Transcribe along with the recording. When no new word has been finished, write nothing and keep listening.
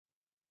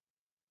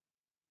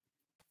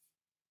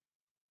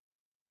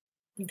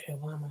Okay,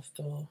 why am I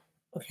still...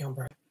 Okay, I'm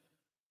bright.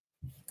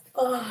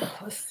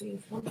 Let's see.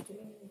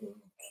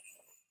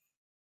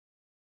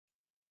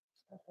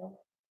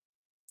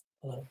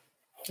 Hello.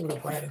 A little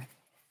brighter.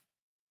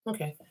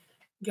 Okay.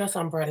 Guess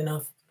I'm bright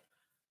enough.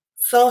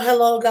 So,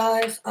 hello,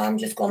 guys. I'm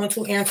just going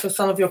to answer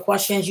some of your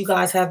questions. You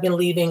guys have been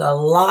leaving a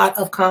lot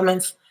of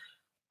comments.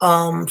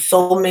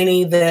 So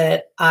many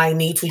that I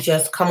need to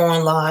just come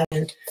on live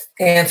and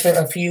answer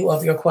a few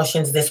of your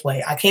questions this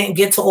way. I can't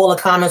get to all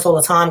the comments all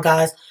the time,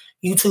 guys.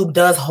 YouTube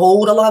does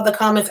hold a lot of the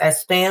comments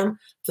as spam,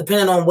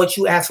 depending on what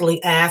you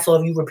actually ask or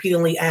if you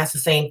repeatedly ask the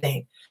same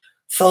thing.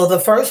 So the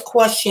first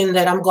question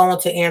that I'm going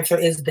to answer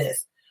is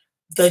this.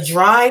 The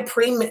dry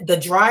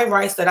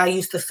rice that I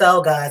used to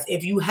sell, guys,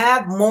 if you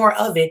have more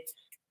of it,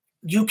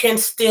 you can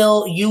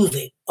still use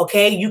it,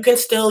 okay? You can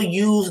still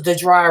use the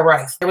dry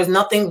rice. There was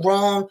nothing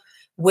wrong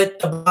with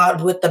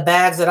the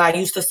bags that I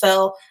used to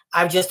sell.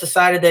 I've just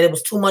decided that it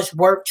was too much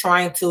work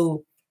trying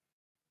to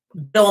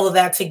get all of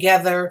that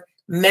together,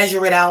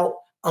 measure it out,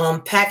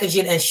 package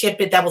it and ship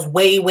it. That was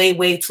way, way,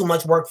 way too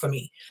much work for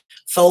me.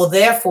 So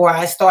therefore,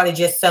 I started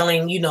just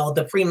selling, you know,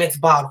 the pre-mixed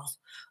bottles.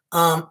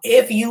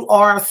 If you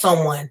are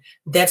someone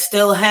that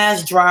still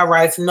has dry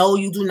rice, no,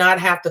 you do not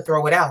have to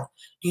throw it out.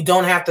 You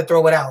don't have to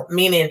throw it out,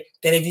 meaning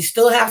that if you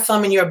still have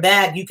some in your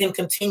bag, you can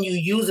continue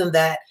using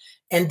that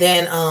and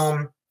then,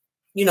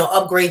 you know,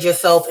 upgrade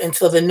yourself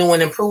into the new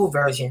and improved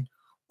version.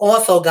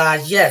 Also,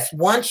 guys, yes,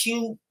 once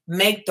you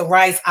make the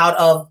rice out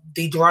of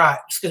the dry,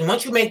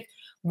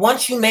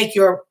 once you make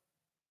your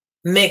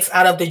mix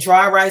out of the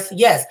dry rice,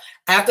 yes,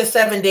 after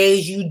 7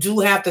 days, you do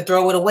have to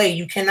throw it away.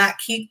 You cannot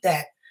keep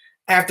that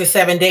after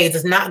 7 days.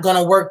 It's not going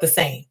to work the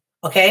same.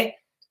 Okay.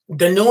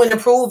 The new and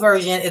improved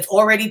version, it's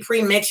already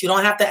pre-mixed. You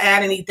don't have to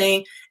add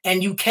anything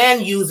and you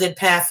can use it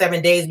past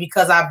 7 days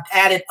because I've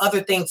added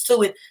other things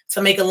to it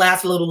to make it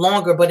last a little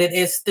longer, but it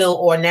is still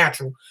all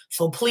natural.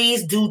 So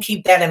please do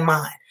keep that in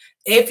mind.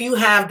 If you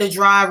have the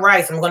dry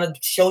rice, I'm going to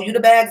show you the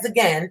bags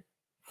again.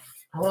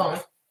 Hold on.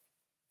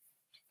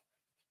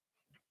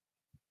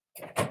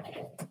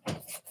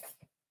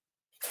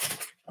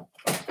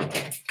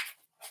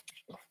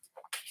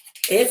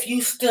 If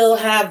you still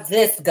have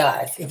this,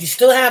 guys, if you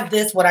still have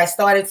this, what I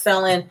started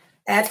selling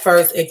at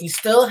first, if you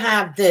still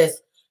have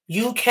this,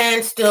 you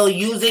can still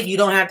use it. You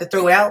don't have to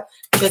throw it out.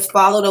 Just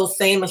follow those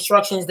same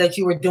instructions that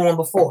you were doing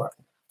before.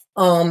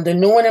 The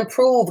new and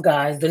improved,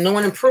 guys, the new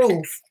and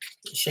improved,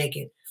 shake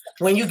it.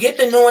 When you get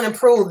the new and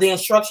improved, the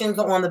instructions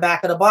are on the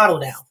back of the bottle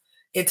now.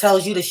 It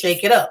tells you to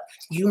shake it up.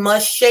 You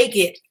must shake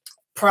it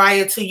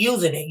prior to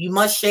using it. You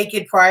must shake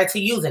it prior to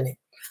using it.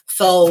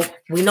 So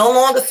we no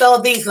longer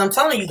sell these. And I'm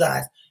telling you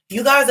guys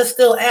are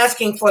still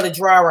asking for the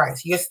dry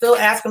rice. You're still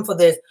asking for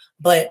this,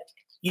 but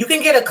you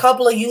can get a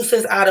couple of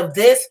uses out of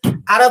this.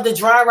 Out of the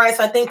dry rice,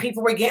 I think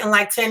people were getting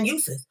like 10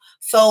 uses.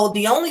 So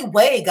the only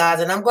way, guys,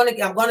 and I'm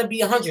gonna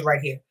be 100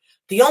 right here.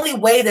 The only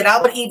way that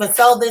I would even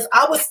sell this,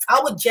 I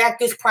would jack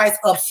this price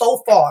up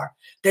so far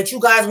that you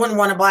guys wouldn't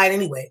want to buy it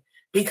anyway.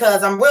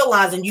 Because I'm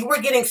realizing you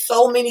were getting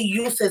so many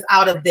uses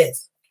out of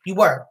this. You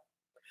were.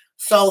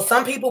 So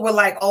some people were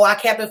like, oh, I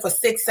kept it for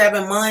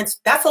 6-7 months.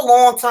 That's a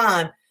long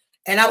time.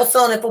 And I was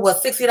selling it for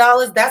what,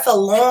 $60? That's a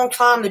long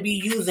time to be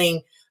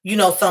using, you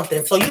know,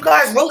 something. So you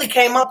guys really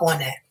came up on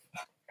that.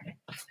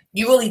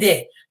 You really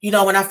did. You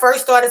know, when I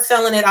first started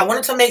selling it, I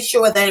wanted to make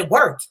sure that it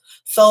worked.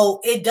 So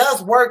it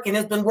does work and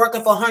it's been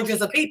working for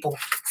hundreds of people.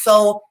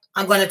 So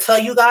I'm going to tell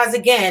you guys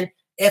again,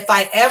 if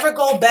I ever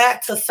go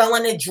back to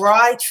selling it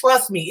dry,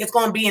 trust me, it's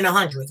going to be in the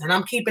hundreds. And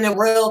I'm keeping it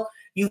real.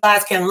 You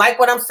guys can like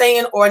what I'm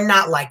saying or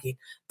not like it.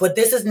 But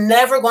this is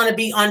never going to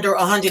be under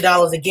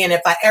 $100 again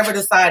if I ever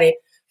decided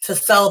to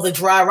sell the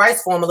dry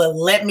rice formula.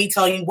 Let me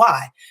tell you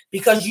why.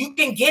 Because you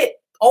can get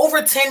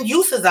over 10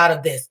 uses out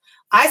of this.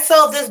 I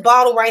sell this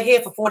bottle right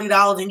here for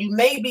 $40 and you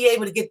may be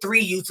able to get 3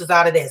 uses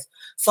out of this.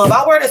 So if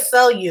I were to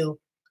sell you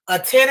a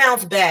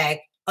 10-ounce bag,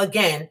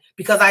 again,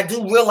 because I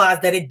do realize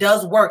that it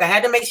does work. I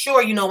had to make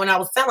sure, you know, when I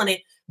was selling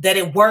it, that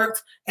it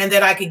worked and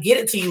that I could get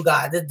it to you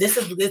guys.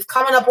 It's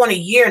coming up on a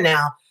year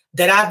now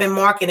that I've been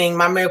marketing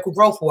my Miracle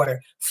Growth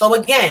Water. So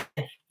again,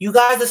 you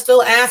guys are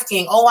still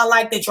asking, oh, I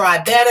like the dry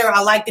better.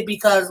 I liked it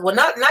because, well,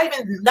 not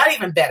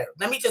even better.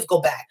 Let me just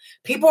go back.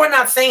 People are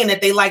not saying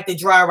that they like the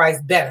dry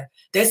rice better.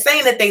 They're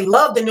saying that they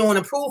love the new and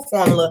improved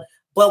formula,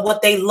 but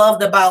what they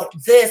loved about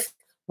this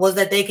was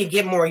that they could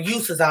get more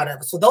uses out of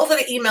it. So those are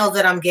the emails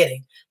that I'm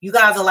getting. You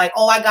guys are like,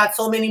 oh, I got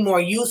so many more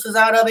uses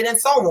out of it and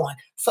so on.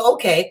 So,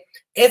 okay,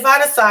 if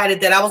I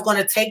decided that I was going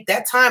to take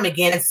that time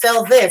again and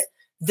sell this,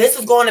 this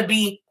is going to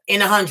be in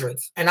the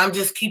hundreds. And I'm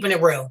just keeping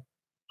it real.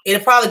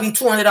 It'll probably be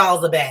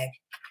 $200 a bag.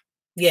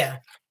 Yeah.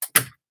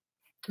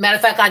 Matter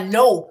of fact, I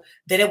know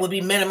that it would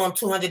be minimum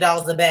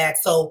 $200 a bag.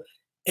 So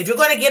if you're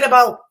going to get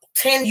about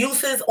 10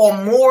 uses or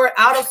more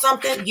out of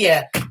something,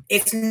 yeah,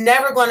 it's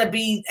never going to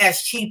be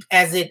as cheap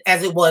as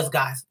it was,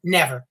 guys.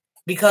 Never.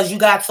 Because you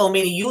got so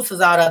many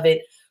uses out of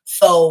it.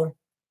 So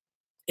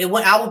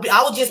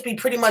I would just be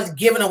pretty much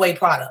giving away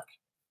product.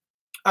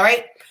 All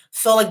right.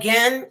 So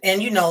again,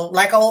 and you know,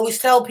 like I always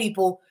tell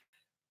people,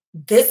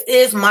 this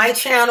is my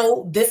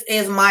channel. This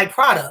is my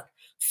product.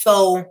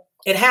 So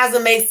it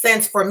hasn't made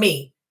sense for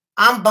me.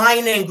 I'm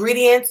buying the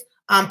ingredients,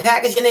 I'm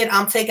packaging it,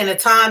 I'm taking the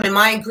time, and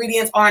my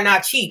ingredients are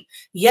not cheap.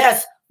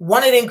 Yes,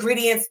 one of the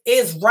ingredients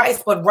is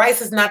rice, but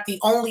rice is not the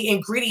only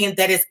ingredient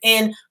that is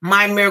in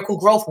my Miracle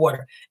Growth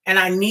Water. And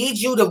I need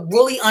you to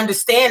really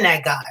understand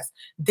that, guys.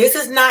 This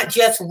is not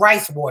just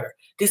rice water.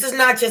 This is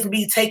not just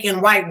me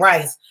taking white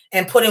rice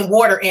and putting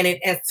water in it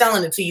and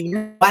selling it to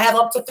you. I have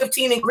up to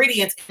 15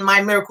 ingredients in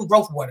my Miracle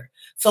Growth Water.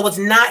 So it's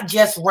not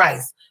just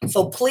rice.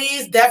 So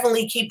please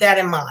definitely keep that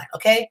in mind,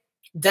 okay?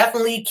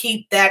 Definitely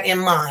keep that in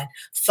mind.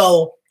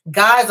 So,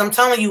 guys, I'm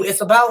telling you,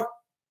 it's about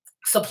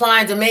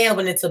supply and demand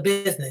when it's a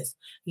business.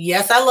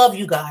 Yes, I love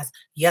you guys.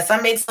 Yes, I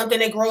make something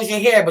that grows your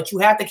hair, but you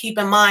have to keep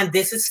in mind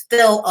this is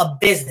still a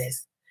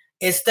business.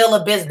 It's still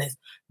a business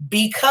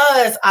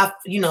because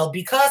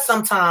because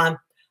sometimes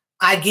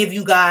I give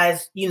you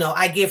guys,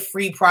 I give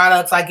free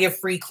products, I give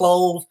free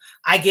clothes,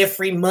 I give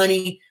free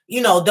money.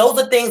 Those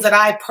are things that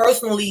I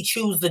personally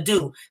choose to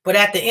do. But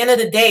at the end of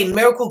the day,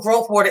 Miracle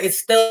Growth Water is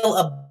still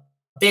a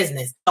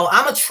business. So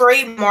I'm a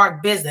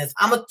trademark business.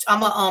 I'm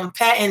a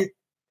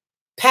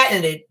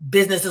patented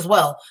business as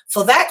well.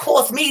 So that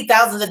costs me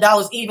thousands of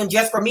dollars even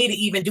just for me to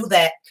even do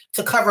that,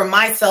 to cover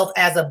myself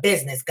as a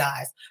business,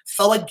 guys.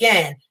 So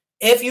again,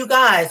 if you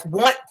guys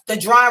want the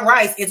dry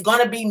rice, it's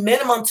going to be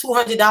minimum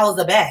 $200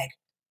 a bag.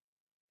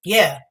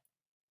 Yeah.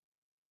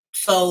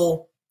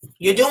 So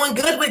you're doing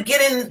good with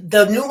getting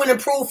the new and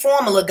improved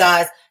formula,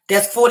 guys.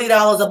 That's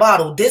 $40 a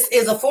bottle. This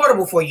is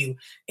affordable for you.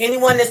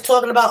 Anyone that's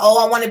talking about,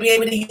 oh, I want to be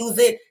able to use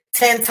it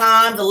 10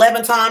 times,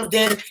 11 times,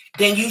 then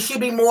you should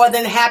be more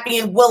than happy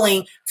and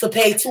willing to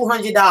pay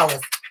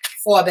 $200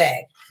 for a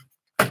bag.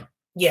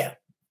 Yeah.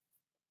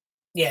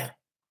 Yeah.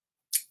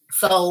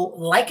 So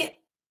like it,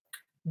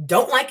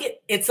 don't like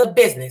it, it's a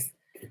business.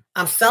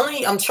 I'm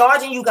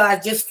charging you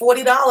guys just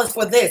 $40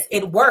 for this.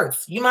 It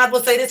works. You might as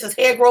well say this is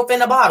hair growth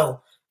in a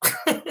bottle.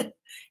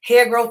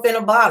 Hair growth in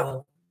a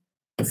bottle.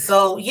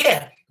 So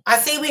yeah, I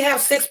see we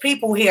have 6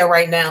 people here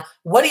right now.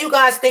 What do you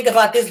guys think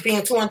about this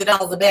being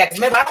 $200 a bag?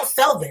 Remember, I don't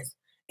sell this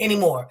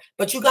anymore,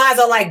 but you guys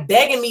are like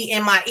begging me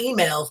in my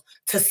emails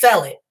to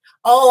sell it.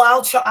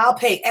 Oh, I'll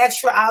pay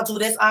extra. I'll do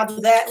this. I'll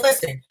do that.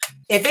 Listen,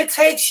 if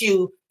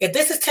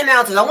this is 10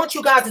 ounces, I want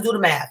you guys to do the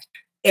math.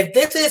 If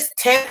this is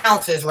 10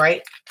 ounces,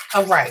 right,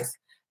 of rice,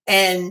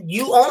 and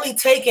you only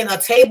taking a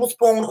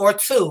tablespoon or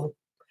 2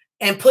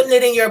 and putting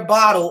it in your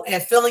bottle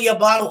and filling your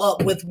bottle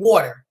up with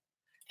water,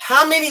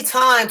 how many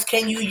times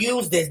can you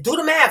use this? Do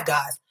the math,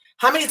 guys.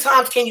 How many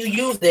times can you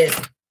use this?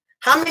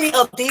 How many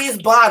of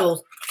these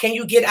bottles can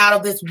you get out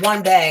of this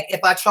one bag if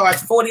I charge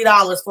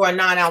 $40 for a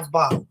 9-ounce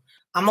bottle?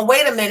 I'm going to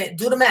wait a minute.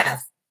 Do the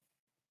math.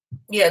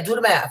 Yeah, do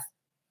the math.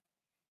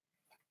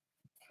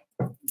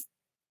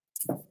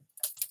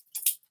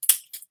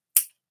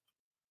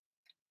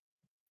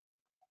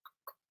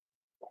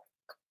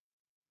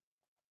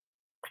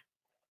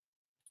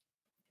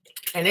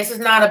 And this is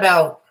not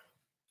about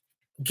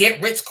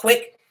get rich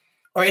quick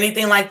or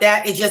anything like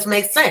that. It just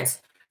makes sense.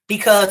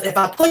 Because if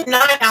I put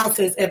 9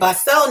 ounces, if I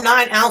sell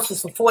 9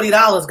 ounces for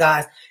 $40,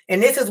 guys,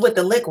 and this is with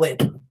the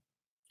liquid,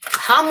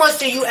 how much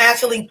do you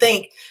actually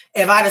think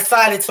if I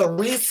decided to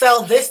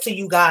resell this to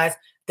you guys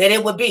that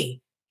it would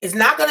be? It's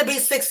not going to be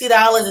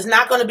 $60. It's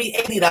not going to be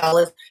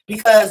 $80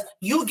 because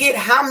you get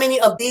how many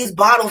of these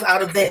bottles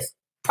out of this?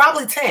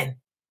 Probably 10,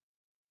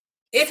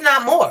 if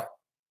not more.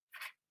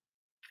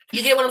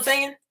 You get what I'm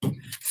saying?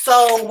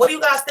 So what do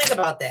you guys think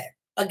about that?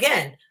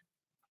 Again,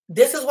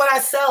 this is what I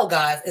sell,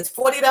 guys. It's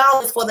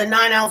 $40 for the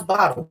 9-ounce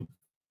bottle.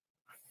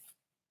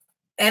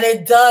 And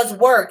it does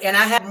work. And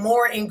I have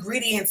more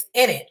ingredients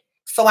in it.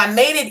 So I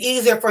made it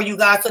easier for you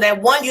guys so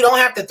that 1, you don't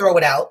have to throw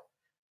it out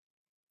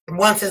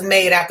once it's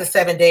made after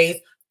 7 days.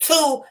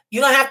 2,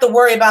 you don't have to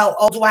worry about,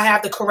 oh, do I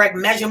have the correct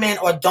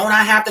measurement or don't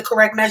I have the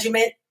correct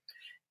measurement?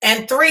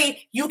 And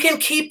 3, you can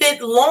keep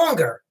it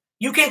longer.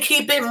 You can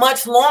keep it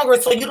much longer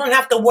so you don't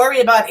have to worry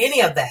about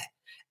any of that.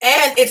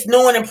 And it's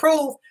new and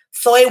improved,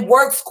 so it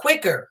works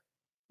quicker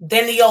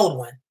than the old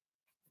one.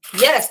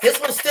 Yes, this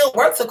one still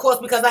works, of course,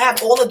 because I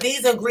have all of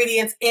these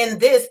ingredients in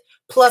this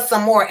plus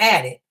some more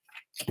added.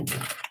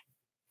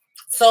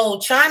 So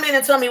chime in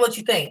and tell me what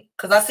you think,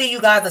 because I see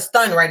you guys are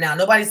stunned right now.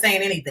 Nobody's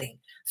saying anything.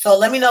 So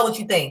let me know what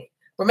you think.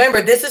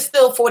 Remember, this is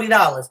still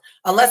 $40.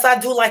 Unless I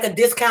do like a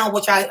discount,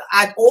 which I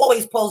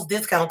always post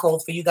discount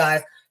codes for you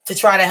guys to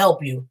try to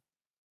help you.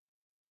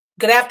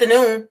 Good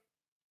afternoon.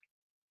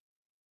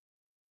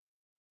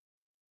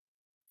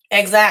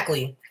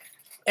 Exactly.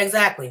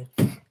 Exactly.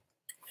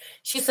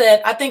 She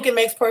said, I think it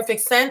makes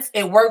perfect sense.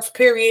 It works,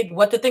 period.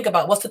 What to think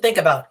about? What's to think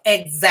about?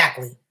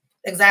 Exactly.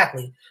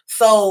 Exactly.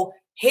 So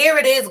here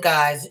it is,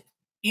 guys.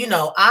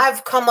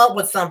 I've come up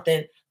with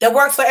something that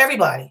works for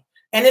everybody.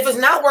 And if it's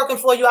not working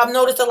for you, I've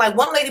noticed that like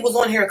one lady was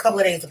on here a couple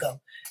of days ago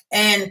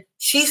and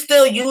she's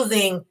still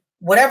using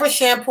whatever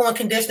shampoo and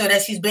conditioner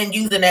that she's been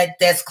using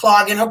that's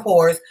clogging her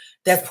pores,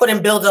 that's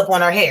putting buildup on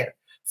her hair.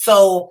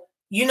 So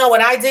you know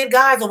what I did,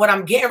 guys, or what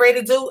I'm getting ready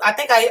to do? I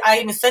think I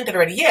even sent it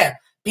already. Yeah.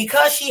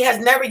 because she has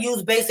never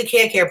used basic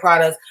hair care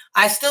products,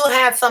 I still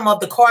had some of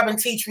the carbon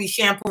tea tree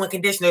shampoo and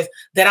conditioners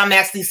that I'm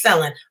actually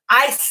selling.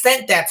 I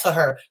sent that to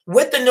her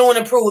with the new and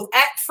improved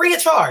at free of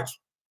charge,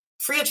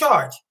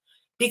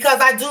 because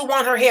I do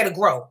want her hair to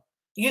grow,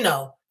 you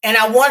know, and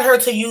I want her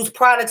to use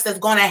products that's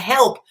going to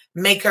help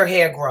make her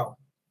hair grow.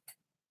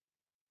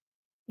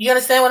 You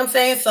understand what I'm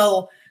saying?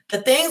 So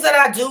the things that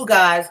I do,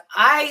 guys,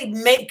 I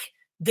make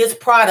this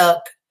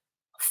product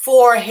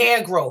for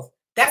hair growth.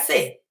 That's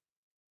it.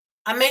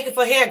 I make it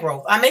for hair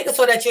growth. I make it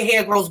so that your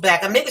hair grows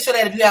back. I make it so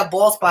that if you have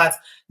bald spots,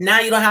 now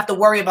you don't have to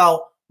worry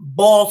about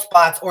bald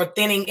spots or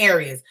thinning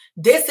areas.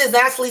 This is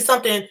actually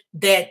something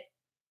that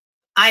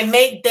I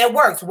make that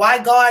works. Why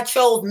God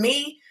chose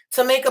me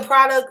to make a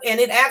product and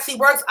it actually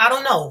works, I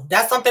don't know.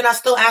 That's something I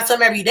still ask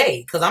him every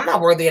day because I'm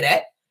not worthy of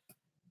that.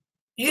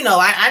 You know,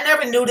 I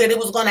never knew that it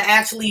was going to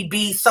actually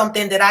be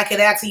something that I could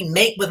actually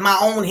make with my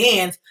own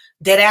hands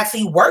that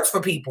actually works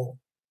for people.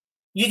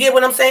 You get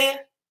what I'm saying?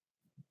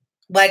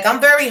 Like,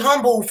 I'm very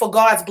humble for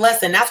God's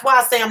blessing. That's why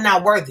I say I'm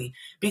not worthy.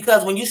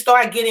 Because when you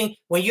start getting,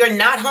 when you're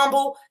not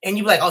humble and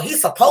you're like, oh,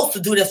 he's supposed to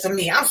do this for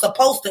me. I'm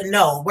supposed to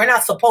know. We're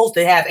not supposed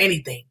to have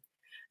anything.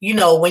 You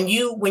know, when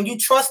you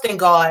trust in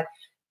God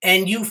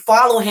and you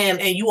follow him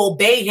and you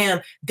obey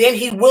him, then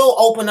he will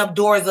open up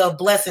doors of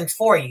blessings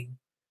for you.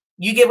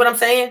 You get what I'm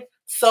saying?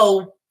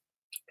 So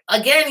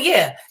again,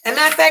 yeah. And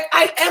matter of fact,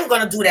 I am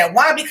going to do that.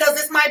 Why? Because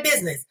it's my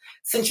business.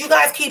 Since you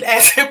guys keep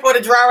asking for the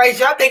dry erase,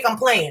 y'all think I'm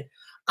playing.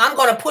 I'm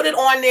going to put it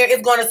on there.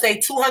 It's going to say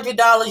 $200.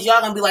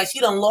 Y'all going to be like, she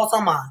done lost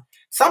her mind.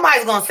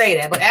 Somebody's going to say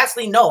that. But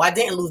actually, no, I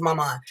didn't lose my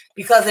mind.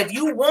 Because if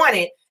you want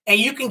it and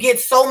you can get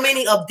so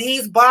many of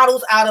these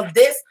bottles out of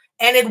this,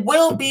 and it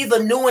will be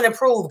the new and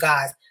improved,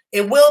 guys.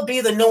 It will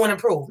be the new and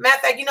improved. Matter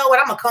of fact, you know what?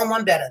 I'm going to come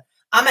one better.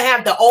 I'm going to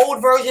have the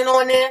old version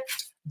on there,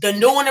 the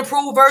new and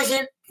improved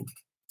version,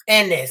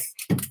 and this.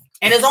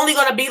 And it's only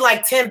going to be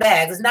like 10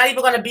 bags. It's not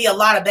even going to be a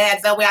lot of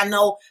bags. That way I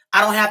know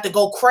I don't have to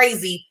go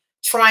crazy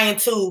trying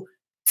to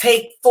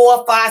take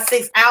 4, 5,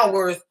 6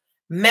 hours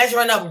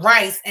measuring up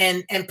rice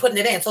and putting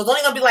it in. So it's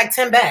only going to be like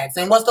 10 bags.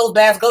 And once those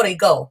bags go, they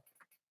go.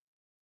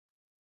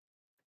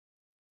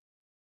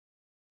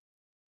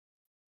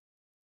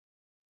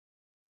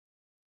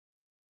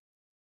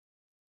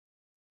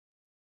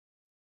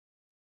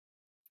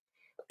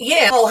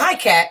 Yeah. Oh, hi,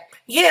 Kat.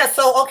 Yeah,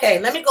 so, okay,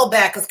 let me go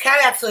back because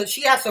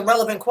she asked a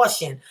relevant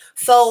question.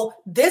 So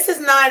this is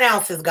 9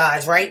 ounces,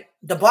 guys, right?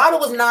 The bottle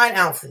was 9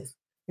 ounces.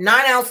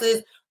 9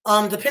 ounces.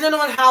 Depending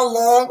on how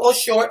long or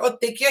short or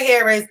thick your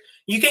hair is,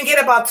 you can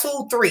get about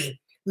 2, 3.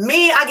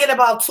 Me, I get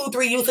about 2,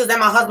 3 uses, and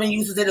my husband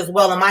uses it as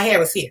well, and my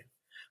hair is here.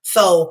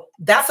 So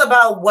that's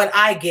about what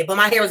I get, but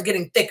my hair is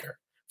getting thicker.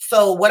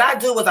 So what I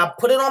do is I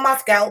put it on my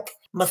scalp,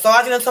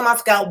 massage it into my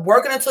scalp,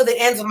 working into the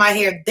ends of my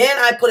hair. Then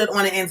I put it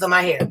on the ends of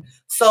my hair.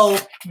 So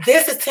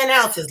this is 10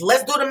 ounces.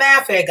 Let's do the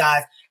math here,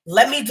 guys.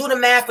 Let me do the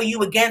math for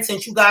you again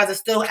since you guys are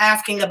still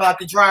asking about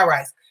the dry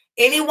rice.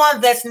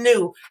 Anyone that's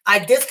new, I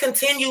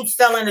discontinued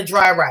selling the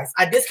dry rice.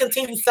 I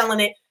discontinued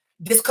selling it.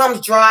 This comes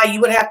dry. You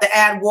would have to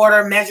add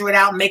water, measure it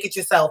out, make it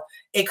yourself.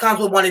 It comes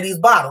with one of these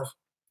bottles,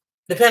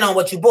 depending on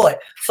what you bought.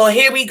 So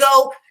here we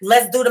go.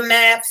 Let's do the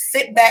math.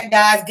 Sit back,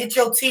 guys. Get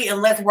your tea,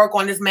 and let's work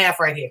on this math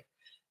right here.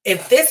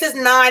 If this is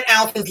 9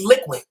 ounces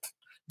liquid,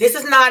 this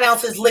is 9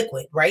 ounces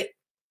liquid, right?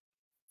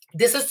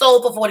 This is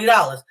sold for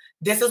 $40.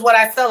 This is what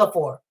I sell it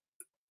for.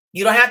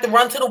 You don't have to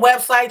run to the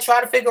website,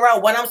 try to figure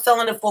out what I'm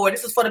selling it for.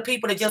 This is for the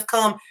people that just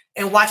come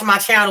and watch my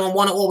channel and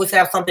want to always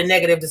have something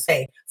negative to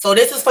say. So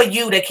this is for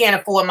you that can't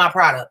afford my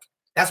product.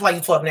 That's why you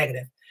talk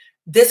negative.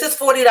 This is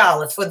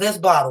 $40 for this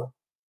bottle.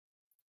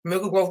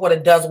 Miracle Growth Water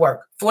does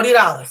work.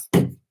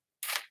 $40.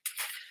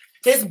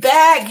 This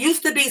bag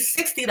used to be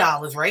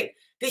 $60, right?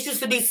 This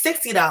used to be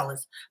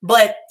 $60.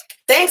 But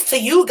thanks to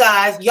you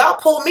guys, y'all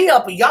pulled me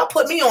up. Y'all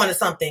put me on to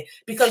something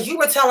because you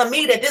were telling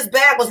me that this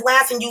bag was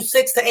lasting you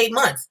 6 to 8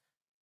 months.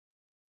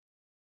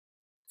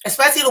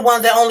 Especially the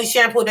ones that only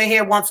shampoo their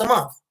hair once a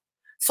month.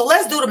 So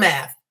let's do the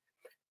math.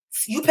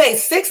 You paid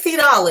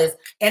 $60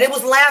 and it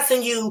was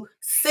lasting you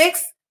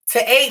 6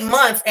 to 8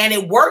 months, and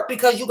it worked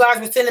because you guys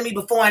were sending me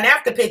before and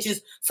after pictures.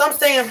 So I'm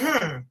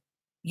saying,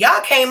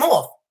 y'all came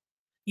off.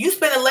 You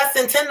spending less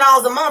than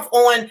 $10 a month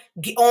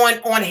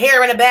on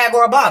hair in a bag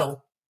or a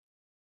bottle.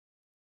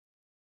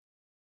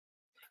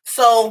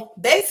 So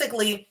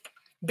basically,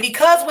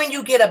 because when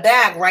you get a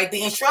bag, right,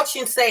 the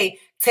instructions say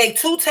take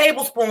 2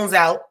 tablespoons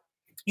out.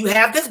 You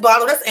have this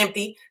bottle that's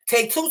empty.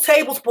 Take 2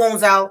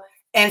 tablespoons out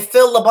and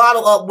fill the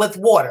bottle up with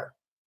water,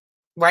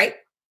 right?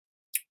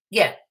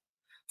 Yeah.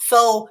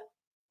 So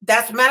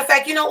that's a matter of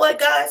fact, you know what,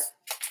 guys?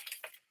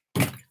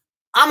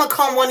 I'm going to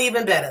come one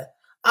even better.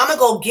 I'm going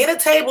to go get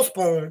a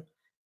tablespoon.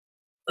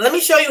 Let me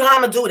show you how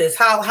I'm going to do this,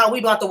 how we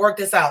about to work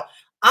this out.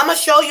 I'm going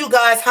to show you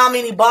guys how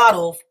many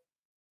bottles.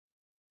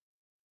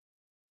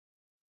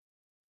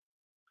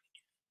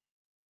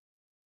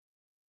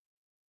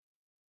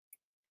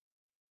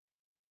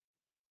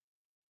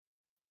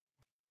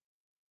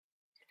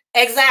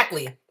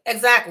 Exactly.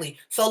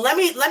 So let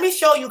me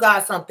show you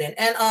guys something.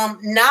 And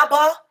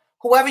Naba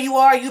Whoever you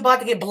are, you about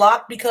to get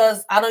blocked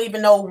because I don't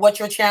even know what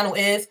your channel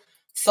is.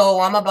 So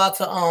I'm about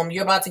to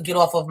you're about to get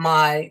off of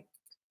my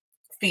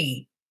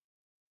feed.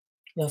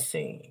 Let's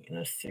see.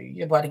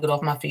 You're about to get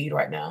off my feed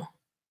right now.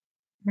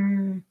 Let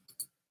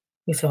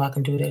me see if I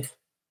can do this.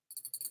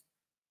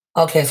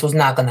 Okay, so it's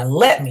not gonna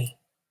let me.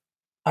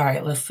 All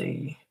right, let's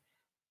see.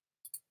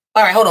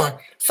 All right, hold on.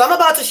 So I'm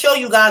about to show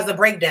you guys the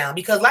breakdown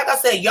because, like I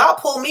said, y'all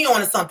pulled me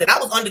onto something. I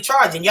was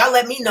undercharging. Y'all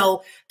let me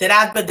know that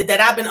I've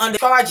been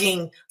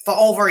undercharging for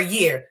over a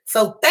year.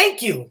 So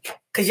thank you,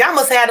 because y'all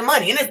must have the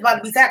money, and it's about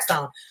to be taxed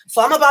on.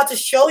 So I'm about to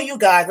show you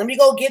guys. Let me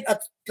go get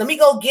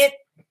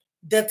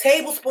the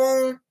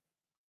tablespoon.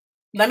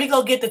 Let me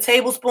go get the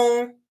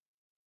tablespoon.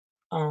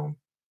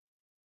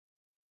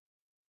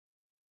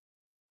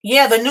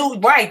 Yeah, the new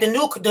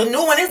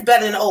one is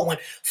better than the old one.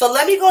 So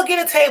let me go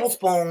get a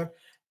tablespoon.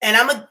 And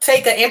I'm going to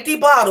take an empty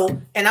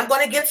bottle and I'm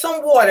going to get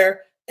some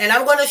water and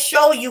I'm going to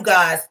show you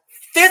guys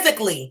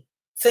physically,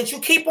 since you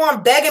keep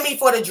on begging me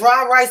for the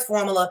dry rice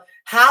formula,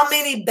 how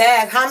many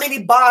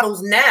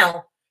bottles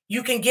now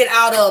you can get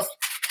out of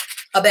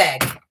a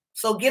bag.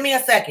 So give me a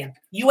second.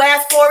 You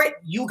asked for it,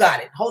 you got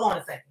it. Hold on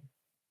a second.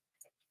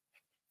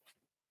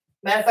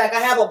 Matter of fact,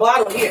 I have a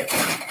bottle here.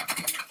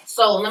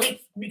 So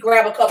let me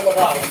grab a couple of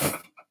bottles.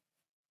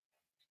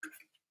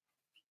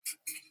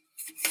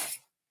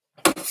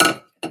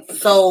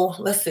 So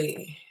let's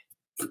see.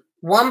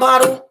 1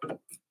 bottle,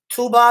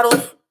 2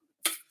 bottles,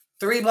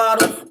 3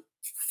 bottles,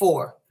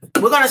 4.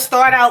 We're going to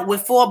start out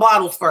with 4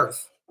 bottles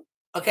first.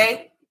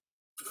 Okay?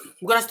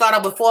 We're going to start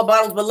out with 4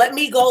 bottles, but let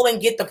me go and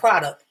get the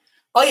product.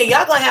 Oh, yeah,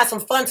 y'all going to have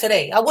some fun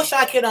today. I wish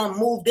I could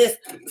move this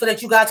so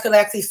that you guys could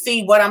actually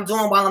see what I'm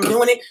doing while I'm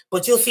doing it,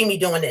 but you'll see me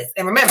doing this.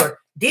 And remember,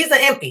 these are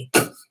empty.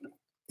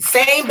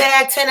 Same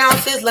bag, 10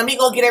 ounces. Let me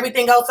go get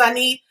everything else I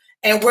need.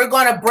 And we're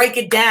going to break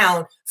it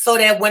down so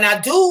that when I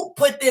do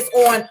put this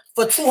on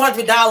for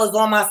 $200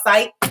 on my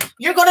site,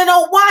 you're going to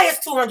know why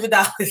it's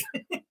 $200.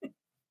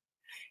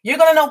 You're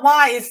going to know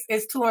why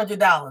it's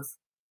 $200.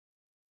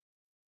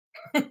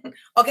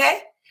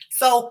 Okay?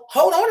 So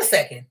hold on a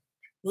second.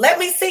 Let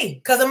me see,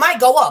 because it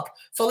might go up.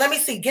 So let me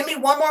see. Give me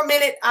 1 more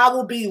minute. I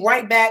will be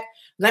right back.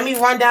 Let me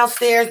run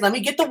downstairs. Let me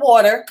get the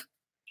water.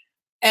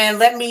 And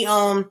let me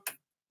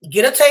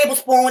get a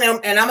tablespoon,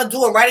 and I'm going to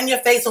do it right in your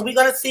face. So we're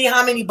going to see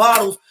how many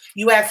bottles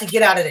you actually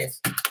get out of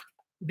this.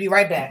 Be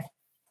right back.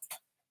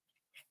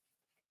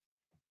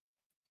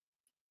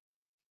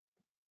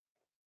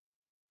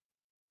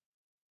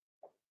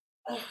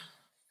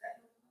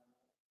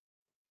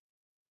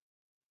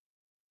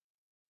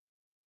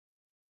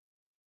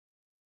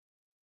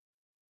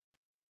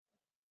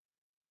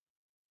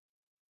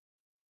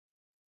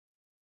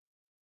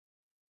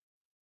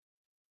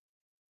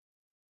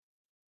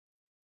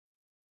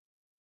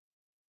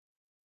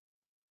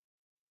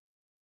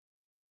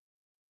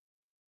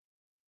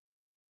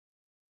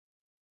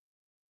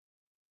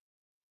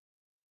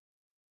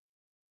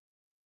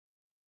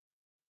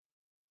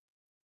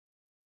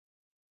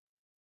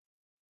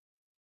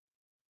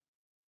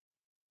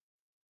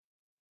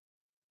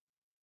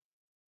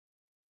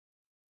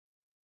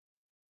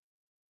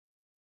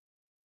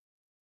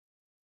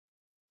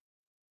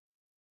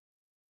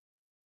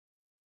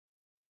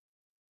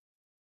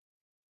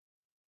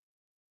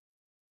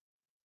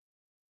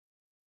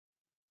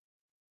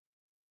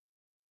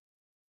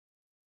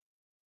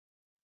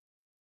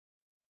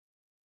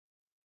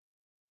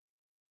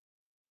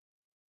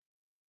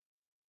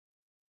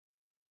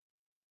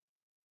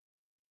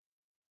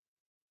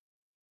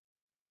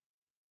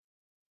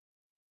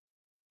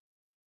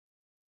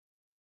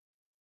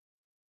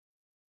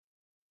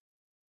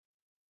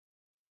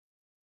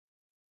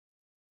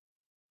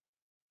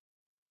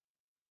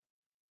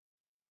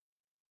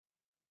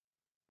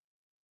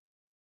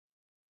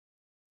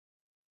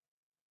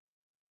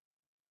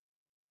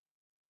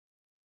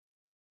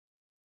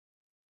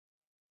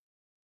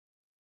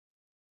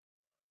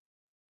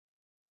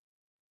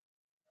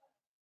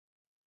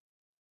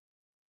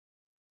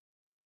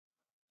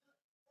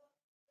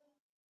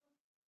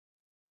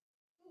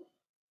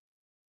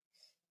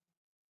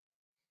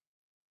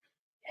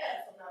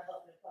 Yes, I'm not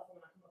helping if I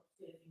come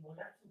upstairs anymore.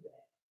 Not too bad.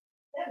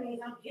 That means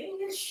I'm getting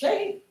in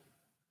shape.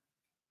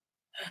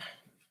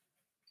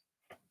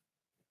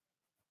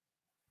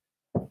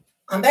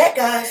 I'm back,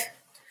 guys.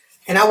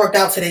 And I worked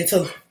out today,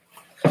 too.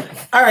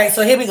 All right,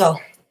 so here we go.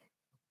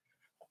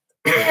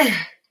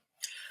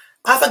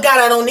 I forgot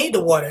I don't need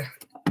the water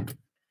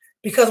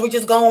because we're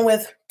just going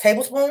with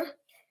tablespoon,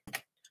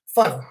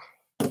 funnel.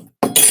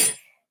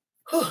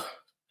 Whew.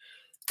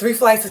 3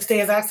 flights of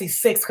stairs, actually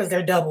 6 because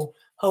they're double.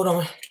 Hold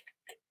on.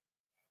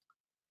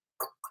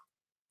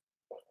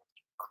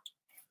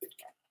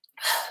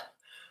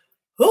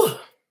 Whew.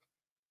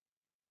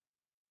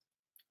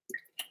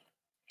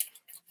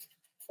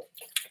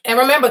 And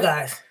remember,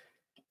 guys,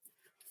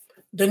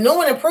 the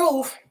new and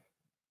improved,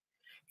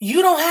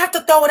 you don't have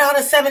to throw it out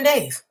in 7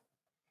 days.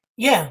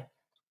 Yeah.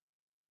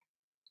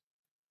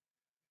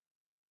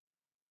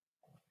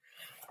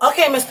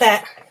 Okay, Miss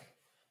Pat.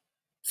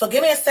 So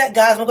give me a sec,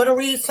 guys. I'm going to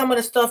read some of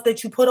the stuff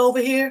that you put over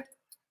here.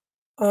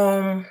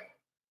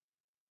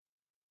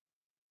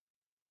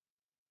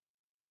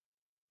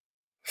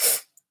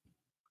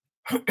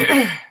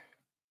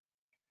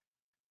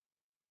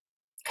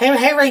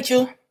 Hey,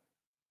 Rachel.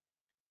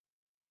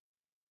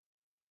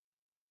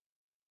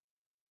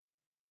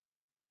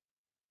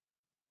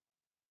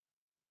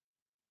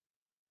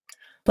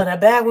 But a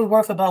bag was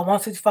worth about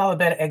 $165 or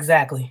better.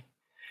 Exactly.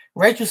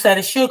 Rachel said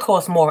it should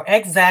cost more.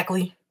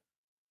 Exactly.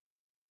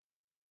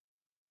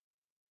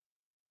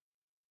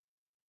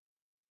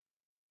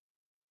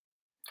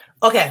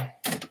 Okay.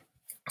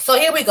 So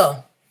here we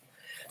go.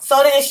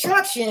 So the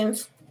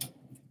instructions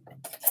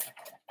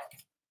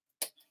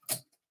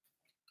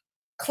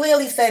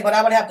clearly say, but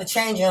I would have to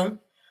change them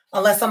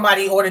unless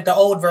somebody ordered the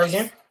old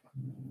version.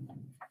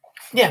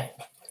 Yeah.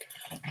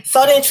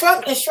 So the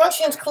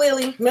instructions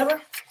clearly,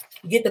 remember?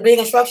 You get the big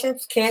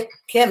instructions. Can't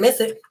miss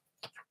it.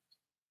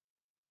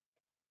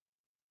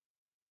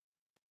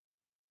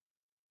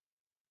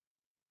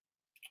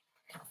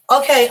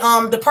 Okay,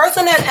 the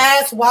person that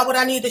asked why would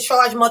I need to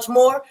charge much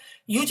more,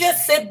 you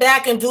just sit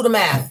back and do the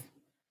math.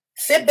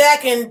 Sit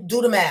back and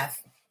do the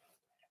math.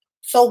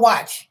 So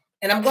watch.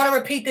 And I'm going to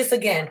repeat this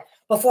again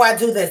before I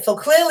do this. So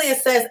clearly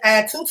it says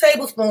add 2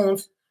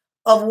 tablespoons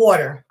of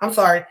water. I'm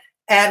sorry.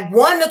 Add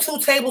 1 to 2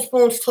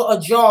 tablespoons to a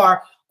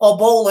jar or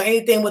bowl or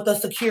anything with a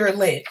secure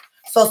lid.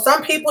 So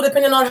some people,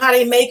 depending on how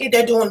they make it,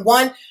 they're doing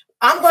 1.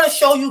 I'm going to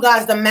show you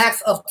guys the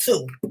max of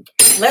 2.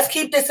 Let's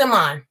keep this in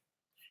mind.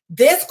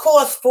 This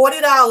costs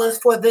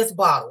 $40 for this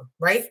bottle,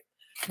 right?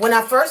 When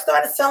I first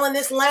started selling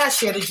this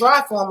last year, the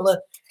dry formula,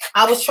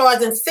 I was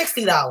charging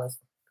 $60,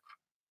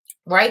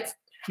 right?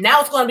 Now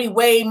it's going to be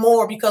way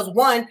more because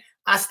 1,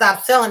 I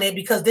stopped selling it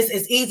because this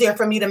is easier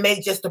for me to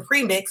make just the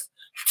premix.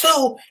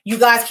 2, you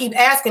guys keep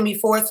asking me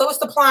for it. So it's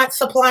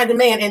supply and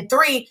demand. And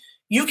 3,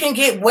 you can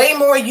get way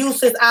more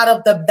uses out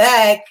of the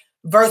bag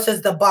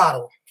versus the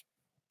bottle.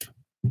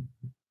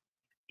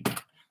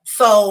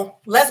 So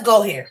let's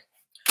go here.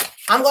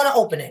 I'm going to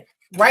open it.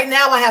 Right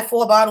now, I have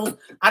 4 bottles.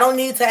 I don't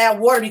need to add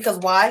water because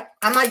why?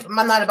 I'm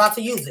not about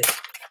to use it.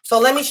 So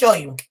let me show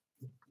you.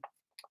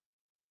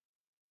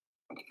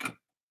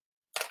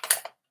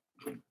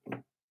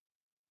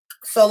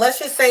 So let's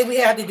just say we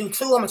have to do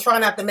 2. I'm going to try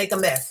not to make a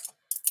mess.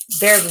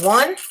 There's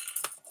 1.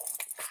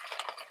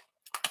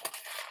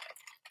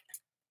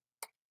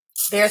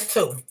 There's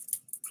 2.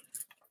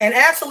 And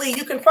actually,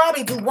 you can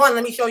probably do 1.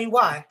 Let me show you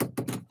why.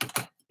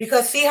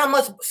 Because see how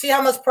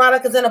much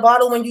product is in a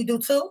bottle when you do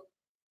 2?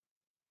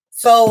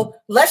 So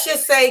let's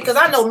just say, because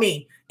I know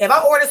me, if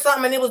I ordered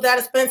something and it was that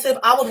expensive,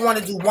 I would want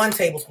to do 1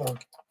 tablespoon.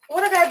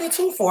 What I got to do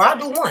 2 for? I'll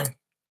do 1.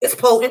 It's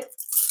potent.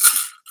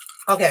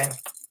 Okay.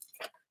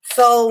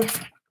 So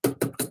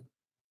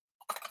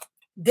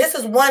this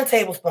is 1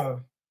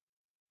 tablespoon.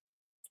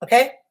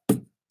 Okay.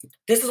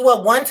 This is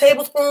what 1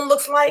 tablespoon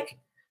looks like.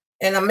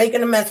 And I'm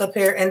making a mess up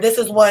here. And this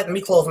is what, let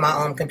me close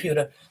my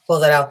computer,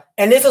 close that out.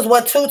 And this is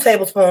what 2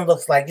 tablespoons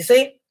looks like. You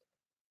see?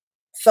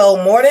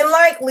 So more than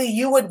likely,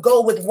 you would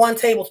go with 1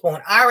 tablespoon.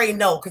 I already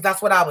know because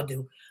that's what I would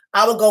do.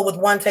 I would go with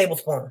 1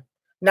 tablespoon,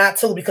 not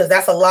 2, because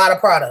that's a lot of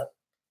product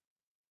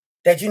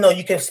that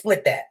you can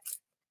split that.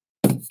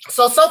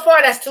 So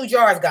far, that's 2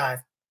 jars, guys.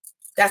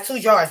 That's 2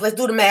 jars. Let's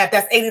do the math.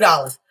 That's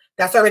 $80.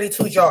 That's already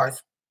 2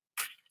 jars.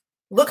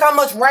 Look how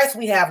much rice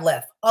we have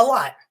left. A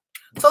lot.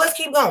 So let's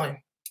keep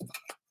going.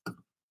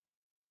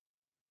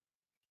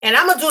 And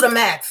I'm going to do the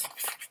max.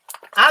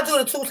 I'll do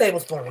the 2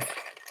 tablespoons.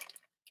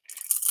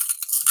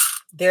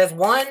 There's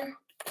 1.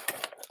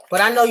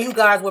 But I know you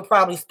guys would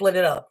probably split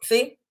it up.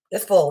 See?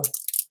 It's full.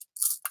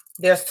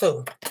 There's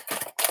 2.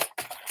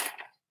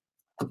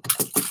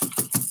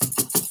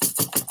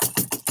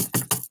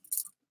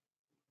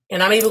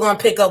 And I'm even going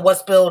to pick up what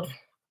spilled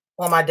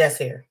on my desk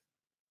here.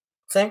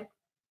 See?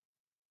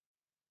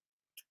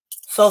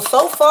 So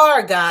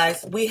far,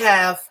 guys, we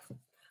have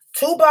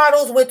 2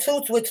 bottles with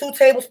 2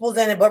 tablespoons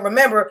in it. But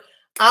remember,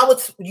 I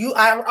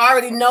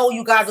already know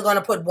you guys are going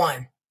to put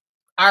 1.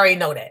 I already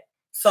know that.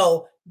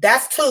 So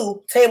that's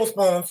 2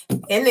 tablespoons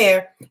in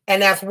there,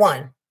 and that's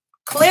 1.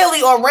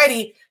 Clearly,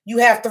 already, you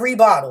have 3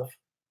 bottles.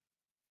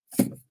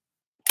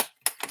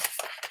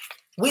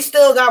 We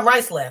still got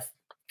rice left.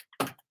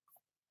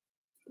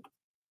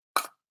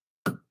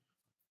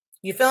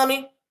 You feel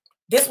me?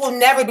 This will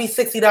never be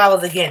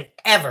 $60 again,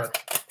 ever.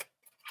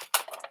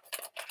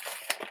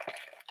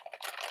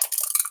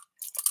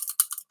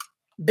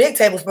 Big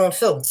tablespoon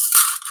too.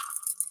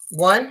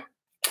 1.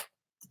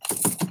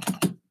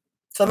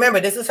 So remember,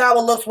 this is how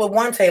it looks with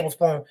 1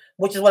 tablespoon,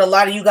 which is what a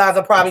lot of you guys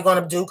are probably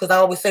going to do because I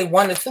always say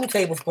 1 to 2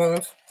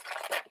 tablespoons.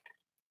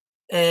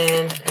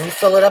 And let me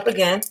fill it up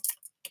again.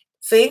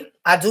 See,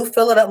 I do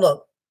fill it up.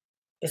 Look,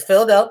 it's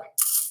filled up.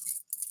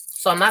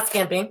 So I'm not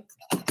skimping.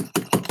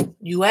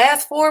 You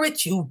asked for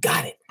it, you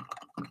got it.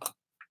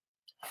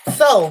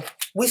 So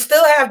we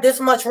still have this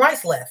much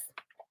rice left.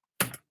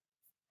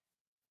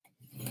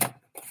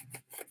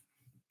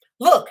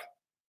 Look,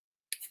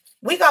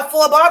 we got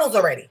 4 bottles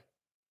already.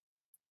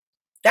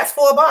 That's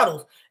 4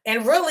 bottles.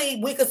 And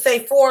really, we could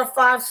say 4,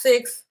 5,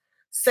 6,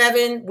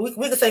 7.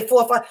 We could say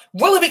 4, 5.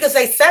 Really, we could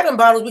say 7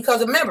 bottles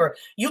because remember,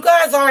 you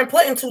guys aren't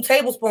putting 2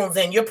 tablespoons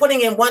in. You're putting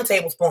in 1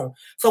 tablespoon.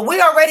 So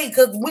we already,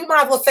 because we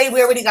might as well say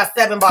we already got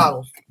 7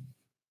 bottles.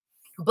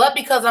 But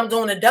because I'm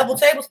doing the double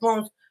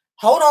tablespoons,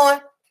 hold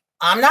on.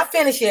 I'm not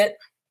finished yet.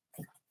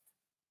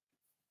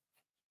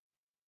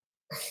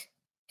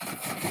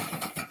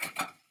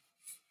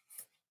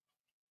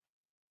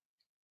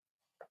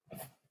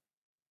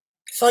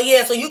 So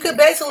yeah, so you could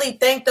basically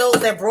thank those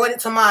that brought it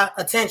to my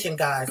attention,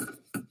 guys.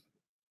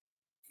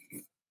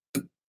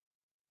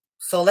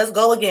 So let's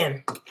go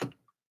again.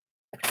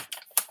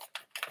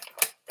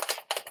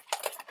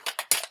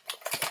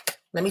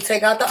 Let me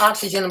take out the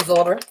oxygen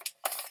absorber.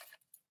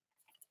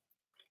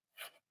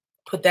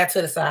 Put that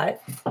to the side.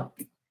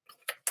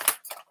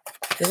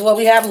 This is what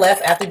we have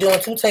left after doing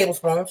 2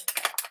 tablespoons.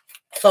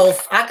 So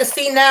I can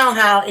see now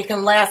how it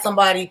can last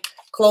somebody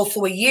close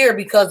to a year,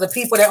 because the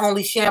people that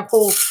only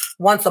shampoo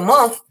once a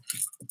month.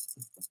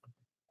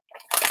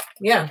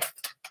 Yeah.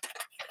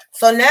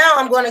 So now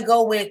I'm going to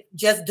go with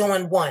just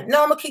doing 1.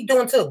 No, I'm going to keep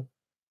doing 2.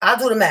 I'll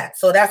do the math.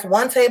 So that's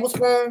 1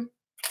 tablespoon.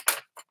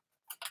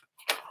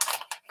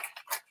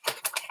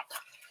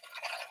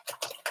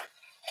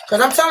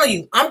 Because I'm telling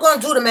you, I'm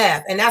going to do the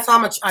math, and that's how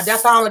much.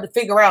 That's how I'm going to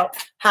figure out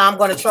how I'm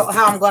going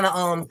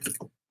to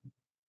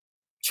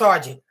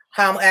charge it.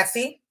 How I'm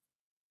actually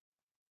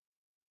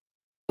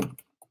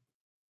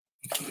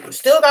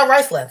still got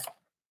rice left.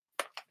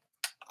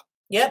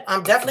 Yep,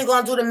 I'm definitely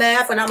going to do the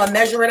math, and I'm going to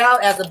measure it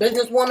out as a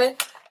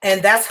businesswoman,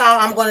 and that's how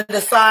I'm going to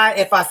decide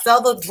if I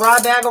sell the dry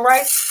bag of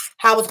rice,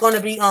 how it's going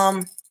to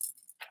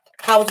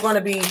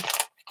be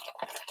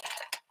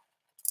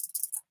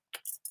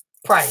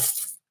priced.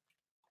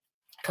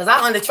 Because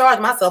I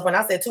undercharged myself when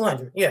I said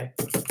 200. Yeah.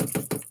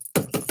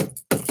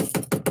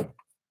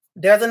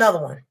 There's another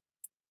one.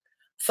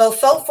 So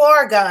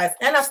far, guys,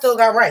 and I still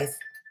got rice.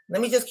 Let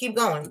me just keep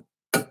going.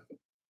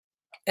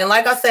 And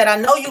like I said, I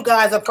know you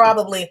guys are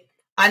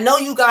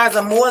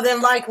more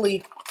than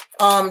likely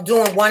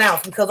doing 1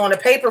 ounce, because on the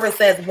paper it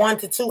says 1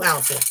 to 2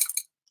 ounces.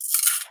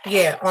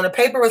 Yeah, on the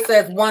paper it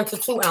says 1 to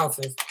 2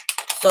 ounces.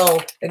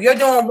 So if you're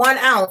doing 1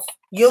 ounce,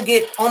 you'll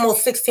get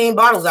almost 16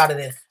 bottles out of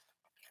this.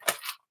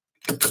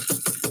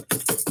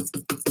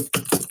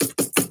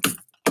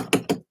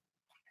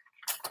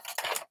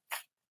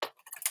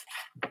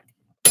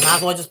 Might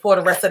as well just pour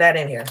the rest of that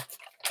in here.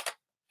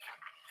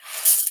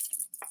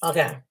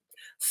 Okay.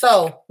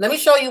 So let me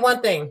show you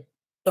one thing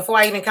before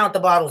I even count the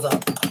bottles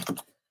up.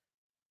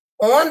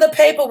 On the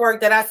paperwork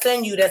that I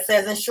send you that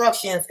says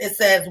instructions, it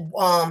says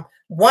 1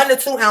 to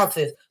 2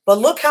 ounces. But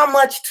look how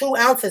much 2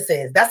 ounces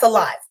is. That's a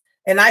lot.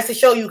 And nice to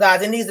show you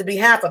guys, it needs to be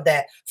half of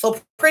that. So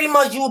pretty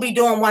much you will be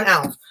doing 1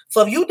 ounce.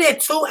 So if you did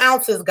 2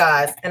 ounces,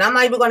 guys, and I'm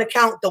not even going to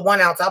count the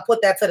 1 ounce. I'll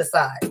put that to the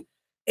side.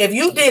 If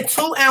you did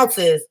 2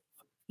 ounces,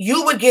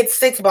 you would get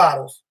 6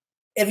 bottles.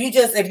 If you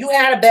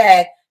had a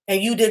bag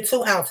and you did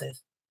 2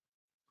 ounces.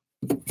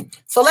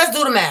 So let's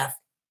do the math.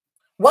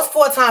 What's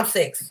 4 times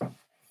 6?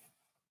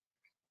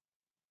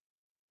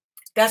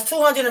 That's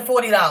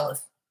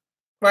 $240,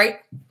 right?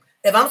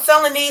 If I'm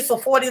selling these for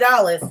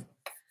 $40,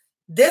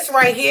 this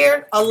right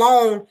here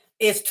alone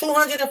is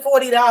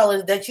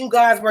 $240 that you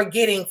guys were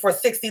getting for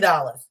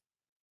 $60.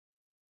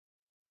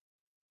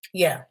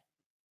 Yeah.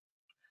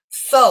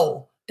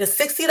 So the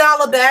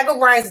 $60 bag of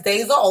rice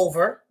days are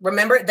over.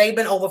 Remember, they've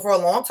been over for a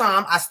long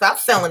time. I stopped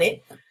selling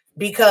it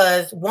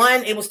because,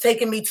 1, it was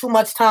taking me too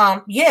much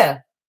time. Yeah.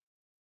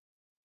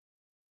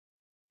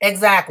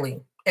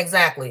 Exactly.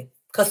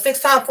 Because 6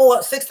 times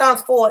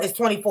 4 is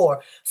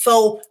 24.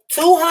 So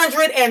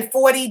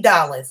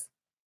 $240.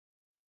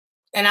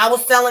 And I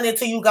was selling it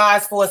to you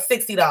guys for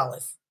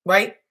 $60,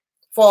 right?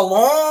 For a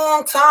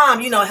long time,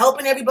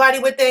 helping everybody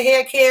with their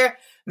hair care,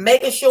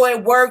 making sure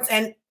it works.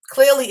 And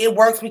clearly it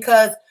works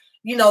because,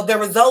 the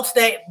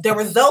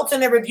results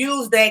and the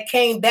reviews that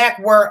came back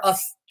were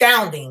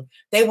astounding.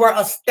 They were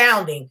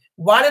astounding.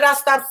 Why did I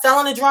stop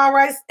selling the dry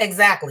rice?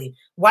 Exactly.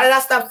 Why did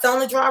I stop selling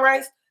the dry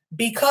rice?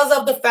 Because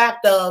of the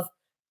fact of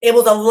it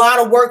was a lot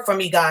of work for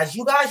me, guys.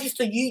 You guys used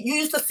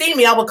to see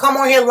me. I would come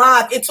on here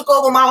live. It took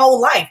over my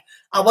whole life.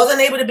 I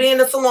wasn't able to be in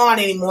the salon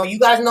anymore. You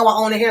guys know I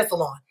own a hair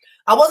salon.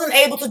 I wasn't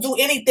able to do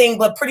anything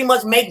but pretty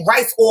much make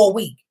rice all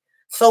week.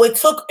 So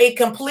it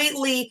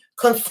completely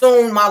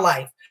consumed my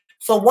life.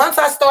 So once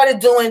I started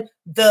doing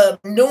the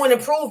new and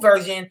improved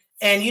version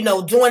and,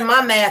 doing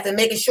my math and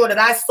making sure that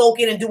I soak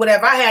it and do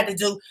whatever I had to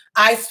do,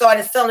 I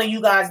started selling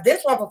you guys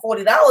this one for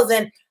 $40.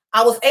 And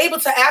I was able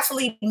to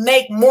actually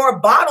make more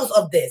bottles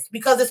of this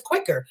because it's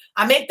quicker.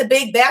 I make the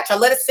big batch. I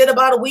let it sit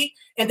about a week.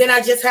 And then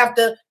I just have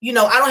to, I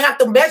don't have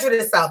to measure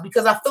this out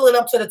because I fill it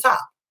up to the top.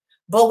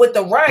 But with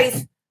the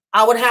rice,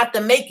 I would have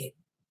to make it.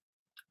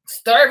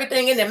 Stir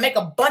everything in there, make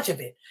a bunch of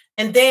it.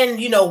 And then,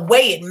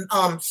 weigh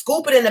it,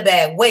 scoop it in the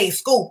bag, weigh,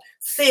 scoop,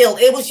 seal.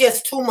 It was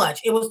just too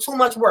much. It was too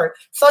much work.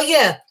 So,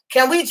 yeah,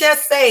 can we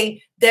just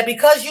say that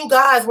because you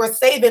guys were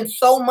saving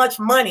so much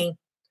money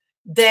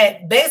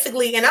that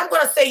basically, and I'm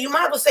going to say, you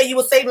might as well say you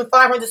were saving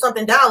 $500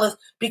 something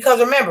because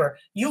remember,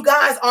 you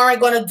guys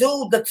aren't going to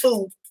do the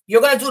 2.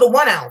 You're going to do the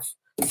 1 ounce.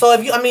 So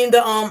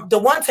the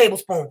 1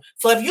 tablespoon.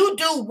 So if you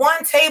do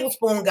 1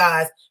 tablespoon,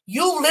 guys,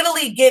 you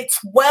literally get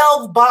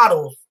 12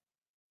 bottles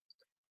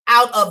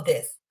out of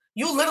this.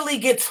 You literally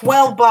get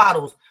 12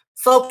 bottles.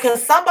 So can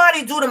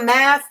somebody do the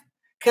math?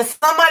 Can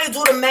somebody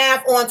do the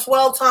math on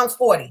 12 times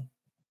 40?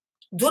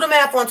 Do the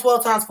math on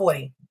 12 times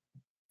 40.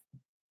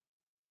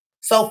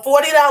 So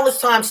 $40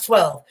 times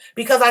 12.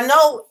 Because I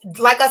know,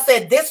 like I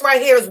said, this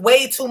right here is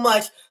way too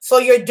much. So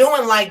you're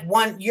doing like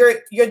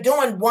you're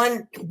doing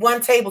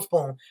one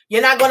tablespoon.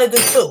 You're not going to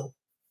do two.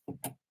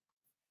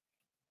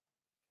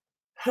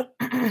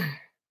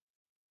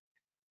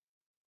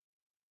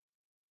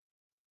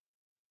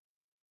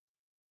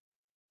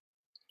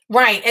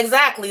 Right,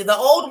 exactly. The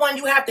old one,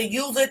 you have to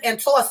use it and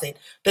toss it.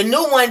 The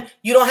new one,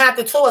 you don't have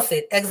to toss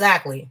it.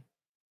 Exactly.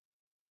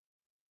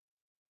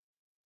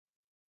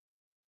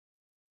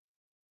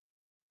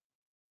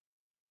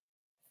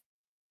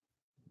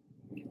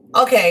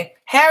 Okay.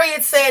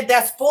 Harriet said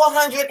that's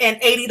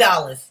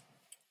 $480.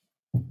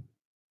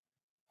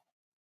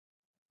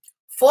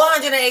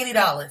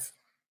 $480.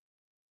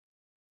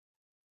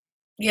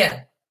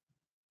 Yeah.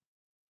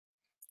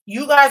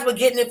 You guys were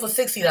getting it for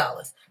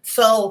 $60.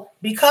 So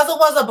because it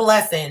was a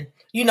blessing,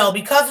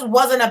 because it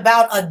wasn't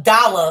about a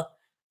dollar,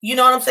 you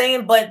know what I'm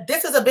saying? But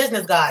this is a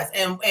business, guys.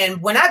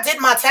 And when I did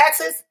my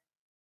taxes,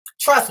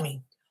 trust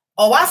me.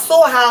 Oh, I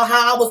saw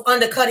how I was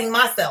undercutting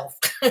myself.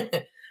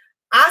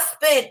 I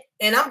spent,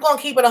 and I'm going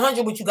to keep it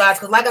 100 with you guys,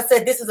 because like I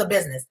said, this is a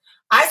business.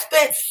 I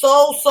spent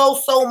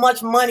so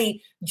much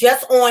money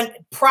just on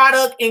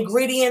product,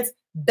 ingredients,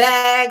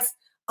 bags,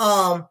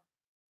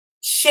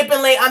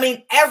 shipping late. I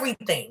mean,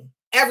 everything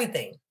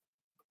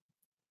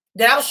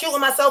that I was shooting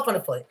myself in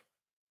the foot.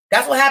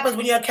 That's what happens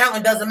when your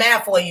accountant does the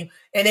math for you,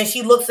 and then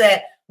she looks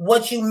at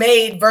what you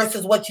made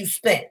versus what you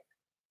spent.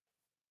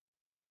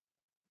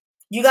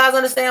 You guys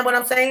understand what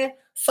I'm saying?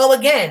 So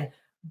again,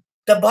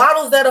 the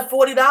bottles that are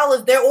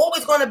 $40, they're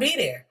always going to be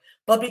there.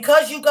 But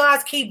because you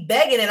guys keep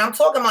begging, and I'm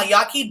talking about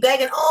y'all keep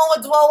begging, oh,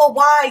 ADWOA,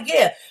 why?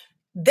 Yeah.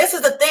 This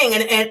is the thing,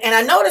 and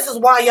I know this is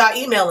why y'all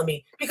emailing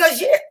me. Because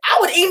yeah, I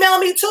would email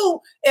me too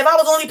if I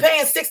was only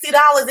paying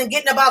 $60 and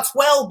getting about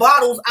 12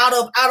 bottles out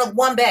of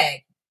one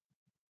bag.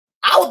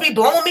 I would be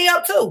blowing me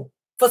up too.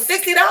 For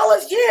 $60,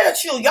 yeah,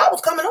 shoot, y'all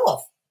was coming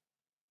off.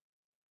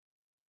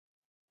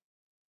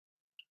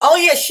 Oh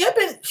yeah,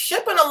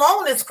 shipping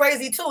alone is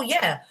crazy too.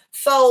 Yeah.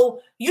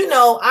 So,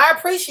 I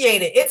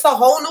appreciate it. It's a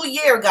whole new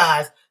year,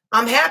 guys.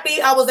 I'm happy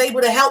I was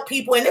able to help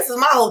people. And this is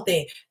my whole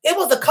thing. It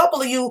was a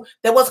couple of you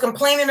that was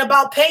complaining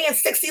about paying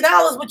 $60,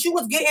 but you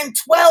was getting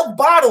 12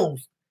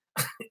 bottles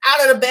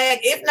out of the bag,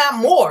 if not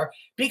more.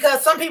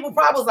 Because some people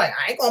probably was like,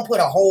 I ain't gonna put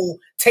a whole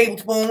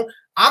tablespoon.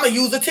 I'm gonna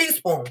use a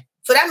teaspoon.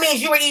 So that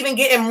means you were even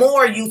getting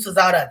more uses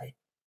out of it.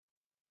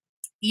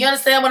 You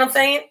understand what I'm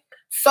saying?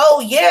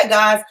 So yeah,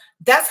 guys,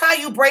 that's how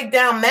you break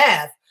down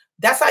math.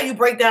 That's how you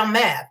break down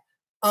math.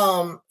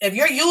 If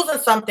you're using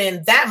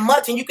something that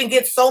much and you can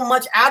get so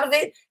much out of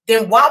it,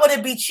 then why would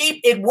it be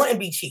cheap? It wouldn't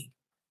be cheap.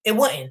 It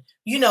wouldn't.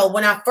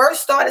 When I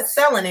first started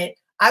selling it,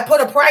 I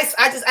put a price.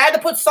 I had to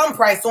put some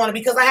price on it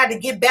because I had to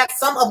get back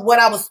some of what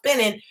I was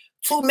spending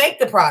to make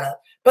the product.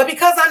 But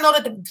because I know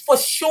that for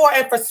sure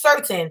and for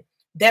certain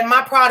that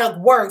my product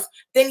works,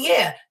 then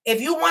yeah,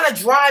 if you want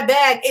a dry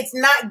bag, it's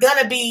not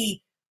gonna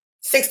be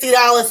 $60,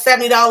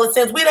 $70.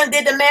 Since we done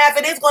did the math,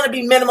 it is going to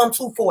be minimum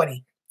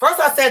 $240. First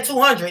I said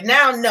 $200.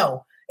 Now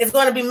no, it's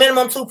going to be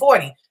minimum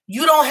 $240.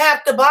 You don't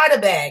have to buy the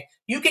bag.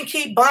 You can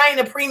keep buying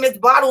the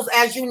premixed bottles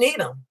as you need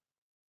them.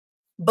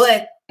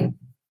 But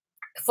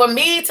for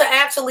me to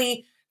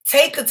actually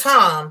take the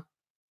time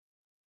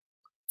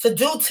to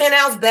do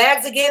 10-ounce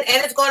bags again,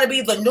 and it's going to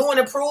be the new and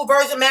improved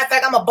version. Matter of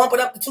fact, I'm going to bump it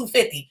up to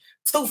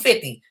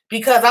 $250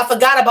 because I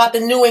forgot about the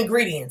new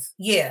ingredients.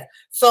 Yeah.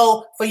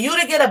 So for you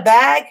to get a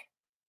bag,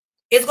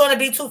 it's going to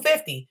be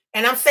 $250.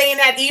 And I'm saying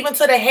that even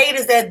to the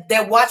haters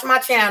that watch my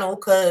channel,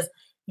 because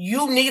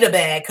you need a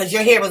bag, because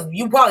your hair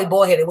you probably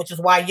bald-headed, which is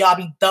why y'all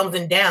be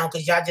thumbsing down,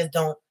 because y'all just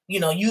don't, you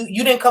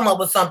didn't come up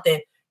with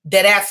something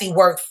that actually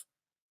works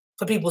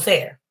for people's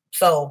hair.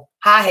 So,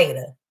 hi,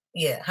 hater.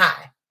 Yeah,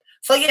 hi.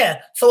 So,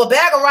 yeah. So, a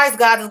bag of rice,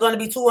 guys, is going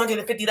to be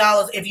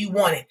 $250 if you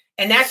want it.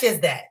 And that's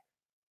just that.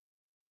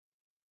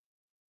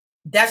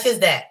 That's just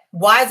that.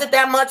 Why is it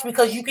that much?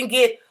 Because you can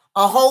get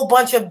a whole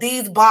bunch of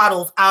these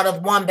bottles out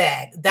of one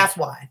bag. That's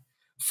why.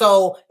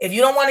 So if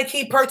you don't want to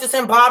keep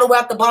purchasing bottle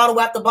after bottle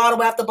after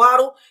bottle after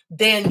bottle,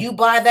 then you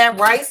buy that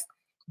rice.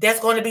 That's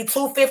going to be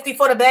 $250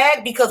 for the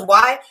bag. Because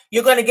why?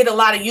 You're going to get a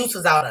lot of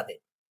uses out of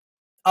it.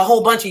 A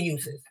whole bunch of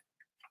uses.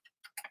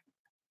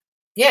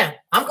 Yeah,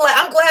 I'm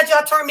glad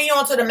y'all turned me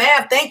on to the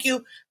math. Thank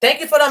you. Thank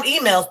you for them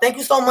emails. Thank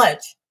you so much.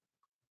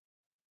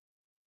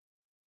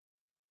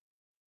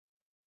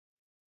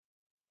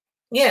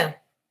 Yeah.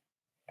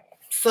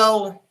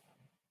 So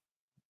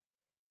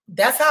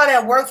that's how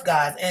that works,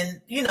 guys. And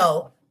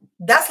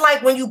that's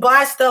like when you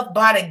buy stuff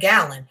by the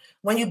gallon.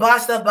 When you buy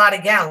stuff by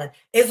the gallon,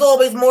 it's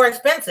always more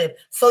expensive.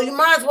 So you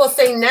might as well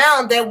say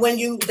now that when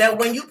you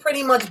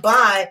pretty much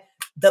buy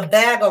the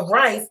bag of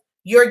rice,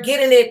 you're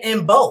getting it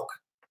in bulk.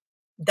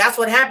 That's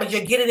what happens.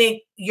 You're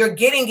getting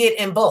it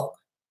in bulk.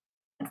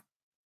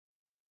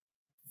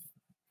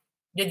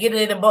 You're getting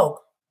it in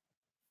bulk.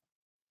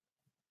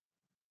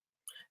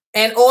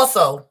 And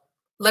also,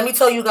 let me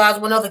tell you guys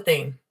one other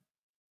thing.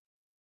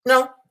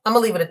 No, I'm gonna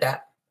leave it at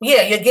that.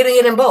 Yeah, you're getting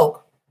it in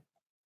bulk.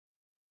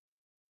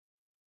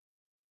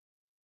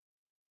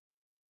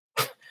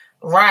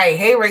 Right.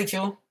 Hey,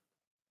 Rachel.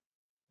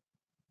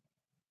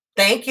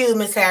 Thank you,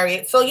 Miss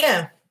Harriet. So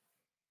yeah.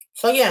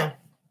 So yeah.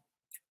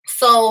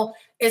 So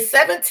it's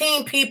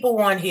 17 people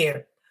on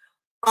here.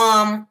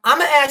 I'm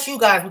gonna ask you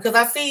guys because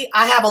I see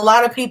I have a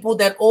lot of people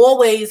that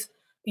always,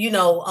 you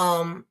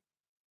know,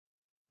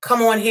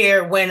 come on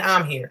here when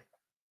I'm here.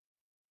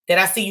 That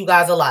I see you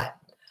guys a lot.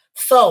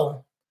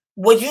 So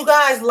would you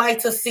guys like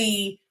to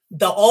see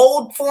the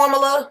old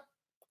formula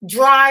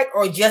dry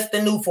or just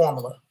the new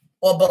formula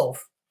or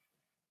both?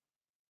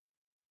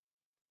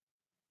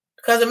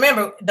 Because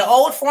remember, the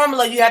old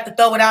formula you have to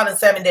throw it out in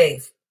 7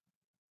 days.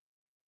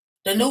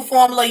 The new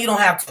formula you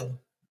don't have to.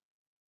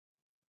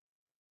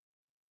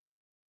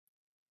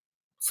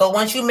 So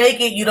once you make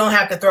it, you don't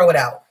have to throw it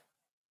out.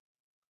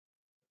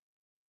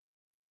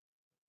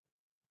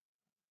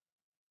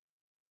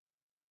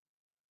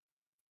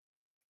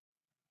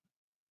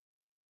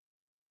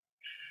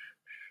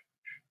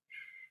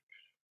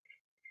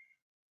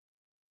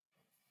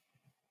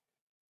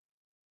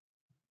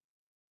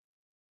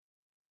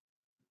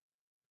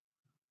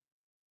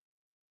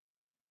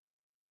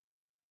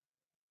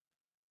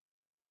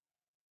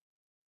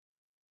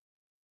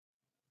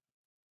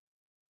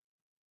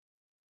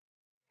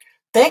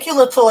 Thank you,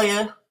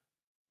 Latoya.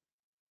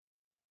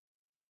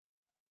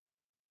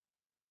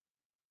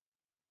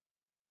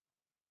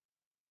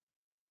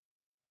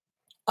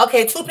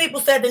 Okay, two people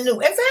said the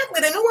new.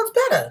 Exactly, the new one's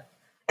better.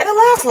 And it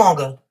lasts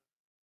longer.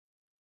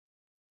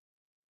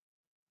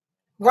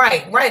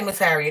 Right, right, Miss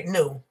Harriet.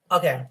 New.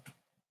 Okay.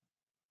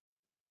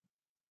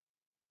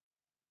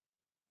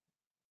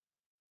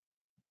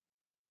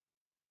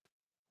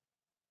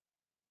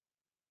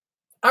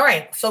 All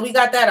right. So we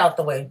got that out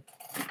the way.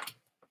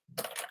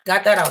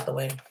 Got that out the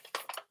way.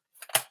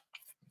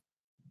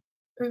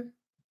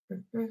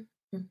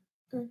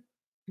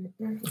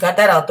 Got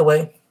that out the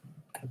way.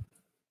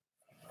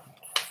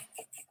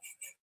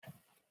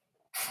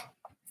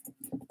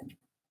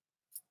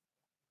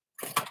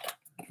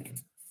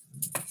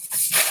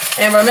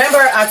 And remember,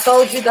 I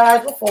told you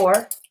guys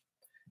before,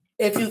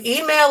 if you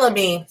email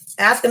me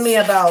asking me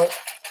about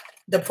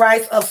the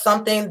price of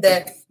something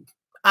that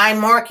I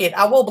market,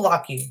 I will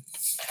block you.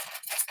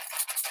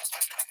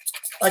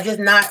 Or just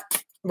not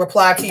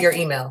reply to your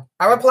email.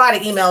 I reply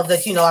to emails that,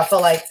 I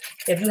feel like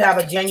if you have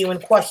a genuine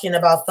question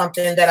about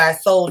something that I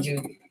sold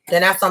you,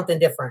 then that's something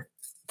different.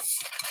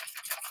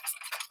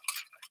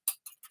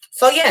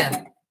 So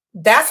yeah,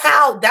 that's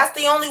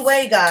the only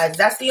way, guys.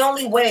 That's the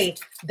only way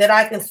that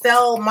I can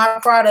sell my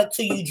product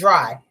to you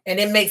dry. And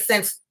it makes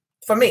sense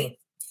for me.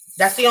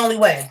 That's the only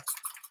way.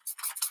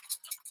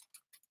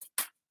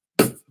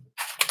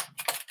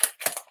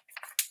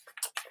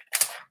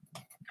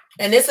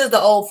 And this is the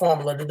old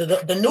formula.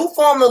 The new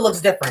formula looks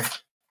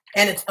different.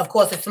 And it's, of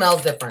course, it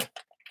smells different.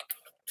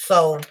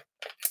 So,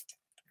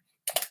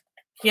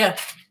 yeah.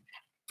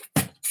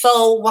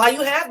 So while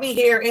you have me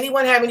here,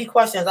 anyone have any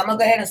questions? I'm going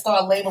to go ahead and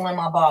start labeling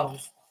my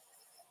bottles.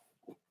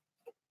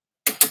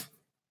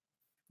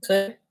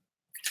 Okay.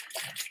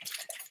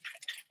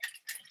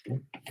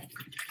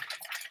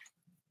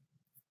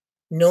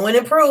 New and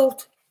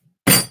improved.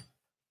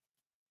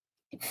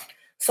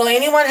 So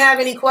anyone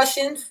have any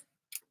questions?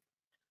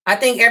 I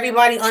think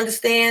everybody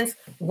understands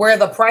where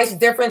the price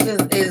difference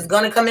is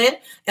going to come in.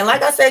 And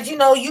like I said, you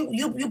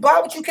buy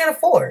what you can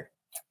afford.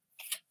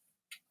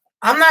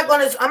 I'm not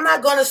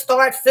gonna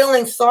start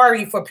feeling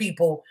sorry for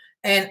people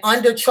and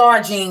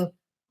undercharging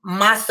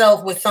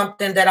myself with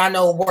something that I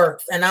know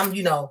works. And I'm,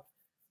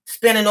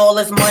 spending all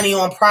this money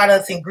on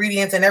products,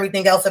 ingredients, and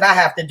everything else that I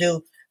have to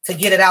do to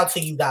get it out to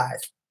you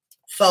guys.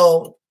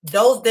 So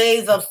those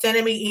days of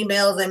sending me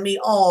emails and me,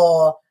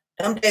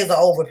 them days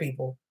are over,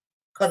 people.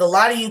 Because a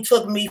lot of you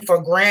took me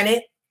for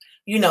granted.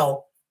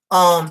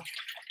 I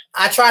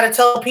try to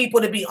tell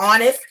people to be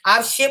honest.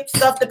 I've shipped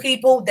stuff to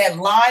people that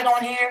lied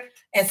on here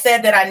and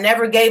said that I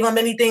never gave them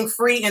anything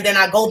free. And then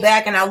I go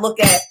back and I look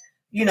at,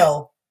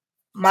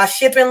 my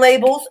shipping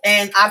labels,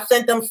 and I've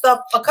sent them stuff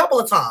a couple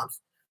of times.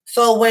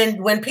 So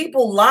when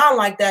people lie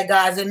like that,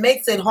 guys, it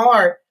makes it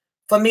hard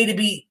for me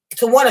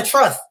to want to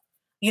trust.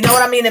 You know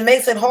what I mean? It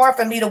makes it hard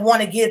for me to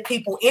want to give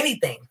people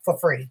anything for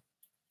free.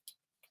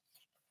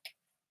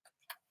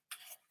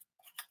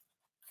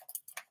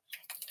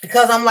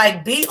 Because I'm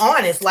like, be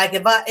honest. Like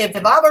if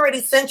I've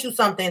already sent you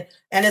something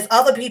and there's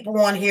other people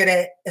on here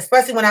that,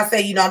 especially when I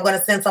say, I'm going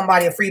to send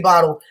somebody a free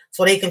bottle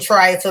so they can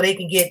try it, so they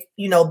can get,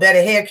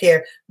 better hair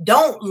care.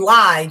 Don't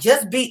lie.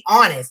 Just be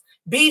honest.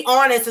 Be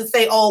honest and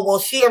say, oh, well,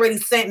 she already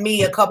sent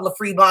me a couple of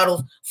free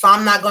bottles, so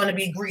I'm not going to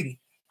be greedy.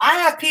 I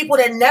have people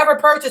that never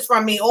purchase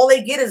from me. All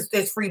they get is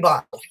this free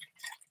bottle.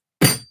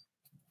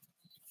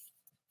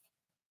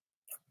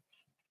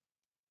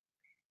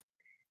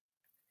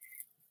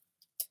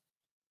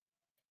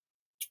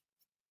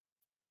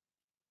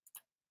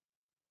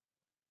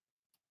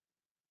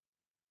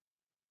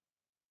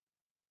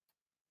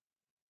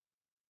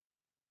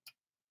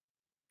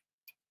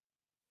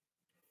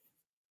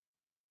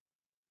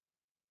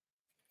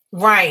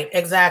 Right,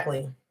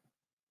 exactly.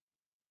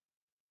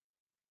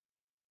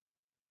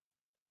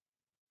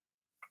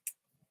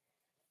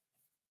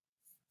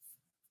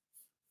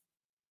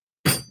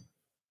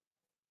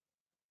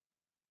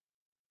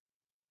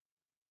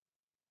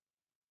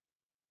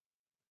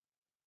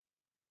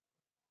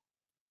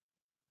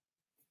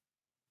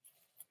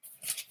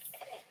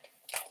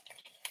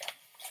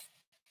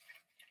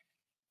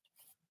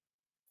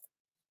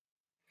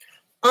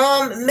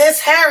 Miss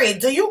Harriet,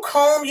 do you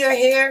comb your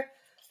hair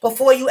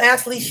before you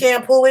actually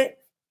shampoo it?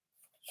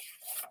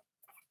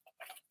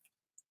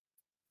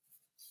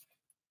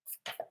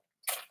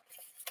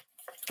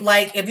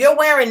 Like, if you're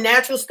wearing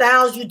natural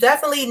styles, you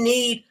definitely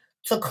need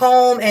to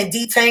comb and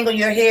detangle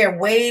your hair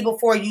way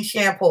before you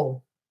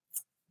shampoo.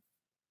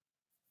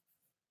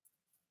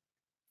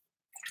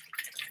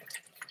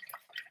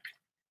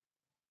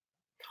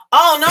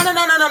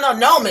 Oh,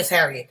 no, Miss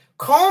Harriet.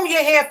 Comb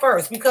your hair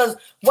first, because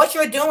what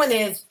you're doing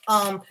is,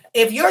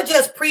 if you're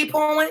just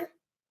pre-pooing,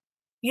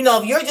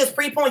 if you're just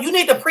pre-pooing, you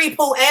need to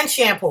pre-poo and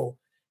shampoo.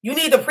 You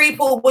need to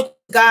pre-poo, which,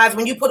 guys,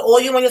 when you put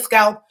oil on your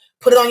scalp,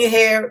 put it on your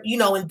hair,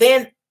 and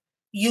then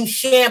you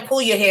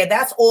shampoo your hair.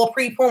 That's all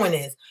pre-pooing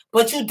is.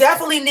 But you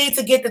definitely need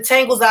to get the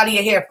tangles out of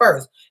your hair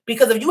first.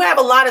 Because if you have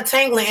a lot of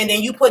tangling and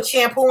then you put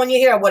shampoo on your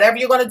hair, whatever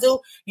you're going to do,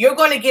 you're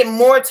going to get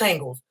more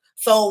tangles.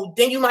 So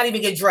then you might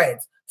even get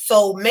dreads.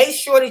 So make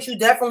sure that you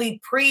definitely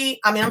detangle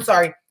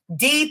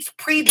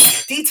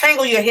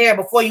your hair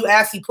before you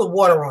actually put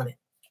water on it.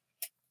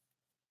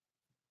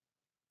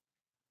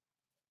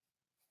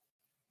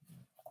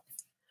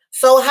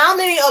 So how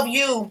many of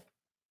you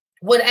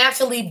would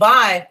actually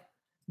buy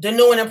the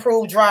new and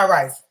improved dry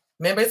rice?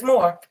 Remember, it's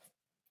more.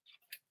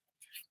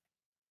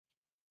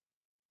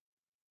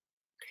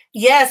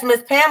 Yes,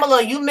 Miss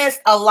Pamela, you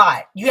missed a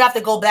lot. You have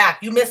to go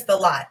back. You missed a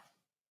lot.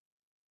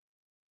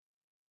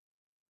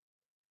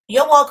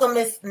 You're welcome,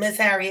 Miss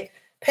Harriet.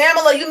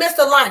 Pamela, you missed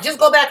a lot. Just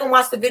go back and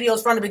watch the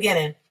videos from the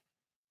beginning.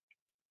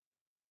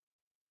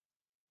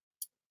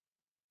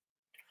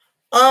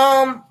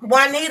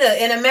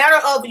 Juanita, in a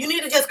matter of, you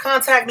need to just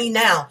contact me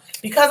now,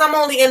 because I'm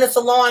only in the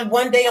salon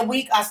 1 day a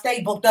week. I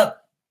stay booked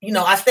up.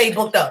 I stay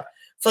booked up.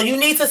 So you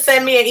need to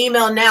send me an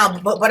email now.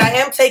 But I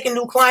am taking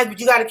new clients.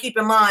 But you got to keep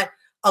in mind,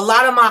 a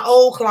lot of my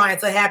old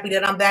clients are happy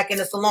that I'm back in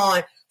the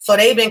salon, so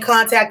they've been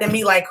contacting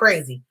me like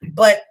crazy.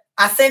 But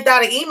I sent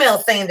out an email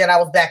saying that I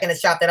was back in the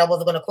shop, that I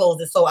wasn't going to close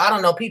it. So I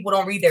don't know. People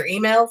don't read their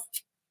emails.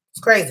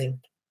 It's crazy.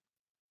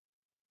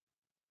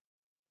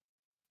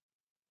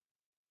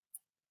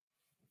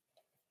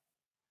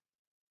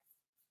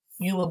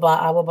 I will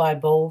buy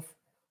both.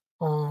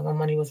 My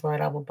money was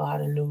right. I will buy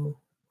the new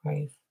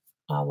price.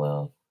 I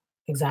will.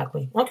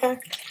 Exactly. Okay.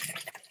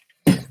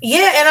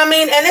 Yeah, and I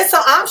mean, and it's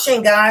an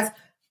option, guys.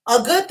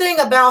 A good thing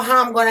about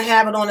how I'm going to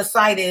have it on the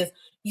site is,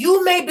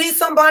 you may be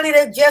somebody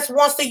that just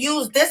wants to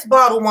use this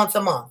bottle once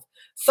a month.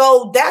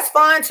 So that's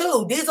fine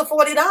too. These are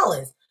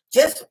 $40.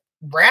 Just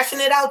ration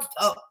it out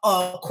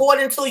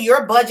according to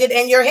your budget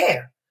and your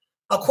hair.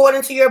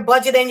 According to your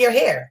budget and your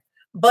hair.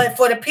 But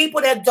for the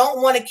people that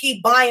don't want to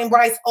keep buying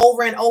rice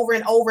over and over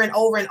and over and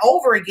over and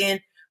over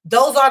again,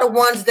 those are the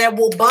ones that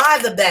will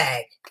buy the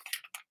bag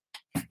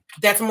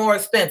that's more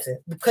expensive,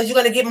 because you're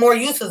going to get more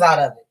uses out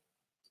of it.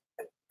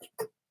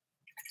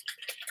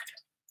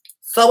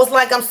 So it's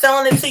like I'm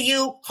selling it to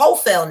you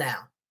wholesale now.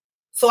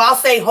 So I'll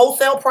say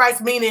wholesale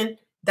price, meaning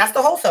that's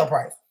the wholesale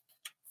price.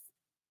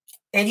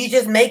 And you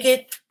just make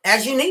it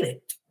as you need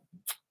it.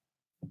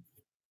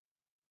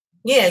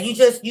 Yeah, you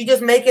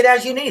just make it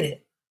as you need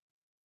it.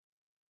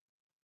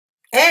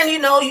 And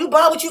you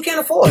buy what you can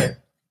afford.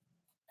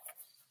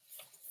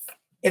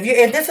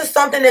 If this is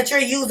something that you're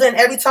using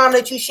every time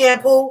that you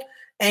shampoo,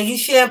 and you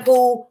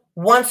shampoo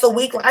once a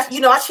week,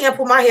 I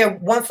shampoo my hair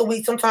once a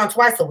week, sometimes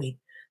twice a week.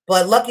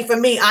 But lucky for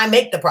me, I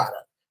make the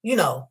product,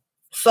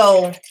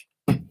 So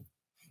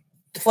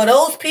for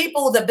those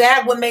people, the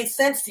bag would make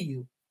sense to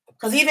you.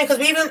 Because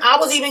I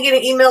was even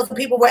getting emails and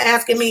people were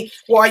asking me,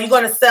 well, are you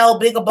going to sell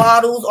bigger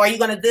bottles? Or are you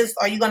going to this?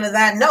 Are you going to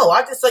that? No,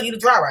 I'll just sell you the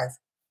dry rice.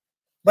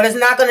 But it's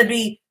not going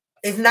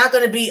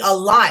to be a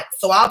lot.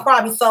 So I'll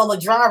probably sell a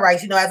dry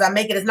rice, as I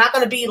make it. It's not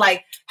going to be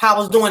like how I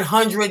was doing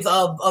hundreds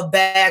of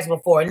bags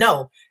before.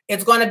 No,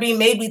 it's going to be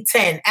maybe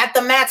 10, at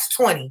the max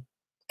 20,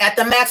 at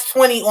the max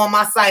 20 on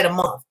my site a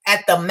month,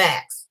 at the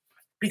max,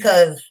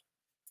 because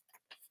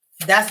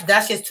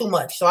that's just too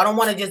much. So I don't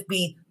want to just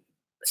be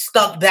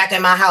stuck back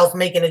in my house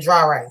making a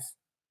dry rice.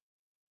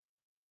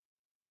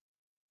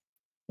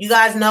 You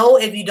guys know,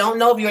 if you don't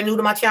know, if you're new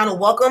to my channel,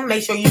 welcome.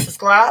 Make sure you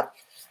subscribe.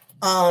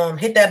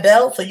 Hit that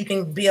bell so you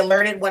can be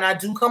alerted when I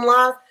do come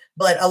live.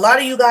 But a lot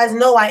of you guys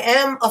know I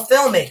am a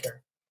filmmaker.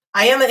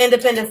 I am an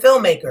independent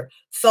filmmaker.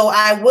 So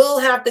I will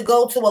have to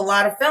go to a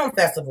lot of film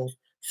festivals.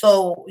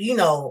 So,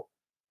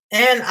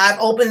 and I've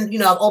opened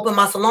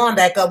my salon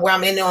back up where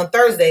I'm in there on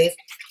Thursdays.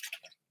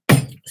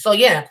 So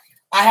yeah,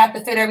 I have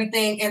to fit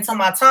everything into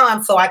my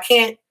time. So I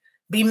can't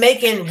be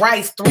making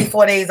rice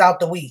 3-4 days out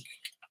the week.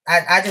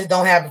 I just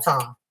don't have the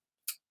time.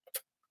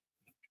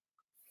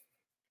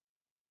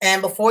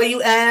 And before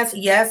you ask,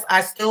 yes,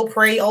 I still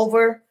pray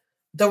over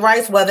the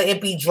rice, whether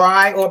it be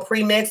dry or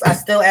pre-mixed. I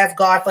still ask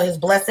God for his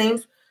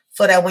blessings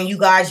so that when you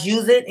guys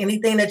use it,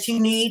 anything that you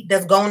need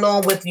that's going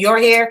on with your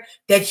hair,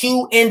 that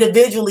you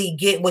individually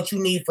get what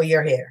you need for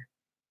your hair.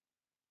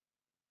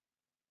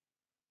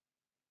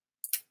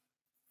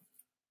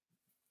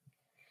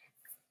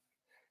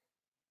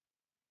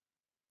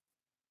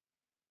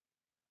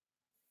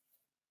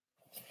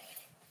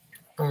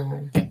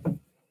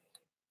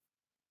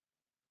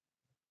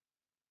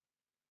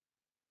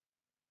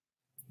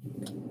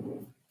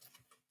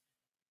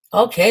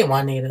 Okay,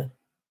 Juanita.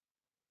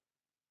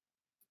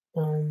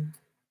 Let's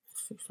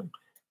see something.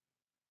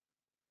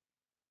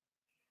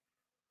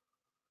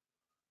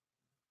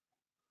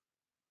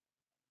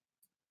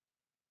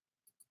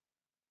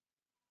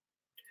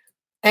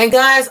 And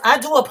guys, I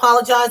do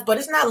apologize, but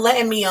it's not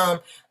letting me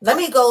let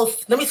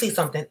me see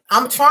something.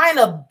 I'm trying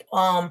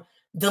to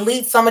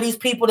delete some of these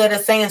people that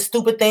are saying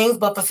stupid things,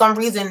 but for some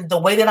reason the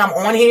way that I'm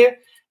on here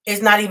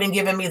is not even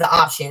giving me the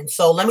option.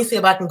 So let me see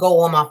if I can go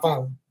on my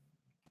phone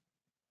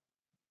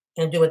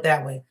and do it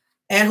that way.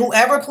 And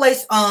whoever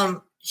placed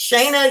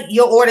Shayna,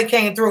 your order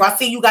came through. I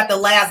see you got the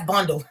last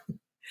bundle.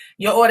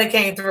 Your order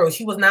came through.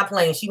 She was not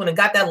playing. She wouldn't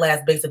have got that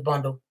last basic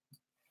bundle.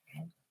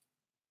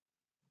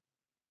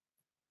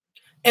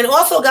 And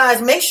also,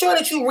 guys, make sure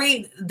that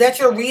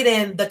you're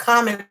reading the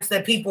comments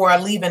that people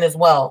are leaving as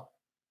well.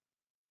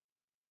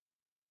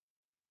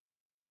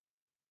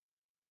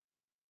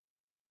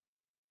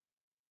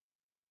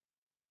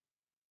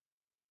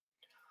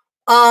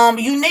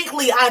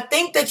 Uniquely, I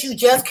think that you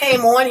just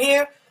came on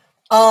here.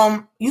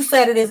 You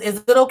said it is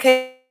it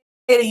okay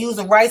to use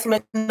a rice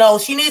mix? No,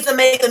 she needs to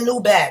make a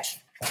new batch.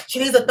 She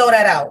needs to throw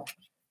that out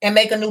and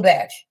make a new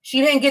batch.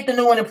 She didn't get the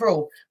new one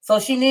approved. So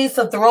she needs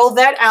to throw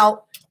that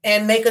out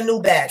and make a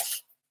new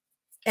batch.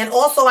 And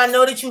also, I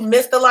know that you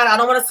missed a lot. I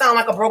don't want to sound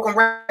like a broken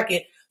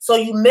record. So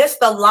you missed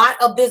a lot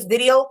of this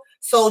video.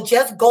 So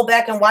just go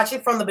back and watch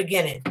it from the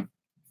beginning.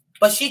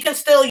 But she can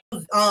still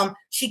use,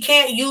 she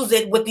can't use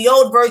it with the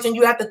old version.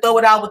 You have to throw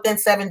it out within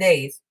 7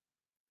 days.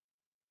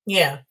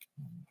 Yeah.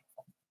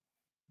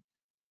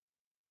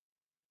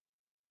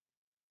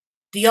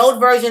 The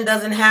old version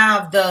doesn't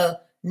have the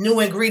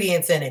new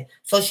ingredients in it.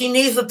 So she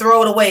needs to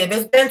throw it away. If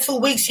it's been 2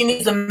 weeks, she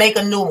needs to make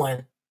a new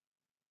one.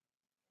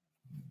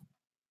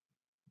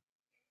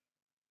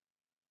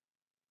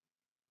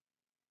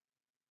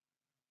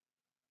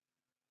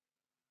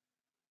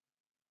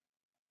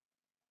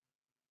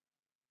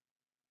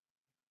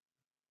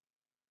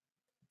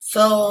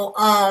 So,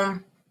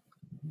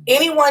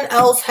 anyone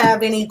else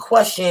have any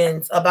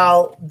questions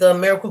about the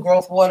Miracle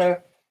Growth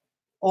Water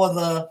or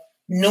the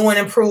new and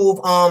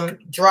improved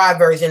dry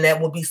version that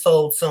will be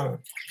sold soon?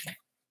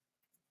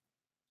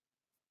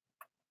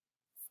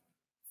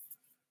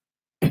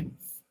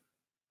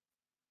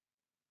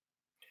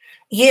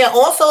 Yeah,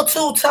 also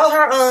too, tell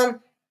her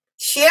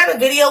share the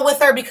video with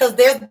her because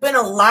there's been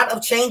a lot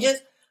of changes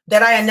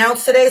that I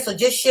announced today. So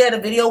just share the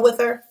video with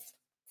her.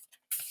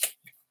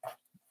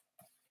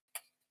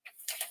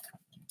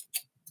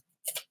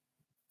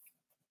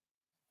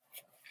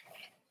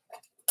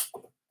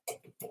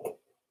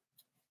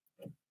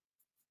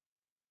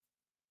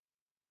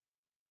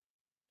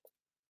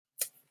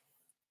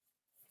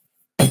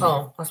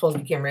 Oh, I'm supposed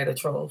to be getting rid of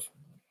trolls.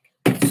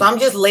 So I'm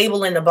just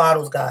labeling the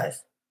bottles,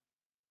 guys.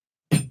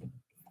 And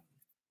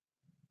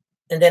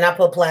then I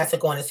put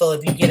plastic on it. So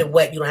if you get it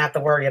wet, you don't have to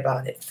worry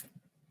about it.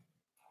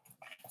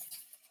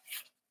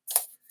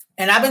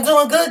 And I've been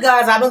doing good,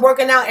 guys. I've been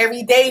working out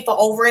every day for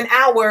over an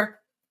hour.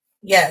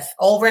 Yes,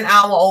 over an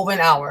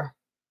hour.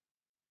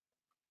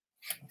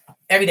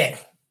 Every day.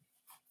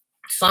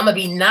 So I'm going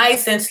to be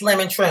nice and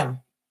slim and trim.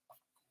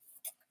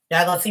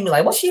 Y'all going to see me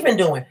like, what's she been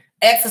doing?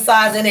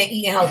 Exercising and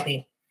eating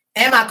healthy.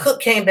 And my cook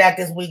came back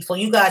this week. So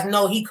you guys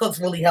know he cooks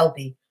really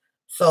healthy.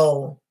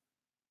 So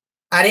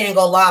I didn't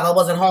go live. I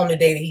wasn't home the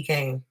day that he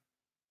came.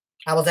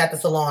 I was at the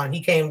salon.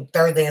 He came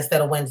Thursday instead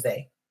of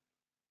Wednesday.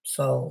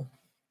 So,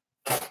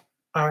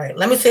 all right.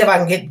 Let me see if I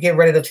can get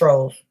rid of the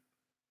trolls.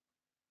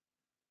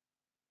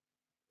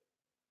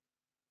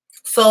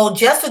 So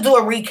just to do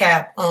a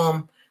recap,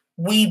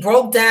 we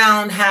broke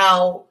down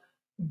how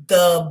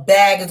the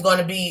bag is going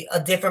to be a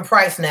different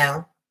price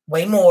now,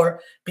 way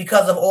more,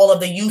 because of all of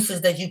the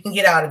uses that you can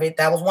get out of it.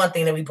 That was one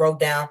thing that we broke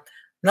down.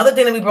 Another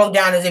thing that we broke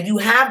down is if you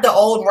have the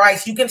old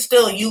rice, you can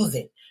still use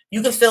it.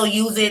 You can still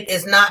use it.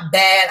 It's not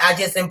bad. I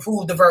just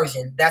improved the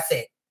version. That's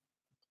it.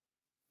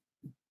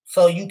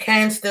 So you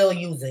can still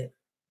use it.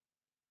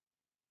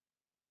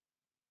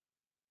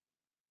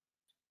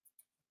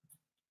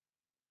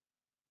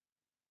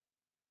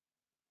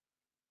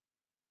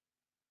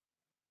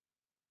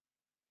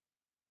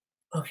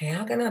 Okay,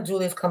 how can I do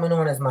this coming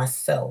on as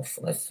myself?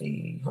 Let's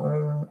see.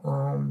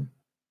 Home,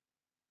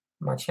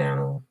 my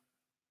channel.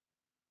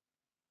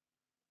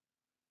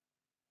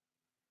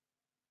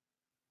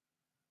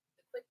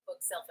 The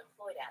QuickBooks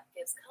Self-Employed app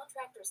gives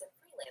contractors and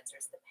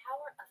freelancers the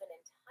power of an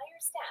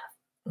entire staff.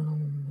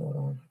 Hold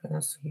on. How can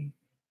I see?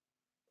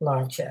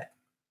 Live chat.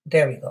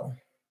 There we go.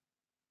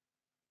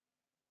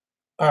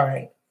 All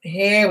right.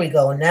 Here we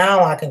go.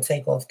 Now I can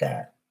take off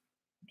that.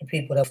 The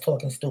people that's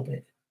talking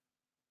stupid.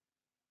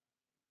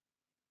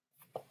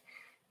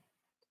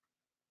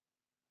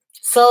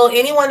 So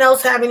anyone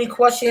else have any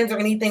questions or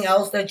anything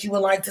else that you would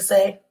like to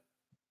say?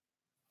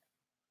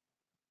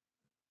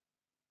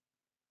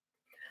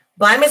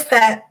 Bye, Miss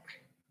Pat.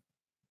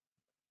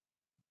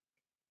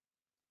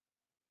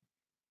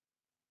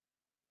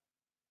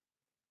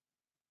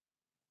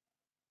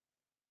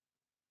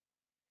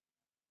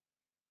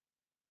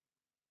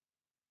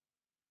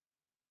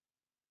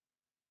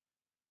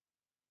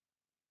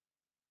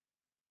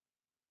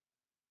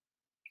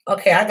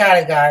 Okay, I got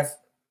it, guys.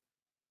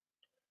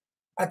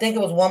 I think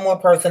it was one more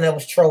person that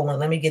was trolling.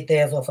 Let me get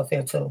theirs off of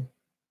here, too.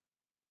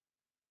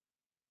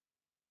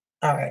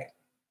 All right.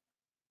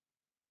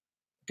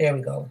 There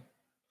we go.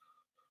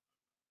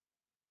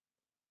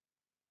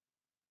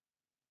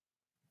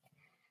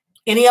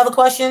 Any other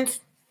questions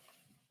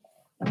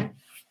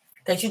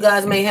that you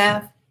guys may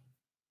have?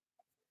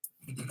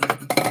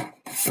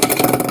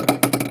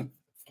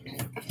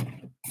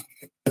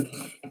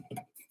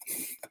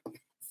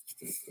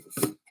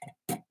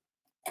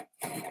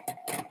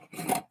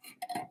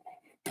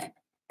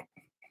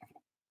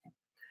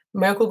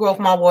 Miracle Growth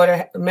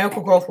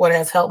water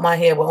has helped my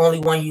hair with only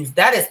one use.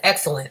 That is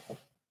excellent.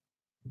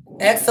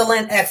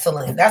 Excellent,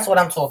 excellent. That's what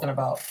I'm talking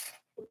about.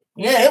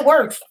 Yeah, it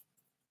works.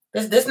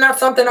 This not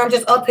something I'm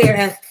just up here.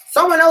 And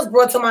someone else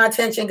brought to my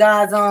attention,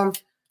 guys.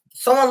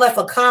 Someone left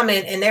a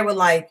comment and they were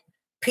like,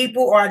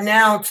 people are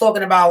now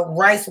talking about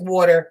rice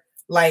water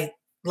like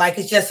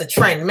it's just a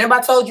trend. Remember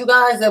I told you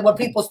guys that what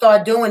people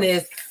start doing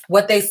is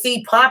what they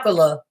see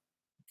popular,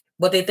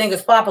 what they think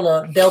is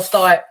popular, they'll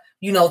start,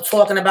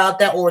 talking about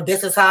that, or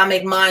this is how I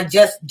make mine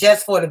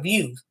just for the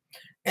views.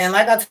 And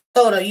like I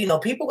told her,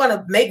 people are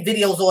gonna make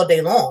videos all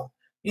day long,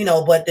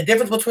 but the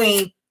difference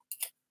between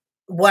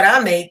what I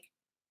make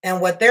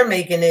and what they're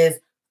making is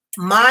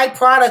my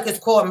product is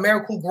called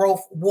Miracle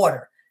Growth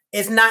Water.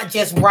 It's not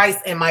just rice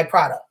in my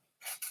product.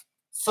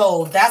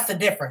 So that's the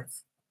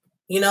difference.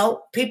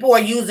 People are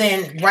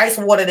using rice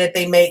water that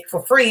they make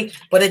for free,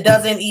 but it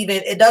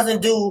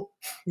doesn't do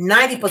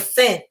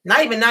 90%,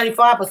 not even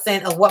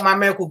 95% of what my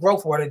Miracle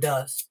Growth Water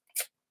does.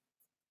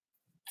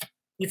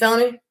 You feel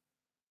me?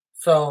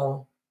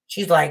 So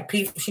she was like,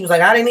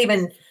 I didn't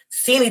even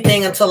see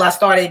anything until I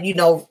started,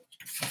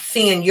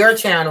 seeing your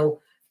channel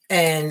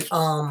and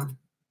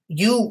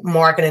you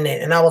marketing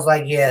it. And I was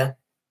like, yeah.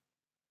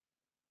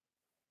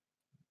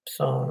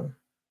 So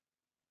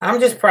I'm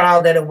just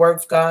proud that it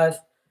works, guys.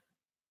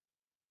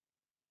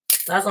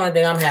 That's the only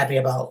thing I'm happy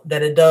about,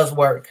 that it does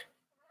work.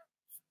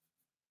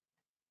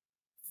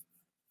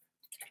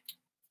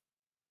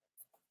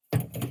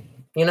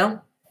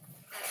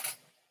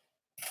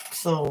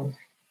 So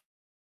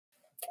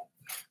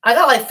I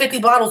got like 50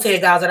 bottles here,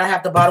 guys, that I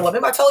have to bottle up.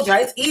 Remember I told you,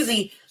 it's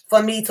easy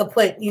for me to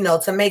put,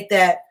 to make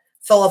that.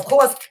 So of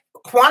course,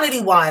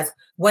 quantity wise,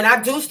 when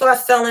I do start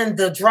selling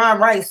the dry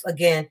rice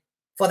again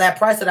for that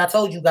price that I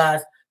told you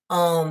guys,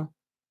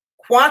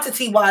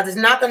 quantity wise, it's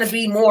not going to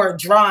be more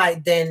dry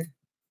than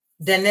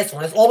this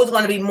one. It's always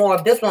going to be more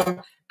of this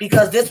one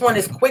because this one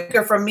is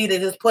quicker for me to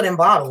just put in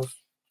bottles.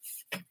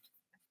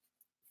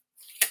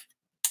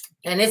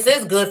 And this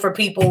is good for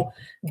people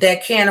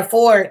that can't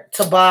afford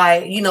to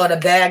buy, the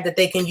bag that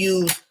they can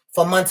use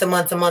for months and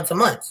months and months and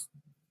months.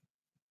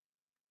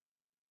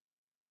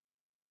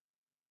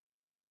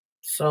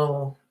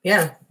 So,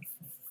 yeah.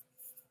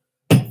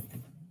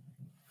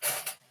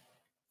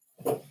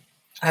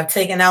 I've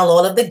taken out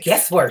all of the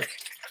guesswork.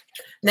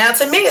 Now,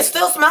 to me, it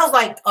still smells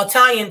like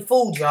Italian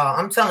food, y'all.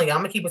 I'm telling you, I'm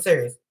going to keep it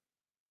serious.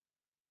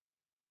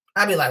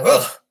 I'd be like,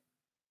 ugh.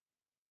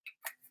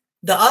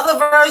 The other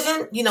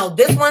version,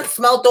 this one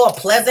smelled all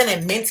pleasant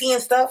and minty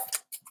and stuff.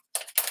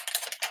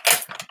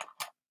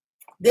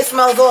 This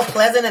smells all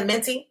pleasant and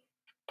minty.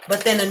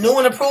 But then the new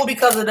and improved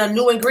because of the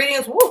new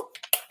ingredients, woo.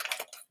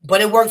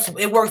 But it works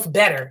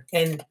better.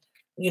 And,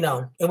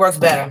 it works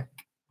better.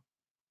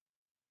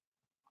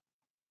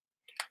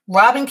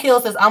 Robin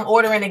Kill says, I'm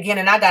ordering again,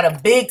 and I got a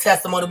big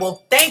testimony.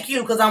 Well, thank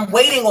you, because I'm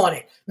waiting on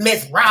it,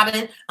 Miss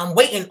Robin. I'm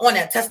waiting on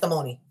that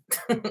testimony.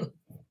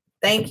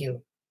 Thank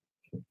you.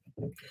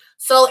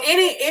 So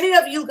any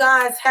of you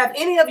guys, have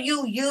any of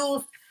you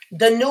used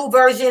the new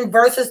version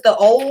versus the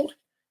old?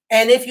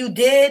 And if you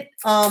did,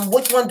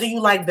 which one do you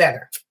like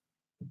better?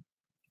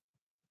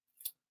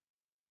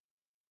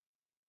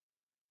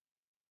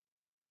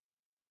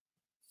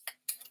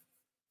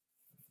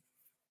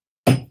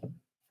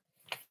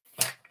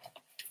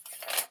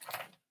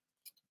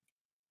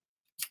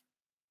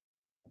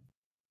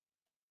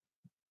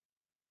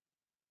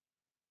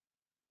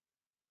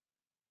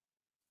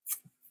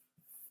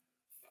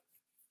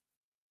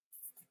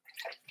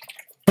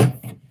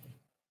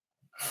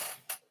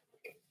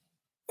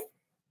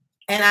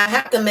 And I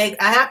have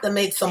to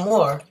make some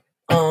more.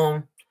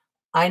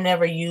 I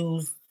never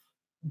used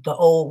the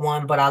old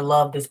one, but I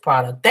love this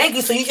product. Thank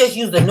you. So you just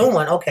use the new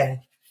one. Okay.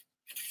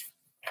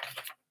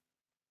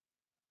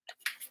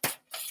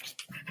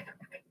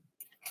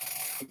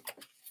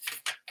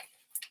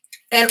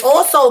 And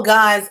also,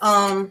 guys,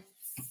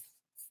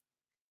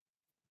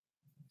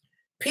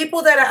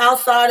 people that are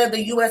outside of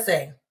the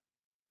USA,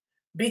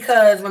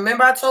 because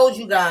remember I told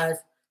you guys,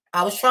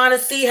 I was trying to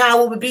see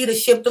how it would be to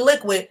ship the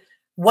liquid.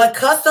 What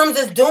Customs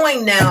is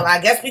doing now, I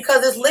guess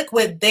because it's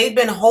liquid, they've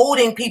been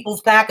holding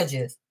people's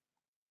packages.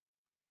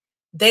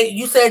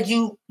 You said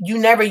you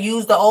never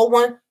used the old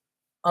one?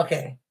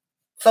 Okay.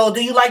 So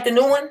do you like the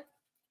new one?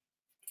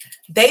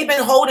 They've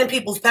been holding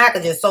people's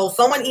packages. So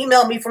someone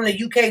emailed me from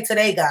the UK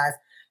today, guys,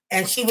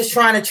 and she was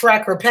trying to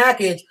track her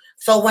package.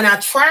 So when I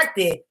tracked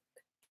it,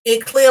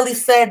 it clearly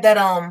said that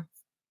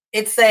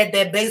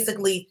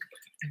basically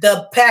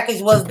the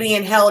package was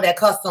being held at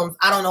Customs.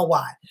 I don't know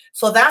why.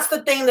 So that's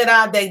the thing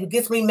that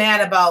gets me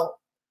mad about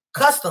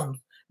Customs,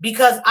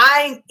 because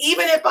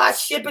even if I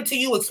ship it to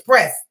you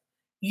express,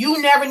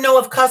 you never know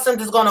if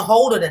Customs is going to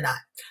hold it or not.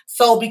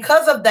 So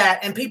because of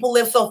that, and people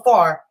live so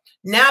far,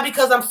 now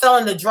because I'm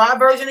selling the dry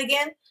version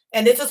again,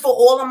 and this is for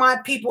all of my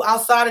people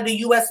outside of the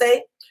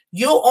USA,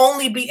 you'll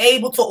only be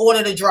able to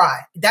order the dry.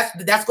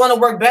 That's going to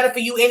work better for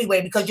you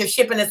anyway, because your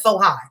shipping is so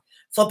high.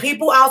 So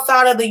people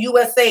outside of the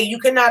USA, you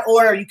can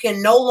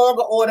no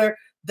longer order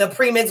the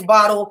premix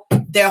bottle.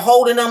 They're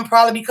holding them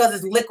probably because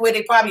it's liquid.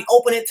 They probably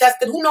open it, test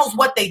it. Who knows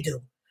what they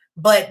do?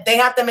 But they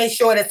have to make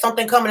sure that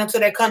something coming into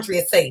their country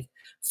is safe.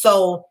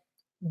 So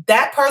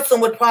that person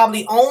would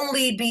probably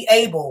only be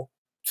able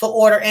to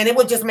order, and it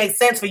would just make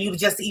sense for you to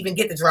just even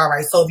get the dry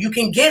rice. So if you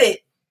can get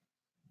it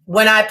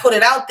when I put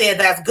it out there,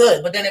 that's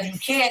good. But then if you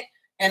can't,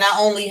 and I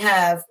only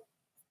have,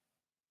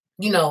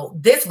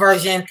 this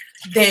version,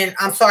 then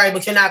I'm sorry,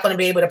 but you're not going to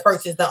be able to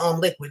purchase the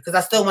liquid, because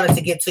I still wanted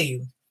to get to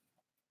you.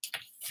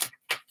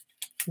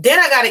 Then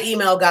I got an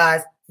email,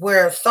 guys,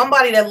 where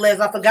somebody that lives,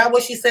 I forgot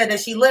where she said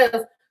that she lives,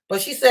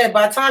 but she said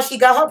by the time she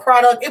got her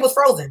product, it was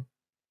frozen.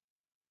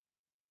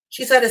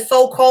 She said it's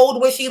so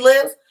cold where she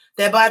lives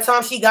that by the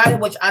time she got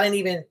it, which I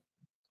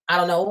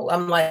don't know.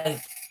 I'm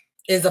like,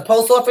 is the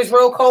post office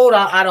real cold?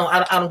 I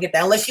don't get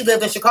that. Unless she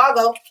lived in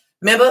Chicago.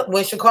 Remember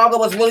when Chicago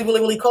was really, really,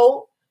 really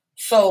cold?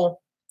 So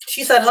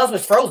she said hers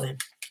was frozen.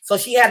 So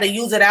she had to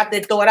use it after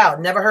they throw it out.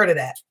 Never heard of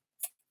that.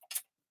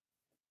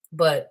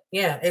 But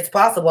yeah, it's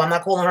possible. I'm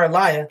not calling her a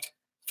liar.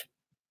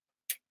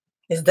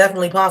 It's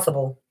definitely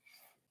possible.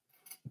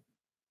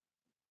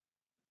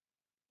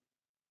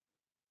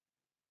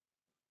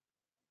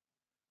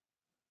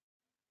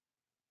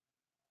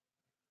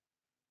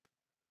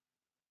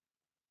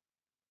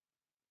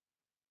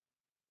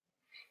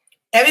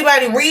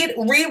 Everybody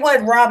read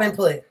what Robin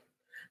put.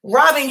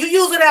 Robin, you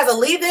use it as a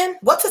leave-in?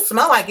 What's it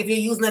smell like if you're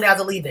using it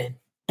as a leave-in?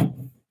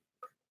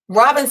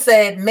 Robin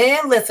said,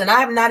 man, listen,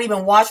 I have not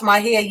even washed my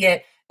hair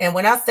yet. And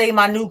when I say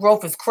my new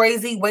growth is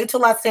crazy, wait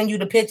till I send you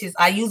the pictures.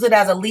 I use it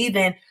as a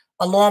leave-in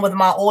along with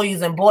my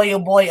oils, and boy, oh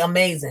boy,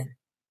 amazing.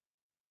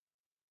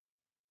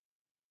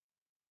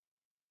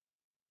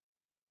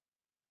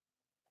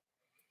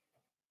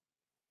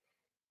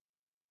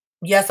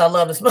 Yes, I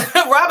love the smell.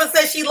 Robin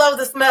says she loves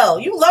the smell.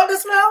 You love the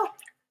smell?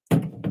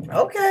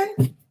 Okay.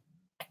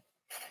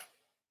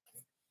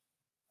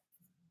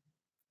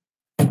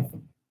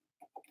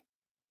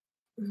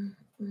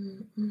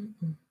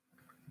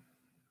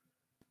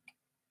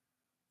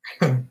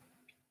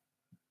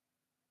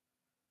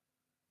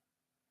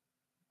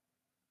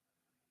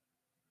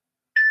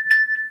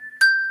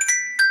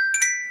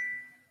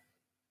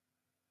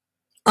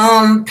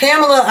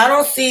 Pamela, I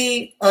don't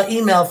see an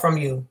email from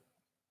you.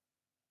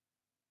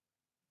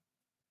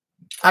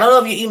 I don't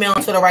know if you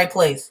emailed to the right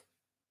place.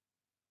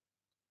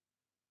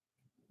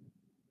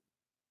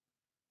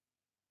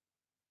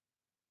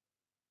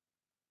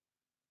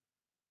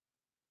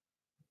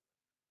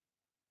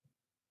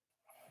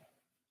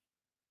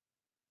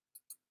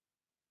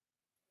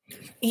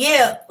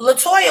 Yeah,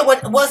 Latoya,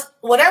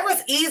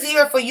 whatever's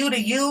easier for you to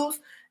use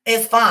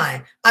is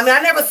fine. I mean,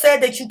 I never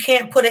said that you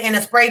can't put it in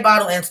a spray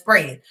bottle and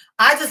spray it.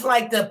 I just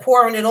like to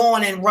pouring it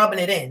on and rubbing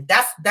it in.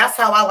 That's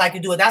how I like to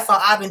do it. That's how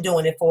I've been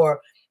doing it for,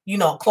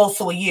 close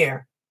to a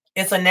year.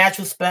 It's a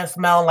natural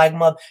smell like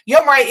mother.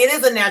 You're right. It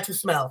is a natural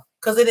smell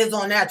because it is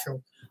all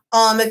natural.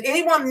 If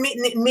anyone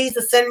needs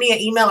to send me an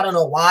email, I don't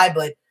know why,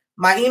 but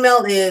my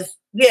email is,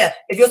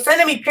 if you're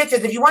sending me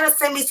pictures, if you want to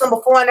send me some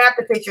before and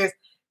after pictures,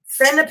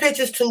 send the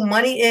pictures to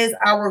Money Is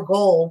Our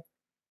Goal.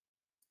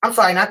 I'm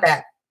sorry, not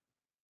that.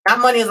 Not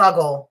Money Is Our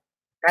Goal.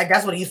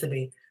 That's what it used to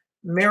be.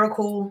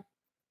 Miracle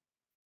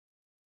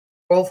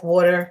Growth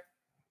Water.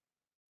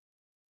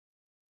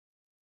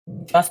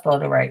 I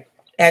spelled it right.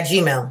 At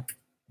Gmail.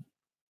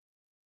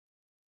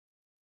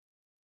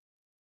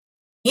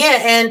 Yeah,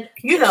 and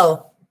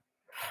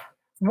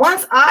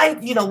once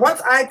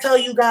I tell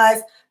you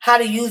guys how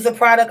to use the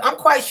product, I'm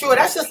quite sure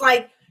that's just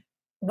like,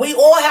 we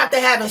all have to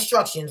have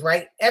instructions,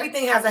 right?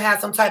 Everything has to have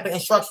some type of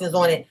instructions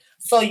on it.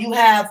 So you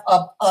have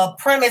a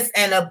premise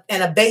and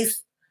a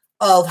base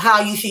of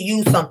how you should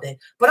use something.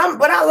 But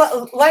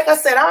like I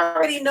said, I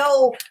already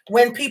know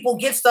when people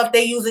get stuff,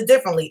 they use it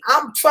differently.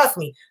 Trust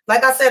me.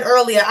 Like I said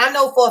earlier, I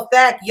know for a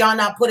fact y'all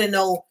not putting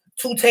no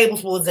 2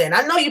 tablespoons in.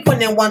 I know you're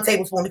putting in 1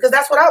 tablespoon because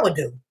that's what I would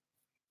do.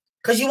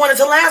 Because you want it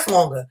to last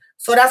longer.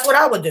 So that's what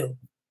I would do.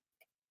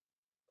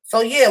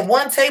 So yeah,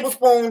 1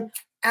 tablespoon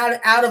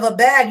out of a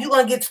bag, you're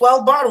going to get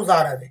 12 bottles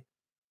out of it.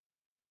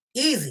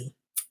 Easy.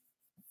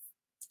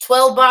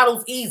 12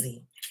 bottles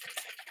easy.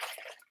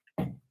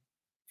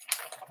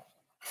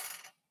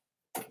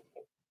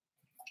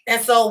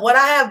 And so what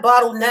I have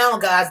bottled now,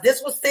 guys,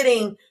 this was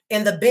sitting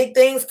in the big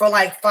things for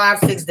like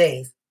 5-6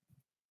 days.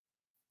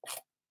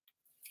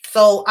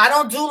 So I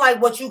don't do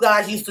like what you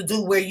guys used to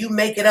do where you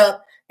make it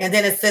up and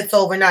then it sits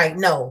overnight.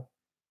 No,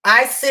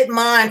 I sit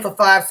mine for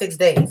 5-6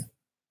 days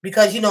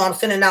because, you know, I'm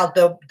sending out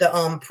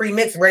the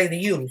pre-mix ready to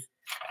use.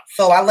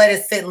 So I let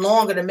it sit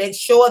longer to make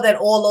sure that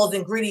all those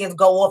ingredients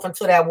go off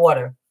into that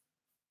water.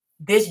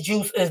 This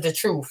juice is the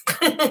truth.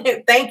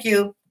 Thank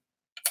you.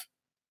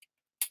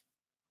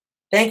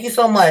 Thank you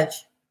so much.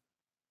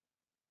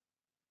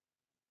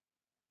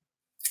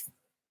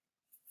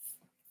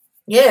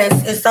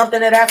 Yes, it's something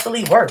that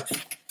actually works.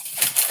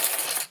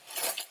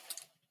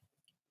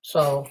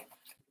 So,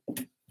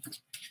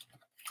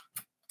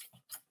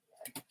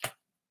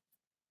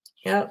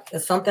 yeah,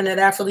 it's something that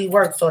actually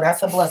works. So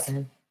that's a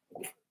blessing.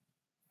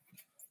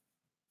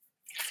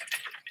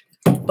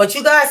 But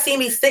you guys see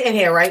me sitting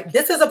here, right?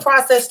 This is a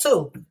process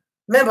too.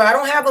 Remember, I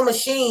don't have a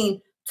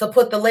machine to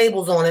put the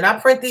labels on. And I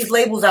print these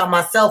labels out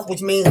myself,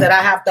 which means that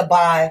I have to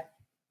buy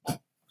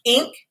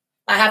ink.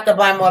 I have to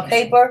buy more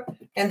paper.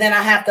 And then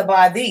I have to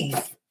buy these.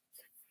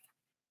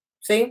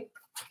 See?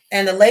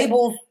 And the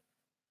labels,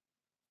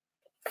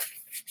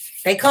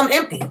 they come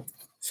empty.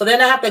 So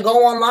then I have to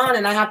go online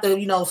and I have to,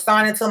 you know,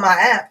 sign into my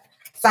app,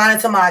 sign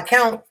into my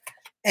account,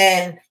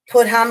 and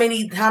put how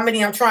many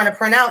I'm trying to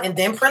print out and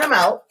then print them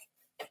out.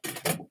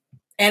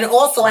 And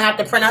also I have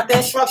to print out the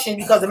instruction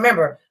because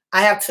remember,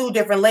 I have 2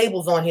 different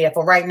labels on here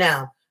for right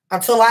now.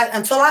 Until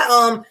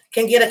I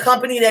can get a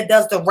company that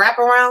does the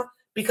wraparound,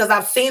 because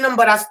I've seen them,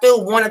 but I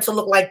still want it to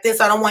look like this.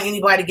 I don't want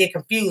anybody to get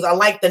confused. I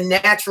like the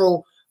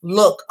natural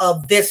look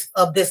of this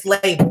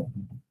label.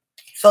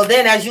 So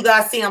then as you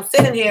guys see, I'm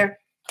sitting here,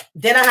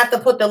 then I have to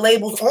put the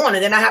labels on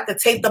and then I have to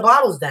tape the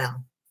bottles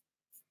down.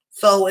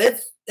 So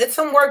it's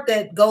some work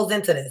that goes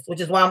into this,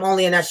 which is why I'm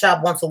only in that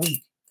shop once a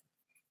week.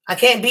 I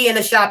can't be in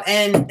the shop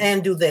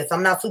and do this.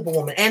 I'm not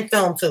Superwoman. And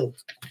film too.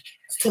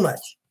 It's too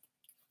much.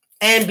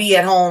 And be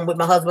at home with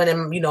my husband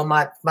and, you know,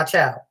 my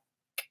child.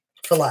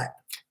 It's a lot.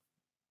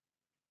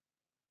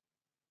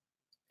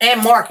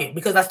 And market,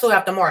 because I still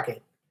have to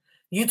market.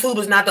 YouTube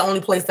is not the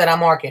only place that I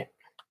market.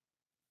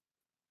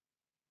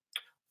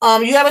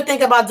 You ever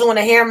think about doing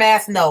a hair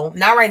mask? No,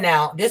 not right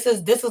now. This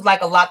is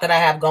like a lot that I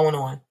have going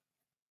on.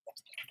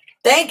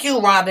 Thank you,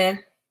 Robin.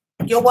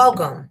 You're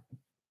welcome.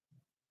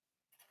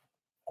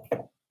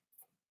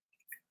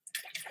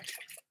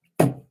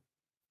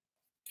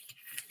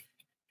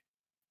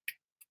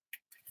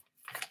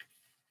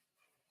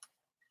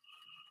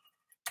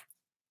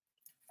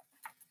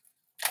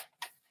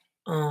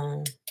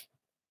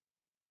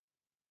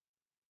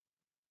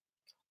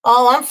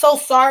 Oh, I'm so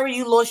sorry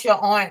you lost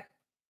your aunt,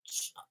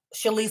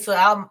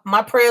 Shalisa.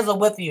 My prayers are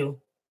with you.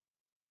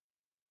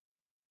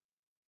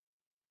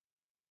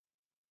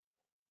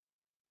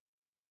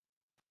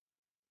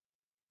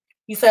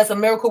 You said it's a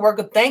miracle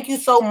worker. Thank you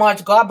so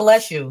much. God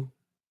bless you.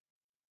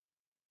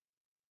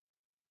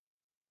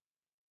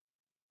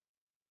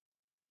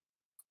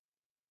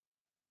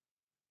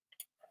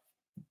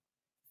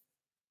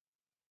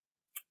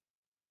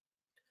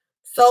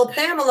 So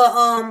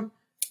Pamela,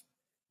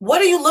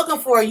 what are you looking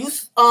for?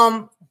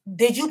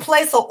 Did you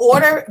place an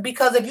order?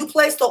 Because if you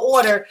placed the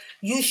order,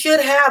 you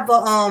should have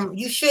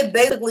you should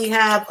basically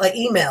have an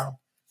email.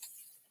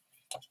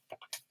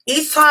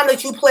 Each time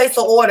that you place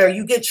an order,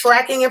 you get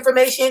tracking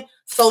information.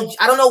 So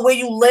I don't know where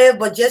you live,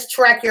 but just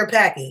track your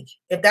package.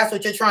 If that's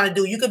what you're trying to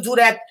do, you can do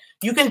that.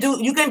 You can do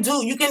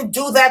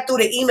that through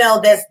the email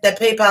that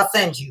PayPal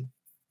sends you,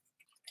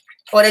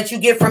 or that you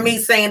get from me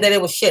saying that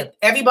it was shipped.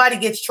 Everybody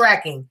gets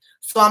tracking.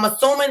 So I'm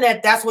assuming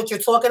that that's what you're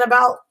talking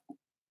about.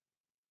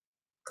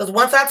 Because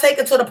once I take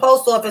it to the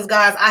post office,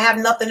 guys, I have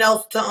nothing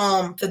else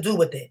to do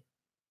with it.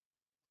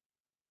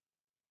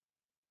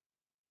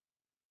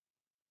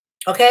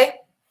 Okay?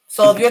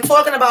 So if you're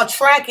talking about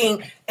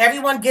tracking,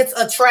 everyone gets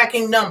a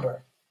tracking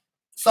number.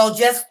 So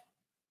just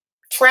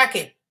track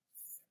it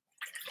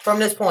from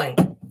this point.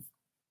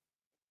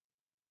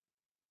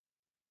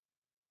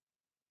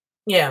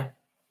 Yeah.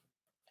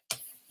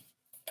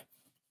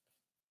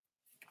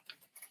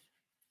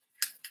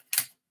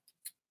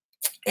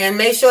 And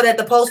make sure that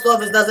the post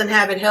office doesn't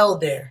have it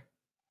held there.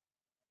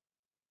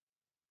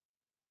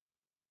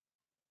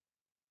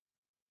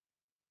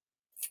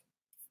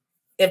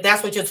 If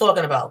that's what you're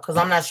talking about, because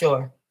I'm not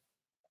sure.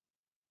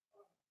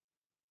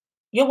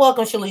 You're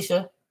welcome,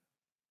 Shalisha.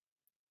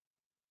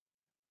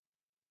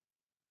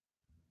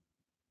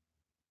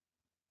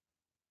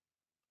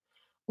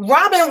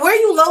 Robin, where are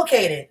you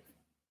located?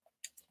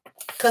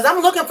 Because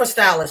I'm looking for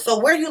stylists. So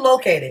where are you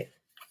located?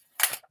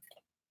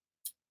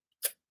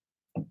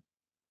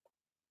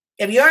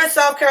 If you're in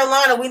South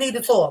Carolina, we need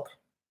to talk.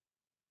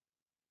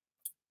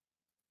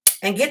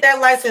 And get that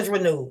license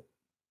renewed.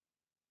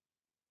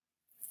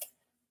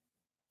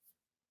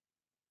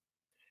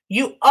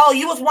 You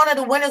was one of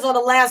the winners on the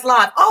last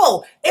live.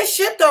 Oh, it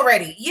shipped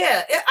already.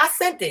 Yeah, I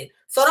sent it.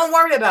 So don't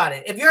worry about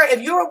it. If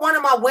you're one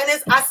of my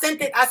winners, I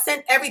sent it. I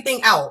sent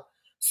everything out.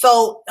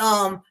 So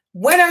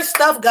winner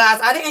stuff, guys.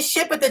 I didn't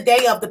ship it the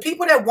day of. The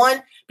people that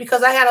won,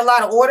 because I had a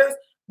lot of orders.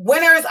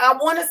 Winners, I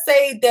want to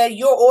say that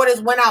your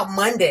orders went out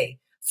Monday.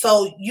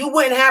 So you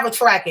wouldn't have a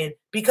tracking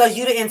because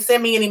you didn't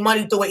send me any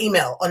money through an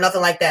email or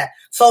nothing like that.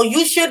 So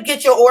you should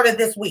get your order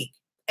this week.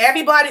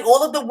 Everybody,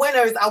 all of the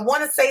winners, I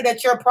want to say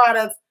that your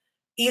products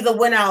either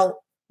went out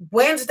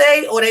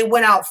Wednesday or they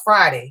went out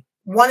Friday.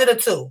 One of the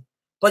two.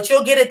 But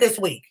you'll get it this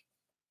week.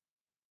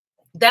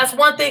 That's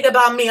one thing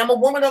about me. I'm a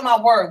woman of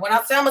my word. When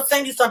I say I'm going to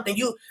send you something,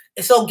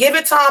 so give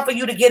it time for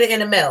you to get it in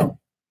the mail.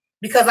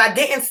 Because I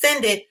didn't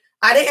send it.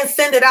 I didn't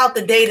send it out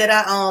the day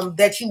that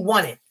that you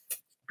wanted.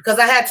 Because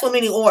I had too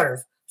many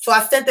orders. So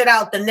I sent it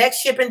out. The next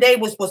shipping day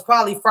was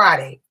probably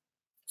Friday.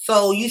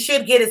 So you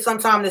should get it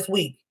sometime this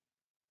week.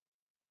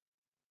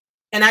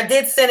 And I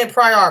did send it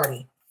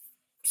priority.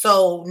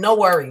 So no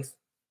worries.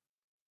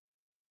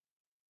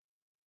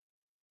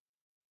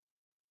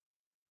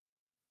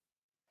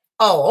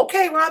 Oh,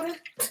 okay, Robin.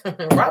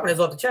 Robin is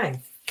off the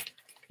chain.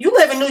 You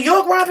live in New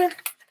York, Robin?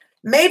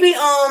 Maybe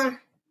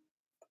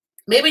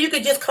you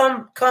could just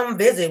come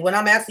visit when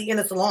I'm actually in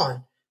the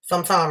salon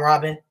sometime,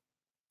 Robin.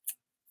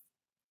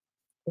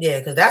 Yeah,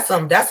 because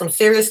that's some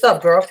serious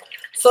stuff, girl.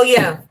 So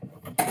yeah,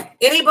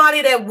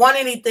 anybody that won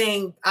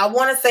anything, I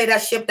want to say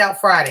that shipped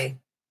out Friday.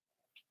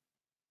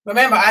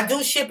 Remember, I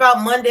do ship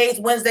out Mondays,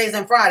 Wednesdays,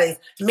 and Fridays.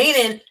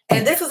 Meaning,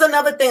 and this is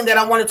another thing that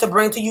I wanted to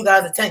bring to you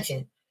guys'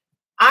 attention.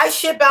 I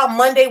ship out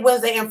Monday,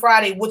 Wednesday, and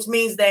Friday, which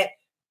means that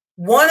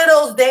one of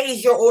those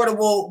days your order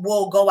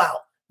will go out.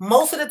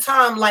 Most of the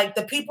time, like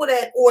the people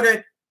that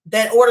ordered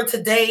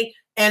today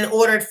and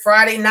ordered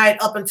Friday night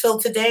up until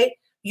today,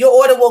 your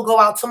order will go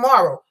out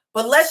tomorrow.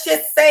 But let's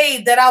just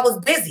say that I was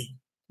busy.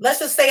 Let's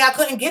just say I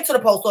couldn't get to the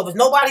post office.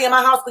 Nobody in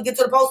my house could get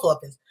to the post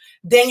office.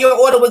 Then your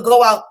order would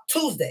go out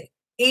Tuesday,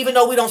 even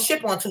though we don't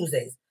ship on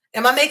Tuesdays.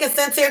 Am I making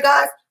sense here,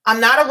 guys? I'm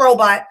not a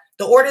robot.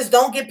 The orders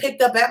don't get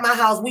picked up at my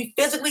house. We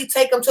physically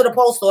take them to the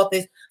post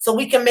office so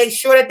we can make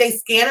sure that they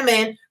scan them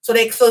in so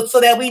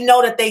that we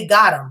know that they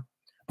got them.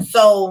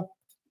 So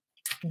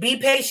be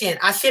patient.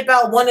 I ship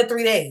out 1 to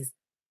 3 days.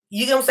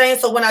 You get what I'm saying?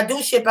 So when I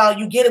do ship out,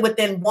 you get it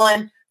within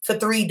 1 to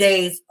 3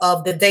 days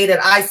of the day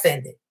that I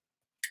send it.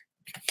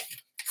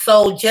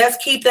 So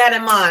just keep that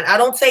in mind. I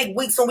don't take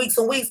weeks and weeks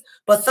and weeks,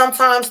 but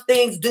sometimes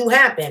things do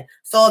happen.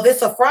 So if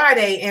it's a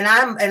Friday and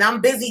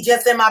I'm busy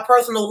just in my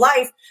personal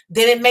life,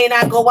 then it may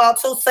not go out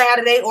till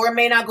Saturday or it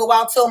may not go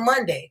out till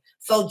Monday.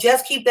 So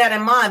just keep that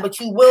in mind, but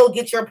you will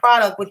get your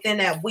product within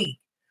that week.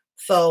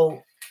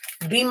 So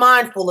be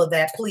mindful of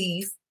that,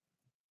 please.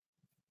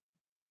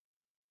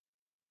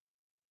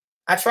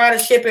 I try to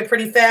ship it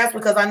pretty fast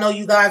because I know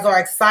you guys are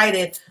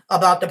excited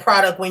about the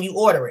product when you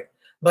order it.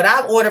 But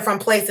I've ordered from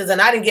places and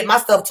I didn't get my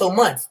stuff till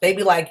months. They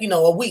be like,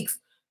 a week.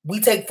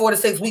 We take 4 to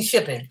 6 weeks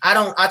shipping.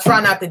 I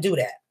try not to do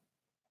that.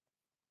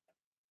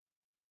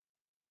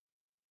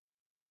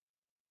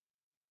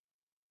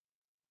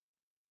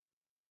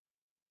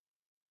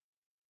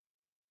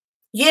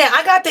 Yeah,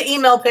 I got the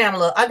email,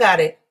 Pamela. I got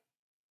it.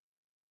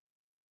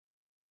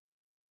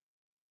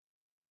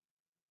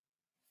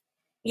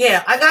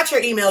 Yeah, I got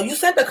your email. You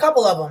sent a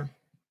couple of them.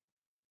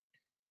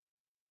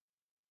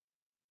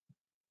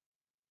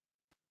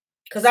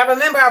 Because I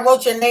remember I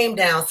wrote your name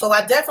down. So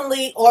I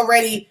definitely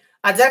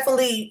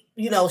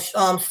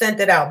sent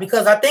it out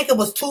because I think it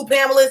was 2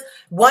 Pamelas.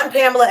 One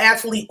Pamela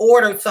actually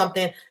ordered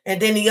something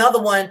and then the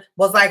other one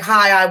was like,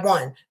 hi, I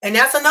won. And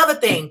that's another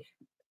thing.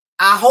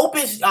 I hope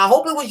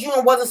it was you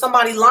and wasn't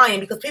somebody lying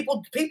because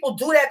people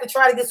do that to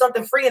try to get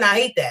something free and I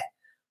hate that.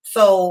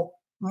 So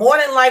more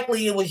than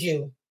likely it was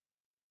you.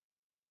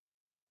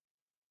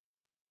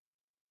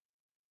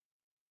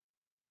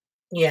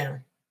 Yeah.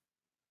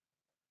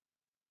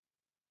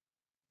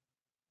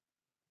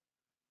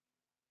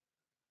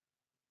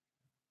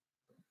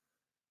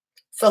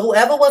 So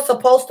whoever was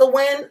supposed to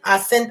win, I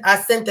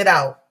sent it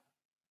out.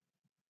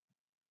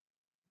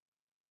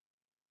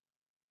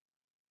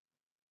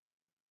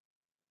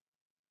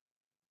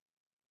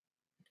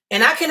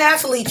 And I can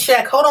actually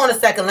check. Hold on a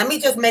second. Let me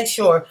just make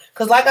sure.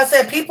 Because like I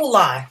said, people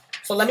lie.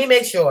 So let me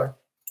make sure.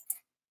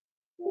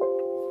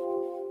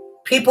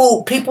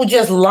 People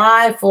just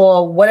lie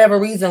for whatever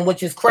reason,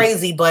 which is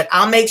crazy, but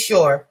I'll make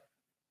sure.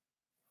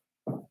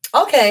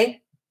 Okay.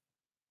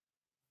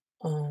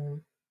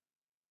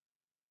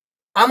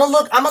 I'm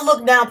gonna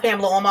look down,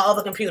 Pamela, on my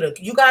other computer.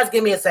 You guys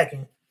give me a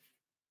second.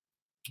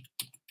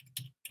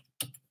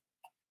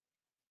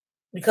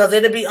 Because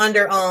it'll be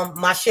under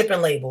my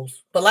shipping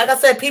labels. But like I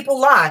said, people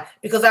lie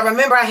because I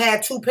remember I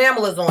had 2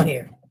 Pamelas on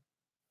here.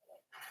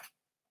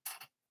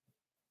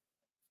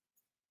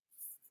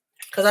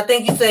 Because I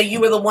think you said you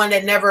were the one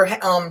that never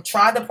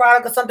tried the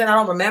product or something. I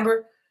don't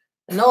remember.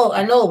 No,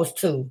 I know it was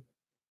 2.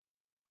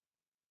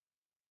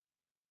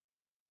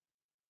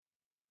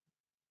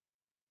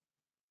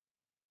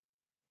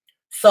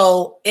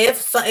 So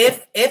if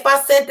I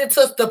sent it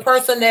to the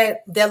person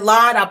that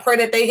lied, I pray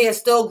that their hair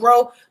still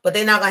grow, but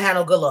they're not gonna have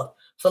no good luck.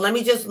 So let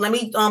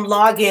me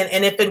log in,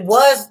 and if it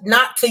was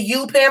not to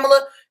you,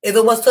 Pamela, if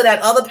it was to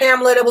that other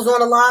Pamela that was on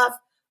the live,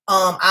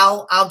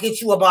 I'll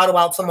get you a bottle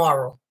out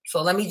tomorrow.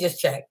 So let me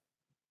just check,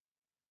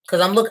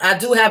 because I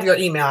do have your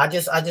email. I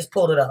just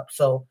pulled it up.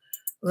 So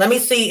let me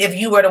see if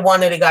you were the one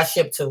that it got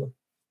shipped to.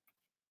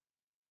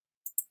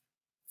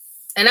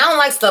 And I don't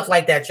like stuff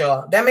like that,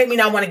 y'all. That make me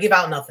not want to give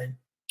out nothing.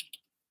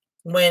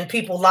 When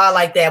people lie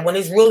like that, when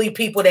it's really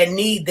people that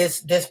need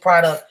this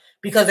product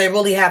because they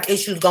really have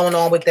issues going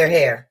on with their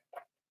hair.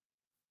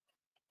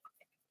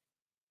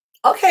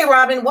 Okay,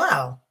 Robin,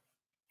 wow.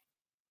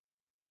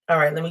 All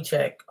right, let me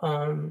check.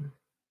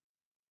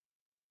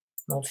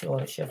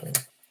 Multi-order shipping.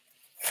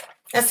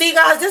 And see,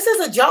 guys, this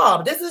is a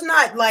job. This is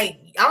not like,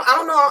 I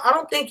don't know. I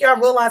don't think y'all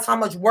realize how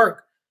much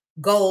work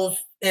goes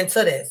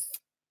into this.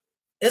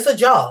 It's a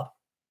job.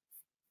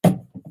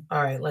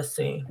 All right, let's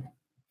see.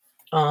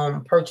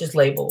 Purchase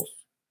labels.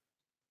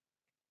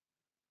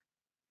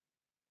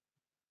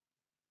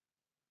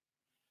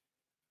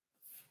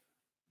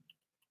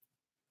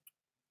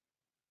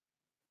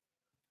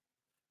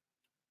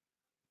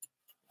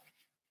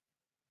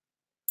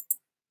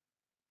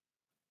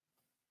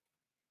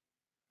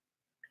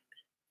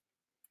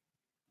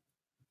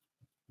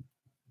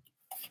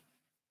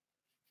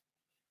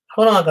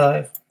 Hold on,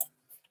 guys.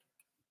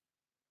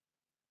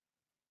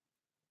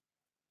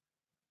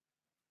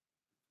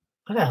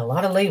 I got a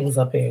lot of labels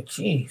up here.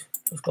 Jeez.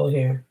 Let's go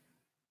here.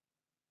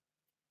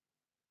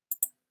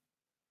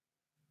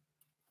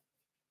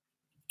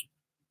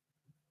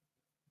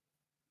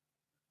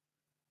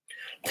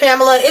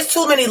 Pamela, it's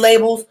too many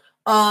labels.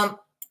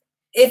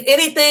 If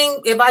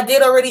anything, if I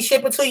did already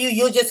ship it to you,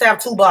 you'll just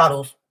have 2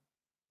 bottles.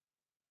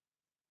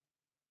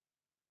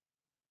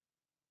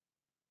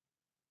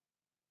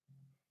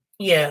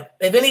 Yeah.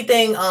 If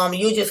anything,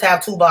 you just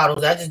have 2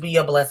 bottles. That'd just be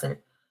your blessing.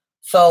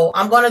 So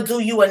I'm gonna do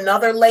you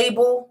another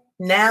label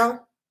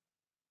now.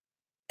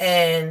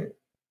 And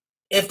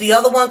if the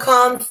other one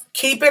comes,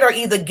 keep it or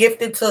either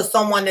gift it to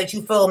someone that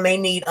you feel may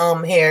need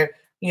hair,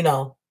 you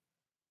know.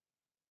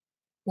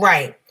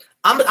 Right.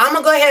 I'm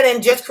gonna go ahead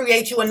and just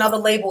create you another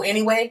label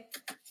anyway,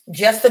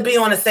 just to be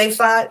on the safe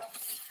side.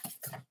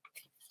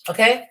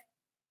 Okay?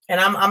 And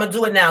I'm gonna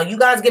do it now. You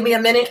guys give me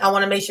a minute. I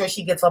want to make sure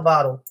she gets a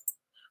bottle.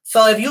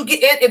 So if you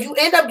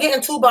end up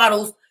getting 2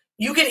 bottles,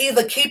 you can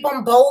either keep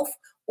them both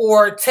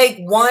or take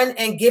one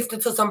and gift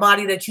it to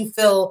somebody that you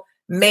feel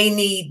may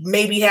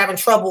be having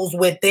troubles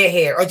with their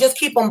hair, or just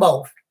keep them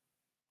both.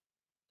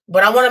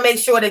 But I want to make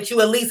sure that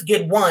you at least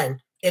get one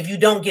if you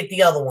don't get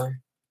the other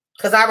one.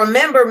 Because I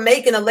remember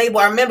making a label.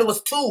 I remember it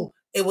was 2.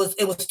 It was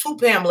 2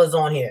 Pamelas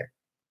on here.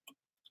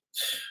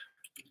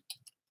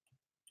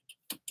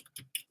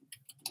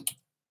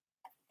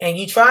 And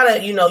you try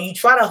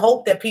to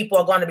hope that people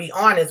are going to be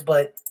honest,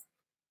 but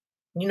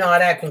you know how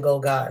that can go,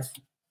 guys.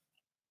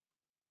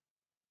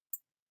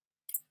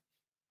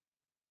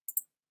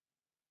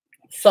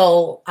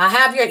 So I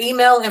have your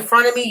email in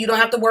front of me. You don't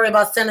have to worry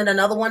about sending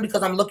another one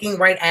because I'm looking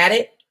right at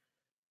it.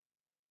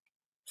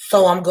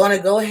 So I'm going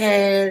to go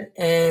ahead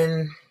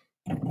and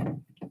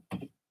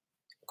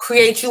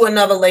create you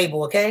another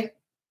label, okay?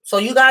 So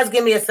you guys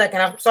give me a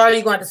second. I'm sorry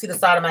you're going to have to see the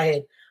side of my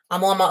head.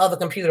 I'm on my other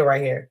computer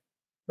right here.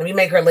 Let me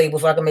make her label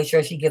so I can make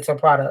sure she gets her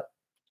product.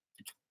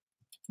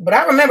 But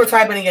I remember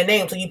typing in your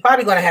name, so you're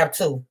probably going to have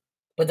 2.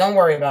 But don't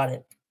worry about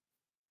it.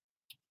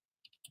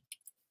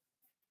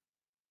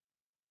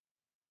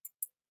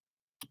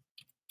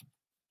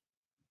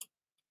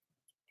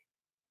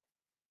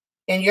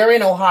 And you're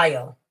in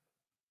Ohio.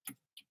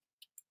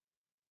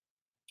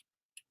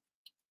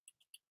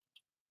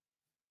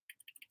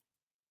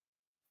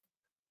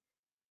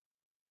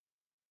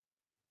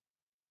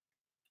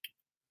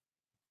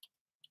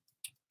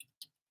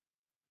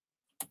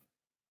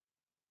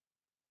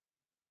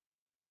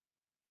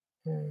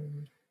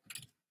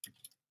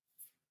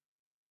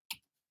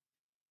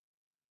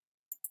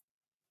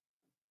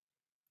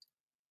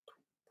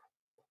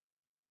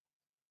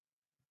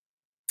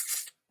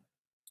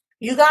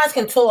 You guys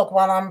can talk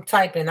while I'm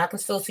typing. I can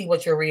still see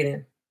what you're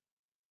reading.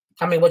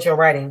 I mean, what you're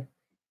writing.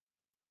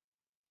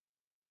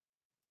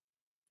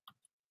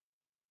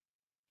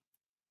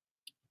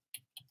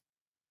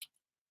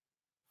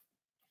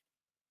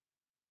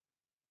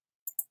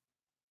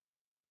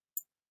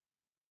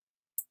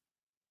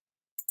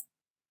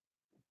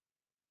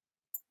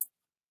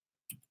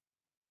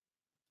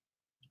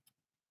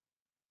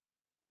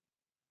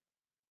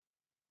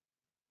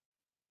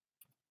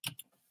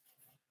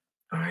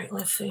 All right,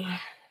 let's see.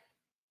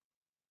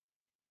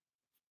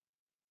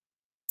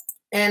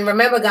 And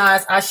remember,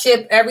 guys, I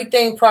ship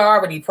everything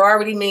priority.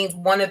 Priority means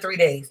 1 to 3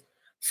 days.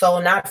 So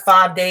not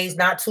 5 days,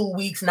 not 2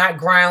 weeks, not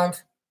ground.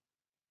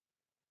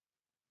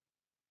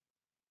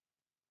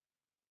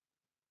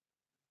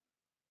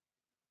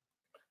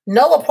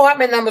 No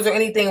apartment numbers or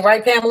anything,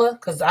 right, Pamela?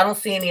 Because I don't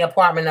see any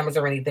apartment numbers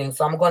or anything.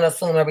 So I'm going to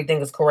assume everything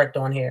is correct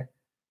on here.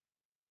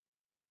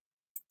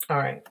 All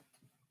right.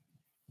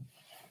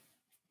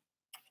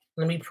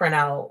 Let me print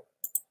out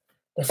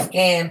the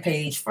scan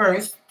page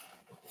first.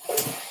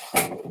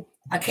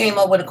 I came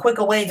up with a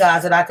quicker way,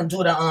 guys, that I can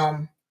do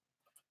the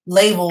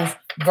labels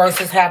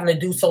versus having to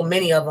do so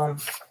many of them.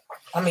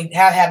 I mean,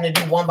 having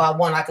to do one by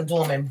one. I can do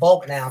them in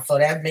bulk now, so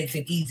that makes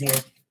it easier.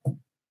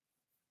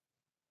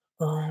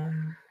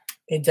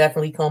 It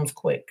definitely comes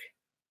quick.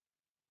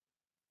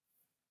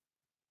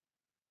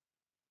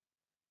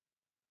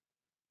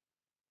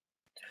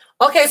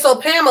 Okay, so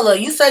Pamela,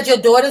 you said your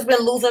daughter's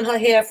been losing her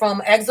hair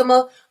from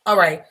eczema. All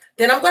right,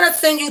 then I'm going to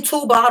send you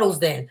 2 bottles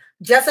then.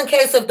 Just in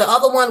case if the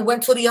other one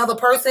went to the other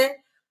person,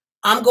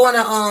 I'm going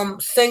to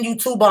send you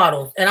 2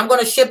 bottles. And I'm going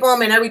to ship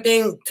them and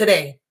everything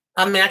today.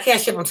 I mean, I can't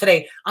ship them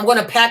today. I'm going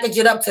to package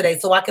it up today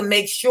so I can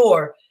make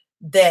sure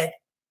that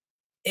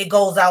it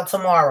goes out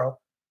tomorrow.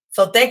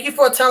 So thank you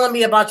for telling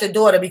me about your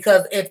daughter,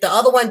 because if the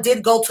other one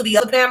did go to the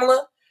other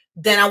Pamela,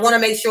 then I want to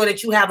make sure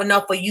that you have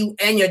enough for you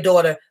and your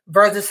daughter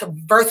versus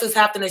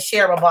having to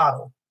share a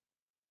bottle.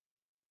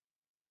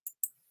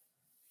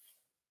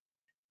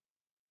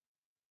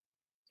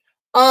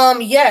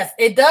 Yes,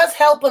 it does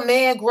help a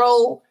man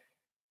grow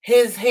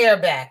his hair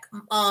back.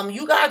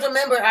 You guys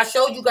remember I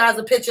showed you guys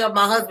a picture of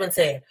my husband's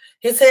hair.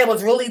 His hair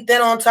was really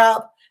thin on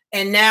top,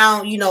 and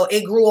now, you know,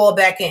 it grew all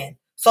back in.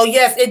 So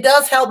yes, it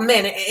does help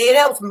men. It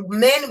helps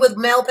men with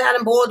male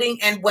pattern balding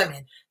and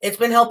women. It's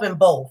been helping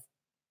both.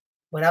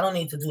 But I don't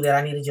need to do that.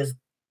 I need to just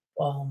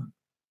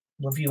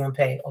review and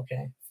pay.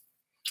 Okay.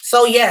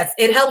 So yes,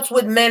 it helps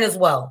with men as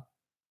well.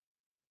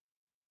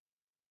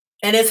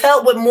 And it's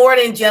helped with more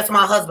than just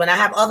my husband. I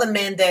have other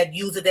men that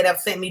use it that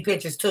have sent me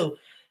pictures too.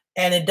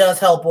 And it does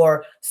help.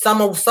 Or some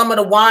of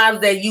the wives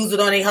that use it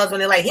on their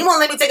husband, they're like, he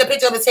won't let me take a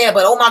picture of his hair,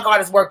 but oh my God,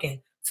 it's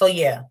working. So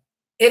yeah,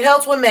 it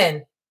helps with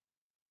men.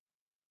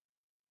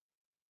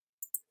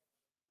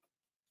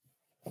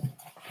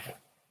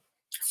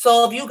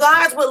 So if you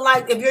guys would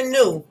like, if you're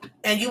new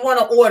and you want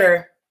to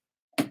order,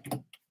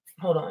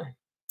 hold on.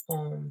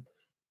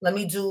 Let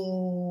me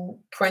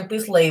print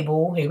this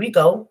label. Here we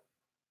go.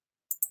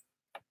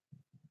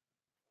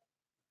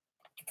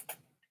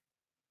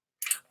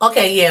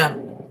 Okay, yeah.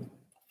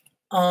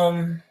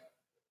 Oh,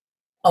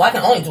 I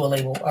can only do a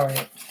label. All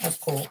right, that's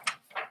cool.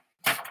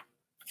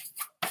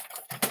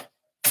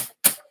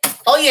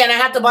 Oh yeah, and I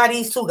have to buy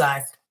these too,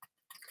 guys.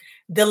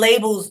 The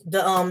labels,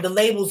 the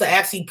labels to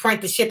actually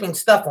print the shipping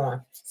stuff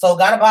on. So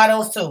gotta buy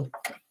those too.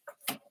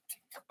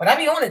 But I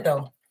be on it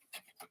though.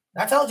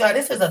 I told y'all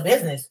this is a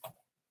business.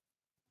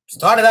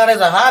 Started out as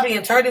a hobby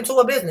and turned into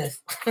a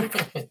business. All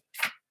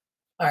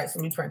right, so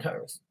let me print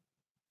hers.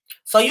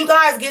 So you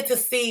guys get to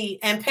see,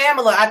 and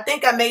Pamela, I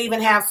think I may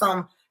even have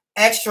some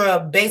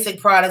extra basic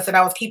products that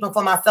I was keeping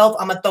for myself.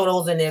 I'm gonna throw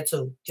those in there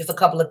too. Just a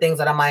couple of things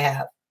that I might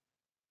have.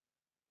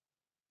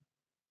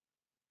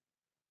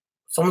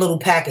 Some little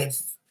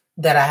packets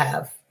that I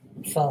have.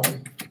 So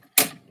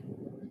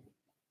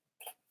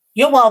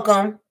you're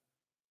welcome.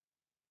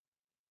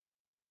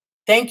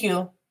 Thank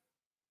you.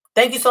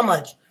 Thank you so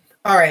much.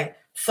 All right.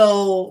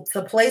 So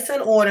to place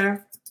an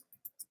order,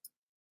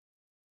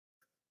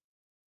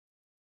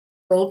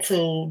 go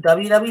to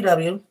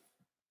www.miracle.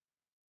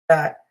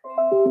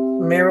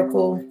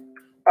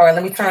 All right,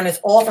 let me turn this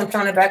off and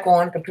turn it back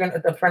on. The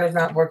printer's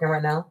not working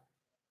right now.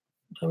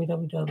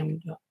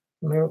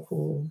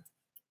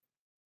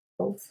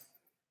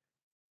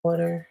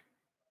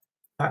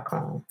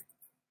 www.miracleorder.com.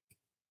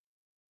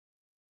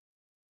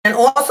 And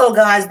also,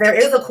 guys, there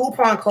is a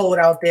coupon code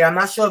out there. I'm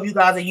not sure if you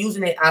guys are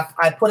using it.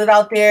 I put it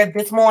out there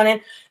this morning.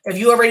 If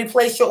you already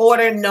placed your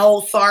order, no,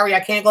 sorry, I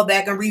can't go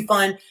back and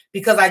refund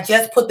because I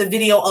just put the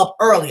video up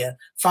earlier.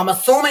 So I'm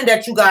assuming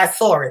that you guys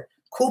saw it.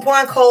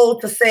 Coupon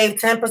code to save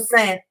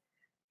 10%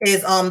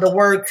 is the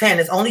word 10.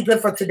 It's only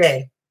good for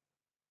today.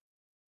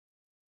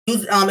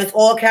 Use it's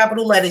all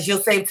capital letters.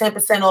 You'll save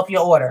 10% off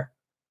your order.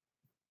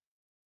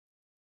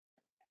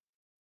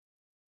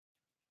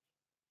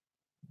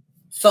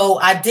 So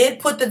I did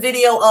put the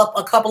video up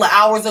a couple of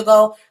hours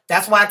ago.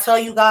 That's why I tell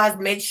you guys,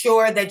 make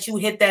sure that you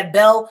hit that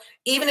bell.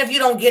 Even if you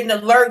don't get an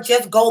alert,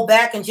 just go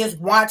back and just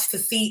watch to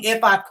see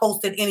if I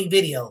posted any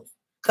videos.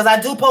 Because I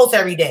do post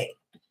every day.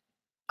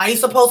 I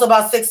used to post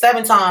about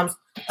 6-7 times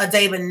a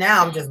day, but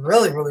now I'm just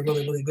really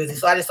busy.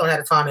 So I just don't have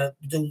the time to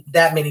do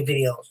that many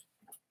videos.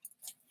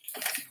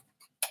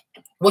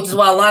 Which is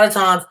why a lot of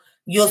times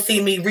you'll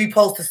see me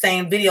repost the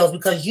same videos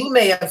because you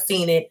may have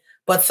seen it,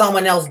 but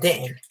someone else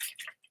didn't.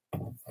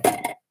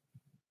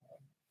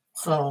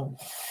 So,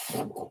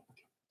 all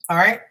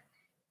right.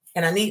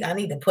 And I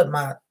need to put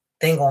my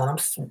thing on. I'm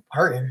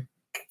hurting.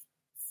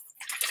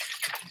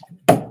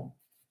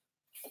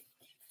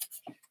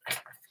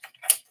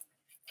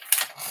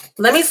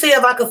 Let me see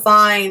if I can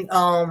find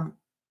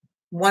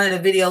one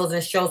of the videos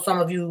and show some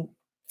of you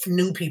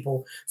new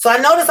people. So I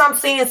notice I'm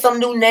seeing some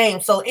new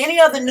names. So any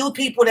of the new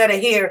people that are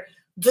here,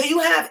 do you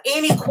have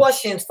any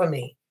questions for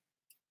me?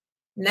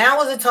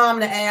 Now is the time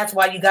to ask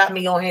why you got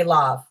me on here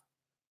live.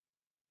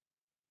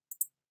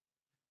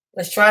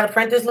 Let's try to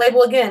print this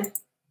label again.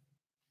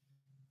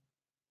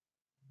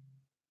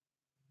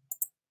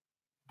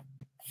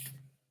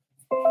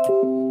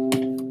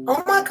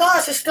 Oh my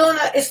gosh, it's still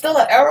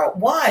an error.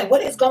 Why?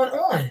 What is going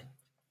on?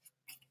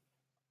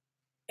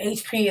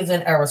 HP is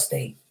in error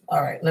state.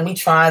 All right, let me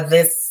try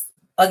this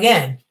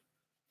again.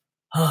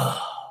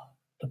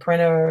 The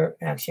printer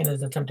action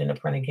is attempting to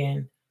print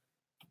again.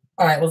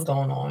 All right, what's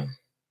going on?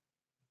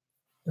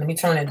 Let me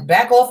turn it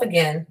back off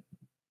again.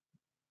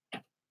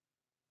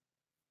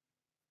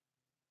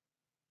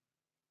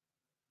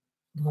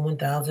 $1,000,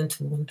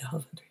 $2,000,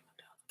 $3,000,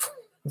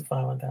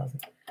 $5,000.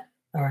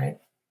 All right,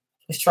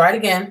 let's try it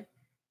again.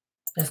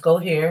 Let's go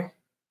here.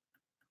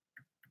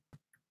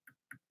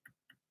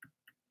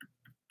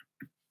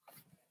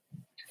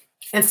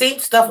 And see,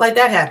 stuff like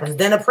that happens.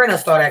 Then the printer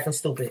started acting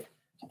stupid.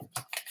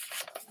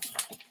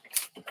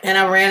 And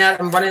I'm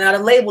running out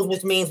of labels,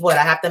 which means what?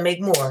 I have to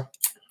make more.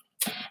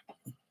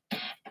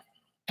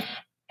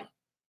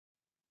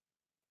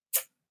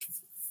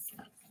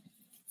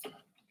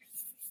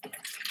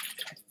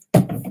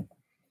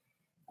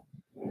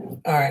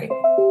 All right.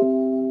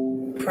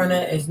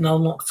 Printer is no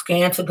longer,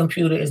 scan to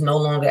computer is no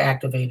longer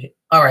activated.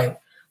 All right.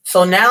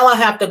 So now I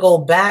have to go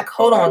back.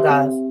 Hold on,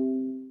 guys.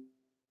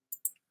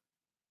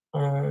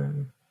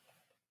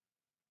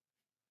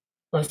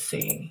 Let's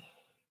see.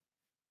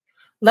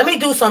 Let me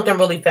do something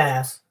really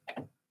fast.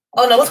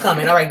 Oh, no, it's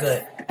coming. All right,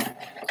 good.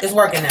 It's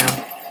working now.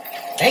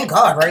 Thank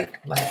God, right?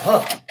 Like,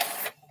 huh.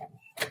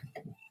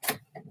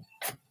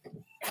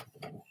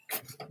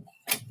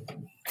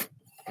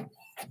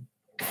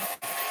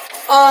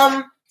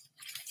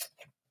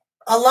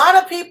 A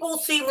lot of people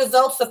see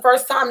results the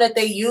first time that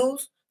they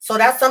use. So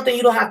that's something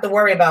you don't have to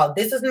worry about.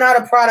 This is not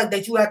a product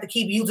that you have to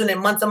keep using it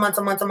months and months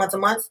and months and months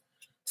and months.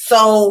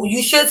 So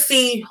you should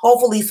see,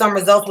 hopefully, some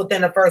results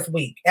within the first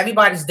week.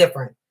 Everybody's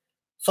different.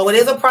 So it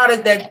is a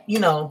product that, you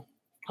know,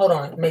 hold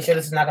on. Make sure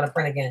this is not going to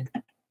print again.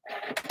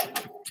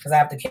 Because I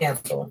have to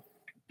cancel.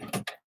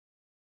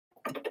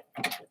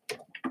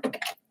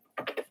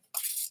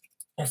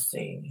 Let's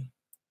see.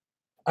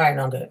 All right,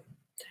 no, I'm good.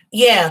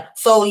 Yeah,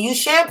 so you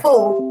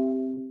shampoo.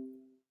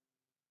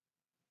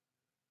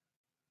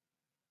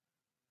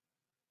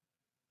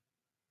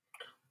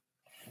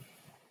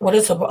 What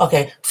is her?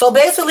 Okay, so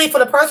basically for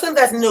the person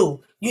that's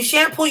new, you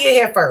shampoo your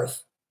hair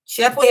first.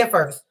 Shampoo your hair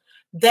first.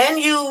 Then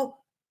you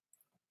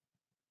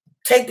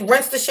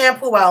rinse the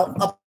shampoo out,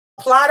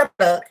 apply the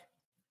product,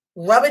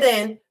 rub it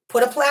in,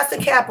 put a plastic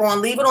cap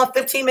on, leave it on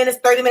 15 minutes,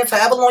 30 minutes,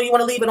 however long you want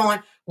to leave it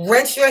on,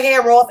 rinse your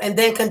hair off, and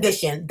then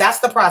condition. That's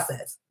the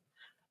process.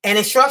 And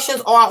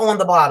instructions are on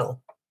the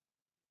bottle.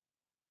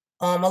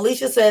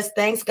 Alicia says,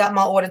 thanks, got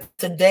my order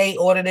today,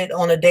 ordered it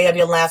on the day of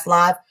your last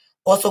live.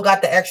 Also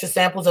got the extra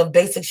samples of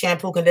basic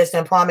shampoo, conditioner,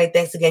 and pomade.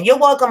 Thanks again. You're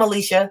welcome,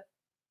 Alicia.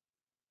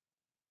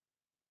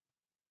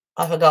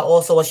 I forgot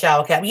also a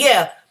shower cap.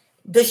 Yeah,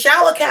 the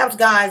shower caps,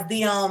 guys,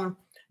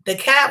 the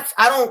caps,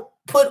 I don't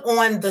put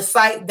on the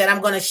site that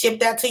I'm going to ship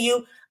that to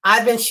you.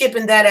 I've been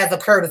shipping that as a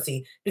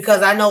courtesy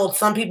because I know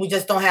some people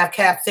just don't have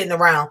caps sitting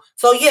around.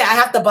 So, yeah, I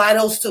have to buy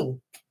those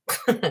too.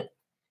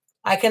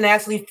 I can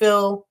actually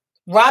feel,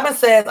 Robin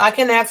says, I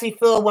can actually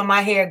feel when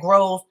my hair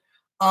grows.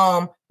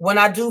 When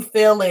I do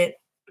feel it,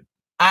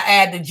 I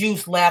add the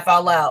juice, laugh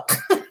out loud.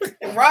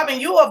 Robin,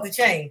 you off the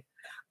chain.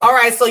 All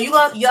right, so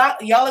y'all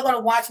are going to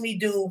watch me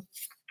do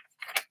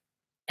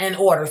an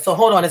order. So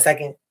hold on a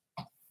second.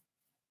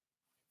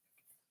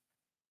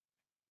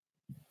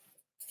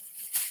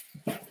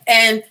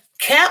 And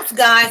caps,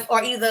 guys,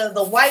 are either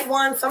the white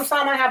one.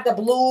 Sometimes I have the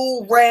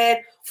blue,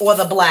 red, or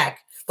the black.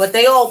 But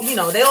they all, you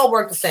know, they all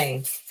work the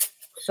same.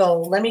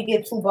 So let me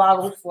get 2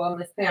 bottles for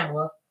Miss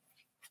Pamela.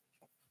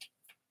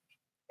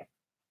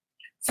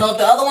 So if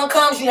the other one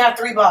comes, you have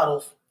 3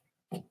 bottles.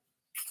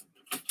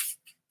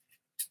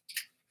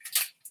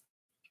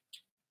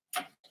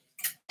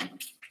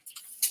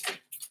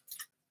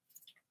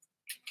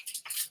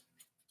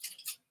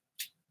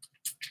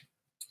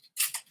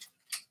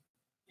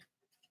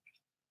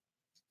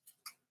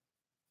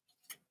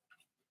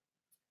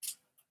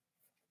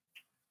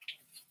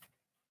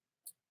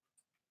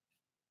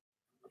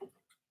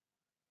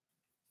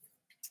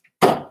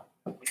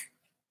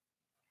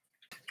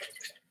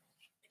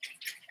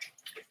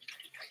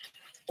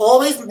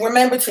 Always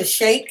remember to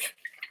shake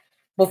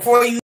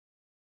before you,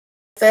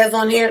 says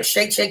on here,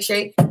 shake, shake,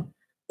 shake.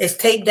 It's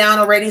taped down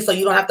already, so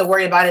you don't have to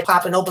worry about it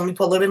popping open. We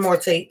put a little bit more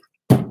tape.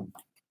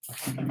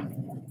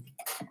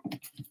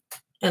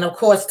 And of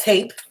course,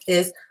 tape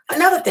is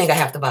another thing I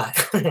have to buy.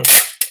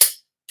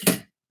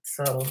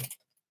 So,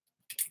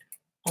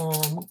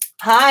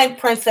 hi,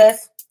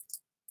 Princess.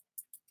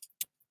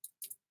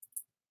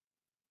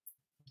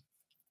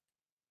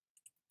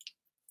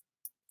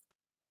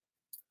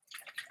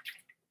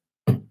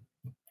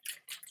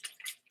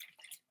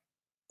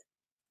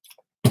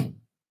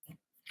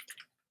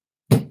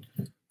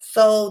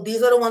 So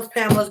these are the ones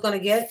Pamela's going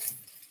to get.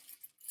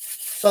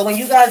 So when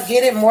you guys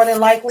get it, more than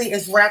likely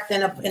it's wrapped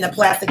in a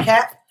plastic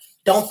cap.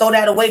 Don't throw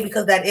that away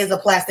because that is a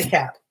plastic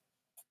cap.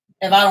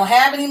 If I don't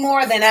have any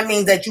more, then that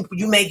means that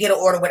you may get an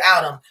order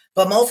without them.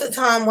 But most of the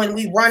time when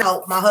we run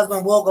out, my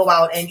husband will go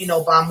out and, you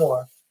know, buy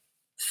more.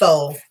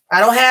 So I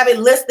don't have it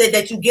listed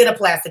that you get a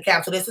plastic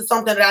cap. So this is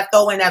something that I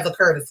throw in as a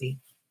courtesy.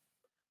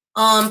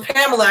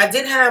 Pamela, I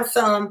did have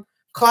some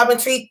carbon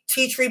tea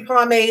tree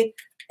pomade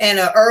and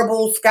a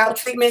herbal scalp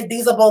treatment.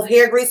 These are both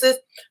hair greases.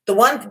 The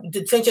one,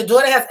 since your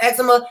daughter has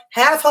eczema,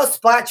 have her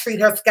spot treat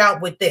her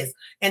scalp with this.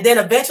 And then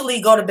eventually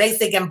go to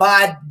Basic and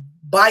buy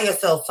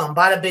yourself some.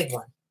 Buy the big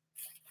one.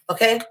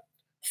 Okay?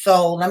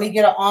 So let me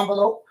get an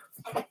envelope.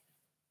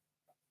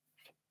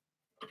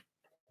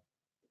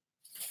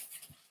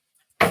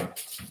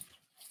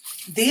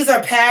 These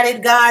are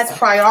padded, guys,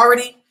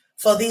 priority.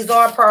 So these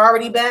are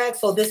priority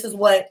bags. So this is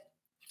what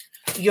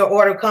your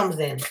order comes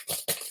in.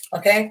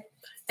 Okay?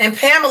 And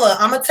Pamela,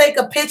 I'm going to take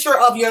a picture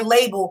of your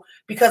label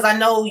because I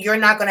know you're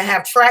not going to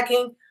have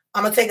tracking.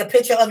 I'm going to take a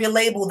picture of your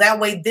label. That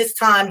way this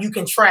time you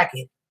can track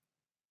it.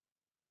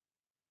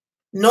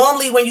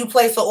 Normally when you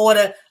place an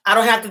order, I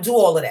don't have to do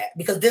all of that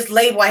because this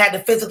label I had to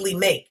physically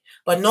make.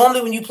 But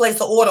normally when you place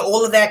an order,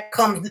 all of that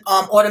comes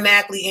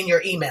automatically in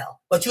your email.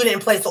 But you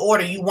didn't place the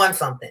order. You won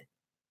something.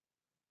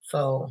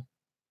 So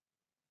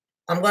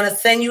I'm going to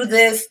send you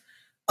this.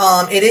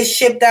 It is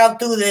shipped out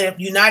through the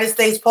United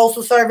States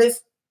Postal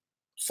Service.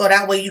 So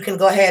that way you can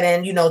go ahead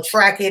and, you know,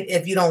 track it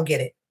if you don't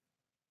get it.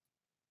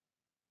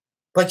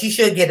 But you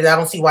should get it. I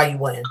don't see why you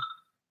wouldn't.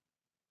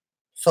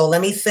 So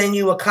let me send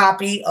you a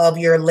copy of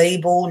your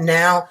label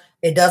now.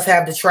 It does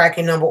have the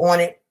tracking number on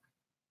it.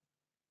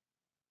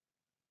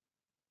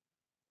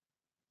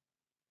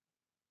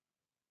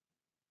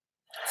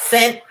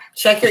 Sent.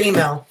 Check your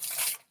email.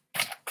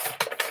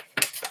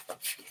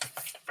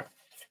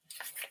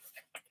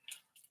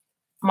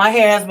 My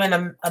hair has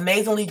been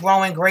amazingly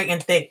growing, great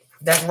and thick.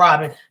 That's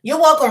Robin. You're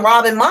welcome,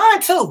 Robin.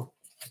 Mine too.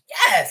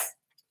 Yes.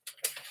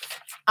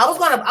 I was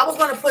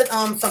gonna put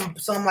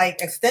some like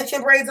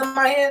extension braids in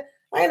my hair.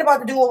 I ain't about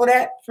to do all of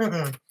that.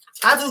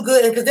 I do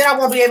good because then I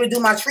won't be able to do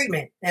my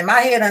treatment. And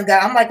my hair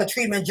I'm like a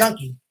treatment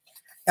junkie.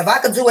 If I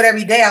could do it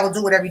every day, I would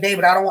do it every day,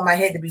 but I don't want my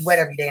head to be wet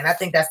every day. And I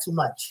think that's too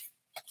much.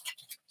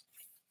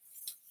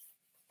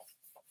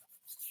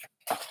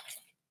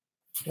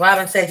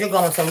 Robin said you're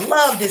going to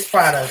love this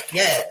product.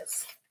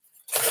 Yes.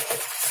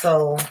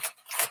 So,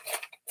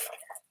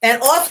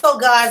 and also,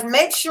 guys,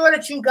 make sure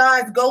that you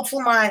guys go to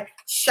my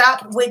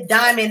Shop with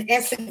Diamond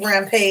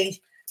Instagram page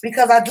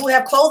because I do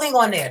have clothing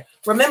on there.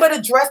 Remember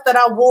the dress that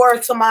I wore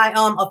to my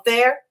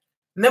affair?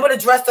 Remember the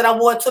dress that I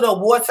wore to the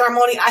award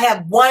ceremony? I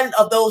have one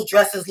of those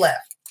dresses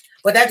left.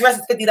 But that dress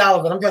is $50,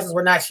 but them dresses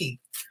were not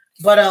cheap.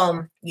 But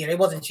yeah, it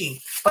wasn't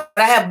cheap. But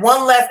I have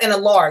one left in a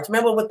large.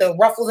 Remember with the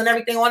ruffles and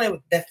everything on it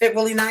that fit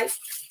really nice?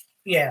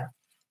 Yeah.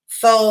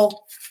 So,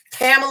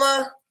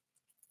 Pamela,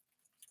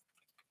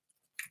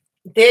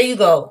 there you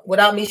go.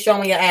 Without me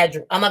showing your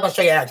address. I'm not going to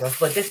show your address,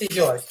 but this is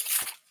yours.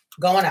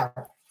 Going out.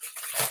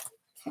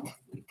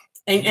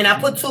 And I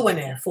put 2 in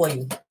there for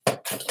you.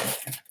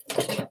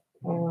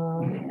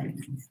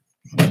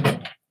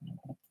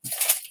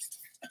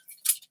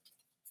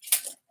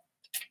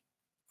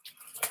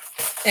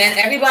 And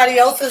everybody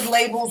else's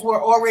labels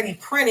were already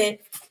printed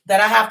that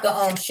I have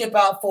to ship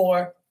out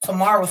for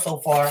tomorrow so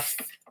far.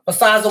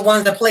 Besides the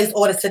ones that placed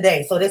orders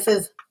today. So this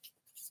is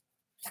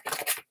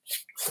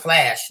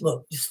flash.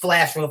 Look, just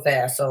flash real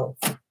fast. So,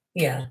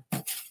 yeah.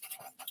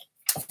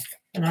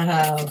 And I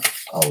have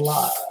a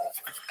lot.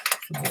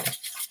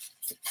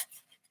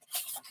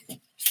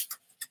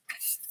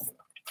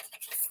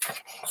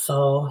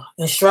 So,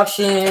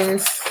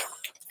 instructions.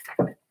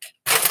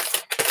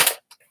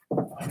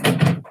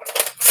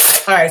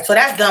 All right, so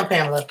that's done,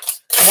 Pamela.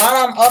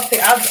 While I'm up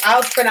here,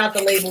 I'll print out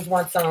the labels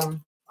once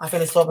I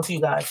finish talking to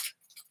you guys.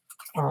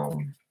 Oh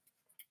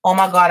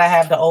my God, I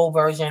have the old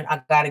version.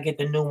 I gotta get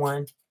the new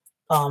one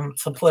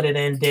to put it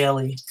in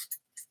daily.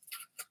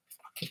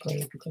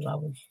 Because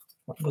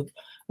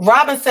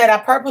Robin said I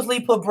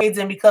purposely put braids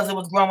in because it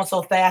was growing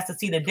so fast to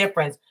see the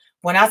difference.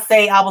 When I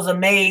say I was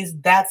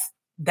amazed, that's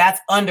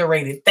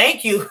underrated.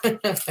 Thank you.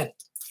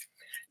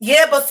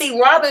 Yeah, but see,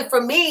 Robin,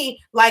 for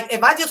me, like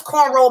if I just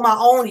cornroll my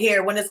own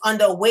hair when it's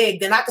under a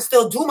wig, then I can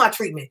still do my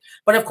treatment.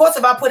 But of course,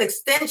 if I put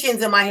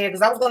extensions in my hair,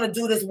 because I was going to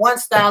do this one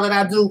style that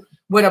I do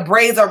where the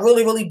braids are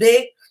really, really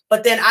big,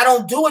 but then I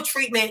don't do a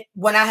treatment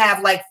when I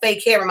have like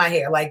fake hair in my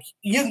hair. Like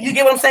you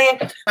get what I'm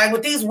saying? Like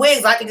with these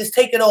wigs, I can just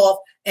take it off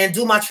and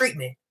do my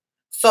treatment.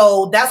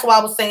 So that's why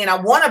I was saying I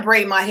want to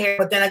braid my hair,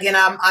 but then again,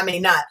 I may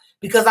not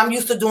because I'm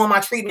used to doing my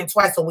treatment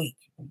twice a week.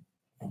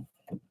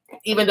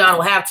 Even though I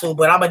don't have to,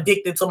 but I'm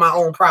addicted to my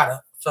own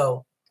product.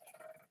 So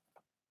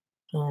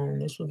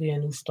this will be a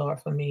new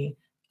start for me.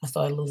 I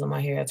started losing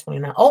my hair at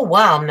 29. Oh,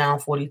 wow. I'm now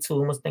 42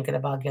 and was thinking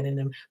about getting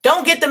them.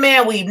 Don't get the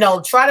man weave.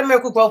 No, try the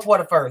Miracle Growth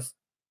Water first.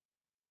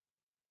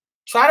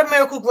 Try the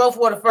Miracle Growth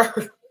Water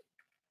first.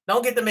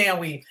 Don't get the man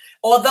weave.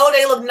 Although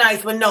they look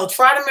nice, but no,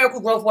 try the Miracle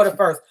Growth Water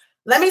first.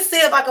 Let me see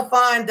if I can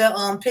find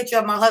the picture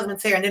of my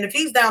husband's hair. And then if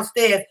he's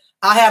downstairs,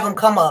 I'll have him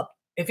come up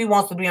if he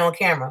wants to be on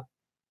camera.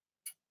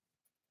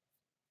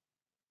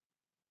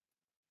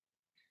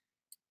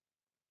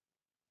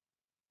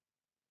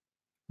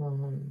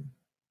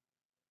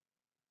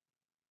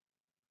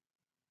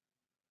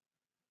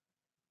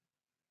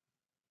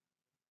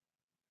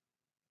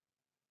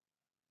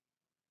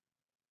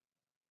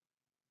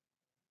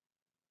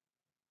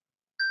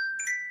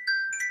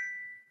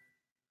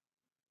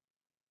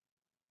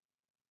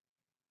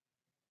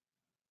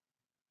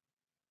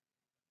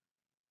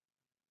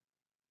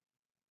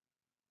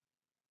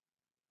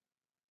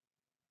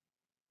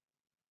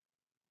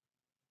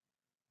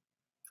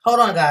 Hold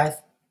on, guys.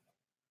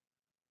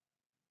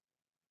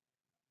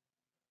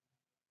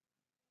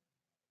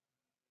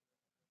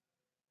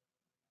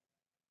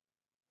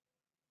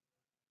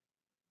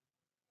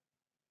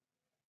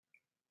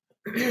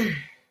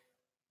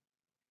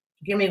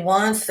 Give me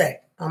 1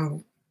 sec.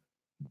 I'm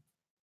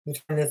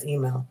returning this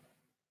email.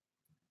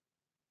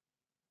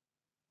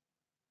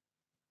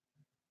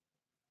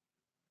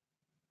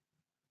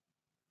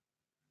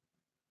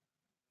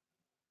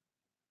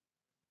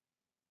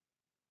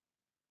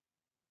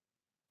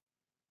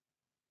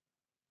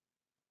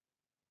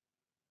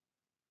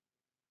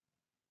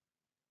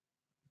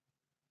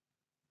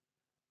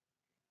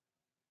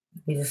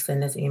 Let me just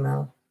send this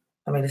email.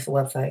 I mean, this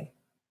website.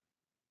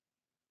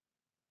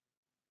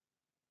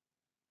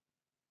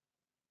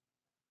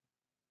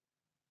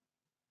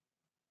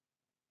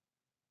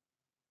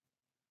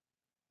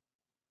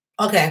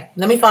 Okay,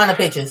 let me find the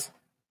pictures.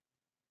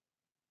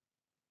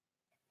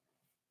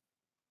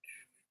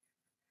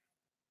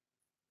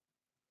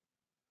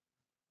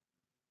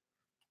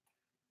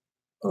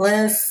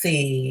 Let's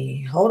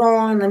see. Hold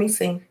on. Let me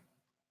see.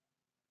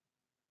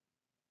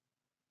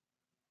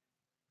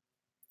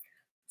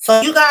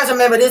 So you guys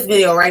remember this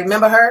video, right?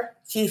 Remember her?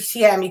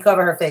 She had me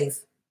cover her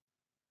face.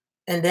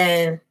 And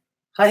then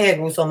her hair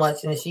grew so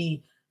much and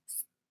she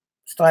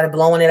started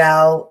blowing it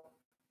out.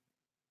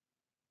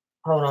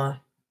 Hold on.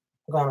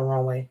 I'm going the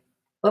wrong way.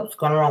 Oops,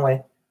 going the wrong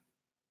way.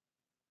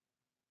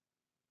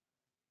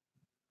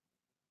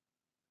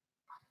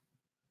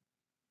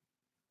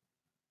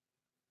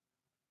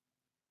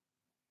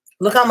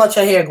 Look how much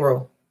her hair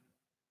grew.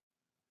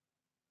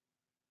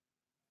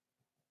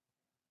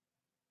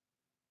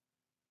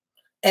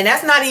 And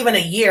that's not even a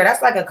year.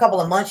 That's like a couple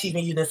of months she's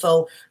been using.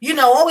 So, you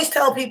know, always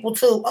tell people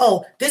too,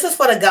 oh, this is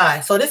for the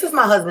guy. So this is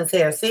my husband's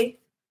hair. See?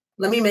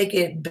 Let me make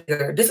it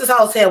bigger. This is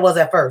how his hair was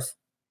at first.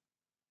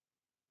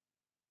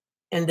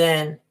 And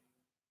then,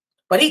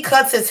 but he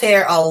cuts his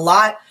hair a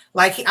lot.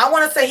 Like I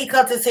want to say he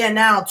cuts his hair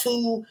now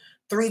 2-3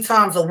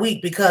 times a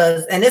week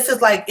because, and this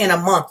is like in a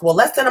month. Well,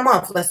 less than a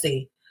month. Let's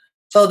see.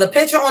 So the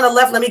picture on the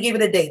left, let me give you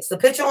the dates. The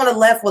picture on the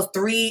left was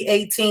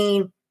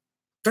 3/18,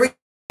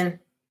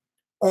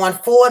 on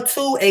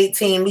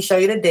 4/2/18. We show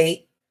you the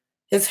date.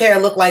 His hair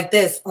looked like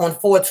this on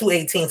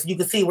 4/2/18. So you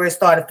can see where it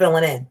started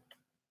filling in.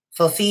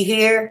 So see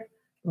here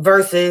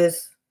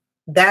versus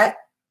that.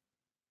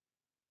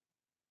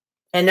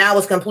 And now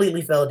it's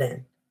completely filled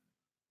in.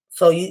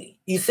 So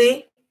you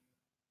see?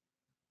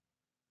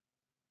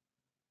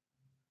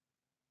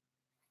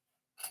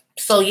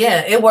 So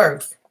yeah, it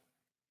works.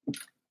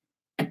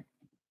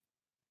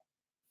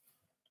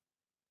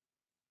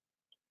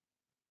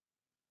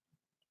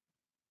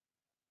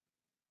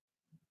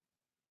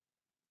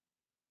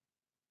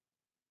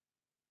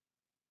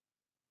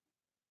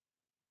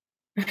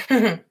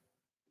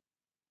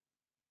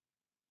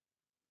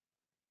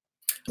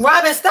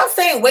 Robin, stop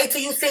saying wait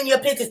till you send your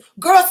pictures.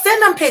 Girl,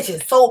 send them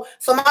pictures. So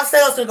my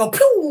sales can go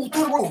pew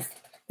through the roof.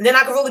 And then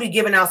I can really be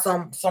giving out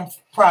some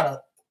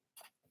product.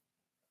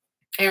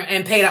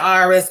 And pay the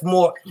IRS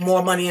more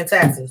money in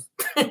taxes.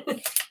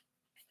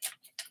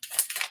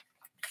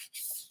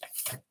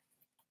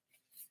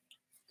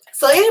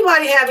 So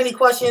anybody have any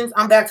questions?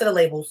 I'm back to the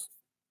labels.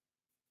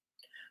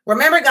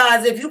 Remember,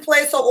 guys, if you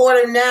place an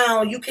order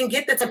now, you can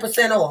get the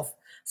 10% off.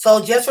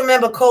 So just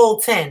remember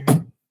code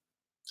 10.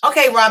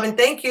 Okay, Robin,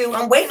 thank you.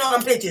 I'm waiting on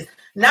them pictures.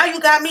 Now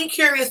you got me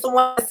curious to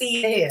want to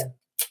see your hair.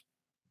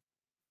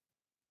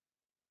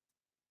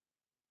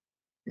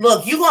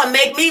 Look, you gonna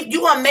make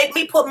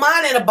me put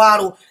mine in a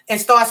bottle and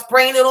start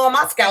spraying it on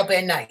my scalp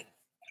at night.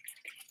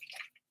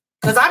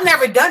 Because I've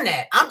never done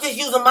that. I'm just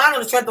using mine on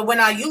the strength of when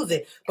I use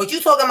it. But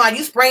you talking about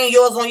you spraying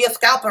yours on your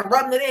scalp and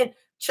rubbing it in.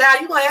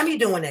 Child, you gonna have me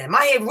doing that.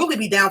 My head really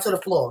be down to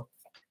the floor.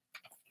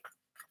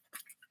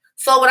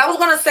 So what I was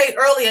gonna say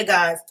earlier,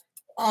 guys,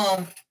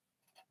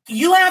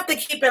 you have to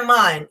keep in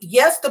mind,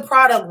 yes, the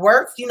product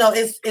works. You know,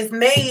 it's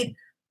made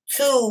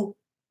to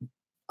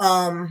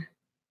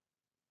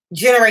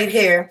generate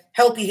hair,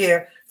 healthy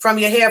hair from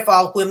your hair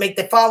follicle and make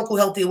the follicle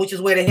healthier, which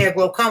is where the hair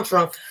growth comes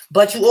from.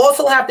 But you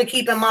also have to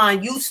keep in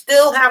mind, you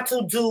still have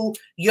to do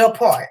your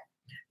part.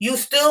 You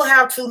still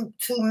have to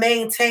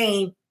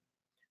maintain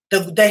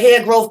the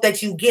hair growth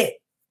that you get,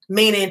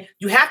 meaning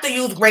you have to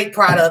use great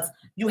products.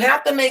 You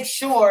have to make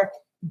sure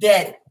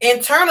that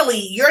internally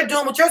you're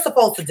doing what you're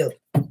supposed to do.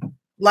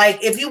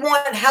 Like if you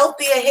want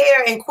healthier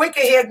hair and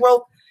quicker hair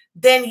growth,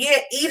 then yeah,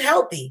 eat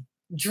healthy,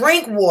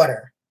 drink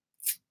water.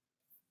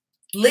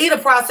 Leave the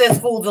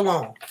processed foods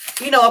alone.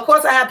 You know, of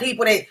course, I have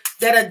people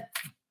that are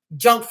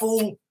junk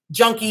food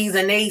junkies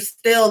and they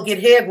still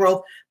get hair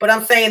growth. But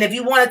I'm saying if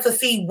you wanted to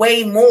see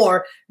way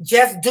more,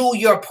 just do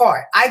your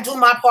part. I do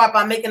my part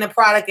by making a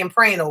product and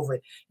praying over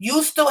it.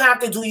 You still have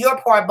to do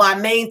your part by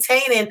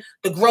maintaining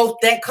the growth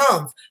that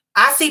comes.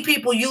 I see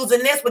people using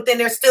this, but then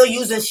they're still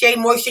using Shea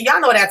Moisture.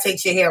 Y'all know that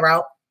takes your hair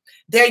out.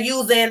 They're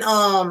using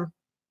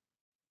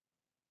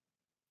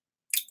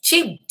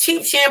cheap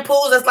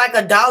shampoos that's like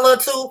 $1 or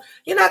 $2.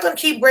 You're not going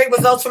to keep great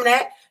results from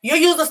that. You're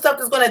using stuff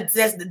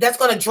that's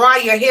gonna dry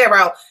your hair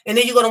out, and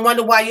then you're gonna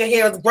wonder why your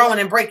hair is growing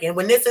and breaking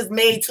when this is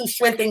made to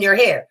strengthen your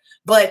hair.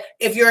 But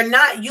if you're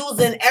not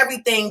using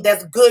everything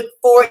that's good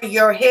for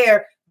your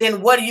hair,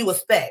 then what do you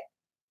expect?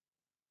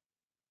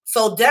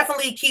 So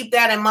definitely keep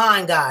that in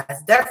mind,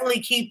 guys.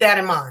 Definitely keep that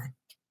in mind.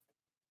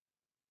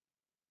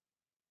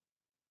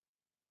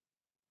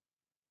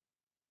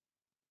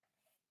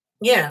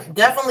 Yeah,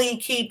 definitely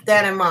keep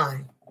that in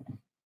mind.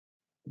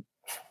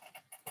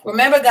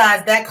 Remember,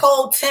 guys, that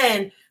code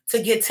 10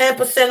 to get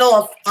 10%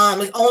 off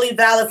is only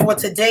valid for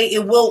today.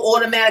 It will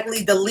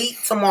automatically delete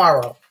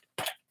tomorrow.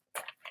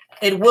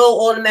 It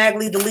will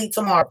automatically delete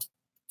tomorrow.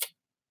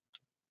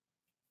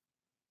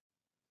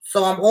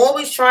 So I'm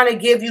always trying to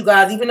give you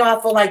guys, even though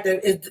I feel like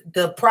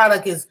the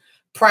product is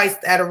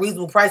priced at a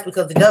reasonable price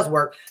because it does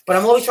work, but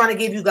I'm always trying to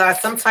give you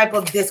guys some type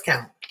of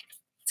discount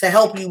to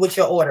help you with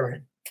your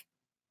ordering.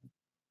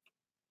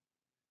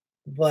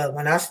 But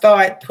when I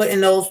start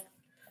putting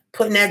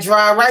that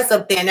dry rice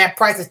up there and that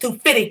price is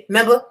 $250,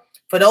 remember?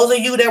 For those of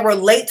you that were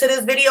late to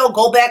this video,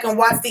 go back and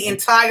watch the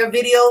entire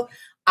video.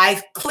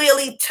 I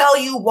clearly tell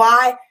you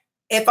why,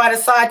 if I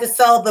decide to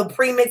sell the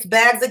pre-mixed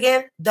bags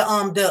again,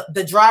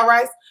 the dry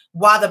rice,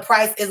 why the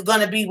price is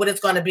going to be what it's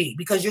going to be.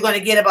 Because you're going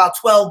to get about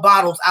 12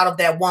 bottles out of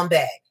that one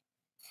bag.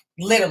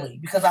 Literally.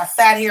 Because I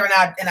sat here and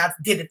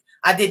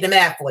I did the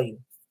math for you.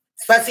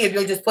 Especially if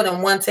you're just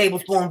putting 1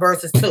 tablespoon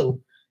versus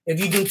 2. If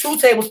you do 2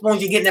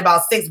 tablespoons, you're getting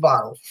about 6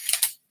 bottles.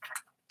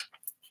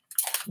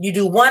 You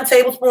do 1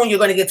 tablespoon, you're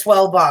going to get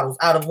 12 bottles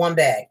out of one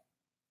bag.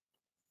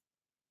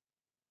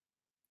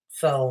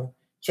 So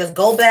just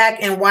go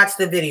back and watch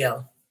the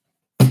video.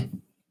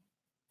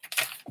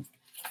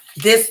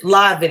 This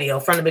live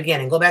video from the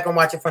beginning. Go back and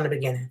watch it from the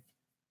beginning.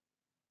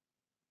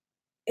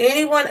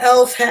 Anyone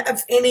else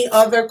have any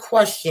other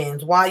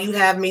questions while you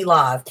have me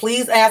live?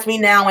 Please ask me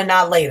now and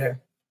not later.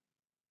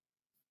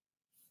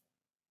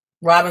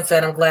 Robin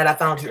said, I'm glad I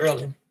found you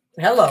early.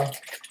 Hello.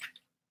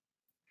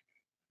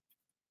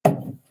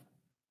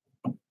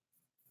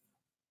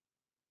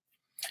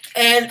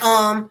 And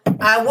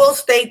I will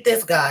state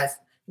this, guys.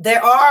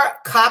 There are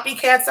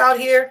copycats out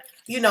here,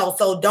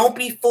 so don't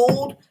be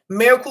fooled.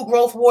 Miracle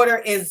Growth Water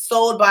is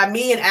sold by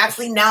me and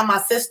actually now my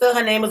sister.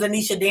 Her name is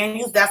Anisha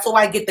Daniels. That's who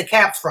I get the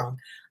caps from.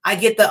 I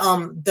get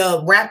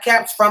the wrap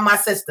caps from my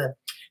sister.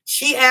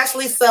 She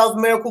actually sells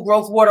Miracle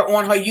Growth Water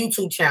on her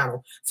YouTube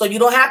channel. So you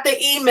don't have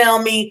to email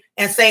me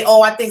and say,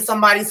 oh, I think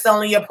somebody's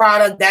selling your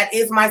product. That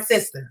is my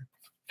sister.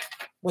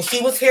 When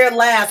she was here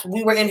last,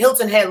 we were in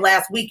Hilton Head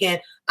last weekend.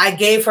 I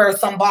gave her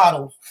some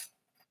bottles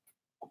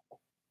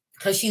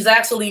because she's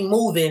actually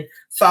moving.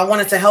 So I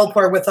wanted to help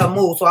her with her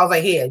move. So I was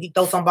like, here, you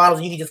throw some bottles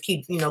and you can just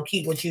keep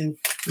what you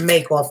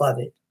make off of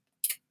it.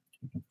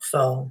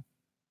 So,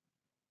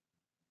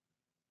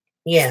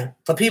 yeah,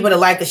 for people that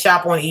like to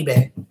shop on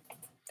eBay.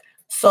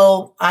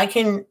 So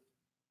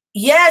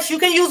yes, you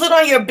can use it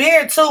on your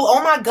beard too.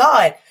 Oh my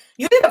God.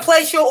 You need to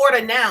place your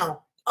order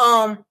now.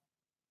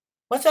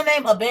 What's her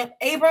name?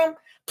 Abram?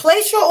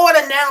 Place your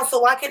order now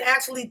so I can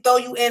actually throw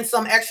you in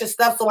some extra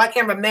stuff so I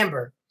can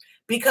remember.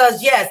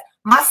 Because yes,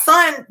 my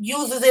son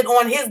uses it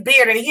on his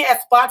beard and he has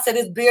spots that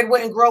his beard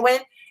wouldn't grow in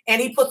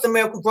and he puts the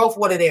Miracle Growth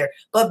Water there.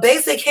 But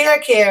Basic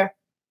Hair Care,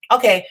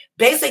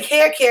 Basic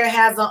Hair Care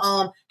has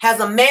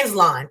a men's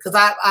line because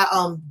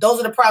those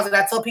are the products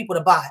that I tell people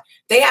to buy.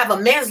 They have a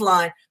men's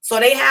line, so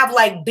they have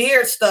like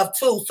beard stuff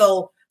too.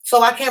 So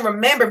I can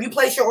remember. If you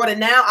place your order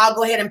now, I'll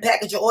go ahead and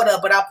package your order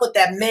up, but I'll put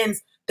that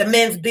the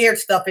men's beard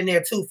stuff in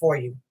there too for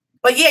you.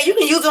 But yeah, you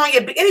can use it on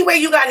your anywhere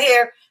you got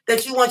hair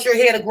that you want your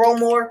hair to grow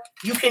more.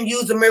 You can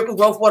use the Miracle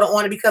Growth Water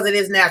on it because it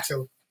is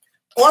natural.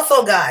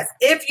 Also, guys,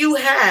 if you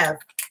have.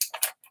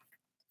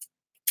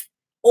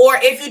 Or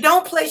if you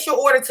don't place your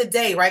order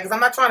today, right? Because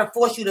I'm not trying to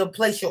force you to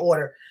place your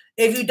order.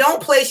 If you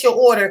don't place your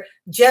order,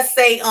 just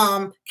say,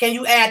 can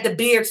you add the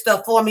beard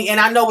stuff for me? And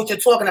I know what you're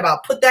talking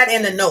about. Put that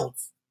in the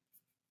notes.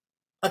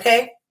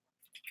 Okay?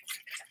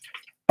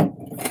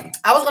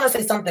 I was going to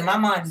say something. My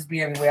mind just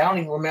be everywhere. I don't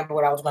even remember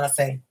what I was going to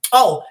say.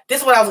 Oh,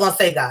 this is what I was going to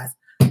say, guys.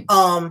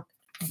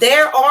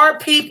 There are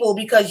people,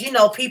 because,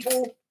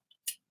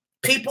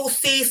 people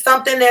see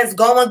something that's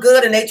going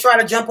good and they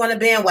try to jump on the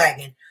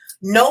bandwagon.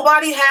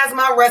 Nobody has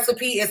my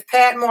recipe. It's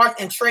patent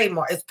and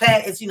trademark. It's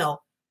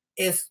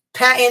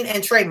patent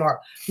and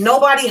trademark.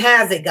 Nobody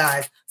has it,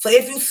 guys. So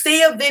if you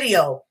see a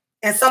video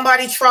and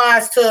somebody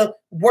tries to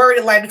word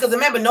it because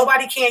remember,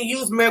 nobody can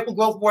use Miracle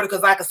Growth Water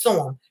because I can sue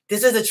them.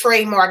 This is a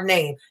trademark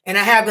name. And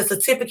I have the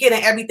certificate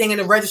and everything and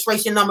the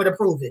registration number to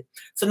prove it.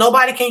 So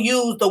nobody can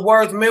use the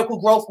words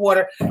Miracle Growth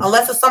Water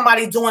unless it's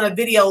somebody doing a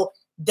video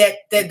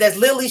that's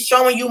literally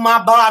showing you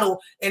my bottle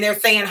and they're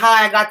saying,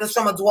 hi, I got this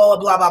from ADWOA,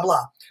 blah, blah,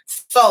 blah.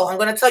 So I'm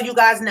going to tell you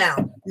guys now,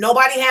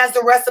 nobody has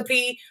the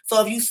recipe.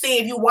 So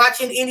if you're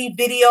watching any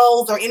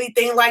videos or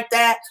anything like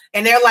that,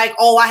 and they're like,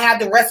 oh, I have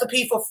the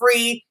recipe for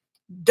free,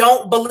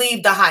 don't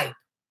believe the hype.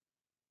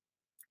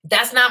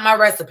 That's not my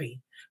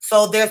recipe.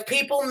 So there's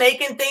people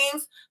making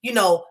things,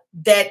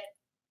 that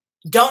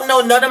don't know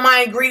none of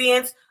my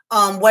ingredients.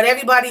 What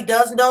everybody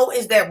does know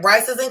is that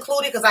rice is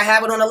included because I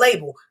have it on the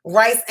label.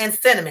 Rice and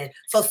cinnamon.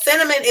 So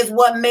cinnamon is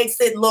what makes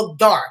it look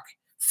dark.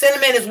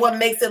 Cinnamon is what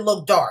makes it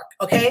look dark.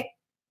 Okay,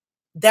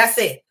 that's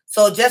it.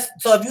 So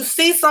if you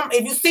see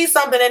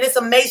something and it's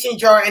a mason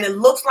jar and it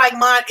looks like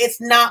mine, it's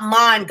not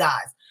mine,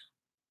 guys.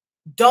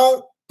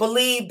 Don't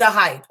believe the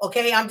hype.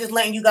 Okay, I'm just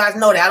letting you guys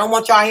know that. I don't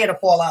want y'all hair to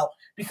fall out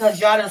because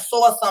y'all done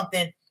saw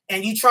something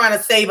and you trying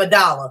to save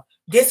 $1.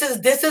 This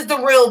is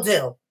the real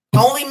deal.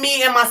 Only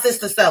me and my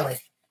sister sell it.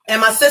 And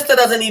my sister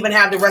doesn't even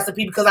have the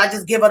recipe because I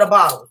just give her the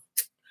bottle.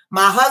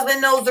 My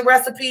husband knows the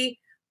recipe.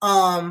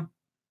 I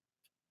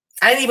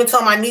didn't even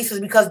tell my nieces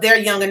because they're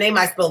young and they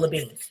might spill the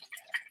beans.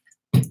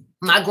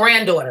 My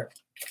granddaughter,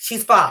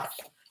 she's 5.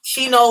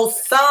 She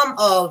knows some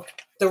of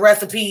the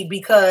recipe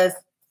because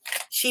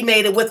she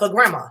made it with her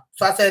grandma.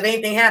 So I said, if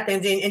anything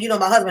happens, and you know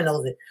my husband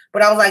knows it.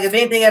 But I was like, if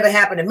anything ever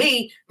happened to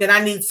me, then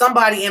I need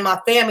somebody in my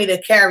family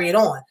to carry it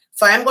on.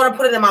 So I am going to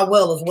put it in my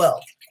will as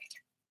well.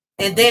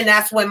 And then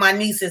that's when my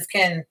nieces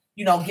can,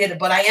 you know, get it.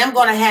 But I am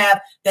going to have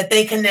that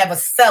they can never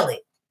sell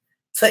it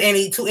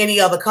to any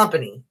other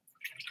company.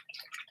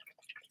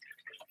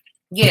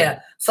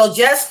 Yeah. So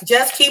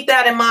just keep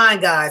that in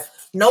mind, guys.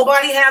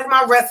 Nobody has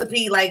my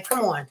recipe. Like, come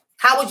on.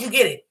 How would you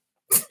get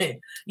it?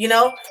 You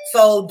know?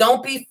 So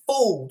don't be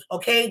fooled.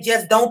 Okay.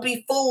 Just don't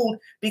be fooled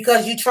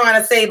because you're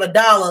trying to save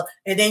 $1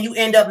 and then you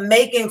end up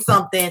making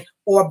something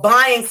or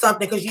buying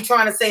something because you're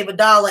trying to save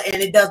 $1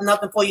 and it does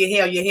nothing for your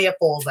hair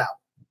falls out.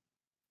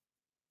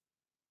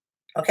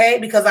 Okay.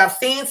 Because I've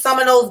seen some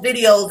of those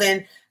videos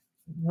and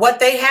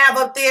what they have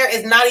up there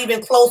is not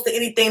even close to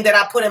anything that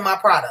I put in my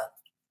product.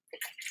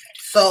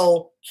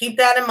 So keep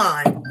that in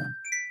mind.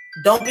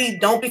 Don't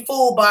be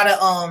fooled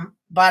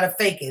by the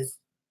fakers.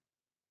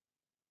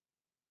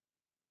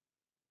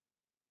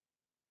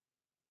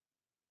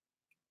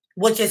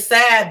 Which is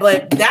sad,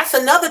 but that's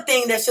another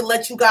thing that should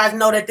let you guys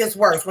know that this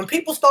works. When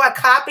people start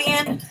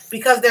copying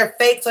because they're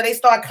fake, so they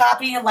start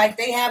copying like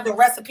they have the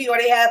recipe or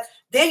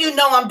then you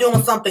know I'm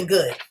doing something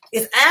good.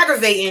 It's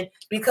aggravating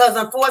because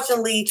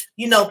unfortunately,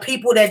 you know,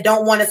 people that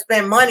don't want to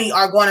spend money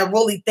are going to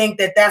really think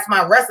that that's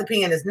my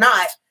recipe and it's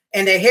not,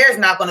 and their hair is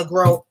not going to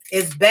grow.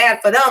 It's bad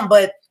for them,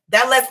 but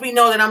that lets me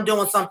know that I'm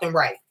doing something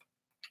right.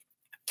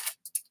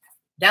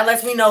 That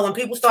lets me know when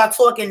people start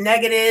talking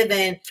negative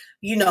and,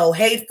 you know,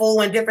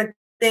 hateful and different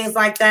things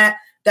like that,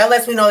 that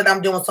lets me know that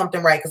I'm doing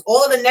something right. Because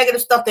all of the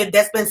negative stuff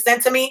that's been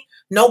sent to me,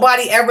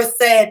 nobody ever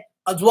said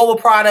a ADWOA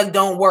product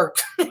don't work.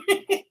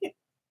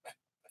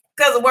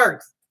 Because it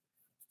works.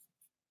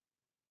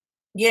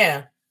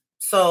 Yeah.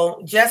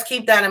 So just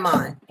keep that in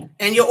mind.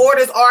 And your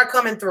orders are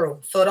coming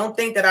through. So don't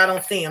think that I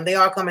don't see them. They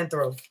are coming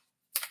through.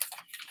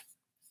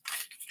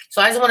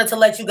 So I just wanted to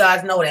let you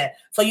guys know that.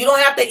 So you don't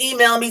have to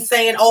email me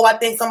saying, oh, I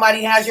think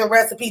somebody has your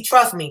recipe.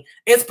 Trust me,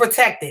 it's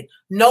protected.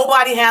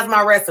 Nobody has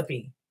my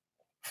recipe.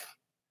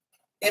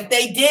 If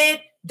they did,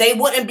 they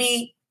wouldn't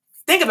be.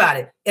 Think about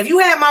it. If you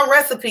had my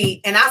recipe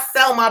and I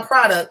sell my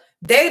product,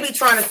 they would be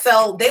trying to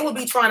sell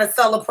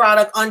a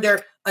product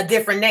under a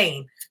different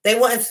name. They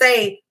wouldn't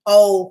say,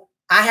 oh,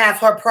 I have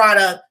her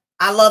product.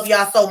 I love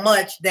y'all so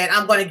much that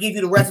I'm going to give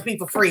you the recipe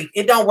for free.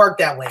 It don't work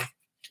that way.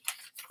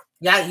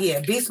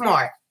 Yeah, be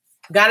smart.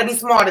 Got to be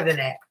smarter than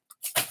that.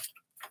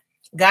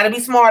 Got to be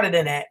smarter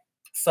than that.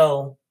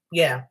 So,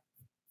 yeah.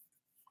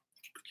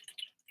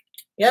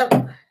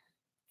 Yep.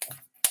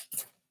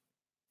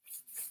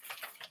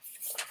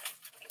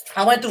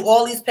 I went through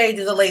all these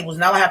pages of labels.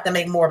 Now I have to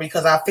make more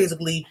because I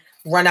physically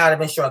run out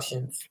of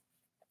instructions.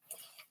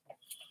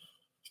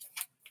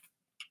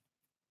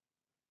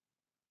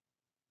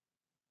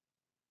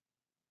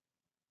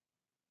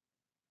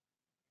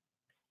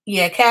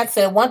 Yeah, Kat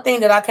said, one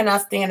thing that I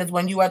cannot stand is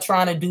when you are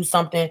trying to do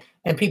something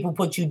and people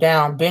put you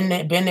down. Been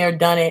there,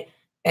 done it,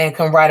 and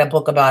can write a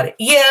book about it.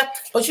 Yeah,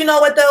 but you know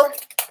what, though?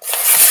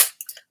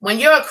 When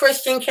you're a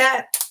Christian,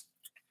 Kat,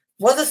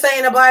 what's it say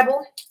in the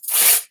Bible?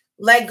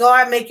 Let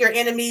God make your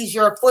enemies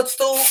your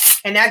footstool,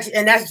 and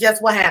that's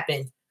just what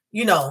happened.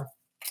 You know,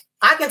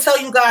 I can tell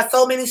you guys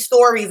so many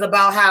stories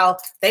about how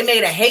they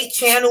made a hate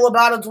channel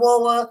about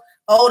ADWOA.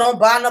 Oh, don't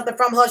buy nothing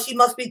from her. She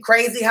must be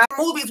crazy. How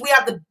movies we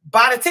have to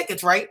buy the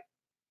tickets, right?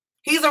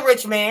 He's a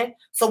rich man,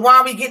 so why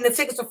are we getting the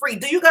tickets for free?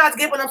 Do you guys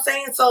get what I'm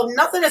saying? So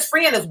nothing is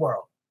free in this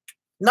world.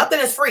 Nothing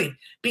is free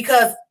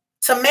because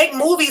to make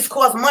movies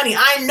cost money.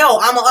 I know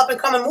I'm an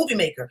up-and-coming movie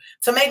maker.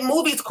 To make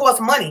movies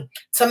cost money.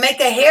 To make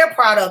a hair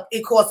product,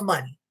 it costs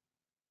money.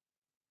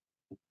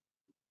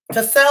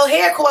 To sell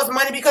hair costs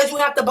money because you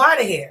have to buy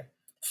the hair.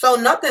 So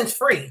nothing's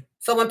free.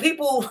 So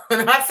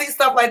when I see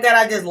stuff like that,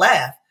 I just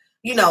laugh.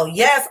 You know,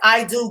 yes,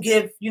 I do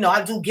give,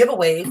 I do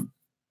giveaways,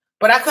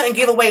 but I couldn't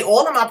give away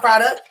all of my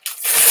product.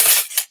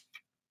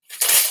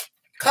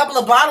 Couple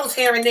of bottles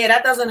here and there,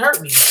 that doesn't hurt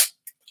me.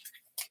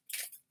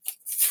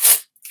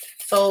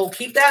 So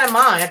keep that in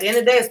mind. At the end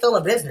of the day, it's still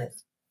a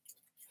business.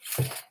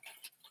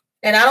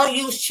 And I don't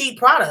use cheap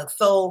products.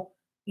 So,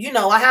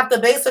 I have to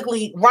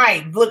basically,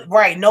 right,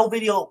 no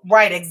video,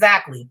 right,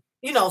 exactly.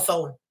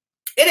 So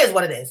it is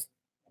what it is.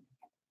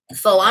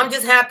 So I'm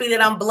just happy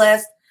that I'm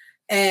blessed.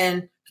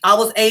 And I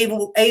was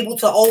able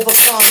to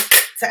overcome,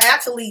 to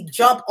actually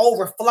jump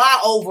over,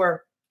 fly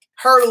over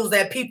hurdles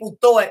that people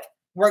thought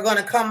were going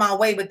to come my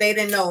way, but they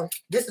didn't know.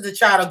 This is a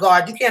child of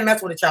God. You can't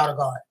mess with a child of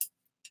God.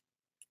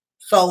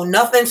 So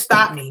nothing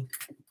stopped me.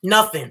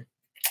 Nothing.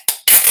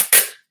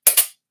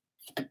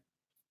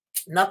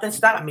 Nothing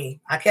stopped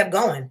me. I kept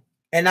going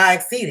and I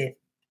exceeded.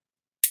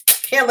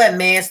 Can't let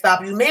man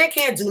stop you. Man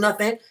can't do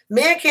nothing.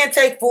 Man can't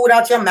take food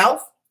out your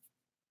mouth.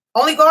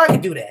 Only God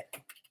can do that.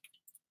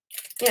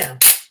 Yeah.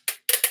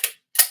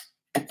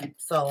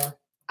 So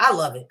I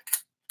love it.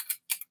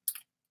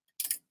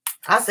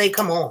 I say,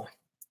 come on.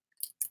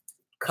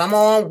 Come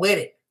on with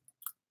it.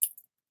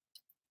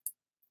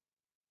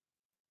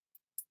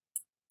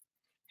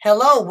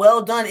 Hello,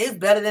 well done is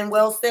better than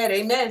well said.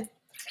 Amen.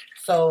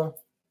 So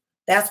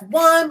that's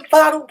one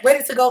bottle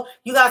ready to go.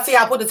 You guys see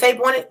I put the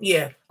tape on it?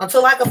 Yeah.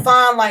 Until I can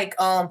find like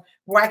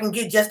where I can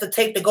get just the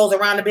tape that goes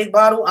around the big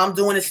bottle, I'm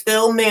doing it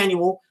still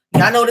manual.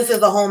 Y'all know this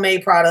is a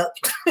homemade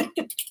product.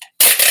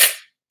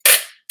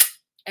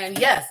 And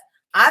yes,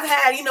 I've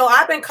had,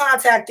 I've been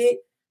contacted,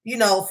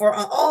 for,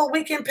 oh,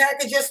 we can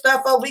package your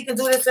stuff up. We can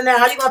do this and that.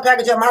 How you going to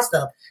package up my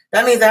stuff?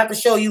 That means I have to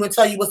show you and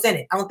tell you what's in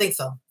it. I don't think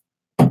so.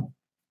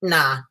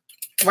 Nah.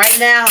 Right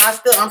now,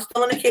 I'm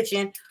still in the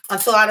kitchen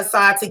until I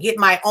decide to get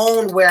my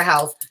own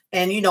warehouse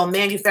and,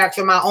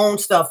 manufacture my own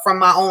stuff from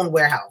my own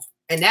warehouse.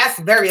 And that's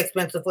very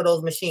expensive for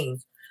those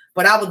machines.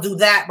 But I will do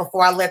that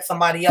before I let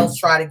somebody else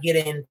try to get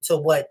into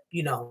what,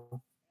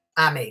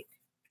 I make.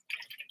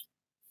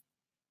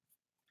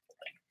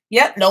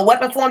 Yep, no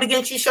weapon formed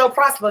against you shall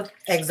prosper.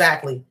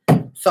 Exactly.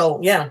 So,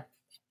 yeah.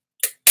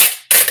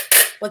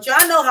 But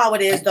y'all know how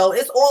it is, though.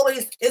 It's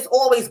always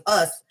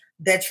us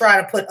that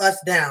try to put us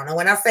down. And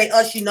when I say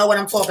us, you know what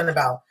I'm talking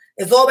about.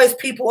 It's always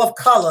people of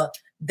color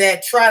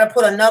that try to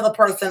put another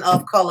person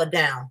of color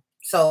down.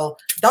 So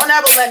don't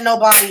ever let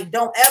nobody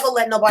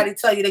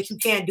tell you that you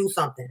can't do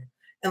something.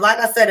 And like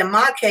I said, in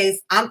my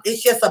case,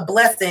 it's just a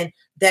blessing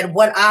that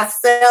what I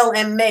sell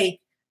and make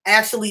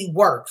actually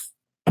works.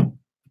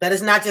 That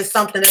it's not just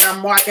something that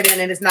I'm marketing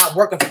and it's not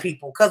working for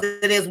people, because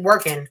it is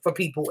working for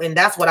people. And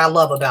that's what I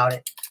love about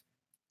it.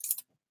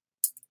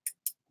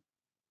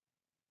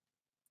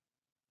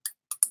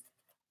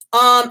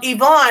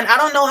 Yvonne, I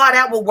don't know how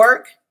that will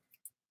work.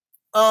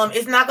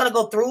 It's not going to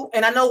go through.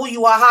 And I know who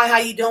you are. Hi, how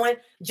you doing?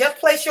 Just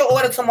place your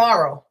order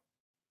tomorrow.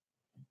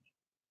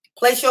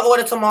 Place your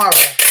order tomorrow.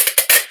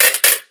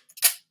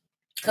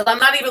 Because I'm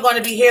not even going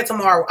to be here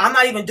tomorrow. I'm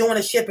not even doing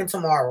the shipping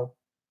tomorrow.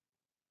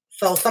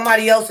 So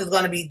somebody else is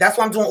going to be. That's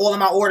why I'm doing all of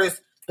my orders,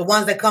 the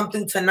ones that come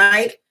through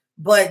tonight.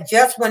 But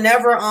just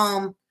whenever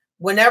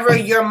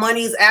your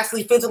money is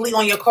actually physically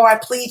on your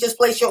card, please just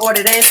place your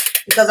order then,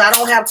 because I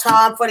don't have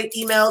time for the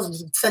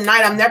emails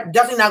tonight. I'm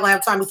definitely not going to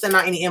have time to send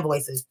out any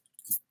invoices.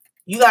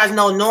 You guys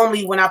know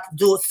normally when I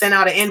send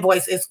out an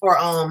invoice, it's for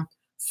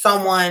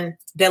someone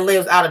that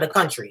lives out of the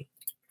country.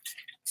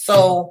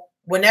 So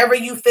whenever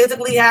you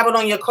physically have it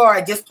on your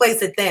card, just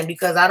place it then,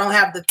 because I'm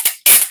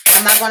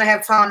not going to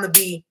have time to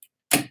be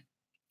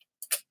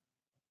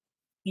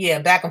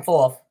back and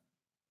forth.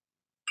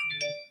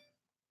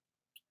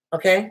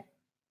 Okay.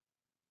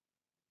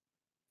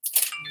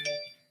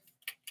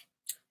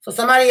 So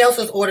somebody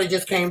else's order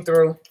just came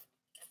through.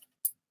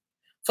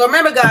 So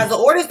remember, guys, the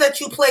orders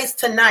that you place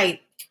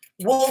tonight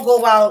will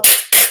go out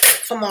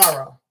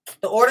tomorrow.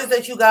 The orders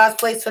that you guys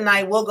place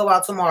tonight will go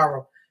out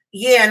tomorrow.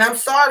 Yeah, and I'm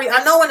sorry.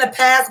 I know in the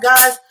past,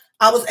 guys,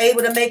 I was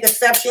able to make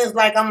exceptions.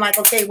 Like, I'm like,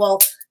 okay,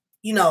 well,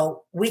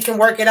 we can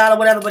work it out or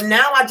whatever. But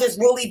now I just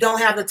really don't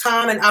have the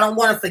time, and I don't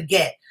want to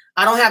forget.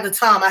 I don't have the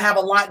time. I have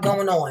a lot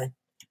going on,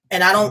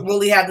 and I don't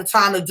really have the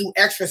time to do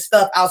extra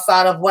stuff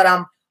outside of what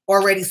I'm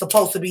already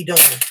supposed to be doing.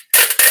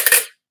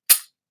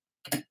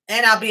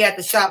 And I'll be at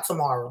the shop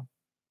tomorrow.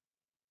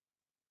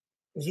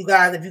 If you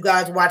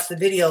guys watched the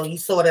video, you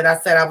saw that I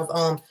said I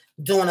was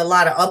doing a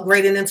lot of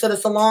upgrading into the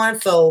salon.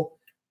 So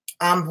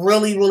I'm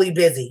really, really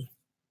busy.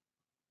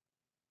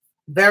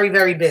 Very,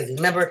 very busy.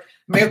 Remember,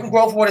 Miracle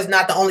Growth Water is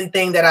not the only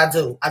thing that I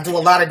do. I do a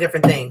lot of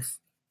different things.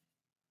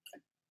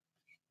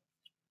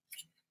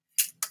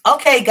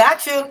 Okay,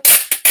 got you.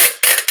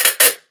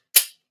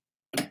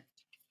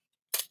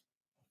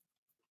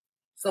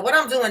 So what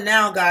I'm doing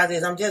now, guys,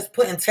 is I'm just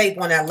putting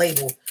tape on that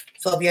label.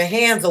 So if your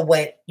hands are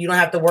wet, you don't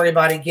have to worry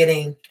about it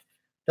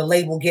the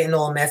label getting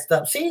all messed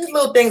up. See, these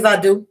little things I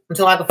do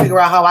until I can figure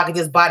out how I can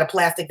just buy the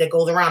plastic that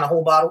goes around the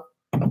whole bottle.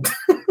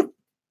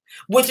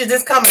 Which is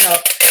just coming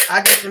up.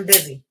 I just been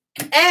busy.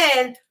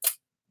 And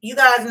you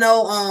guys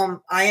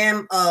know I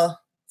am a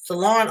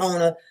salon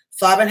owner,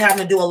 so I've been having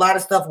to do a lot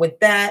of stuff with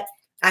that.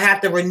 I have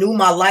to renew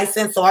my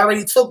license. So I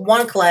already took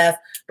one class,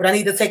 but I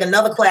need to take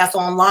another class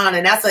online,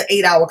 and that's an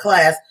 8-hour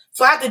class.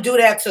 So I have to do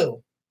that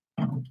too.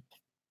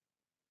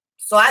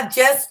 So I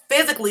just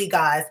physically,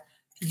 guys,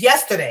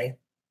 day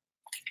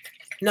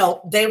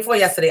before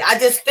yesterday. I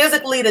just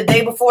physically, the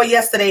day before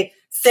yesterday,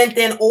 sent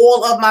in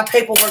all of my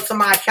paperwork to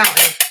my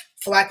accountant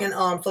so I can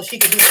so she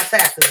can do my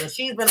taxes. And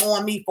she's been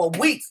on me for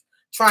weeks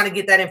trying to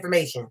get that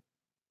information.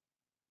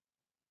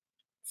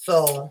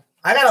 So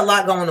I got a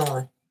lot going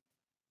on.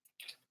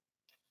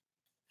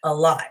 A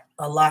lot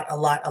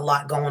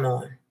going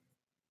on.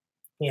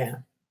 Yeah.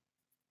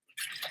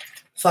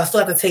 So I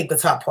still have to tape the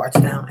top parts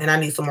now, and I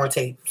need some more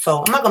tape. So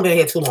I'm not going to be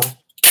here too long.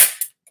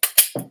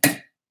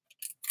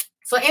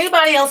 So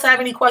anybody else have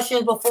any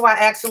questions before I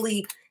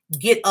actually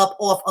get up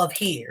off of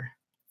here?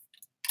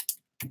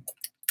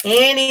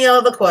 Any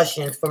other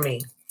questions for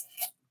me?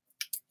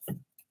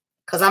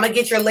 Because I'm going to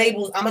get your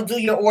labels. I'm going to do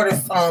your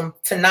orders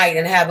tonight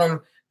and have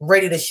them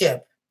ready to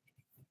ship.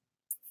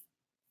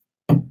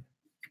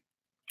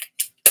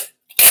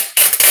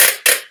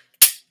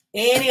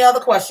 Any other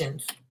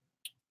questions?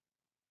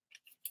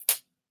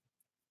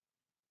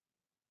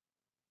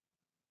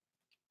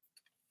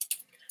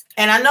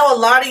 And I know a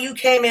lot of you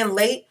came in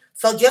late,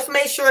 so just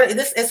make sure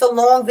it's a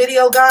long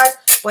video, guys,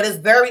 but it's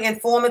very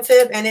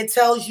informative, and it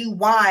tells you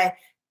why.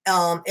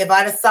 If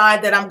I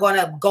decide that I'm going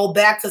to go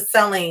back to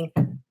selling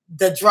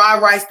the dry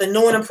rice, the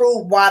new and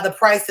improved, why the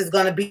price is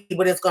going to be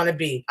what it's going to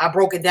be. I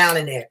broke it down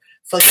in there,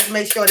 so just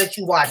make sure that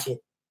you watch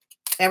it.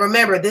 And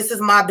remember, this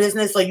is my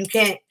business, so you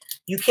can't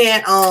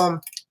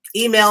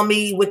email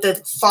me with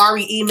the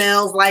sorry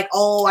emails like,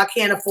 oh, I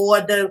can't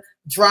afford the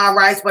dry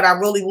rice, but I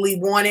really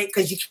want it,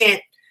 because you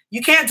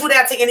can't do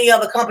that to any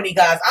other company,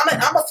 guys.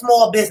 I'm a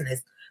small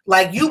business.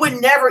 Like, you would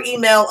never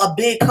email a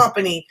big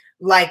company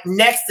like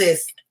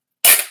Nexus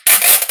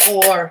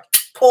or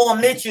Paul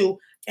Mitchell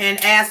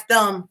and ask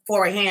them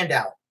for a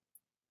handout.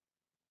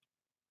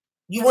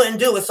 You wouldn't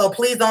do it, so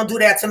please don't do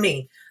that to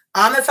me.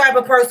 I'm the type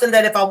of person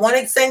that if I want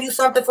to send you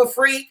something for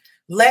free,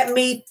 let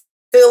me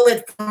fill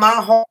it from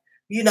my home,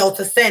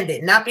 to send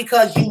it. Not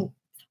because you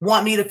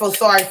want me to feel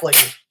sorry for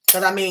you.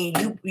 Because, I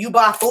mean, you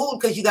buy food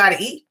because you got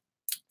to eat.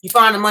 You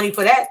find the money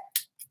for that.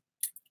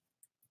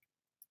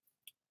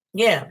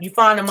 Yeah, you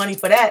find the money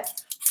for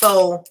that.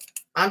 So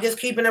I'm just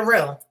keeping it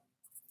real.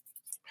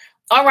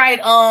 All right,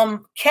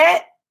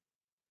 Cat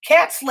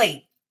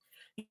Slate.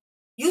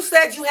 You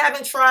said you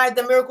haven't tried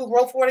the Miracle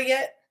Growth Water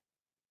yet?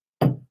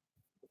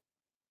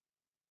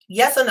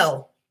 Yes or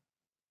no?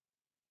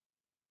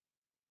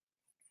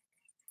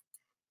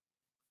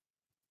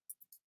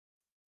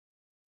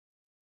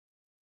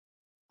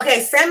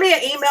 Okay, send me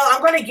an email.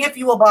 I'm going to give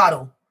you a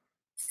bottle.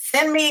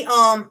 Send me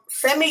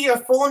your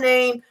full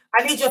name.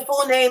 I need your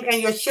full name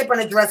and your shipping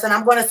address, and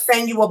I'm going to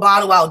send you a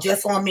bottle out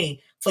just on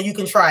me so you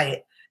can try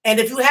it. And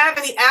if you have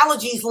any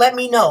allergies, let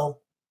me know.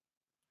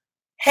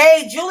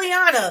 Hey,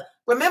 Juliana,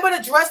 remember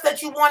the dress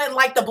that you wanted,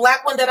 like the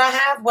black one that I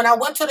have? When I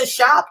went to the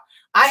shop,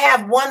 I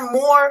have one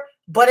more,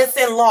 but it's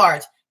in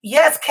large.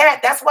 Yes, Kat,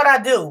 that's what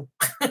I do.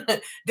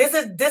 This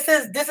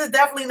is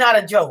definitely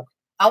not a joke.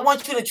 I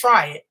want you to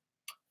try it.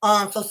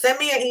 So send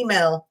me an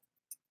email.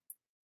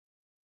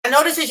 I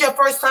know this is your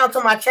first time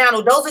to my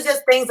channel. Those are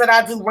just things that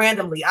I do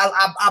randomly.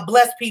 I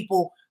bless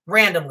people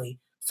randomly.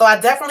 So I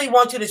definitely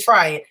want you to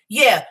try it.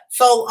 Yeah.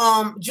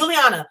 So,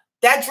 Juliana,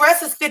 that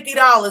dress is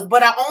 $50,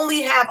 but I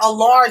only have a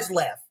large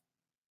left.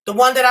 The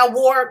one that I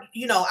wore,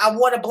 I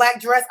wore the black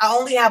dress. I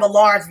only have a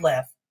large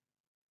left.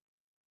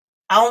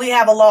 I only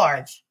have a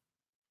large.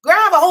 Girl,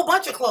 I have a whole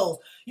bunch of clothes.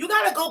 You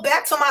got to go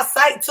back to my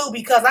site too,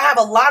 because I have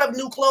a lot of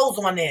new clothes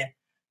on there.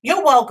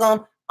 You're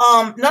welcome.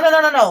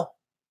 No.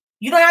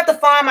 You don't have to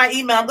find my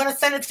email. I'm going to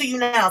send it to you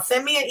now.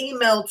 Send me an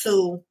email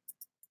to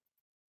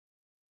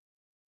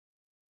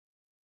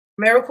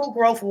Miracle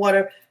Growth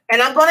Water.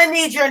 And I'm going to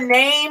need your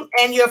name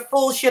and your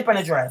full shipping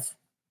address.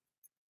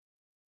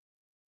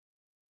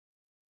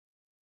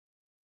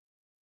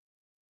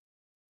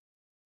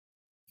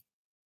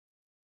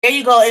 There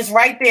you go. It's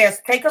right there.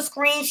 Take a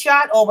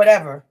screenshot or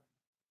whatever.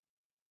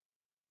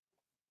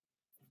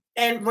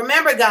 And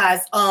remember,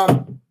 guys,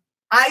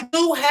 I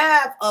do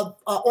have an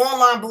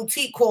online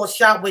boutique called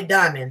Shop with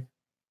Diamond.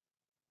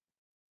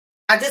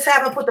 I just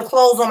haven't put the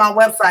clothes on my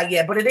website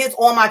yet, but it is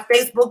on my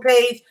Facebook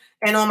page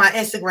and on my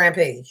Instagram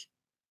page.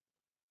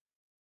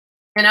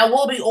 And I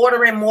will be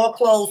ordering more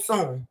clothes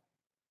soon.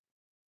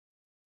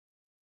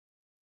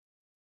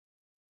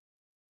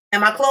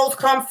 And my clothes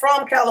come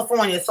from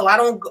California, so I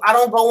don't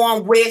go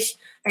on Wish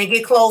and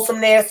get clothes from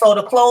there. So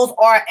the clothes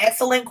are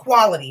excellent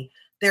quality.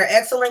 They're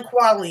excellent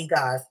quality,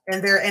 guys,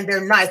 and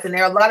they're nice. And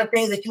there are a lot of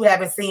things that you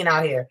haven't seen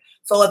out here.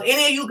 So if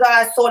any of you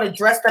guys saw the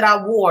dress that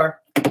I wore,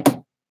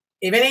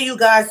 if any of you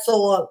guys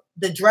saw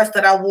the dress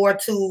that I wore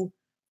to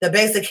the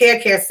Basic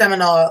Hair Care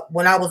seminar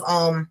when I was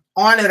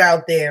honored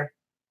out there,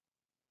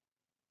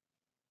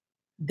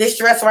 this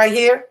dress right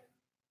here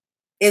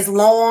is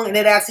long and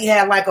it actually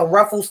had like a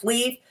ruffle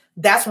sleeve.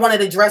 That's one of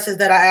the dresses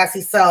that I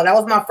actually sell. That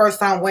was my first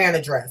time wearing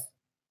a dress.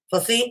 So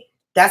see,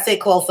 that's it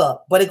close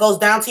up. But it goes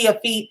down to your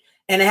feet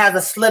and it has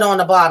a slit on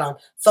the bottom.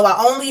 So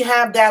I only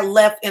have that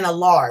left in a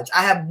large.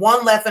 I have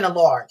one left in a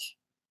large.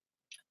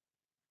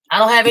 I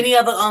don't have any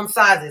other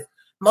sizes.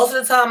 Most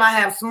of the time I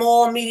have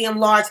small, medium,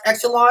 large,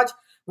 extra large.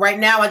 Right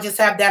now I just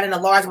have that in a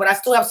large, but I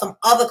still have some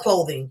other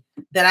clothing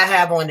that I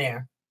have on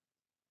there.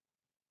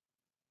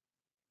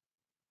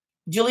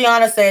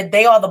 Juliana said,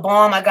 they are the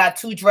bomb. I got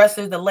 2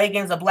 dresses, the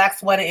leggings, a black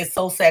sweater is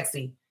so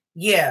sexy.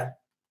 Yeah.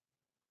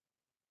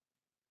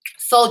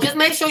 So just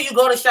make sure you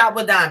go to Shop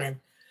with Diamond.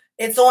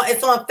 It's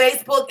on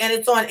Facebook and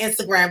it's on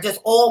Instagram. Just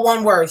all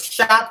one word.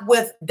 Shop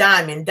with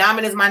Diamond.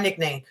 Diamond is my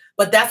nickname,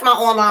 but that's my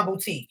online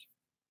boutique.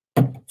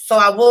 So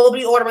I will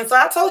be ordering. So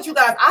I told you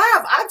guys,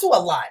 I do a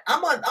lot.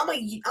 I'm an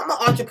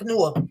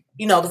entrepreneur,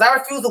 you know, because I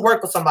refuse to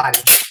work for somebody.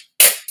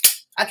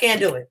 I can't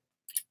do it.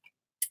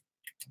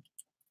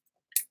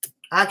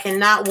 I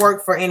cannot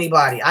work for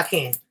anybody. I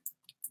can't.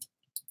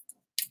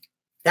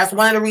 That's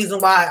one of the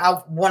reasons why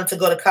I wanted to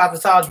go to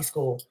cosmetology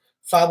school.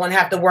 So I wouldn't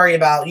have to worry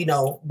about, you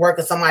know,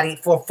 working somebody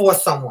for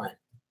someone.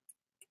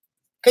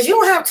 Because you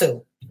don't have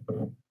to.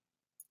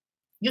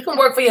 You can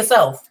work for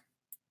yourself.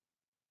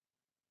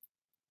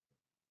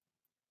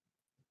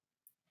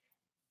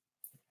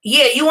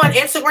 Yeah, you on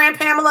Instagram,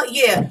 Pamela?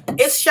 Yeah,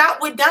 it's Shop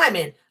with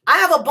Diamond. I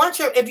have a bunch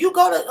of, if you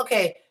go to,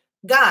 okay,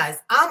 guys,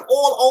 I'm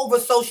all over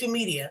social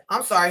media.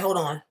 I'm sorry, hold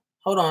on.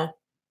 Hold on. Let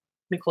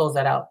me close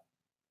that out.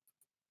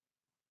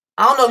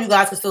 I don't know if you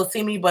guys can still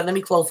see me, but let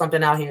me close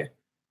something out here.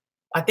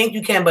 I think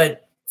you can,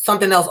 but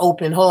something else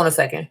open. Hold on a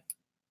second.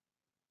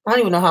 I don't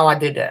even know how I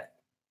did that.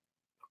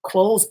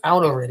 Close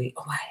out already.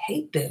 Oh, I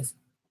hate this.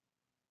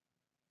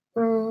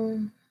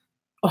 Oh.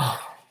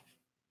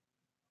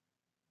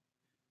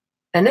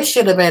 And this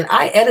should have been,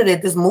 I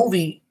edited this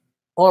movie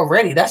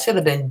already. That should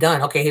have been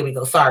done. Okay, here we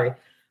go. Sorry.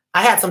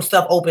 I had some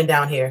stuff open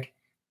down here.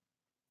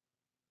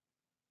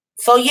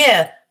 So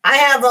yeah, I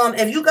have,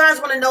 if you guys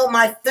want to know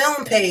my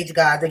film page,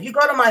 guys, if you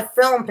go to my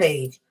film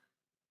page,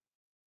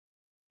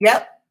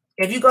 yep.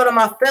 If you go to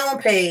my film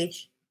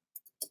page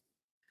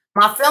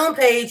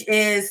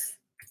is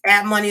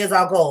at Money Is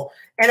Our Goal.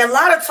 And a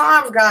lot of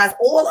times, guys,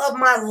 all of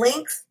my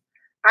links,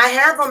 I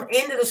have them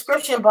in the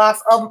description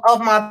box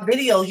of my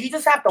videos. You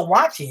just have to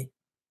watch it.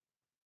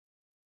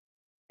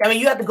 I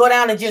mean, you have to go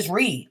down and just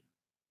read.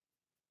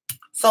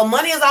 So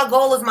Money Is Our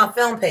Goal is my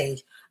film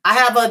page. I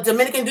have a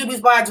Dominican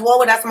Doobies by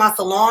ADWOA. That's my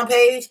salon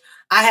page.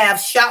 I have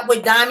Shop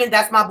with Diamond.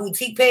 That's my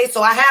boutique page.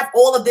 So I have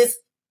all of this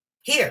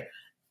here.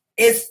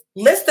 It's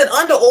listed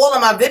under all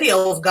of my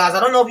videos, guys. I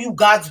don't know if you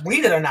guys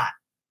read it or not.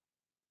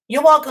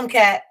 You're welcome,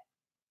 Kat.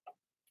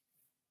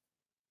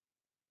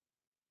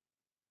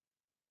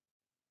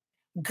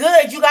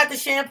 Good. You got the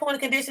shampoo and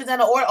conditioners and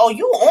the oil. Oh,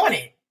 you on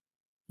it.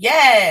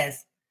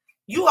 Yes.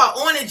 You are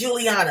on it,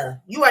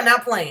 Juliana. You are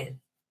not playing.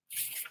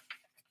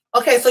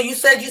 Okay, so you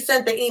said you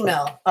sent the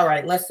email. All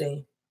right, let's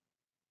see.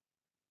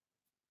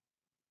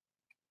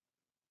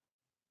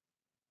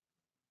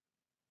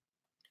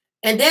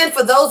 And then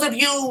for those of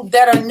you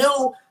that are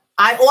new,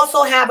 I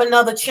also have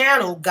another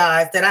channel,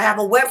 guys, that I have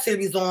a web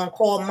series on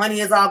called Money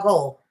Is Our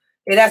Goal.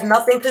 It has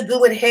nothing to do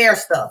with hair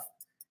stuff.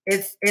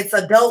 It's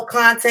adult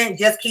content.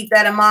 Just keep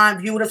that in mind.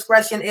 Viewer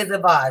discretion is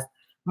advised.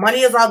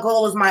 Money Is Our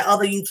Goal is my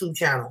other YouTube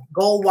channel.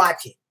 Go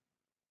watch it.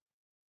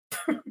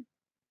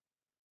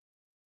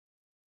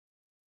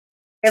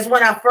 It's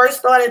when I first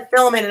started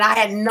filming and I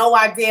had no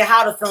idea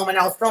how to film, and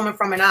I was filming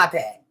from an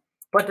iPad.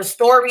 But the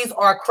stories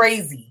are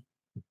crazy.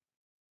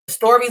 The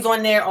stories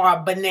on there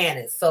are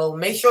bananas. So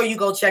make sure you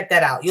go check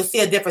that out. You'll see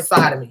a different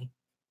side of me.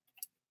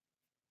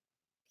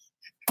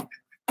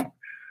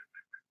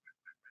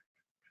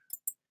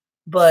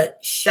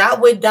 But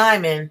Shop with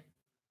Diamond.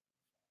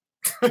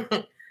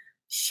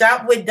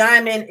 Shop with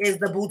Diamond is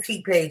the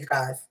boutique page,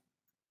 guys.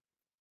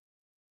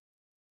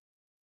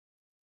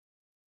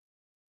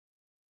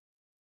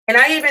 And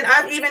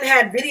I've even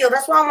had videos.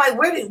 That's why I'm like,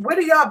 where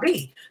do y'all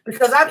be?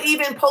 Because I've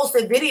even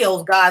posted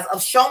videos, guys,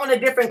 of showing the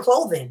different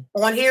clothing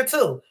on here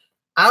too.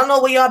 I don't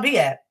know where y'all be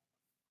at.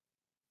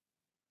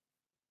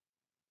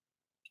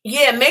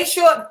 Yeah, make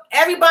sure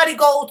everybody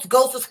go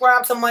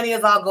subscribe to Money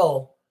Is Our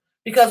Goal.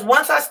 Because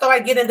once I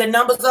start getting the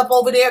numbers up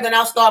over there, then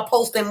I'll start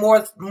posting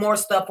more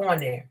stuff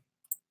on there.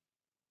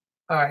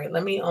 All right,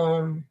 let me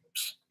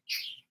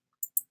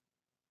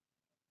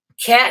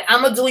Kat,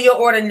 I'm gonna do your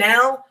order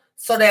now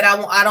so that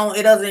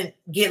it doesn't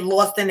get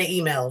lost in the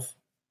emails.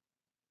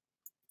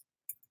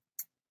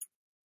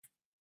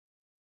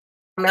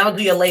 I mean, I'll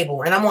do your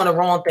label, and I'm on the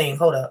wrong thing.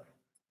 Hold up.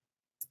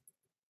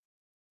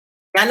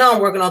 I know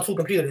I'm working on 2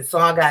 computers, so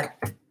I got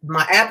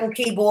my Apple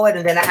keyboard,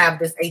 and then I have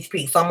this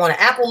HP. So I'm on an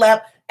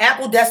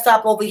Apple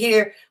desktop over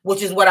here,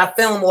 which is what I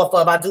film off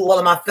of. I do all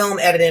of my film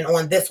editing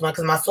on this one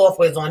because my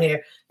software is on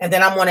here. And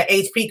then I'm on an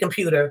HP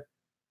computer,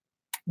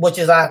 which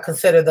is I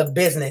consider the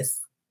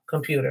business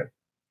computer.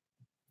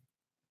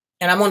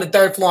 And I'm on the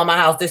 3rd floor of my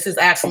house. This is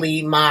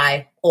actually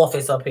my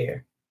office up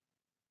here.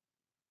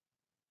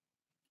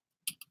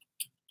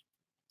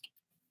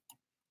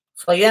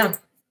 So yeah,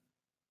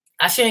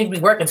 I shouldn't be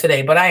working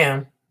today, but I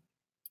am.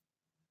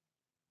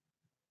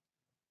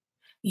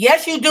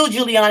 Yes, you do,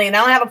 Giuliani, and I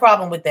don't have a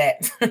problem with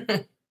that.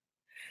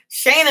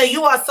 Shayna,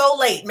 you are so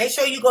late. Make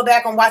sure you go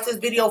back and watch this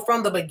video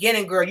from the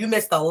beginning, girl. You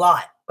missed a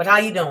lot. But how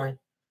you doing?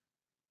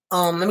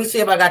 Let me see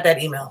if I got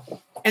that email.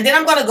 And then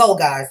I'm gonna go,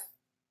 guys.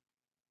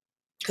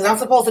 Because I'm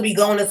supposed to be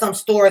going to some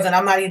stores and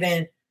I'm not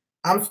even,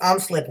 I'm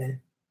slipping.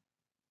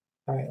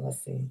 All right,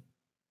 let's see.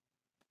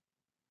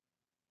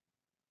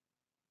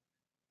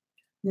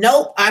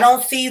 Nope, I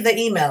don't see the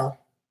email.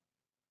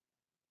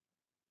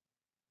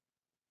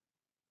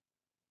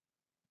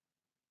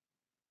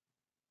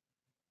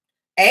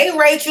 Hey,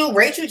 Rachel.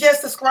 Rachel just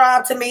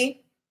subscribed to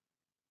me.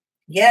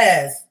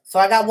 Yes. So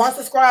I got one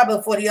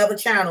subscriber for the other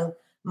channel.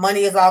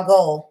 Money is our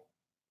goal.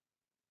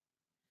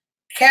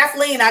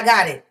 Kathleen, I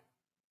got it.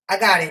 I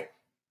got it.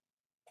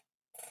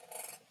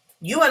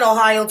 You in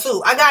Ohio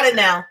too. I got it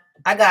now.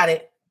 I got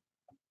it.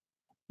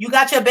 You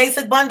got your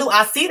basic bundle?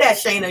 I see that,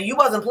 Shayna. You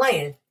wasn't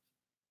playing.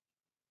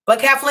 But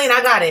Kathleen,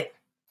 I got it.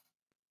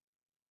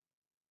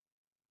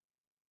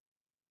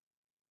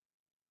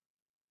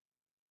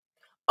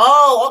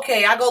 Oh,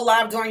 okay. I go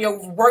live during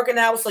your working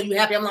hours, so you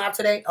happy I'm live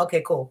today?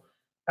 Okay, cool.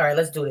 All right,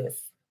 let's do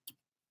this.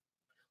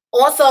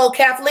 Also,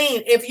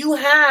 Kathleen, if you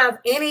have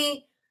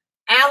any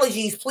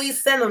allergies,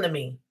 please send them to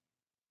me.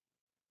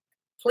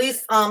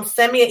 Please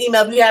send me an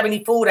email if you have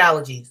any food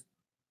allergies.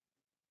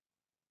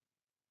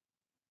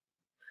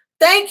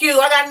 Thank you.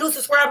 I got a new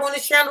subscriber on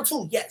this channel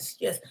too. Yes,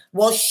 yes.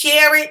 Well,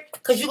 share it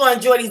because you're going to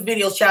enjoy these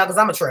videos, child, because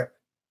I'm a trip.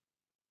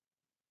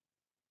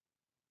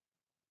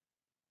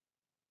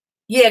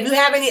 Yeah, if you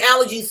have any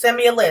allergies, send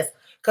me a list.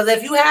 Because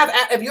if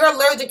you're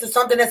allergic to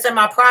something that's in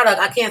my product,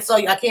 I can't sell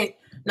you. I can't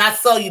not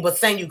sell you, but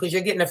send you because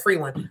you're getting a free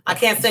one. I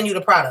can't send you the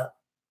product.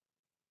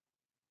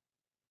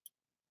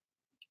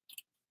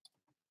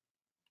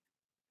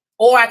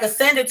 Or I can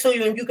send it to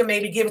you and you can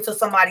maybe give it to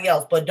somebody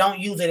else, but don't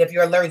use it if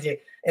you're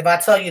allergic. If I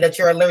tell you that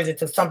you're allergic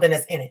to something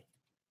that's in it.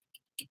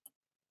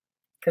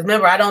 Because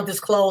remember, I don't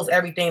disclose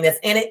everything that's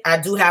in it. I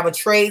do have a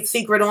trade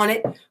secret on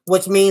it,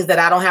 which means that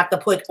I don't have to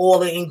put all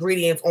the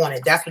ingredients on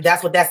it. That's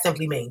what that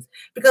simply means.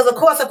 Because, of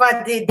course, if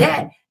I did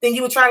that, then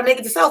you would try to make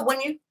it yourself,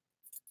 wouldn't you?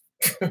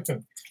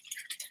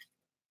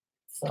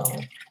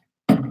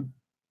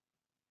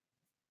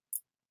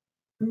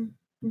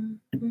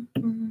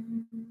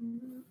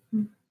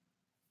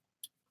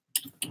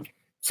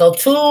 So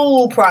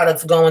 2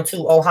 products going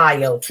to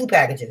Ohio, 2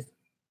 packages.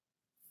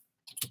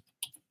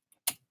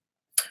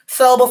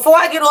 So before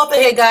I get off of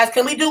here, guys,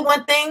 can we do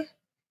one thing?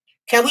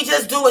 Can we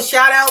just do a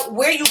shout out?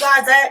 Where you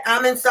guys at?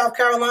 I'm in South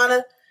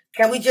Carolina.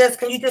 Can you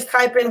just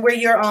type in where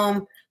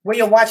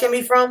you're watching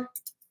me from?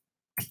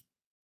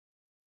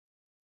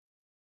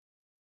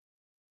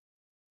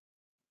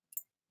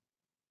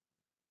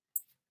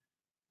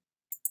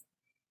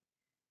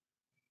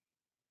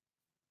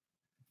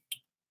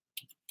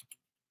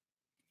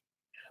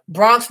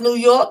 Bronx, New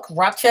York,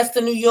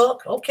 Rochester, New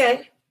York.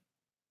 Okay.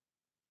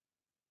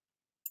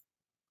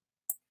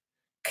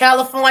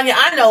 California.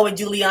 I know it,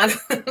 Juliana.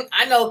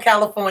 I know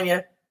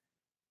California.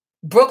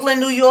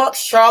 Brooklyn, New York,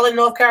 Charlotte,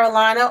 North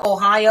Carolina,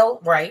 Ohio,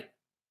 right.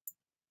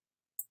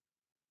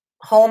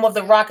 Home of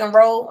the rock and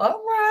roll.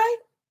 All right.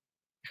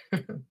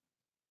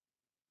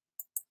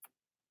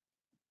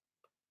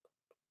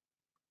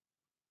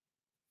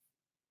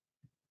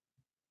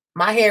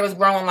 My hair is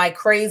growing like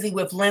crazy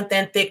with length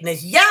and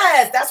thickness.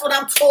 Yes, that's what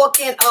I'm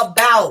talking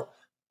about.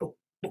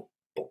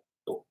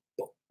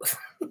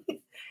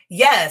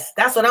 Yes,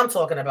 that's what I'm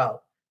talking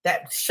about.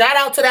 That shout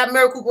out to that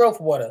Miracle Growth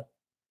Water.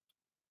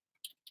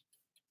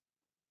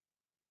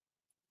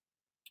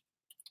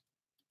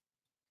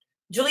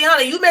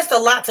 Juliana, you missed a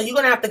lot, so you're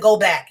gonna have to go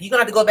back. You're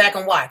gonna have to go back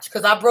and watch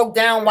because I broke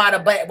down why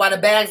the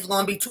bags are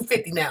gonna be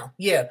 $250 now.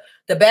 Yeah,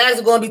 the bags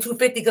are gonna be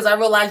 $250 because I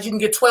realized you can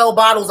get 12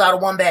 bottles out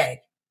of one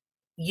bag.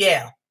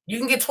 Yeah, you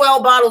can get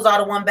 12 bottles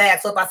out of one bag.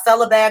 So if I sell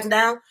the bags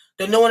now,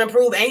 the new and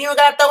improved, and you don't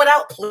gotta throw it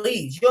out,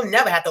 please. You'll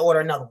never have to order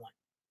another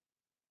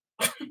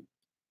one.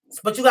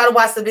 But you gotta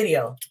watch the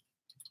video.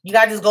 You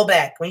gotta just go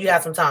back when you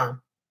have some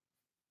time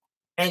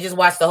and just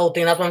watch the whole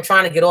thing. That's what I'm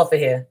trying to get off of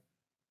here.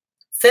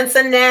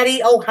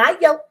 Cincinnati,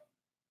 Ohio.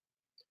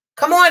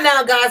 Come on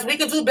now, guys. We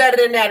can do better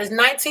than that. There's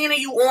 19 of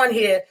you on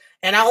here,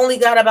 and I only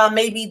got about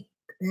maybe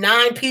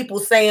 9 people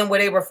saying where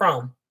they were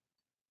from.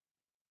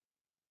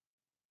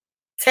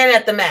 10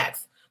 at the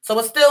max. So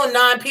it's still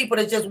 9 people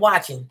that's just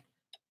watching.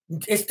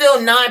 It's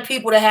still 9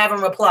 people that haven't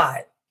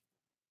replied.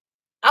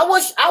 I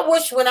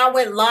wish when I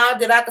went live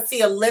that I could see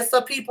a list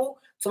of people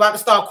so I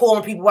could start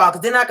calling people out,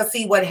 because then I could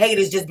see what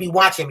haters just be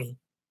watching me.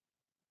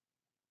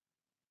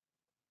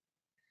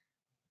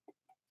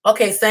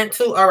 Okay, sent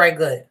to. All right,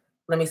 good.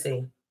 Let me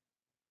see.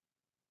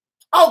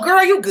 Oh,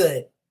 girl, you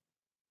good.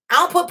 I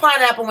don't put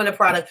pineapple in the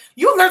product.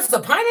 You allergic to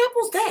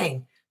pineapples?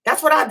 Dang.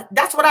 That's what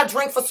I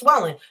drink for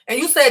swelling. And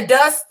you said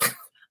dust?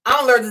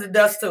 I'm allergic to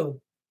dust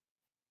too.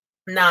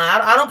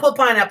 Nah, I don't put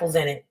pineapples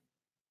in it.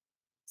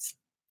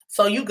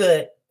 So you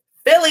good.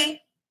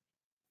 Philly.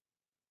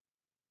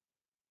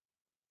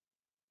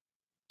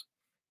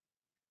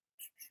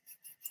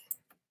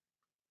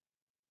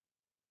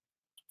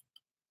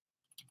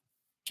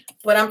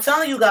 But I'm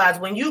telling you guys,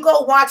 when you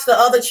go watch the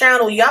other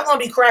channel, y'all gonna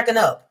be cracking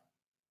up.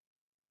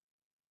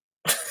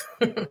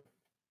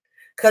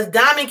 Because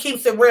Diamond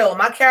keeps it real.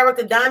 My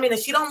character Diamond,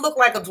 and she don't look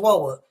like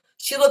Adwoa.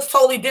 She looks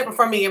totally different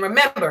from me. And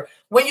remember,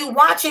 when you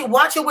watch it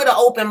with an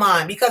open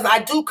mind, because I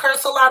do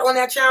curse a lot on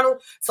that channel.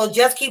 So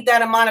just keep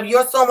that in mind. If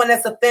you're someone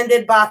that's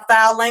offended by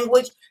foul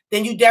language,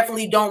 then you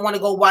definitely don't want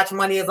to go watch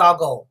Money Is Our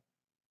Goal.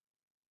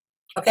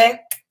 Okay?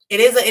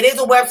 It is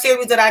a web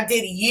series that I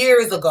did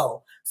years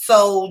ago.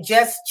 So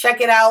just check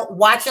it out,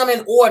 watch them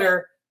in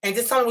order, and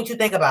just tell me what you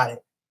think about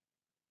it.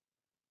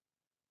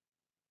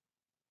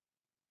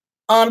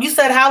 You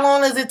said how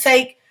long does it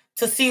take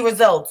to see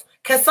results?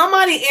 Can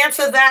somebody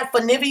answer that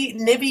for Neve?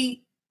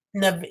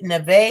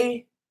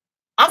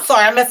 I'm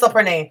sorry, I messed up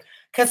her name.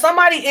 Can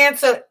somebody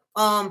answer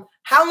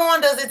how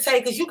long does it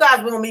take? Because you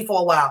guys been with me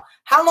for a while.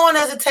 How long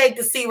does it take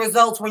to see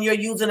results when you're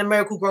using the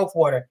Miracle Growth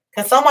Water?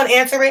 Can someone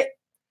answer it?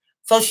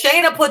 So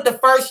Shayna put the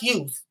first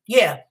use.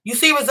 Yeah, you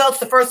see results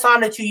the first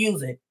time that you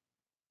use it.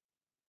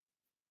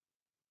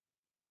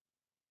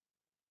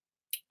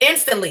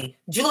 Instantly.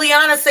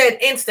 Juliana said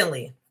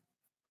instantly.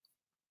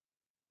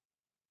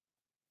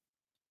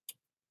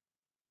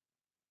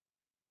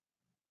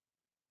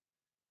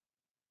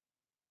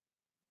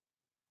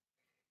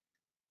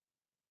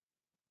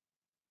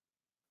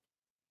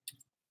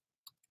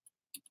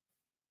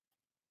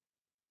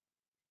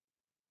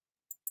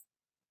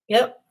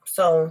 Yep.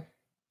 So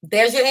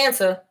there's your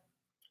answer.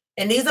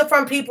 And these are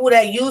from people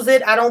that use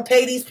it. I don't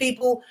pay these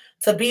people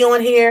to be on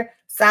here.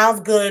 Sounds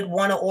good.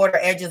 Want to order,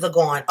 edges are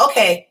gone.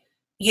 Okay.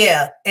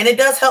 Yeah. And it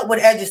does help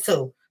with edges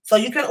too. So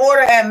you can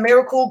order at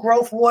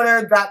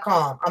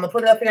miraclegrowthwater.com. I'm going to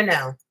put it up here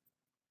now.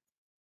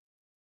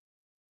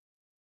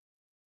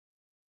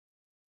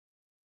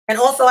 And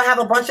also I have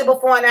a bunch of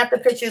before and after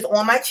pictures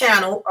on my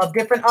channel of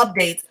different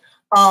updates.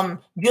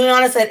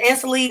 Juliana said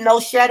instantly,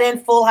 no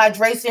shedding, full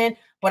hydration,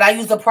 but I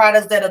use the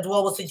products that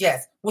ADWA will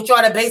suggest, which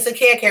are the basic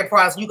hair care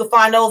products. You can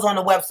find those on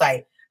the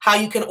website, how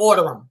you can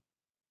order them.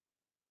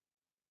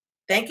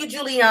 Thank you,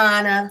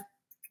 Juliana.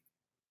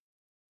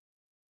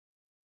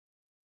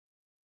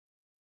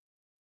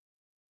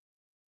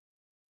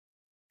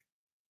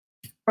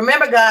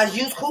 Remember, guys,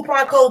 use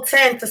coupon code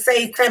 10 to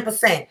save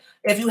 10%.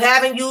 If you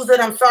haven't used it,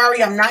 I'm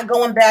sorry. I'm not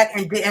going back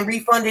and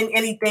refunding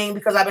anything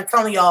because I've been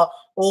telling y'all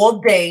all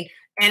day.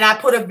 And I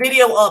put a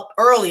video up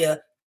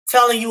earlier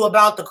telling you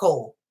about the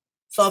code.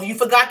 So if you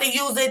forgot to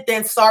use it,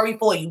 then sorry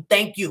for you.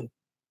 Thank you.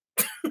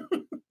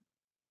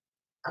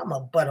 I'm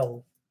a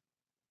butthole.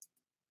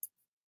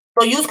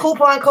 So use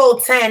coupon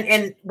code 10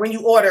 and when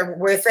you order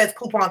where it says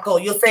coupon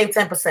code, you'll save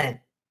 10%.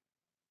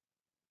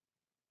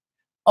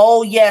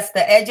 Oh, yes.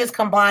 The edges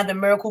combine the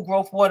Miracle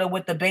Growth Water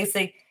with the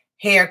basic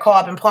hair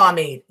carbon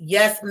pomade.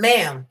 Yes,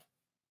 ma'am.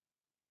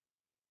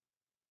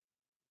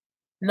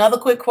 Another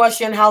quick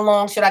question. How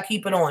long should I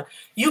keep it on?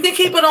 You can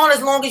keep it on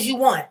as long as you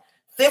want.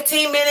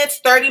 15 minutes,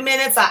 30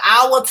 minutes, an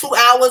hour, 2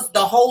 hours,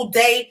 the whole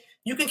day.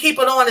 You can keep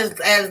it on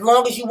as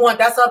long as you want.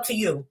 That's up to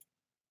you.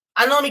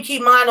 I normally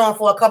keep mine on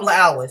for a couple of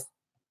hours.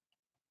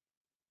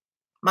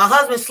 My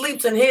husband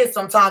sleeps in his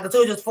sometimes because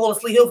he'll just fall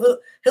asleep.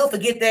 He'll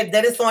forget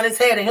that it's on his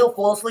head and he'll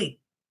fall asleep.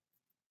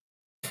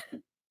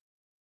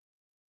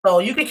 So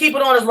you can keep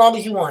it on as long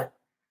as you want.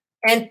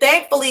 And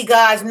thankfully,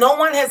 guys, no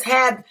one,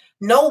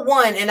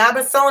 and I've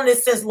been selling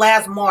this since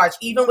last March,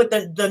 even with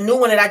the new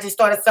one that I just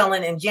started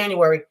selling in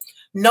January.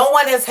 No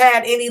one has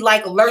had any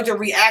like allergic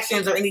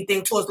reactions or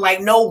anything to it. Like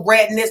no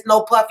redness,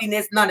 no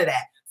puffiness, none of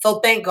that. So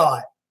thank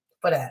God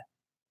for that.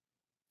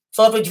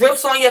 So if it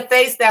drips on your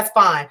face, that's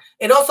fine.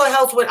 It also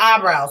helps with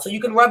eyebrows. So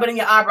you can rub it in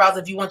your eyebrows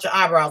if you want your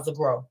eyebrows to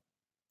grow.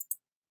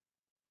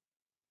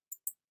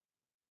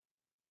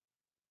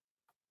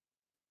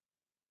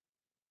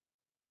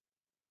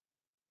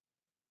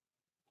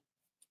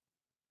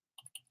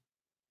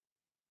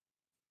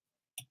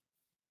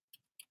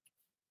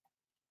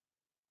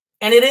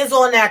 And it is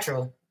all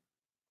natural.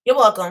 You're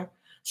welcome.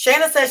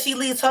 Shayna says she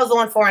leaves hers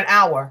on for an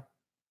hour.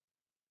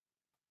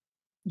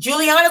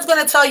 Juliana's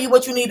going to tell you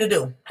what you need to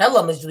do.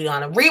 Hello, Miss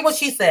Juliana. Read what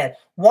she said.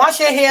 Wash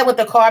your hair with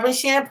the carbon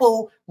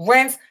shampoo,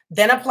 rinse,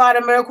 then apply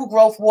the Miracle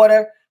Growth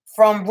Water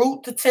from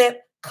root to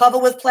tip, cover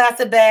with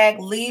plastic bag,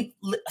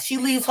 she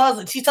leaves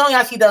hers. She's telling you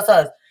how she does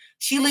hers.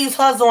 She leaves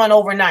hers on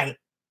overnight.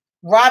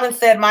 Robin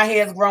said, my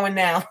hair is growing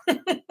now.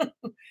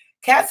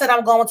 Kat said,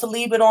 I'm going to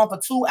leave it on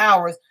for 2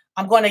 hours.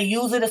 I'm going to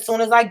use it as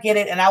soon as I get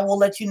it, and I will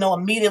let you know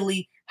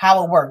immediately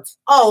how it works.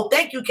 Oh,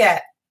 thank you,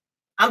 Kat.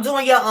 I'm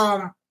doing your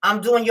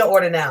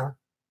order now.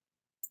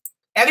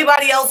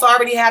 Everybody else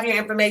already have your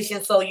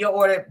information, so your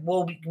order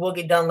will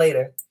get done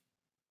later.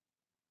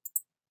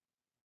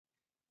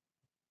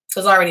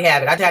 Because I already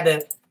have it. I had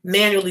to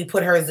manually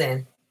put hers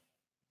in.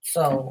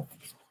 So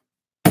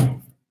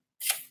let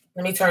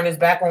me turn this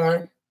back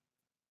on.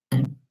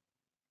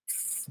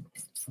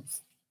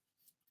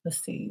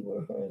 Let's see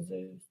where hers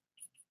is.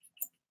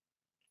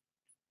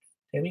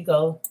 Here we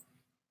go.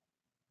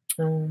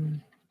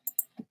 And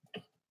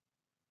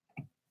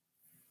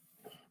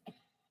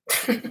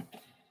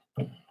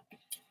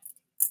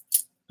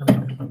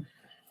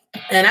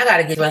I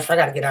gotta get dressed. I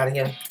gotta get out of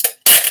here.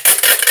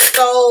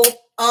 So,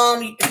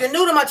 if you're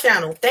new to my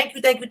channel, thank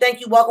you.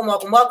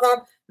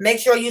 Welcome. Make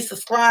sure you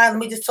subscribe. Let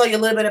me just tell you a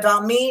little bit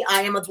about me.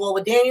 I am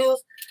ADWA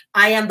Daniels.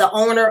 I am the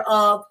owner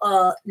of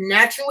a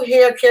natural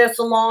hair care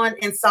salon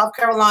in South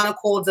Carolina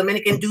called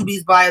Dominican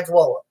Doobies by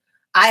ADWA.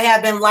 I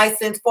have been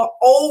licensed for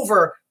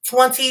over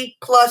 20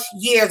 plus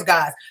years,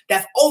 guys.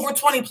 That's over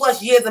 20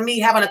 plus years of me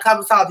having a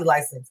cosmetology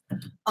license.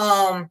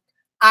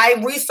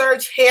 I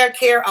research hair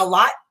care a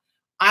lot.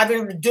 I've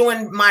been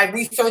doing my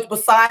research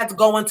besides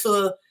going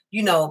to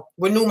you know,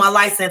 renew my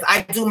license,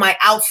 I do my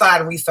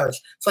outside research.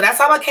 So that's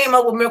how I came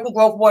up with Miracle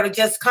Growth Water,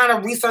 just kind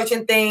of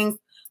researching things.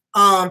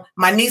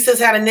 My nieces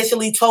had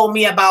initially told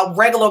me about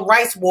regular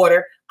rice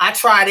water. I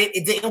tried it.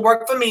 It didn't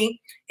work for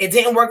me. It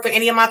didn't work for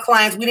any of my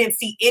clients. We didn't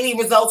see any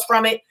results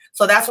from it.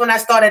 So that's when I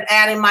started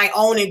adding my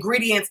own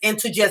ingredients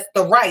into just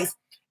the rice.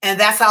 And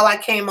that's how I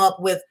came up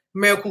with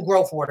Miracle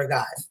Growth Water,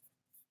 guys.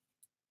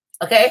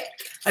 Okay.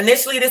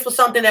 Initially, this was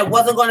something that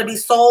wasn't going to be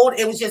sold.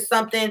 It was just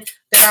something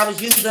that I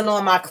was using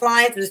on my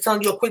clients. I'm just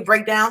telling you a quick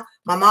breakdown.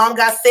 My mom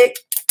got sick.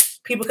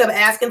 People kept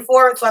asking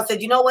for it. So I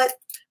said, you know what?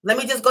 Let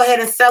me just go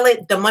ahead and sell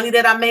it. The money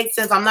that I make,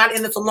 since I'm not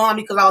in the salon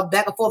because I was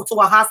back and forth to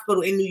a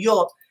hospital in New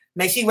York.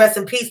 May she rest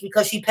in peace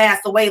because she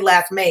passed away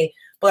last May.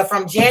 But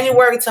from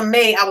January to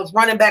May, I was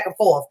running back and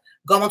forth,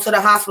 going to the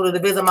hospital to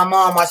visit my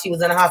mom while she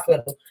was in the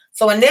hospital.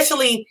 So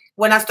initially,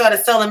 when I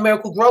started selling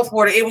Miracle Growth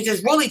Water, it was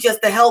just really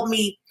just to help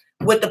me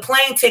with the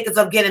plane tickets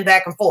of getting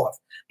back and forth.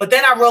 But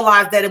then I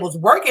realized that it was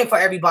working for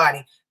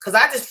everybody because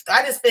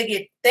I just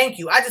figured, thank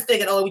you. I just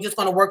figured, oh, we're just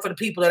going to work for the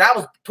people that I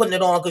was putting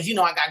it on because, you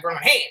know, I got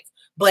growing hands.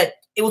 But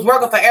it was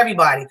working for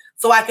everybody.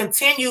 So I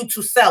continued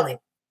to sell it.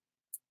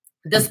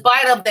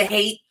 Despite of the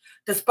hate,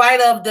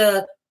 despite of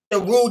the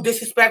rude,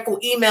 disrespectful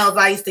emails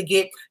I used to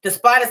get,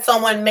 despite of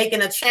someone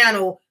making a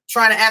channel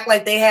trying to act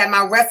like they had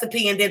my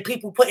recipe and then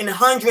people putting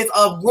hundreds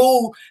of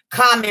rude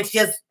comments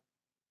just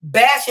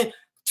bashing,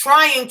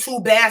 trying to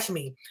bash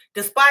me.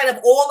 Despite of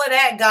all of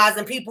that, guys,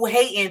 and people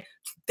hating,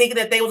 thinking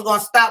that they was going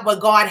to stop what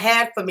God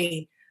had for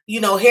me, you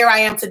know, here I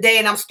am today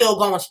and I'm still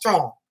going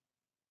strong.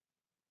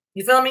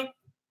 You feel me?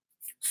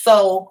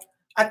 So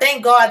I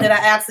thank God that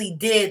I actually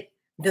did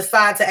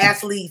decide to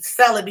actually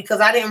sell it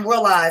because I didn't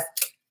realize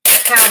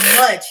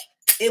how much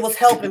it was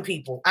helping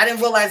people. I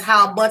didn't realize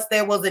how much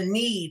there was a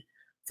need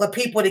for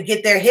people to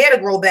get their hair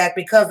to grow back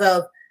because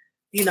of,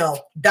 you know,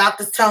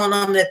 doctors telling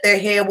them that their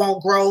hair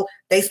won't grow.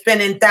 They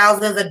spending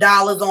thousands of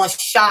dollars on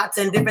shots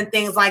and different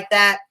things like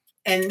that.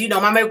 And, you know,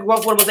 my Miracle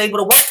Growth Water was able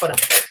to work for them.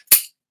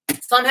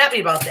 So I'm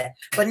happy about that.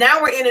 But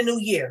now we're in a new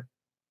year.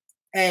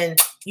 And,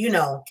 you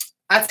know,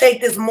 I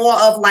take this more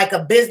of like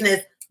a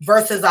business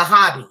versus a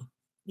hobby.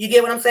 You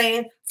get what I'm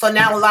saying? So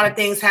now a lot of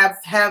things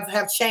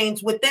have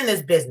changed within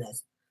this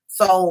business.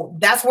 So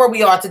that's where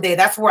we are today.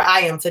 That's where I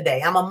am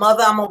today. I'm a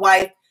mother. I'm a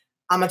wife.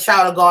 I'm a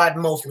child of God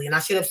mostly. And I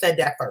should have said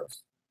that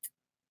first.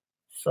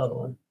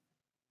 So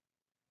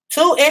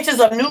 2 inches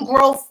of new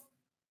growth.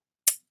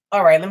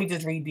 All right, let me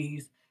just read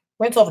these.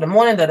 Went over the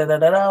morning. You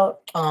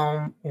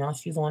know,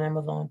 she's on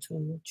Amazon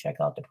too. Check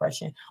out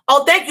depression.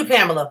 Oh, thank you,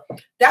 Pamela.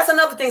 That's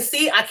another thing.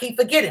 See, I keep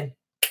forgetting.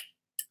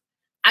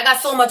 I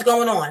got so much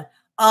going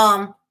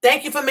on.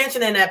 Thank you for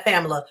mentioning that,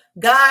 Pamela.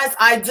 Guys,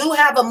 I do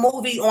have a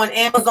movie on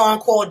Amazon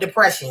called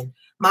Depression.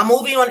 My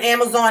movie on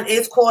Amazon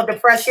is called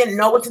Depression.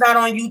 No, it's not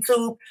on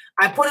YouTube.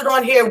 I put it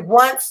on here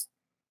once.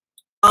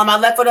 I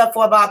left it up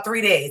for about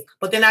 3 days,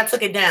 but then I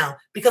took it down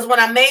because when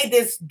I made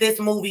this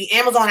movie,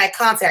 Amazon had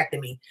contacted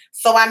me.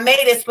 So I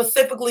made it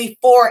specifically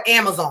for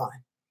Amazon.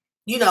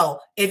 You know,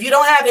 if you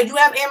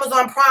have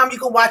Amazon Prime, you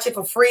can watch it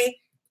for free.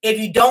 If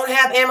you don't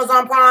have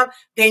Amazon Prime,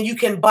 then you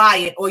can buy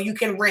it or you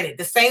can rent it.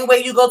 The same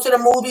way you go to the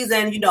movies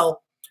and, you know,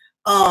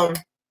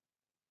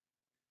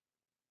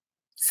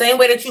 same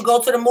way that you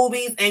go to the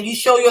movies and you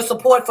show your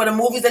support for the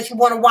movies that you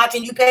want to watch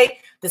and you pay,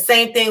 the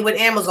same thing with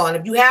Amazon.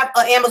 If you have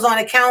an Amazon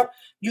account,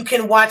 you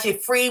can watch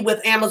it free with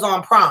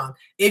Amazon Prime.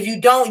 If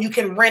you don't, you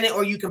can rent it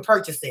or you can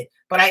purchase it.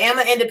 But I am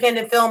an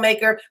independent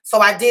filmmaker, so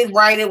I did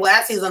write it. Well,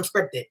 actually, it's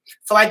unscripted.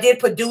 So I did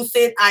produce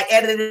it. I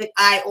edited it.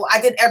 I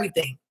did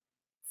everything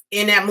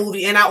in that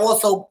movie, and I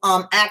also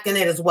act in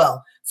it as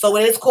well. So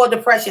it is called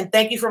Depression.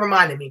 Thank you for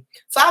reminding me.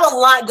 So I have a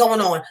lot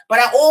going on, but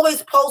I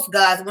always post,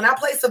 guys, when I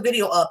place a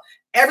video up,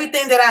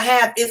 everything that I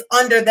have is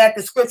under that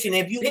description.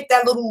 If you hit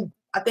that little,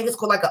 I think it's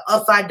called like an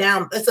upside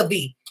down, it's a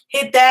V.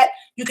 Hit that.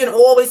 You can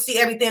always see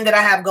everything that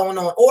I have going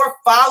on. Or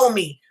follow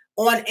me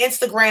on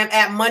Instagram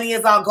at Money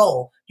Is Our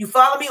Goal. You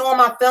follow me on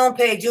my film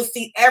page, you'll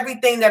see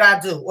everything that I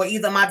do. Or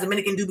either my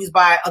Dominican Doobies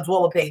by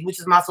Adwoa page, which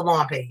is my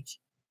salon page.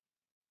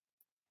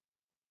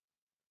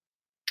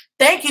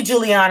 Thank you,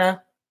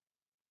 Juliana.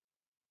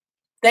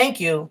 Thank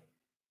you.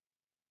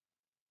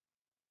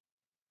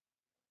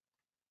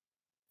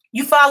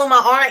 You follow my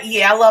aunt?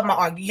 Yeah, I love my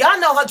aunt. Y'all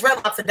know her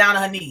dreadlocks are down to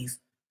her knees.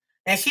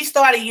 And she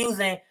started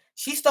using,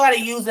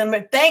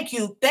 thank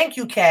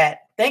you, Kat.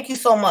 Thank you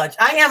so much.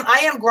 I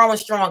am growing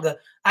stronger.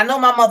 I know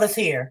my mother's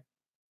here.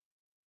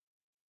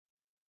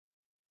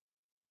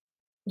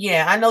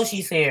 Yeah, I know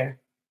she's here.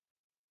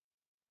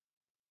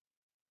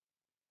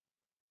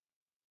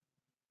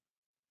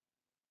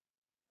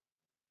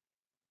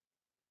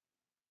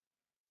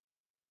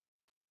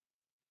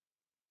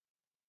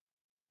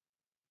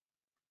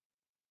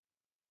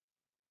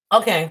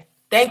 Okay,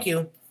 thank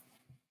you.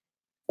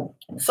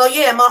 So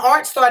yeah, my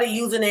aunt started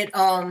using it,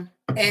 and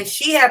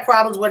she had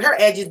problems with her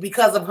edges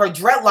because of her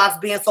dreadlocks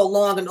being so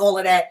long and all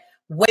of that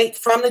weight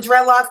from the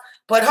dreadlocks.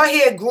 But her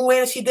hair grew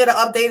in. She did an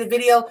updated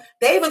video.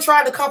 They even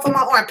tried to come for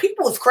my aunt.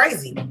 People was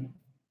crazy.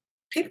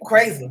 People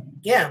crazy.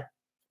 Yeah.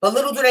 But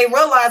little do they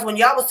realize when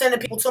y'all was sending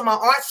people to my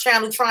aunt's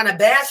channel trying to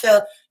bash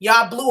her,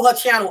 y'all blew her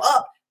channel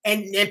up,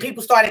 and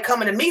people started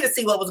coming to me to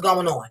see what was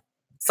going on.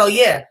 So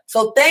yeah,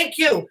 so thank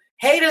you.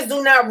 Haters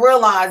do not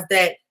realize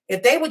that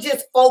if they would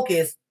just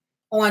focus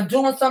on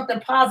doing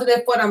something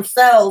positive for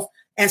themselves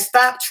and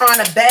stop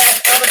trying to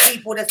bash other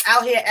people that's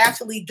out here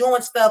actually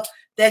doing stuff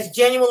that's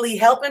genuinely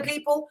helping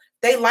people,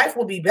 their life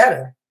will be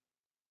better.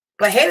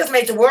 But haters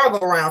make the world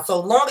go around.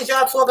 So long as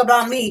y'all talk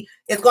about me,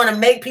 it's going to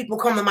make people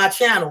come to my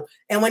channel.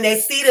 And when they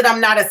see that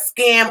I'm not a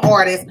scam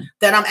artist,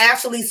 that I'm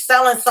actually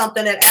selling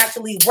something that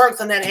actually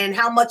works, and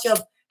how much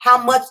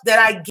that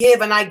I give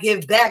and I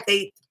give back,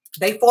 they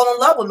fall in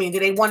love with me. Do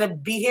they want to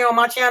be here on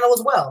my channel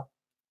as well?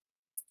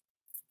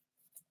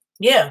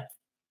 Yeah.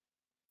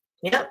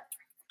 Yeah.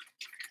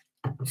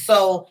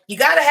 So you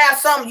gotta have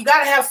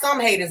some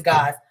haters,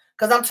 guys.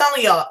 Because I'm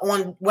telling y'all,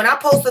 when I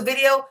post a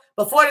video,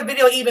 before the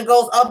video even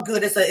goes up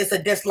good, it's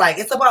a dislike.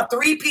 It's about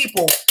 3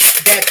 people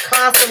that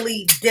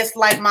constantly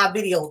dislike my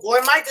videos. Or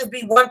it might just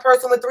be one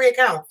person with 3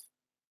 accounts.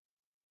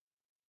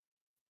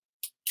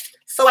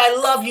 So I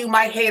love you,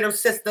 my hater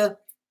sister.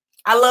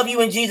 I love you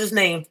in Jesus'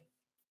 name.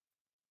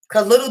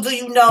 Because little do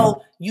you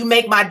know, you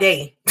make my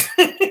day.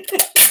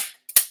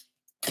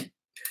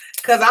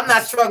 Because I'm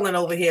not struggling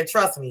over here.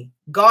 Trust me.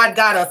 God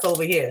got us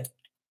over here.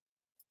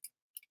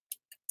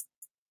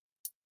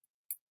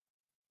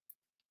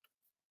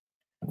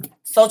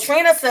 So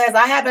Trina says,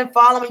 I have been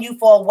following you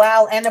for a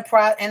while and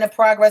the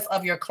progress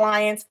of your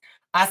clients.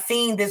 I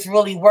seen this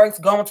really works.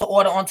 Going to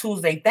order on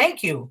Tuesday.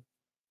 Thank you.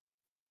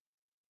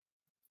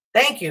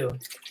 Thank you.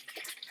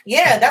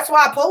 Yeah, that's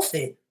why I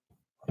posted.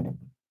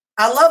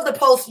 I love to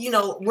post,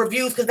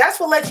 reviews, because that's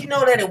what lets you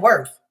know that it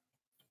works.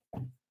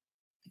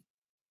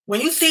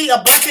 When you see a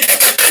bunch of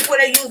different people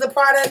that use the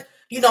product,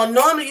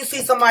 normally you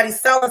see somebody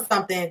selling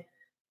something,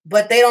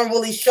 but they don't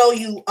really show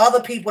you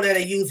other people that are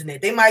using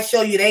it. They might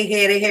show you their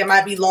hair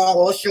might be long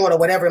or short or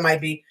whatever it might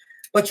be,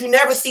 but you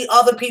never see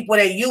other people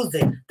that use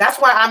it. That's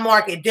why I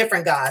market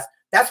different, guys.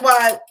 That's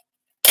why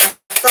I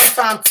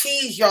sometimes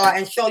tease y'all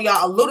and show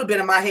y'all a little bit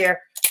of my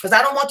hair, because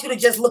I don't want you to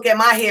just look at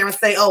my hair and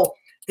say, oh,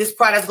 this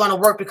product's going to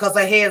work because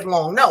her hair is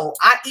long. No,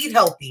 I eat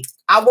healthy.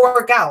 I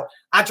work out.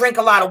 I drink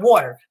a lot of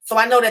water. So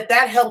I know that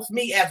helps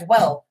me as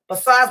well,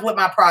 besides with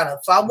my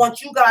product. So I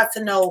want you guys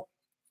to know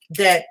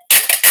that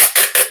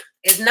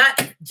it's not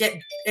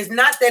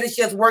that it's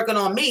just working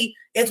on me.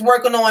 It's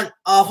working on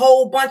a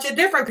whole bunch of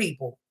different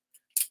people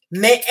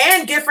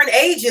and different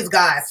ages,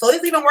 guys. So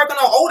it's even working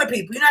on older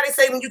people. You know how they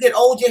say when you get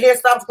old, your hair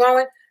stops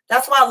growing?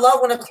 That's why I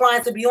love when the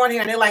clients will be on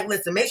here and they're like,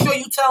 listen, make sure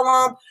you tell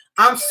them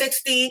I'm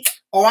 60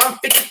 or I'm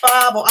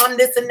 55 or I'm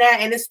this and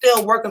that, and it's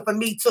still working for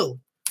me too.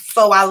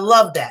 So I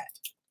love that.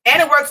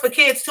 And it works for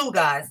kids too,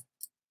 guys.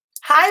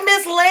 Hi,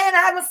 Miss Lynn.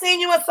 I haven't seen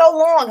you in so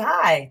long.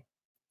 Hi.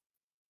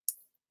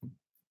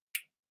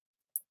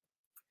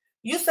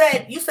 You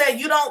said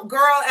you don't,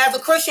 girl, as a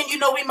Christian,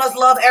 we must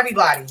love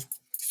everybody.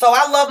 So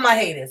I love my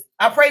haters.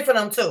 I pray for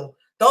them too.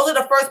 Those are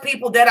the first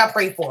people that I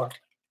pray for.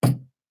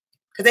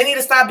 Because they need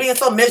to stop being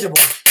so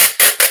miserable.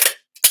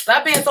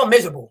 Stop being so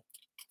miserable.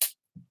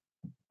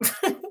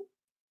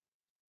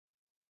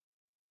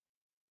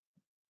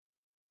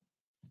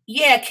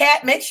 Yeah,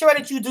 Kat, make sure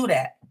that you do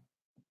that.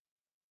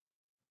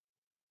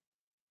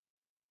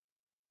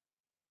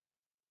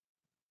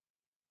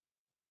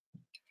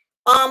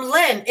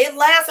 Lynn, it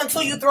lasts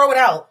until you throw it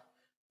out.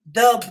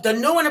 The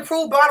new and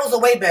improved bottles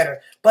are way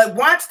better. But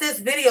watch this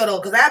video, though,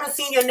 because I haven't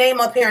seen your name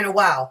up here in a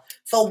while.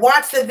 So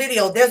watch the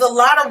video. There's a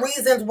lot of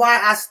reasons why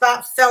I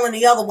stopped selling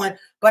the other one,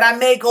 but I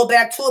may go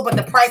back to it, but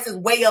the price is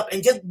way up.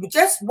 And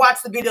just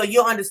watch the video.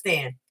 You'll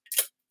understand.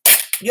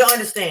 You'll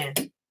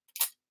understand.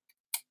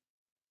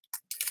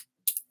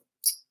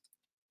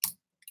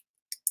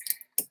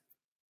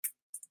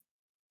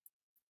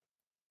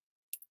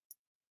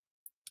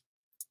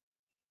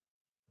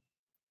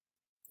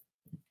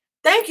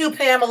 Thank you,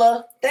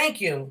 Pamela.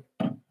 Thank you.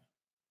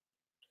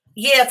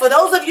 Yeah, for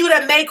those of you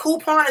that make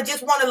coupon and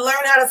just want to learn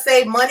how to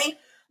save money,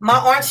 my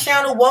aunt's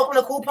channel,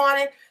 Welcome to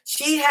Couponing,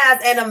 she has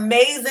an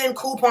amazing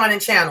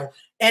couponing channel.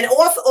 And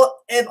also,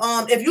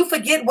 if you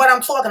forget what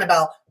I'm talking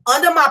about,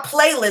 under my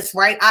playlist,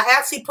 right, I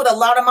actually put a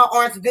lot of my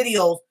aunt's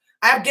videos.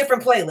 I have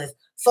different playlists.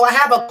 So I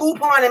have a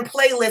couponing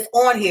playlist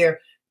on here.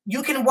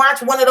 You can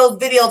watch one of those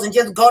videos and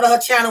just go to her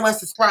channel and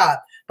subscribe.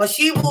 But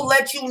she will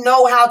let you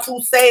know how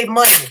to save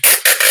money.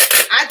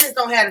 I just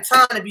don't have the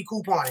time to be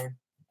couponing.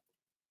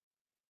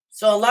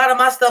 So a lot of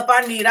my stuff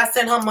I need, I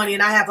send her money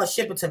and I have her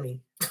ship it to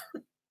me.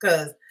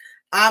 Cause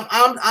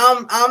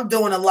I'm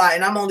doing a lot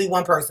and I'm only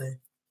one person.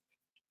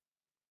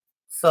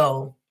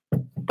 So,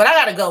 but I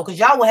gotta go because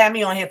y'all will have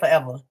me on here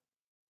forever.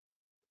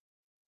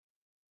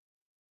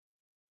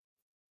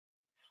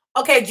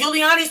 Okay,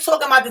 Giuliani's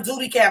talking about the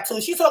doobie cap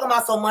too. She's talking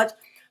about so much.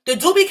 The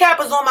doobie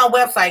cap is on my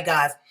website,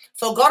 guys.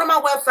 So go to my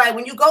website.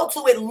 When you go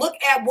to it, look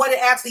at what it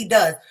actually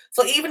does.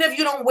 So even if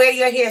you don't wear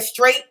your hair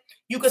straight,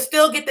 you can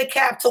still get the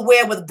cap to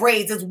wear with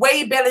braids. It's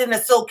way better than a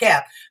silk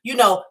cap.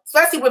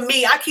 Especially with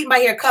me, I keep my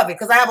hair covered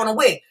because I have on a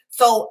wig.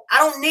 So I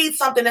don't need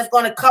something that's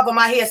going to cover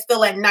my hair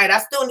still at night. I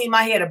still need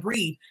my hair to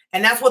breathe.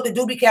 And that's what the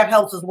doobie cap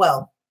helps as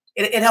well.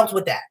 It helps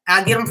with that.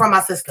 I get them from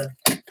my sister.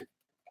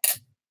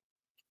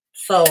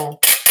 So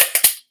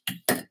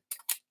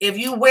if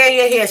you wear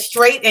your hair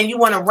straight and you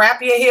want to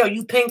wrap your hair, or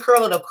you pin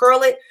curl it or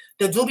curl it,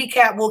 the doobie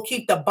cap will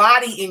keep the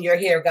body in your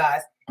hair,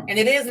 guys. And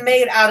it is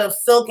made out of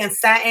silk and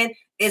satin.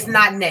 It's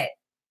not net.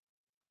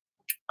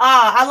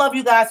 I love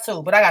you guys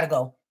too, but I got to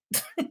go.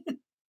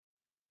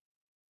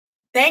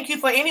 Thank you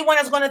for anyone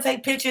that's going to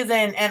take pictures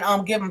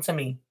and give them to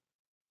me.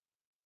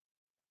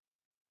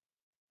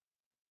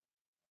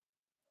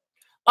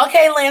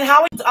 Okay, Lynn,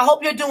 how are you? I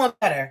hope you're doing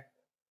better.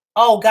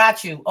 Oh,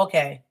 got you.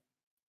 Okay.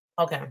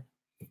 Okay. All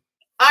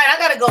right, I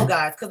got to go,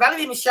 guys, because I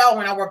didn't even shower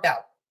when I worked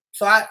out.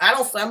 So I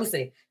don't, let me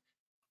see.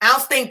 I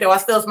don't stink, though. I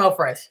still smell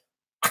fresh.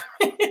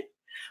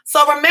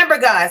 So remember,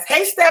 guys,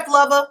 hey, Steph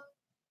Lover,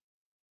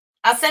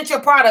 I sent your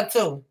product,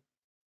 too.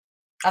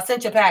 I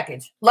sent your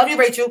package. Love you,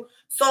 Rachel.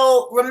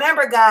 So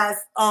remember, guys,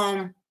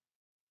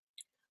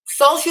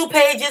 social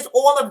pages,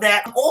 all of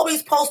that. I'm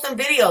always posting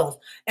videos.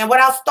 And what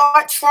I'll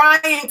start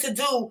trying to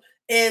do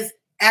is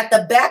at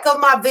the back of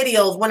my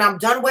videos, when I'm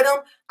done with them,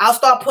 I'll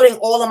start putting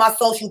all of my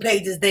social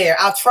pages there.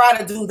 I'll try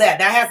to do that.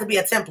 That has to be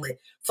a template.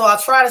 So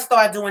I'll try to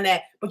start doing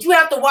that. But you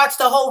have to watch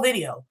the whole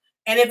video.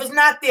 And if it's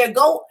not there,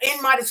 go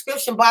in my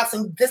description box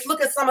and just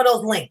look at some of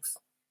those links.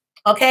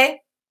 Okay?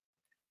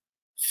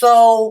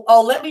 So,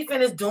 let me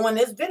finish doing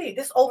this video.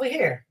 This over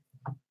here.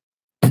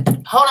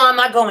 Hold on, I'm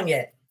not going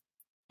yet.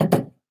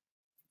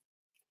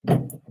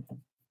 Let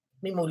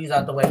me move these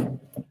out the way.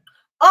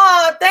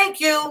 Oh, thank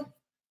you.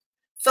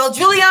 So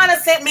Juliana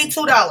sent me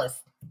 $2.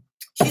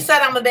 She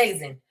said I'm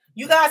amazing.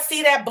 You guys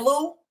see that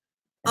blue?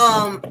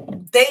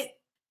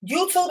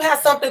 YouTube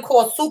has something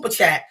called Super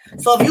Chat.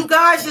 So if you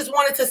guys just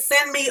wanted to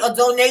send me a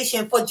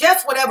donation for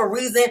just whatever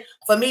reason,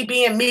 for me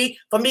being me,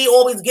 for me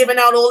always giving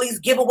out all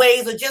these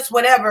giveaways or just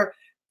whatever,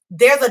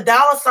 there's a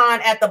 $sign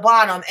at the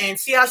bottom. And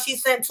see how she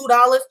sent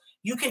 $2?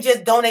 You can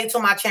just donate to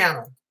my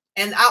channel.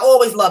 And I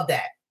always love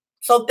that.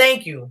 So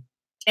thank you.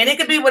 And it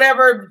could be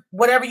whatever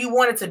you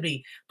want it to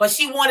be. But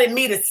she wanted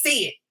me to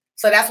see it.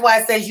 So that's why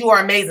it says you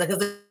are amazing,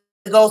 because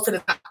it goes to the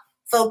top.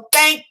 So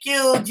thank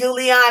you,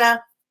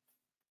 Juliana.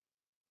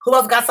 Who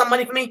else got some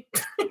money for me?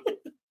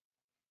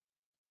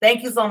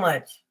 Thank you so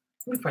much.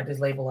 Let me print this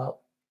label out.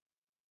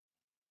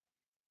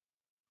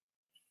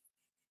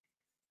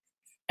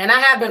 And I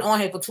have been on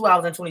here for 2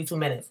 hours and 22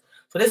 minutes.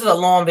 So this is a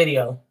long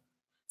video.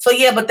 So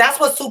yeah, but that's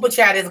what Super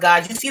Chat is,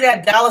 guys. You see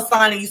that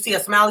 $sign and you see a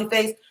smiley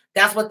face?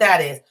 That's what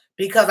that is.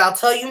 Because I'll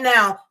tell you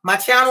now, my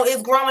channel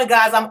is growing,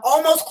 guys. I'm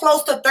almost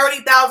close to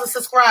 30,000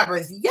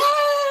 subscribers.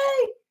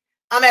 Yay!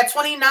 I'm at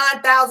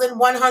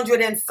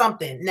 29,100 and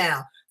something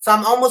now. So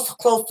I'm almost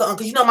close to,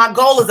 because you know, my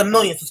goal is 1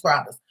 million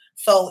subscribers.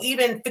 So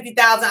even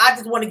 50,000, I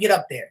just want to get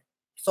up there.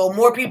 So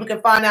more people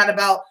can find out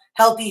about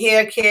healthy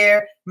hair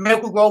care,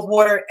 miracle growth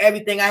water,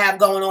 everything I have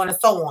going on and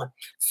so on.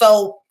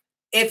 So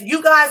if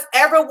you guys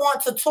ever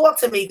want to talk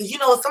to me, because you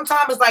know,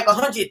 sometimes it's like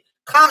 100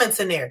 comments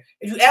in there.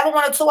 If you ever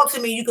want to talk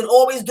to me, you can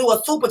always do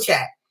a super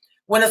chat.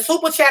 When a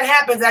super chat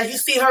happens, as you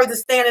see her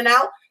just standing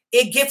out,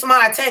 it gets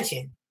my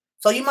attention.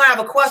 So you might have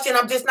a question.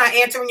 I'm just not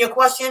answering your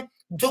question.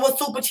 Do a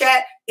super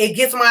chat. It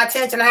gets my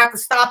attention. I have to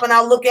stop and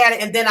I'll look at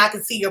it and then I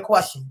can see your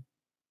question.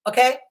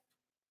 Okay?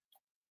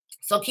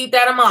 So keep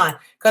that in mind.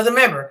 Because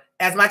remember,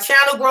 as my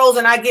channel grows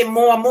and I get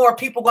more and more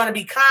people going to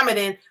be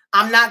commenting,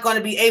 I'm not going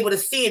to be able to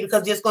see it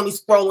because it's just going to be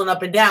scrolling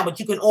up and down. But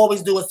you can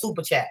always do a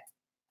super chat.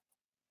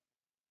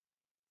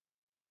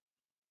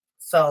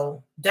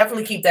 So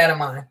definitely keep that in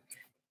mind.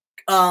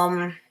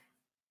 And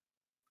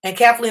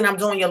Kathleen, I'm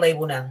doing your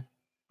label now.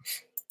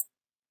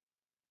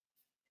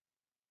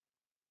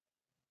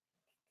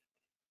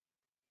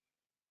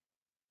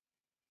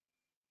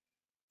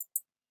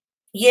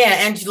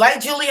 Yeah, and like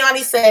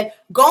Giuliani said,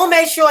 go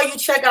make sure you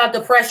check out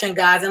Depression,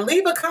 guys, and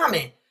leave a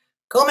comment.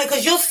 Go make,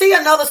 because you'll see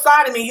another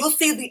side of me. You'll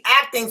see the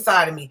acting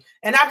side of me.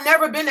 And I've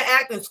never been to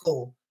acting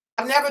school.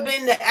 I've never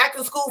been to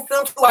acting school,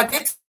 film school. I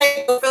did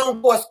take a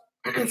film course,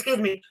 excuse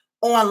me,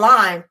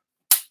 online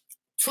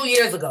 2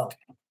 years ago.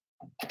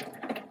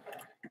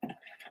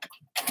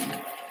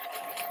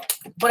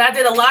 But I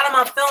did a lot of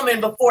my filming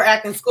before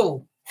acting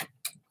school.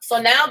 So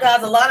now,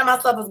 guys, a lot of my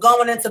stuff is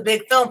going into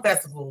big film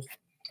festivals.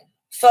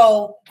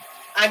 So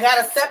I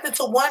got accepted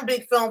to one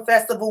big film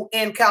festival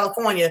in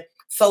California.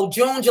 So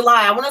June,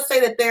 July, I want to say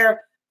that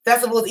their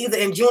festival is either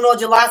in June or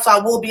July. So I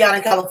will be out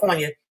in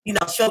California, you know,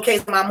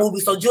 showcasing my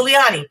movie. So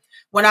Giuliani,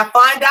 when I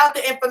find out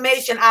the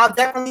information, I'll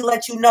definitely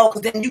let you know,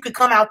 because then you could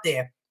come out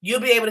there. You'll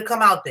be able to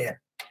come out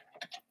there.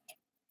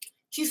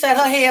 She said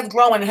her hair's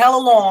growing hella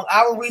long.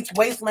 I will reach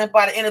waist length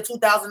by the end of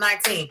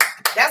 2019.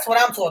 That's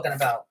what I'm talking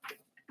about.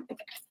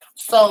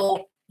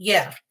 So,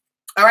 yeah.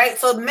 All right.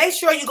 So make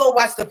sure you go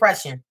watch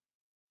Depression.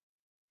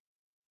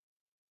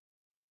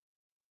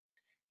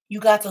 You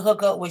got to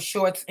hook up with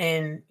shorts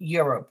in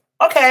Europe.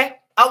 Okay.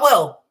 I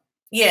will.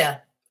 Yeah,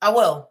 I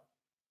will.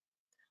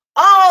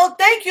 Oh,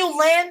 thank you,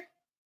 Lynn.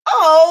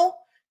 Oh,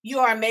 You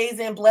are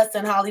amazing, blessed,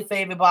 and highly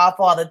favored by our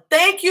Father.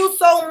 Thank you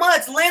so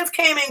much. Lens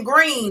came in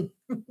green.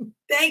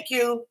 Thank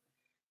you.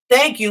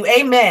 Thank you.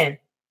 Amen.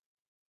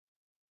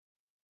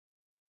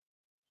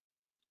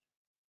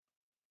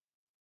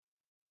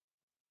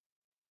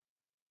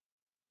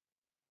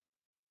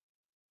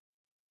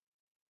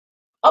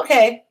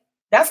 Okay,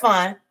 that's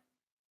fine.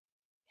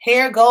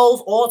 Hair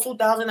goals all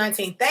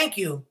 2019. Thank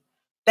you.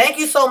 Thank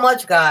you so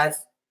much,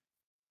 guys.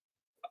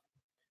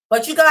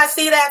 But you guys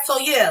see that? So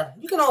yeah,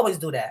 you can always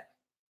do that.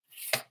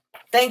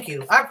 Thank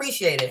you. I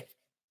appreciate it.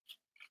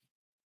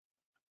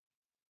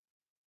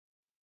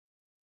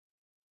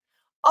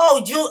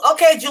 Oh,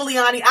 okay,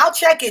 Giuliani. I'll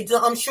check it.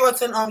 I'm sure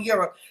it's in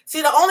Europe.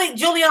 See, the only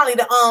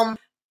Giuliani,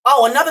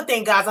 oh, another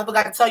thing, guys, I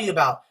forgot to tell you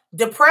about.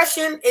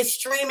 Depression is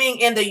streaming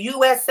in the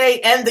USA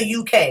and the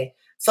UK.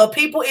 So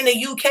people in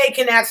the UK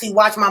can actually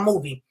watch my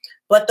movie.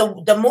 But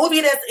the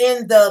movie that's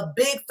in the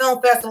big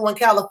film festival in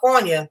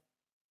California,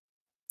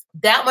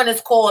 that one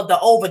is called The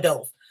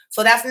Overdose.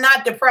 So that's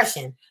not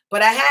depression.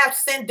 But I have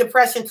sent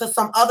depression to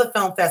some other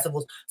film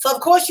festivals. So,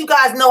 of course, you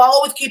guys know I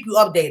always keep you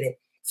updated.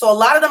 So a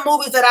lot of the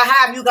movies that I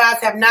have, you guys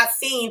have not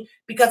seen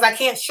because I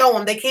can't show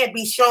them. They can't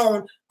be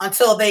shown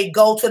until they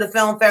go to the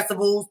film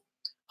festivals.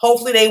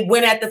 Hopefully they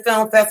win at the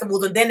film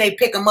festivals, and then they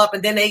pick them up,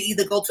 and then they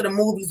either go to the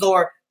movies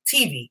or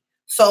TV.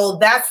 So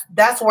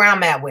that's where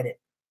I'm at with it.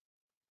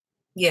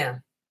 Yeah.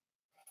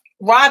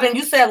 Robin,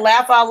 you said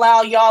laugh out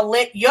loud, y'all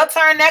lit. Your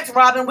turn next,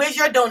 Robin. Where's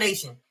your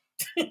donation?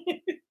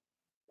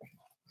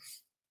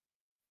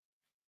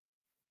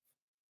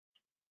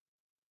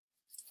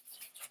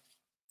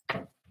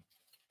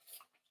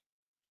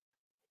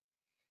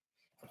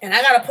 And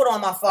I got to put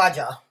on my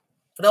faja.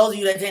 For those of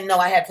you that didn't know,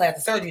 I had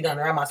plastic surgery done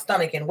around my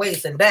stomach and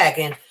waist and back,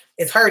 and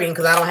it's hurting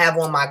because I don't have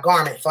on my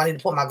garment, so I need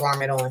to put my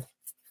garment on.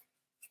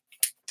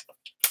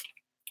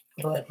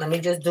 But let me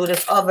just do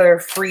this other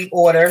free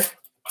order.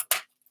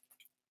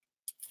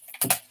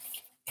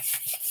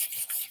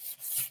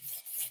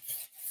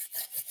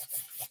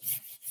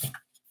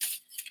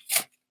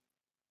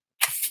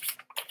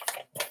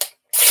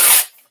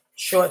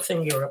 Shorts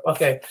in Europe.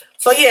 Okay.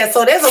 So yeah,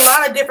 so there's a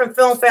lot of different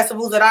film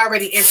festivals that I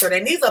already entered,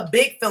 and these are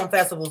big film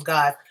festivals,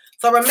 guys.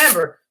 So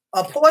remember,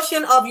 a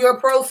portion of your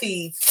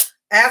proceeds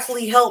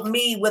actually helped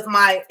me with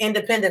my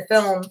independent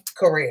film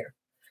career.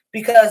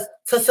 Because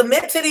to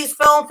submit to these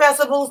film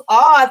festivals,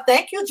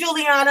 thank you,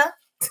 Juliana.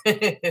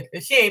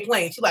 She ain't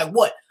playing. She's like,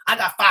 what? I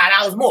got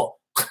 $5 more.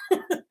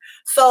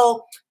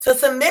 So to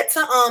submit to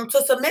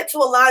a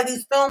lot of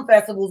these film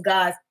festivals,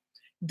 guys,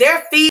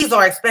 their fees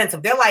are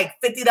expensive. They're like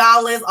 $50,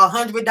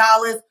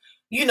 $100,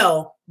 you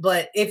know.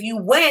 But if you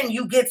win,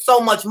 you get so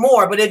much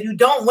more. But if you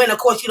don't win, of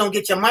course, you don't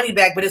get your money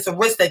back. But it's a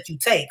risk that you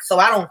take. So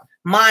I don't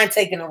mind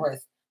taking a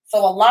risk. So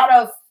a lot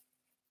of,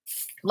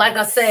 like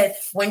I said,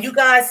 when you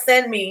guys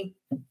send me,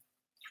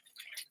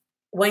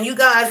 when you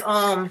guys,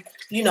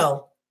 you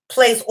know,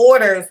 place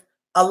orders,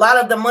 a lot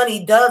of the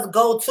money does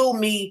go to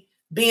me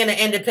being an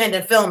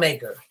independent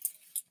filmmaker.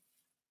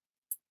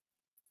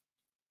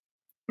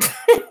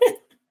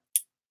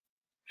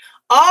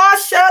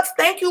 Oh, shucks.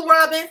 Thank you,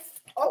 Robin.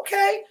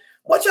 Okay.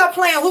 What y'all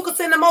playing? Who could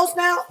send the most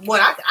now?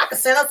 Well, I could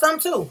send up some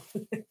too.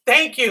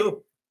 Thank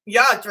you.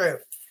 Y'all true.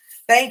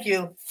 Thank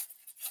you.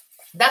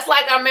 That's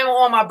like I remember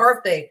on my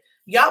birthday.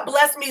 Y'all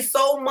blessed me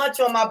so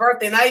much on my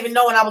birthday, not even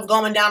knowing I was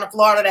going down to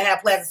Florida to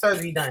have plastic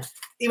surgery done,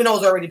 even though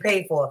it was already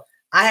paid for.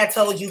 I had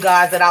told you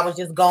guys that I was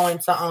just going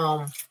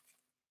to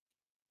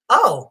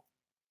Oh.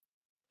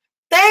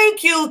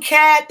 Thank you,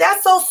 Kat.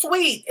 That's so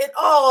sweet.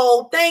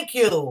 Thank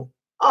you.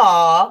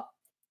 Aw.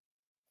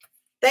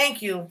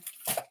 Thank you.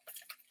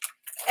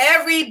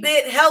 Every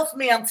bit helps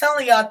me. I'm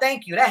telling y'all,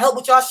 thank you. That helped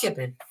with y'all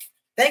shipping.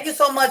 Thank you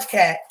so much,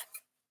 Kat.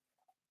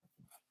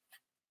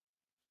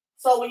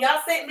 So when y'all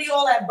sent me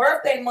all that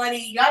birthday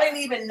money, y'all didn't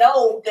even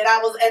know that I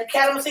was, and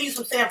Kat, I'm gonna send you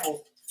some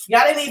samples.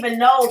 Y'all didn't even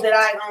know that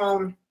I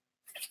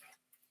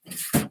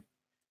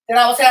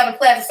was having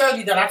plastic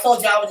surgery done. I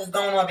told y'all I was just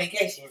going on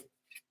vacation.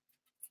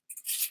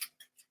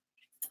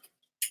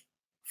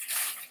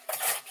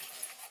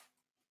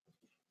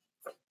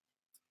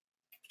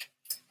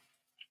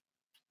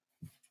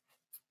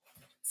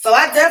 So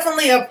I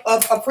definitely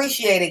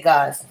appreciate it,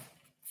 guys.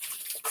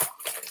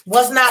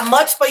 What's not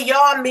much for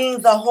y'all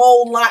means a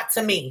whole lot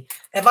to me.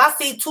 If I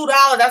see $2,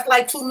 that's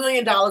like $2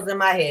 million in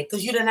my head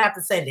because you didn't have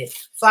to send it.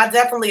 So I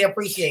definitely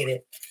appreciate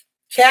it.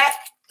 Chat,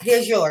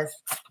 here's yours.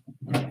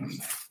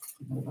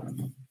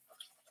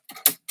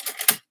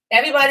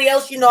 Everybody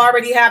else, you know,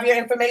 already have your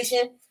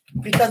information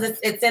because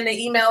it's in the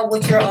email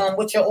with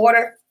your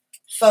order.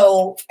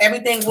 So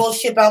everything will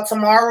ship out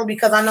tomorrow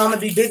because I know I'm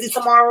gonna be busy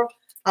tomorrow.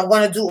 I'm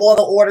gonna do all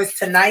the orders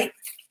tonight.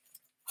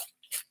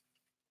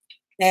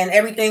 And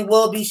everything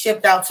will be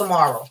shipped out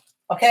tomorrow.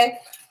 Okay?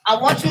 I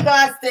want you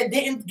guys that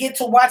didn't get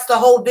to watch the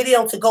whole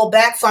video to go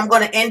back, so I'm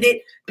going to end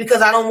it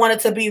because I don't want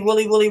it to be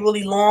really, really,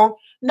 really long.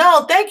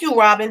 No, thank you,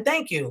 Robin.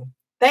 Thank you.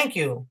 Thank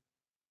you.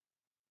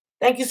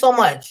 Thank you so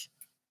much.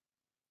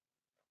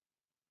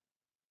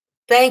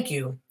 Thank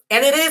you.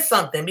 And it is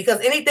something because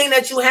anything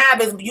that you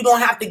have is you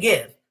don't have to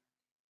give.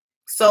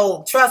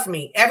 So trust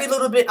me, every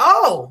little bit.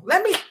 Oh,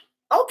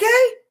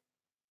 okay.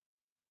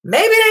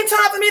 Maybe it ain't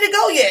time for me to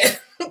go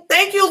yet.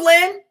 Thank you,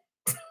 Lynn.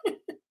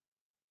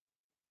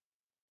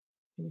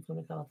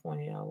 From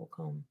California, I will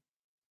come.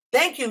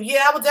 Thank you.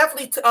 Yeah, I will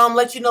definitely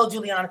let you know,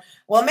 Juliana.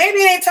 Well, maybe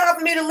it ain't time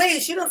for me to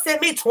leave. She done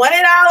sent me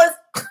 $20.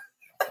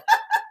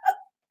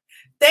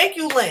 Thank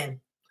you, Lynn.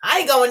 I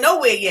ain't going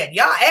nowhere yet.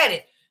 Y'all at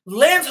it.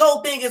 Lynn's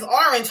whole thing is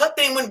orange. Her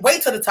thing went way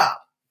to the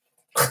top.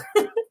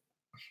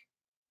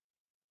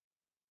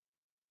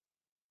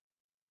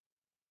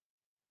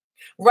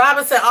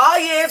 Robin said, oh,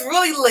 yeah, it's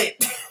really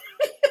lit.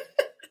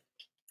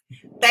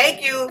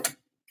 Thank you.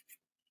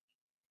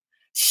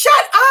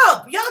 Shut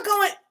up. Y'all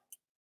going.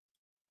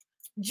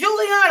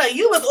 Juliana,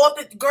 you was off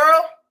the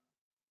girl.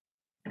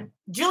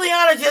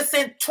 Juliana just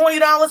sent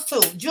 $20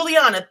 too.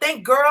 Juliana,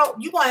 thank girl.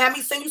 You gonna have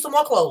me send you some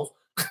more clothes.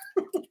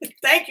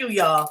 Thank you,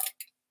 y'all.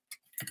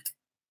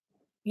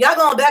 Y'all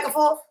going back and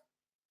forth?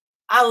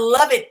 I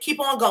love it.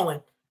 Keep on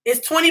going.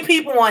 It's 20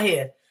 people on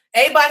here.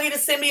 Everybody need to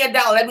send me $1.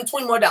 That'd be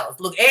 $20 more.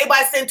 Look,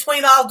 everybody send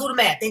 $20. Do the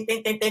math.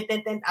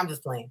 Think. I'm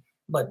just playing.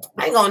 But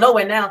I ain't going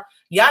nowhere now.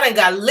 Y'all done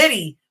got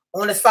Liddy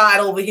on the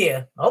side over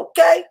here.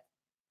 Okay.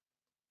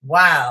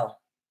 Wow.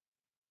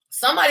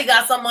 Somebody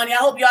got some money. I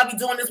hope y'all be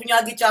doing this when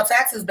y'all get y'all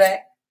taxes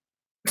back.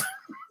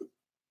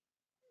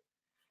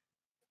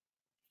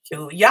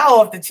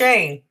 Y'all off the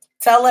chain.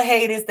 Tell the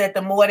haters that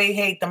the more they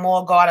hate, the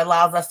more God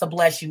allows us to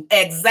bless you.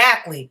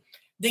 Exactly.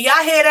 Do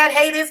y'all hear that,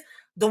 haters?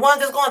 The ones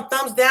that's going to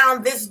thumbs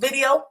down this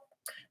video?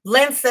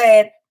 Lynn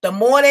said, the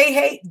more they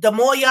hate, the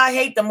more y'all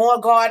hate, the more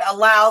God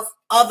allows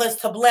others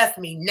to bless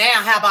me. Now,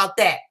 how about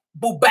that?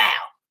 Boo bow.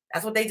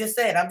 That's what they just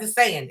said. I'm just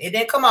saying. It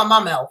didn't come out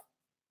my mouth.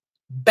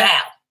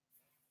 Bow.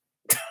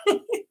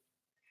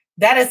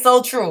 That is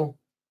so true.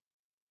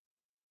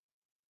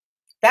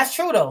 That's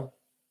true, though.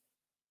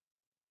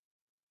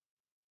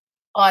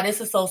 Oh,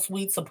 this is so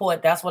sweet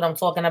support. That's what I'm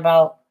talking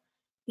about.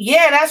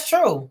 Yeah, that's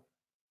true.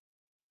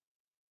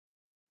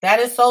 That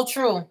is so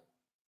true.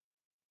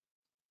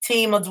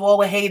 Team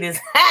Adwoa haters.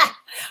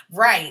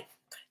 Right.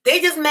 They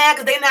just mad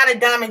because they're not a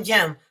diamond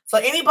gem. So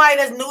anybody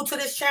that's new to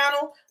this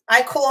channel,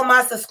 I call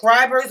my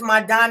subscribers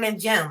my diamond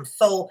gems.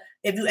 So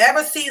if you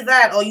ever see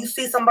that or you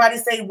see somebody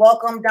say,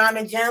 welcome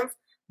diamond gems,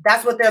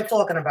 that's what they're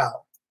talking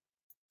about.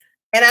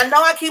 And I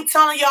know I keep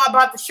telling y'all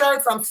about the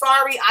shirts. I'm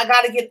sorry. I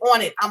got to get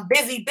on it. I'm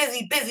busy.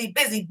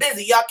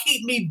 Y'all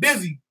keep me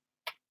busy.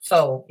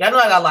 So y'all know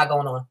I got a lot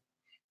going on.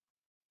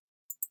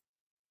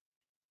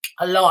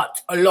 A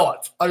lot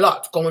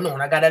going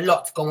on. I got a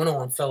lot going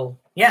on. So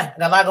yeah, I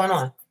got a lot going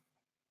on.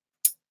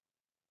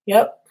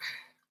 Yep.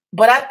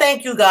 But I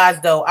thank you guys,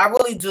 though. I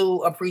really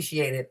do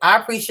appreciate it. I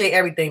appreciate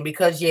everything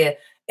because, yeah,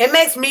 it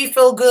makes me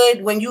feel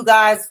good when you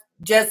guys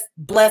just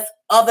bless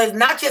others,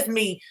 not just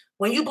me,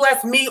 when you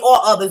bless me or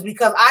others,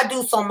 because I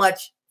do so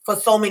much for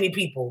so many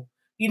people,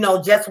 you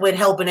know, just with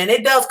helping. And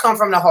it does come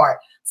from the heart.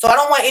 So I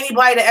don't want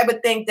anybody to ever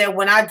think that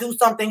when I do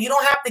something, you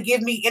don't have to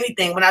give me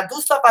anything. When I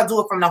do stuff, I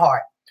do it from the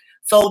heart.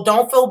 So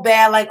don't feel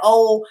bad like,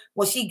 oh,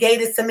 well, she gave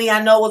this to me.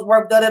 I know it was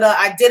work, da-da-da.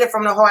 I did it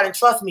from the heart. And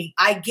trust me,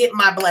 I get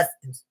my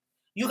blessings.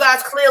 You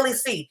guys clearly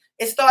see.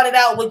 It started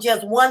out with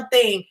just one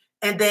thing.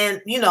 And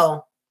then, you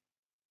know,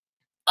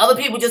 other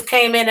people just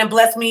came in and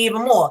blessed me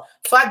even more.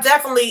 So I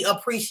definitely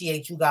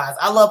appreciate you guys.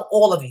 I love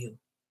all of you.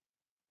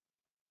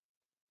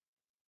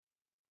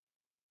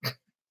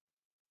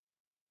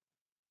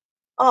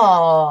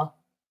 Oh,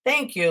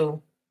 thank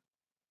you.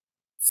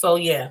 So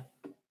yeah.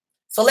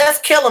 So let's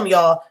kill them,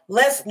 y'all.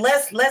 Let's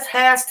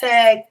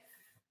hashtag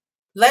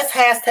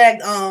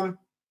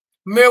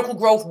Miracle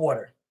Growth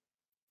Water.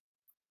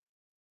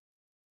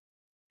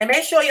 And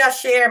make sure y'all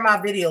share my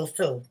videos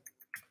too.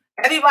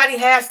 Everybody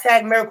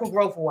hashtag Miracle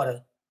Growth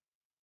Water.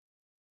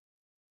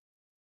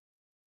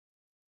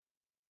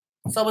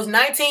 So it's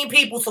 19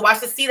 people, so I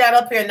should see that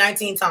up here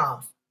 19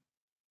 times.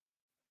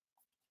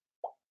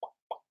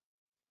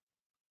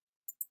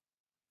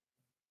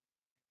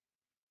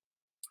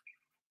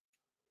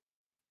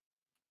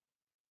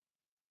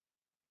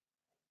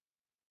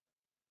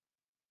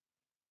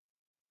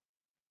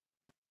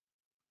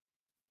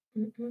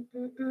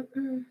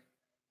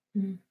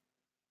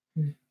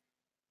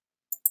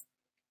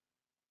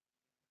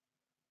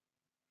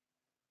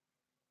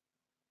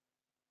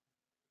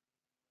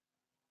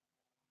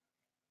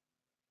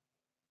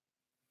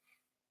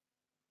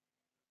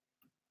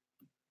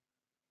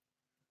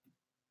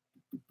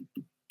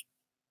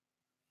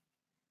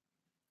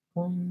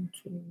 One,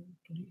 two,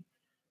 three,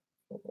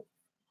 four.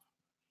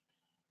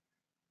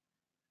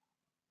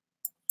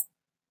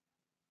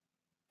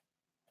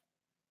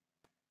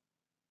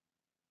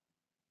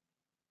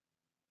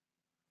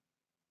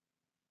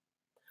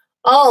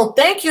 Oh,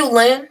 thank you,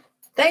 Lynn.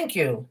 Thank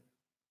you.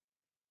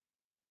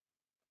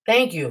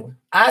 Thank you.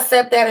 I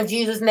accept that in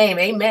Jesus' name.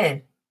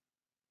 Amen.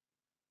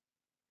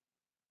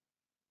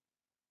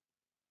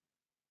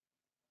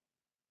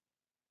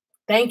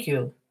 Thank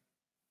you.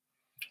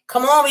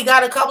 Come on, we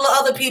got a couple of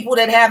other people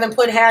that haven't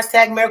put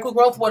hashtag Miracle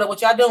Growth Water.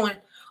 What y'all doing?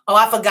 Oh,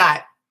 I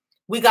forgot.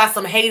 We got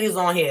some haters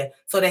on here.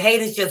 So the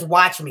haters just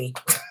watch me.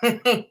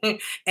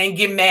 and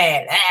get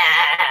mad.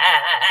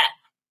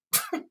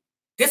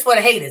 This for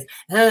the haters.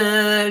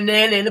 And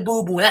the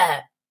boo-boo.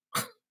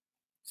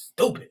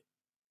 Stupid.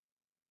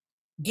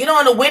 Get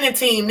on the winning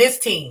team, this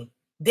team.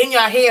 Then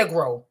your hair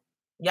grow.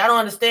 Y'all don't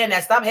understand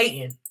that. Stop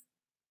hating.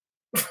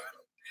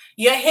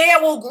 Your hair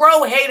will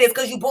grow, haters,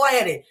 because you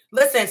boy-headed.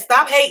 Listen,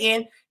 stop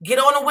hating. Get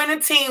on the winning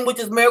team, which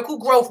is Miracle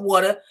Growth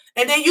Water.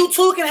 And then you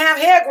too can have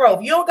hair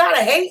growth. You don't got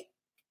to hate.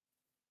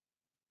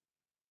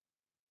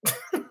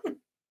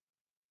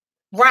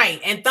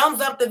 Right. And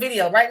thumbs up the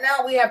video. Right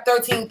now, we have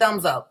 13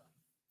 thumbs up.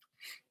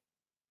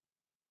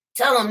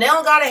 Tell them they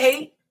don't got to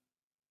hate.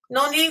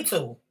 No need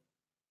to.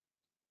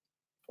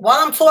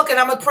 While I'm talking,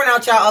 I'm going to print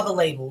out y'all other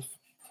labels.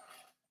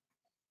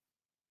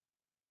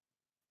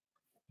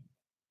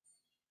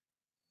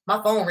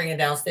 My phone ringing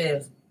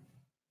downstairs.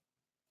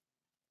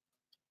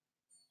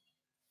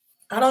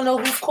 I don't know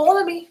who's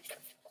calling me.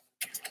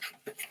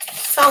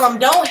 Tell them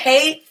don't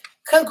hate,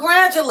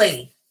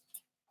 congratulate.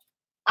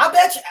 I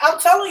bet you, I'm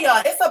telling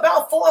y'all, it's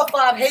about 4 or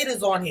 5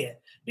 haters on here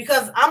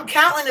because I'm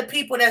counting the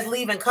people that's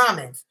leaving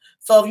comments.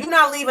 So if you're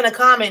not leaving a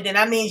comment, then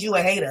that means you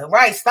a hater.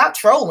 Right, stop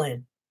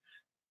trolling.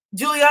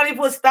 Giuliani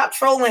put, stop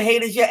trolling,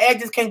 haters. Your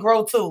edges can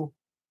grow too.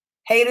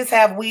 Haters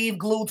have weave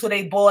glued to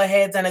their bald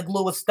heads and the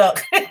glue is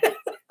stuck.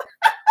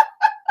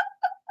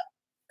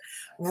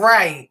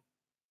 Right.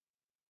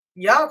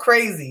 Y'all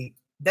crazy.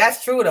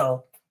 That's true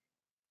though.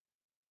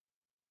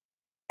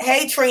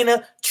 Hey,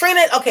 Trina.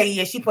 Trina, okay,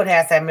 yeah, she put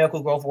hashtag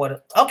Miracle Growth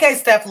Water. Okay,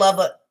 Steph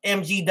Lover,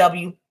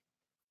 MGW.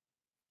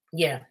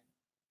 Yeah.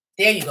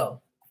 There you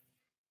go.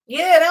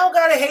 Yeah, they don't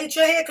gotta hate.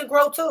 Your hair could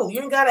grow too.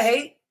 You ain't gotta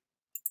hate.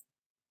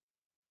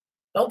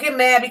 Don't get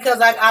mad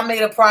because I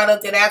made a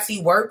product that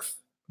actually works.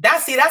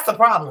 That's the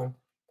problem.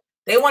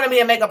 They wanted me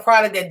to make a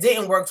product that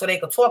didn't work so they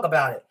could talk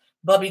about it.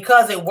 But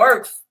because it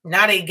works,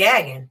 now they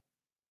gagging.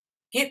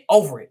 Get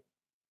over it.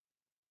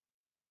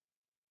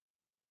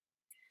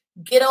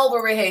 Get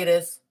over it,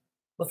 haters,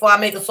 before I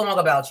make a song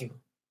about you.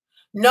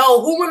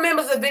 No, who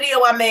remembers the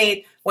video I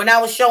made when I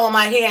was showing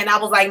my hair and I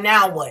was like,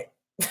 now what?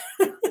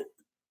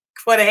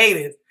 For the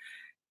haters.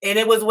 And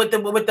it was with the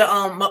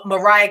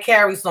Mariah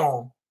Carey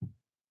song.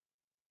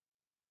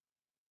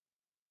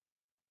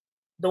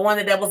 The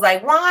one that was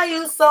like, why are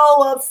you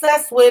so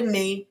obsessed with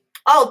me?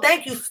 Oh,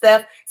 thank you,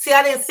 Steph. See,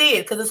 I didn't see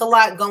it because there's a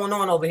lot going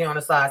on over here on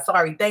the side.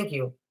 Sorry. Thank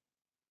you.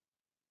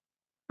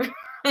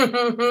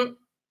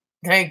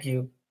 Thank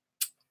you.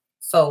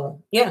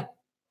 So, yeah.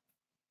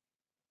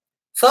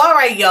 So, all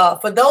right, y'all.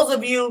 For those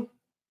of you,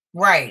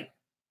 right,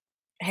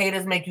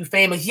 haters make you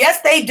famous.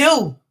 Yes, they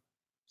do.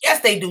 Yes,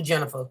 they do,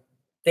 Jennifer.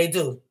 They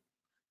do.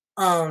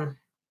 Follow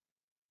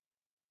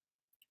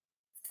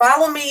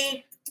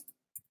me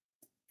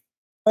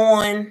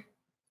on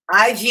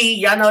IG.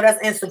 Y'all know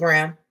that's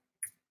Instagram.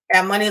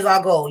 And Money is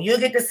Our Goal. You'll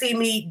get to see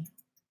me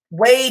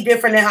way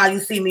different than how you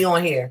see me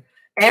on here.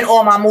 And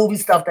all my movie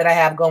stuff that I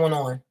have going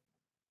on.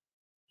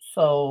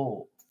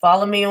 So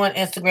follow me on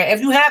Instagram. If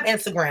you have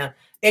Instagram.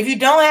 If you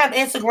don't have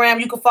Instagram,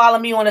 you can follow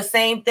me on the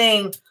same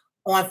thing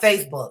on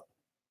Facebook.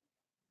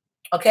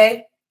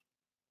 Okay?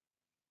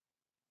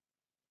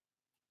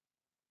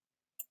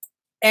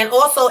 And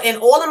also in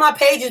all of my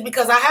pages,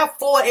 because I have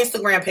 4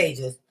 Instagram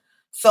pages.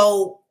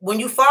 So when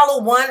you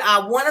follow one,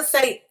 I want to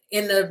say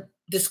in the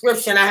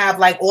description, I have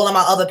like all of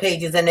my other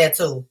pages in there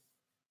too.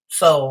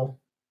 So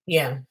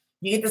yeah,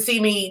 you get to see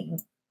me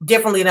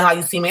differently than how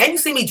you see me. And you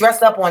see me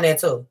dressed up on there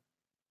too.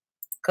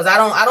 Because I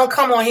don't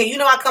come on here. You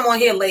know, I come on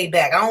here laid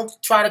back. I don't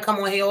try to come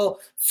on here all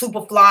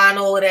super fly and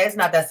all of that. It's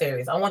not that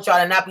serious. I want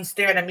y'all to not be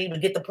staring at me to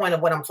get the point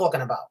of what I'm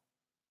talking about.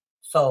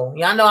 So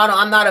y'all know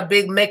I'm not a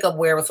big makeup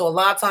wearer. So a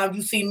lot of times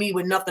you see me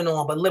with nothing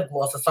on but lip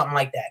gloss or something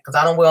like that. Because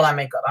I don't wear all that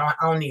makeup. I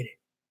don't need it.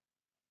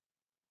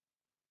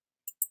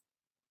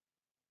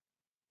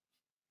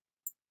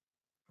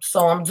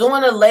 So I'm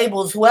doing the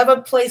labels.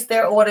 Whoever placed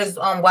their orders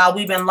while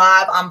we've been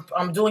live,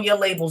 I'm doing your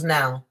labels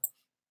now.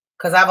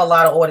 Because I have a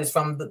lot of orders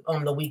from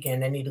the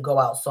weekend that need to go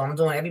out. So I'm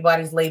doing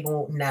everybody's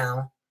label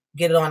now.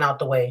 Get it on out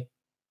the way.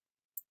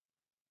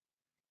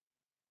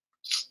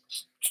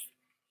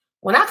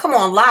 When I come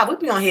on live, we've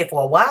been on here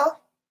for a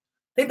while.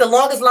 I think the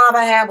longest live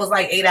I had was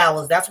like 8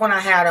 hours. That's when I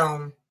had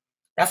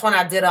that's when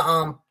I did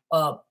a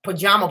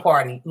pajama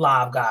party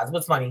live, guys.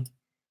 What's funny?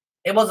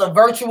 It was a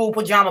virtual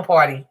pajama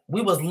party.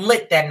 We was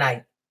lit that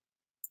night.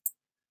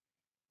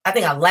 I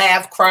think I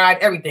laughed, cried,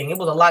 everything. It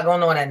was a lot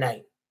going on that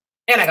night.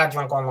 And I got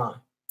drunk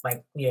online.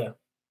 Like, yeah.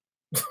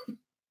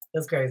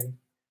 It's crazy.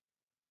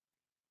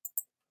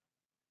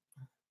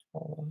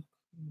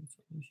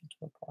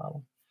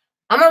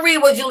 I'm going to read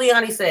what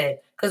Giuliani said.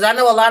 Because I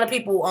know a lot of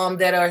people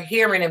that are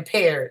hearing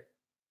impaired,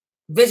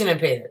 vision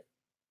impaired,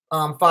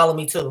 follow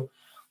me too.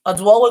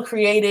 ADWOA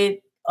created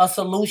a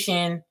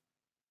solution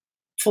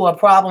to a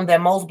problem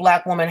that most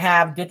Black women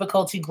have,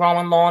 difficulty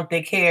growing long,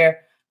 thick hair.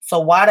 So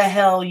why the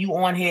hell you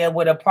on here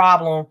with a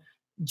problem?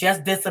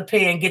 Just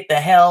disappear and get the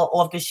hell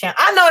off the channel.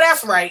 I know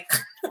that's right.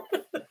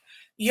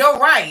 You're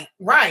right.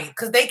 Right.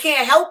 Because they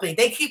can't help it.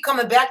 They keep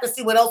coming back to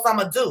see what else I'm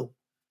going to do.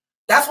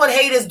 That's what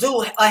haters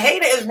do. A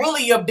hater is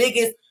really your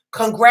biggest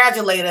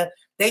congratulator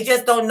They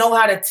just don't know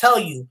how to tell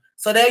you.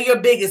 So they're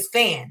your biggest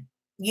fan.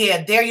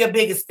 Yeah, they're your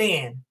biggest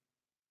fan.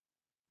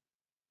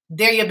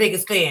 They're your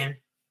biggest fan.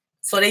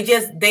 So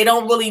they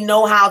don't really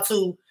know how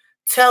to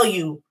tell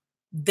you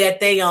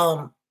that they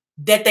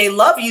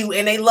love you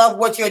and they love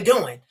what you're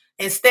doing.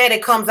 Instead,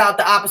 it comes out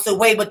the opposite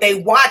way, but they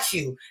watch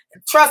you.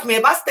 Trust me,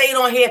 if I stayed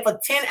on here for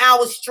 10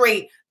 hours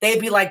straight, they'd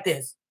be like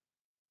this.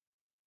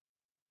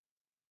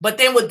 But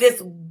then would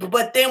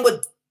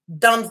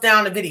thumbs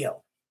down the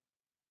video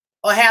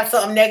or have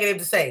something negative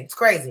to say. It's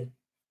crazy.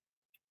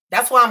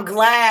 That's why I'm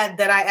glad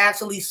that I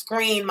actually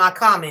screen my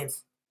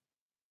comments.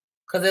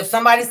 Because if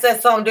somebody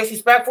says something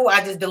disrespectful,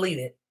 I just delete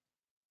it.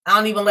 I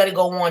don't even let it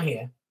go on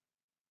here.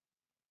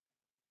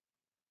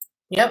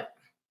 Yep.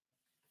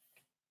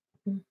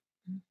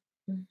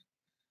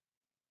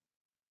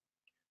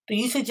 Do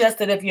you suggest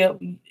that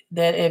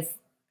if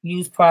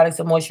use products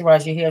to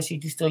moisturize your hair,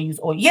 should you still use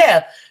oil?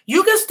 Yeah,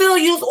 you can still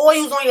use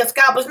oils on your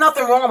scalp. There's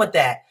nothing wrong with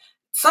that.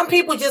 Some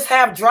people just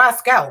have dry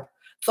scalp.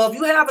 So if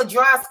you have a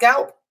dry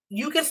scalp,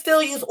 you can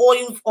still use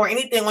oils or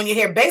anything on your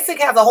hair.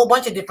 Basic has a whole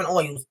bunch of different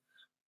oils.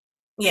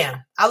 Yeah,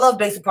 I love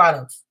Basic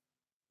products.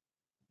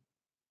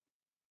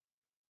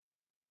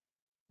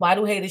 Why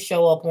do haters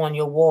show up on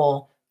your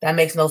wall? That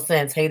makes no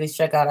sense. Haters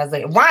check out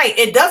Isaiah. Right,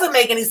 it doesn't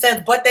make any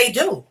sense, but they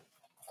do.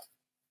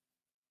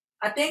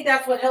 I think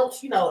that's what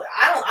helps,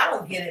 I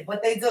don't get it,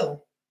 but they do.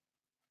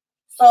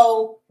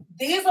 So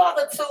these are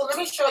the two. Let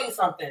me show you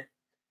something.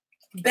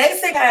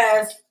 Basic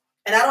has,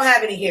 and I don't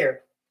have any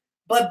here,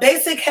 but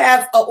Basic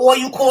has an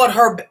oil called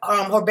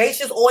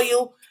herbaceous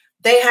oil.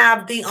 They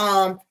have the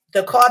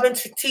carbon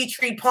tea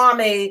tree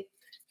pomade,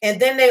 and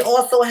then they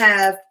also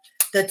have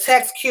the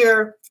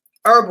Texcure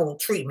herbal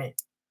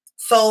treatment.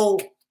 So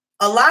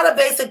a lot of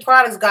Basic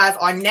products, guys,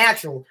 are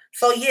natural.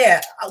 So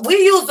yeah, we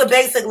use the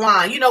Basic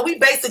line. We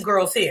Basic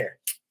girls here.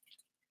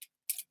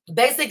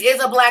 Basic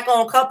is a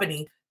Black-owned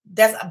company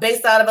that's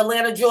based out of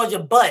Atlanta, Georgia,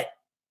 but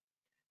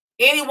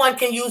anyone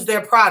can use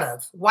their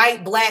products.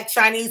 White, black,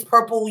 Chinese,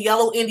 purple,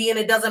 yellow, Indian,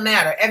 it doesn't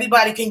matter.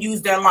 Everybody can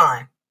use their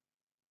line.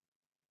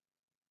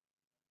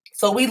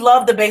 So we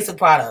love the Basic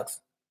products.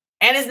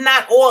 And it's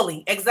not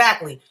oily.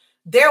 Exactly.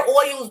 Their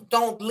oils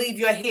don't leave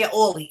your hair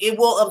oily. It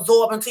will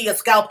absorb into your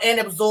scalp and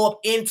absorb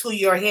into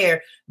your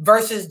hair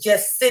versus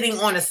just sitting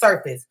on the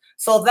surface.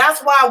 So that's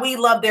why we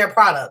love their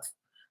products.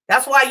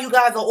 That's why you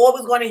guys are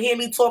always going to hear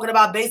me talking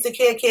about Basic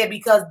Hair Care,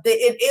 because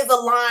it is a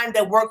line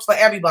that works for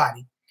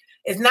everybody.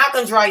 It's not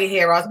going to dry your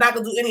hair out. It's not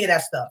going to do any of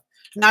that stuff.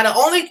 Now, the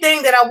only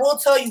thing that I will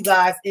tell you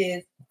guys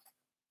is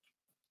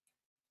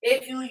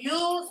if you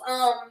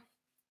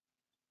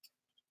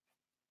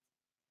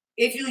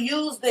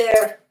use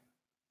their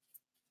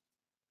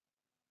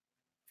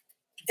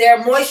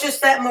Moisture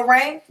Set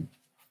Meringue,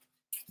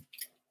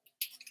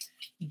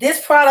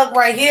 this product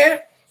right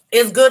here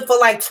is good for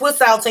like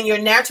twist outs in your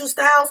natural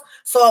styles.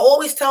 So I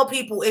always tell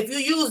people, if you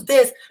use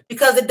this,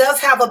 because it does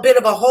have a bit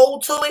of a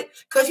hold to it,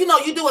 because you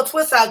do a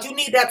twist out, you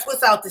need that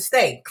twist out to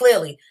stay.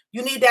 Clearly,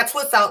 you need that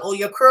twist out, or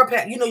your curl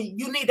pad, you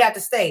need that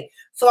to stay.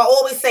 So I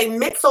always say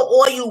mix an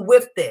oil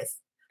with this,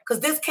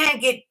 because this can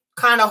get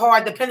kind of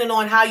hard depending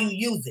on how you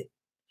use it.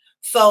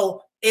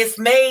 So it's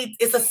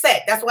a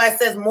set. That's why it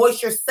says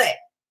Moisture Set.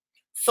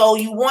 So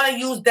you want to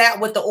use that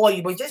with the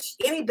oil, but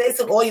just any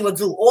Basic oil will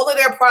do. All of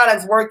their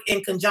products work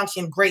in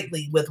conjunction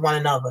greatly with one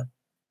another.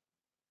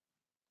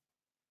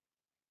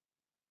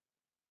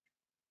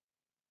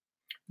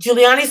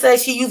 Giuliani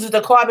says she uses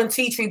the carbon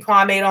tea tree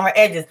pomade on her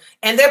edges.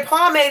 And their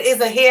pomade is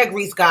a hair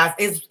grease, guys.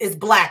 It's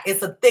black.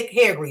 It's a thick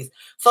hair grease.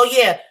 So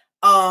yeah,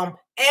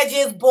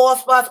 edges, bald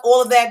spots,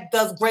 all of that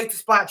does great to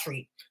spot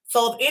treat.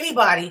 So if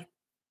anybody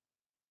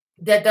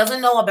that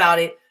doesn't know about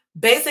it,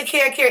 Basic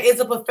Hair Care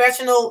is a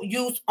professional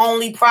use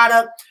only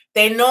product.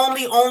 They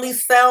normally only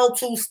sell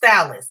to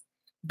stylists.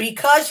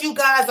 Because you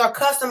guys are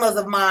customers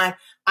of mine,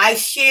 I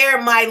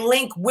share my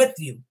link with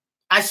you.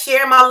 And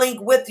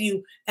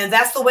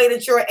that's the way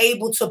that you're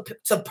able to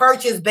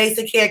purchase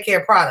Basic Hair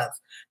Care products.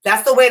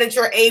 That's the way that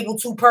you're able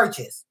to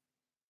purchase.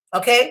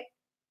 Okay?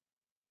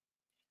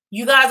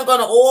 You guys are going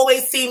to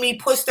always see me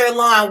push their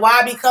line.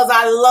 Why? Because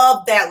I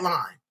love that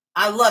line.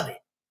 I love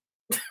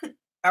it.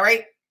 All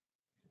right?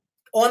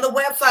 On the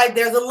website,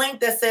 there's a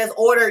link that says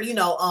order,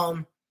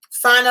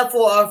 sign up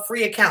for a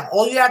free account.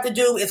 All you have to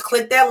do is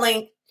click that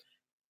link,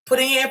 put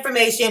in your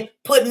information,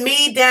 put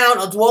me down,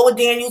 Adwoa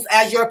Daniels,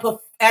 as your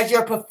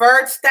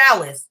preferred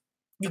stylist.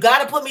 You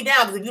got to put me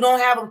down, because if you don't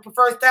have a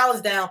preferred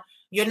stylist down,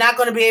 you're not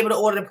going to be able to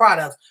order the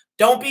products.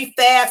 Don't be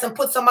fast and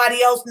put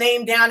somebody else's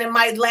name down, and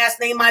my last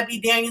name might be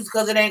Daniels,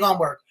 because it ain't going to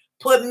work.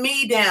 Put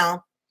me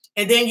down,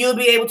 and then you'll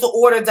be able to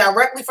order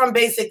directly from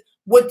Basic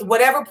with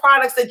whatever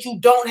products that you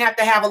don't have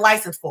to have a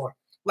license for.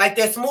 Like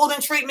their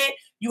smoothing treatment,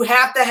 you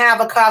have to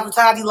have a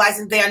cosmetology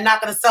license. They are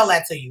not going to sell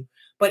that to you.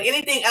 But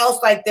anything else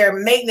like their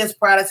maintenance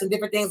products and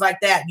different things like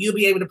that, you'll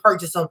be able to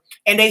purchase them.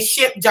 And they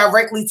ship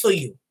directly to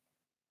you.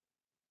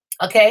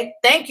 Okay?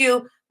 Thank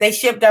you. They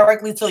ship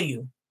directly to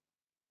you.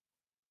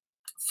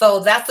 So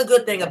that's the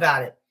good thing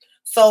about it.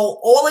 So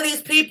all of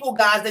these people,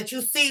 guys, that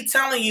you see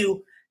telling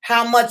you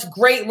how much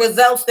great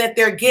results that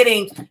they're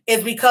getting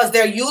is because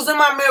they're using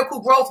my Miracle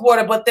Growth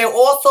Water, but they're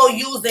also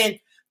using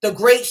the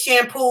great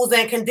shampoos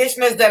and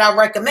conditioners that I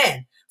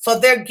recommend. So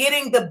they're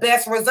getting the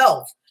best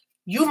results.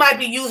 You might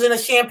be using a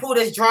shampoo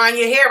that's drying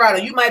your hair out, or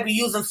you might be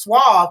using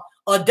Suave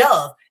or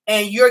Dove,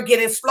 and you're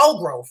getting slow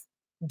growth.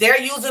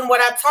 They're using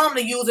what I tell them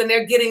to use, and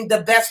they're getting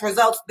the best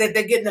results, that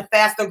they're getting the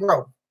faster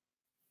growth.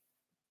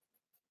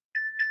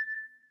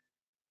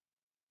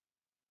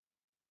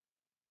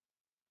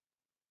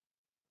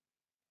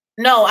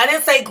 No, I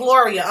didn't say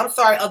Gloria. I'm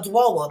sorry,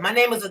 Adwoa. My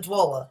name is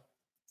Adwoa.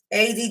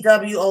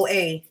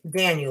 ADWOA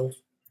Daniels.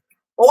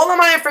 All of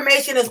my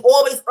information is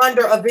always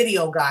under a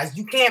video, guys.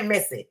 You can't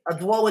miss it.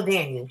 Adwoa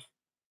Daniels.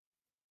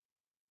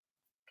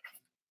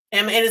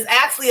 And it's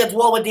actually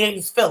Adwoa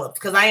Daniels Phillips,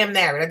 because I am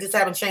married. I just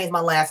haven't changed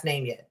my last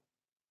name yet.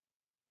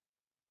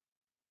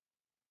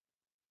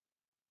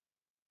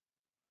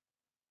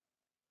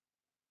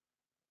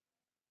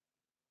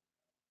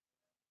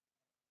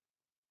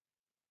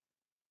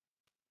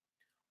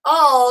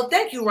 Oh,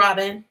 thank you,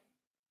 Robin.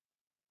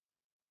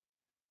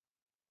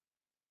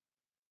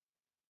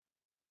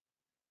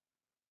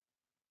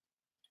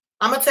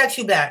 I'm going to text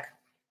you back.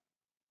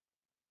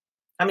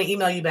 I'm going to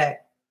email you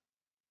back.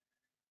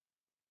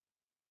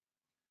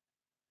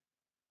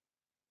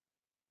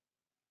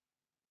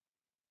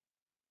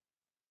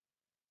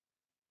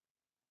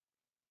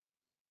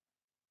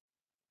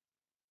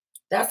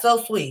 That's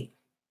so sweet.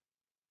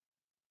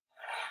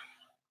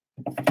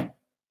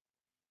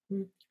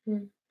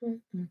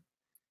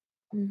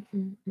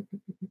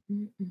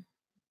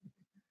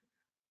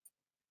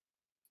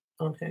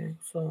 Okay,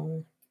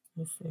 so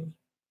let's see.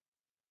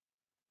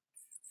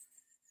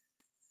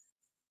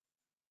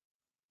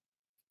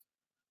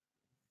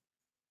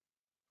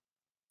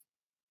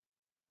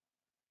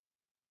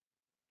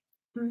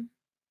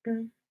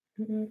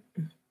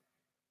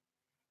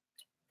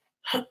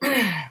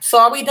 So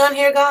are we done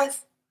here,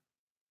 guys?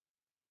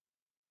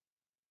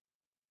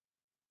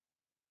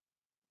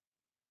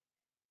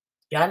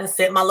 Y'all done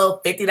sent my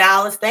little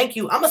 $50. Thank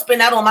you. I'm going to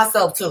spend that on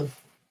myself, too.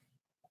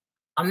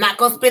 I'm not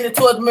going to spend it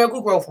towards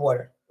Miracle Growth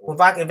Water. If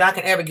I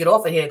can ever get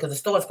off of here, because the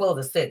store's closed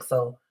at 6.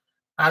 So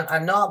I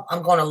know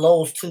I'm going to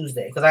Lowe's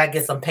Tuesday, because I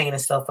get some paint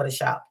and stuff for the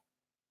shop.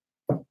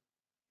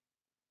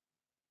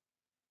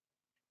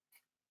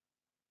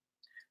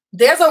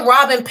 There's a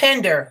Robin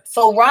Pender.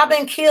 So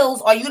Robin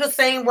Kills, are you the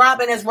same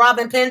Robin as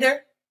Robin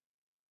Pender?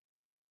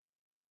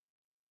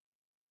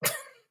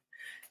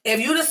 If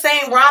you the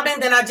same Robin,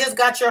 then I just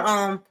got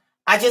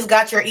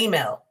your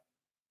email.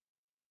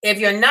 If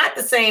you're not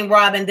the same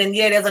Robin, then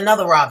yeah, there's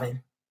another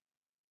Robin.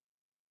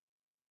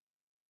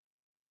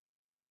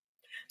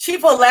 She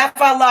put laugh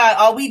out loud.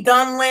 Are we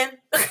done, Lynn?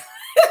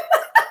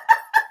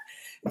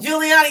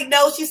 Giuliani,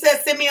 no, she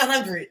said send me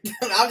 100.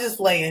 I'm just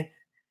playing.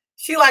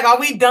 She like, are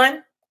we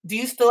done? Do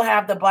you still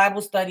have the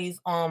Bible studies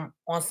on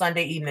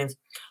Sunday evenings?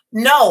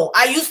 No,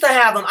 I used to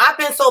have them. I've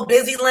been so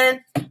busy, Lynn.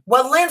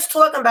 What Lynn's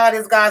talking about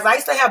is, guys, I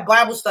used to have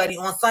Bible study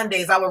on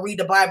Sundays. I would read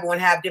the Bible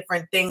and have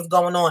different things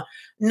going on.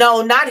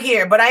 No, not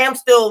here, but I am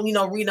still,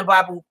 reading the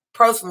Bible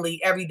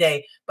personally every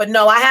day. But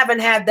no, I haven't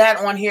had that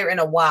on here in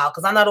a while,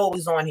 because I'm not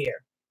always on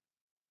here.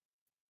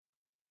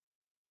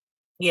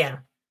 Yeah.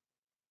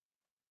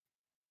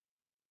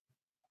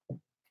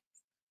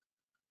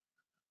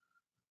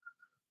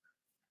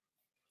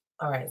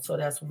 All right, so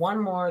that's one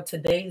more.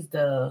 Today's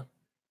the...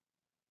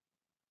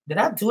 Did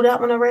I do that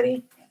one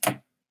already?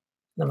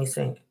 Let me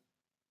see.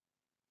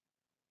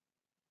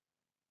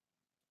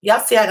 Y'all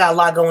see I got a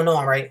lot going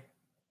on, right?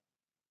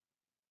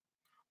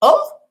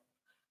 Oh,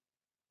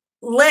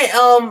 Lynn,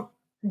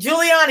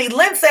 Giuliani,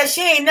 Lynn says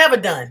she ain't never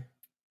done.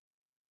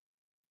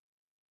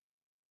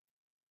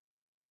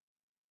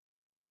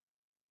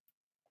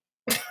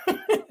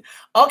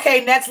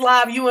 Okay, next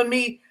live, you and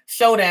me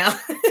showdown.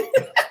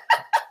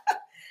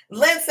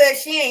 Lynn says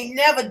she ain't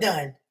never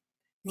done.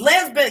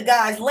 Lynn's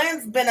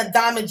been a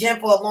diamond gem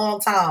for a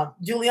long time.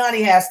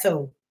 Giuliani has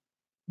too.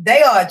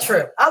 They are a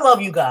trip. I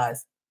love you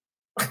guys.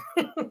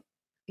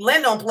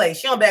 Lynn don't play.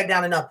 She don't back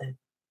down to nothing.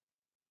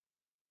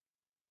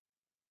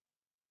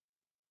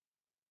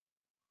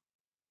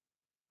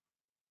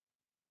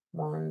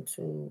 One,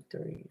 two,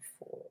 three,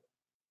 four.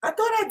 I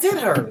thought I did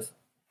hers.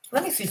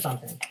 Let me see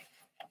something.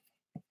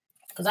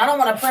 Because I don't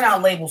want to print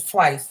out labels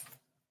twice.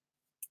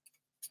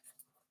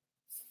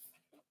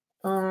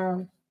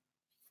 Y'all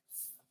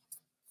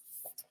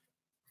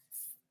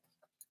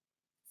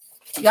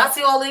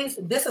see all these?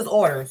 This is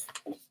orders.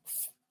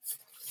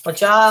 But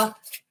y'all,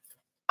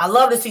 I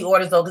love to see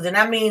orders though, because then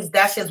that means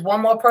that's just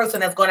one more person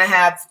that's going to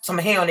have some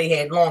hair on their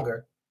head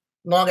longer,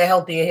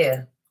 healthier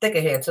hair, thicker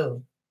hair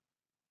too.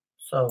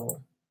 So,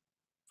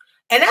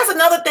 and that's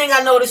another thing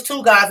I noticed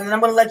too, guys, and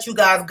I'm going to let you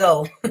guys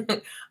go.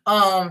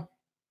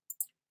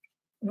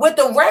 With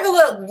the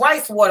regular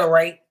rice water,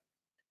 right?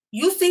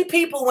 You see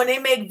people when they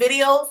make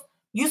videos.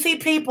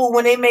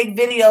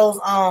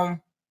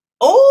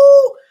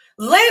 Oh,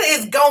 Lynn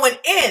is going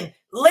in.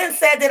 Lynn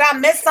said, did I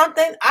miss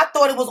something? I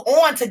thought it was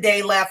on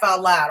today, laugh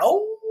out loud.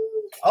 Oh,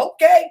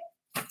 okay.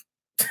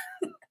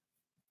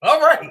 All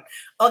right.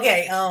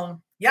 Okay.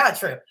 Y'all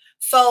trip.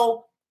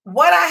 So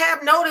what I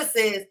have noticed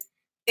is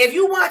if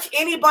you watch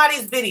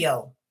anybody's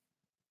video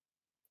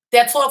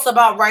that talks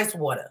about rice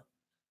water,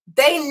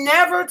 they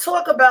never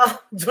talk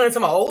about doing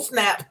some old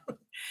snap.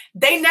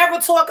 They never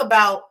talk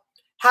about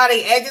how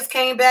their edges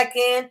came back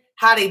in,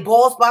 how their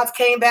bald spots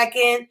came back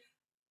in,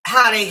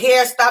 how their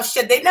hair stopped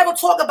shit. They never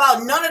talk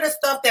about none of the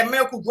stuff that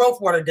Miracle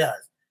Growth Water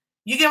does.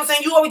 You get what I'm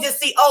saying? You always just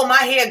see, oh, my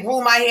hair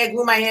grew, my hair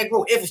grew, my hair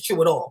grew, if it's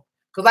true at all.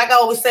 Because like I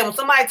always say, when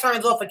somebody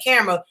turns off a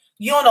camera,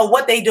 you don't know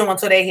what they doing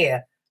to their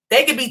hair.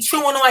 They could be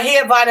chewing on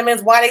hair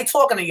vitamins while they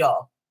talking to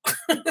y'all.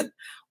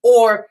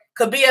 Or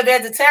could be a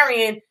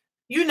vegetarian,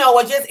 you know,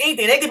 or just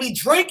anything. They could be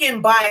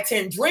drinking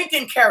biotin,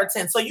 drinking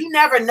keratin. So you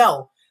never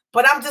know.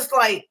 But I'm just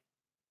like,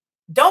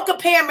 don't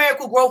compare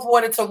Miracle Growth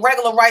Water to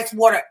regular rice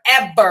water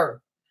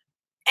ever.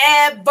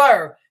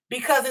 Ever.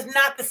 Because it's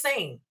not the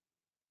same.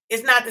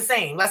 It's not the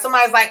same. Like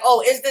somebody's like,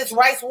 oh, is this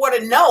rice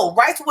water? No.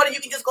 Rice water,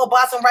 you can just go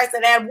buy some rice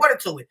and add water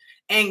to it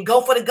and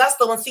go for the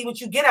gusto and see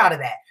what you get out of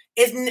that.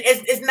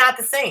 It's not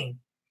the same.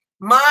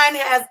 Mine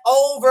has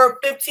over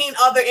 15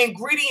 other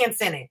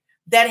ingredients in it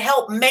that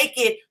help make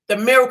it the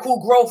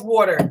Miracle Growth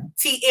Water.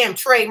 TM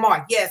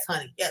trademark. Yes,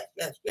 honey. Yes,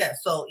 yes, yes.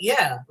 So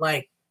yeah,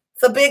 like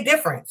it's a big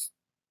difference.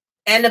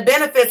 And the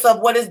benefits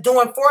of what it's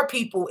doing for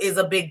people is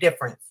a big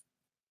difference.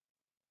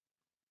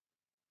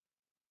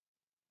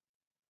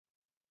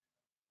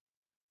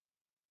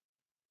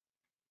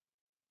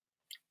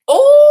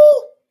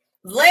 Oh,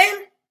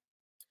 Lynn,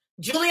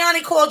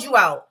 Giuliani called you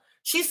out.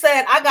 She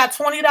said, I got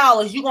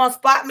 $20. You gonna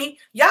spot me?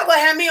 Y'all gonna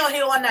have me on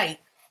here all night.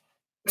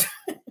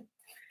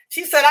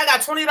 She said, I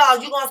got $20.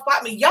 You gonna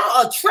spot me? Y'all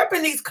are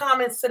tripping these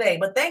comments today,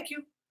 but thank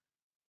you.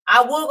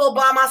 I will go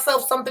buy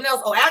myself something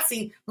else. Oh,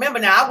 actually, remember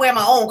now, I wear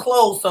my own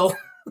clothes, so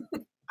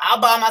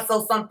I'll buy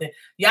myself something.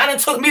 Y'all done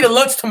took me to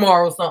lunch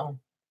tomorrow or something.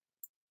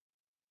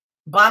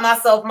 Buy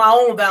myself my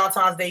own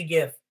Valentine's Day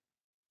gift.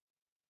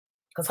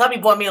 Because hubby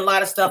bought me a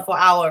lot of stuff for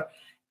our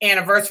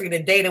anniversary, the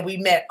day that we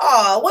met.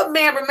 Oh, what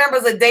man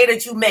remembers a day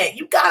that you met?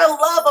 You gotta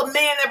love a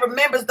man that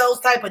remembers those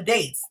type of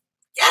dates.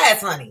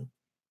 Yes, honey.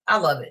 I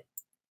love it.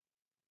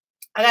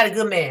 I got a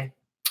good man.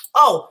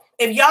 Oh,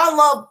 if y'all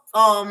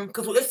love,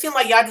 because it seems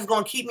like y'all just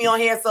gonna keep me on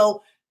here.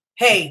 So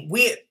hey,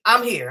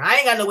 I'm here. I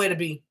ain't got nowhere to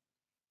be.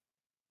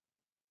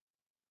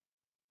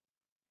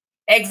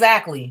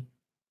 Exactly.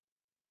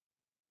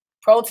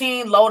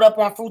 Protein, load up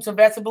on fruits and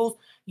vegetables.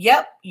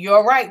 Yep,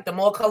 you're right. The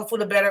more colorful,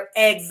 the better.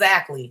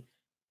 Exactly.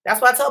 That's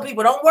why I tell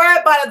people, don't worry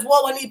about it.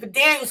 What we need for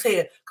Daniel's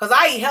here, because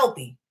I eat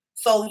healthy.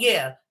 So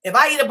yeah, if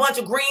I eat a bunch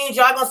of greens,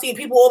 y'all gonna see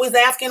people always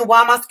asking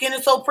why my skin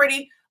is so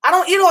pretty. I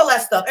don't eat all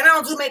that stuff, and I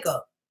don't do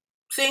makeup.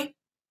 See?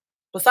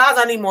 Besides,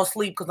 I need more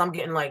sleep because I'm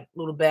getting like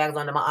little bags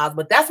under my eyes.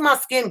 But that's my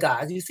skin,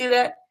 guys. You see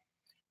that?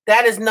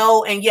 That is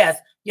no, and yes,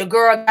 your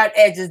girl got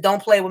edges.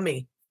 Don't play with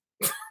me.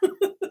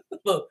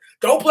 Look,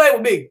 don't play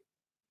with me.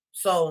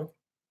 So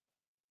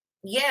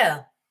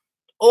yeah,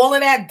 all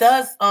of that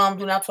does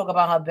do not talk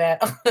about how bad.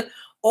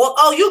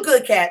 Oh, you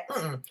good, cat.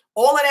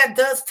 All of that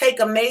does take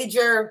a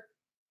major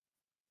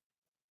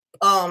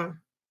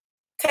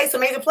takes a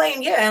major play,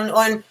 and yeah, and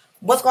on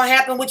what's going to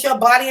happen with your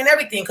body and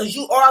everything, because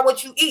you are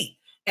what you eat.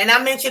 And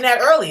I mentioned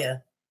that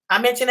earlier.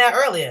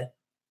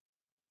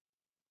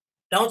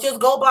 Don't just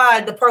go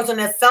by the person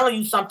that's selling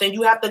you something.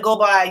 You have to go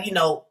by, you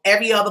know,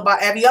 every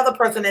other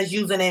person that's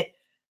using it,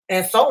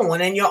 and so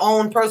on, and your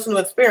own personal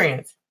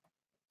experience.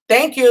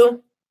 Thank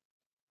you.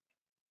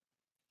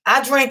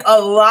 I drink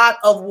a lot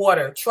of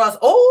water. Trust.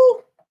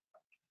 Oh,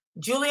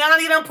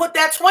 Giuliani done put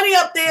that 20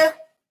 up there.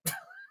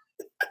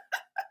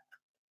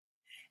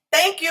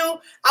 Thank you.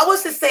 I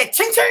was just said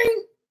ching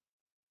ching.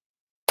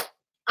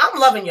 I'm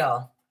loving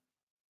y'all.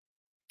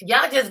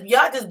 Y'all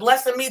just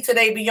blessing me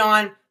today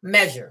beyond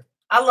measure.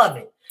 I love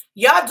it.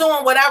 Y'all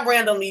doing what I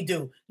randomly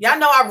do. Y'all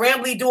know I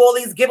randomly do all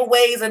these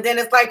giveaways, and then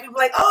it's like people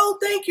like, oh,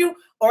 thank you.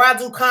 Or I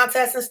do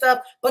contests and stuff.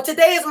 But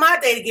today is my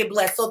day to get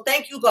blessed. So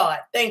thank you, God.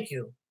 Thank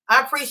you.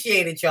 I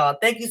appreciate it, y'all.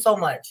 Thank you so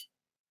much.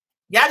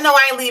 Y'all know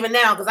I ain't leaving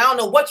now because I don't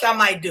know what y'all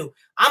might do.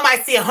 I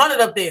might see 100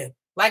 up there.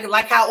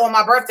 Like how on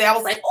my birthday, I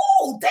was like,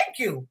 oh, thank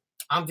you.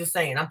 I'm just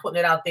saying, I'm putting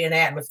it out there in the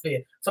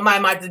atmosphere.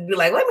 Somebody might just be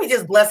like, let me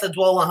just bless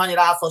Adwoa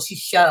 $100 so she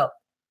shut up.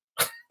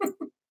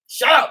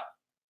 Shut up.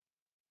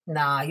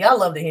 Nah, y'all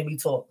love to hear me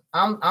talk.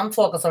 I'm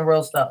talking some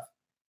real stuff.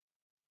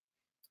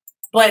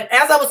 But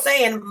as I was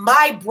saying,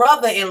 my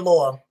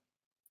brother-in-law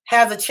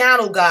has a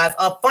channel, guys,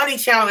 a funny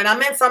channel, and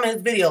I'm in some of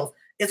his videos.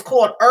 It's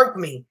called Irk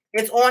Me.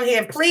 It's on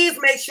here. Please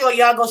make sure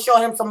y'all go show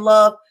him some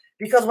love,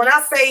 because when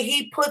I say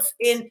he puts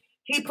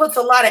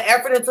a lot of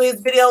effort into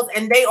his videos,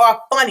 and they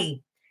are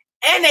funny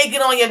and they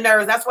get on your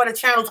nerves. That's why the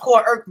channel's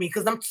called Irk Me,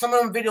 because some of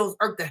them videos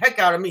irk the heck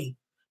out of me.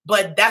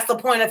 But that's the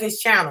point of his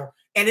channel,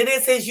 and it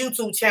is his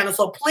YouTube channel.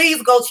 So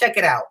please go check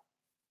it out.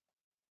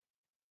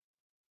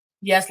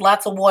 Yes,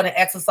 lots of water,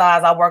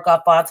 exercise. I work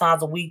out 5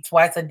 times a week,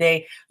 twice a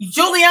day.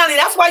 Giuliani,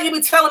 that's why you be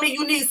telling me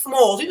you need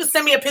smalls. You just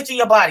send me a picture of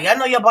your body. I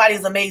know your body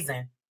is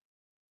amazing.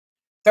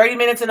 30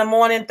 minutes in the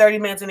morning, 30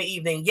 minutes in the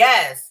evening.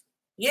 Yes.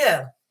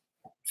 Yeah.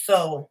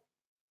 So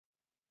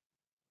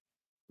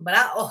But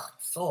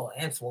sore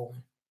and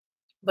swollen.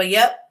 But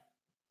yep.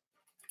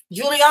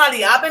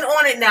 Giuliani, I've been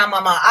on it now,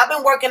 mama. I've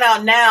been working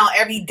out now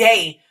every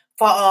day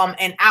for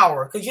an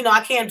hour. Because you know I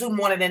can't do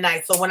morning and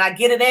night. So when I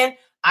get it in,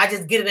 I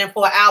just get it in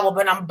for an hour.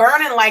 But I'm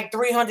burning like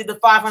 300 to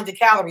 500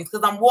 calories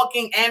because I'm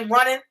walking and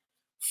running.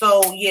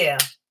 So yeah.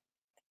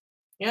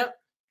 Yep.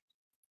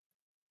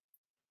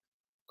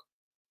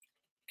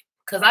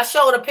 Because I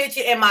showed a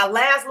picture in my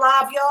last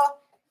live, y'all.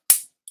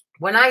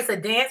 When I used to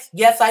dance,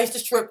 yes, I used to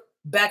strip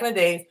back in the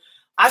days.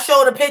 I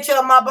showed a picture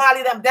of my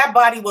body. That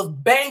body was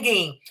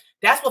banging.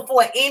 That's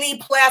before any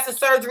plastic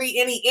surgery,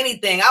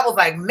 anything. I was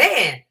like,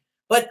 man.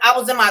 But I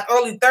was in my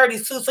early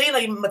 30s too. So, you know,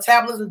 your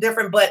metabolism is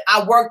different. But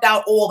I worked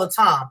out all the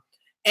time.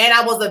 And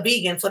I was a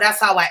vegan. So that's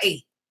how I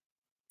ate.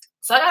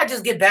 So I got to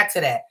just get back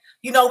to that.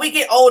 You know, we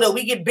get older.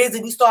 We get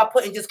busy. We start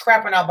putting just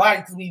crap in our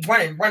body because we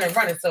running.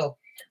 So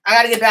I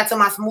got to get back to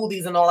my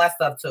smoothies and all that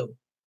stuff too.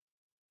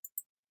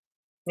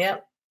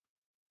 Yep.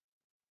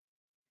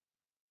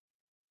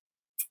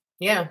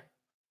 Yeah.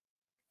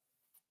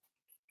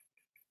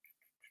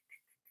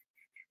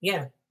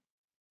 Yeah.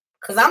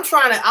 Because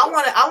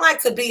I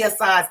like to be a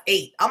size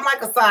 8. I'm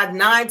like a size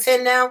 9,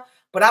 10 now,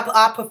 but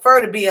I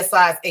prefer to be a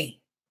size 8.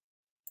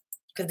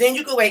 Because then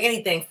you can wear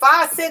anything.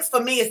 5, 6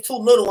 for me is too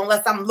little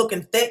unless I'm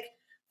looking thick.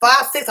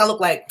 5, 6, I look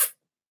like,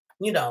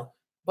 you know.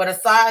 But a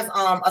size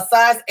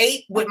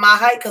 8 with my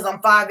height, because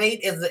I'm 5'8",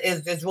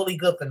 is really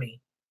good for me.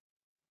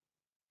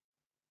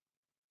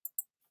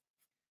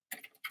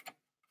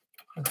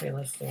 Okay,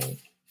 let's see.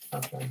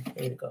 Okay,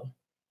 there you go.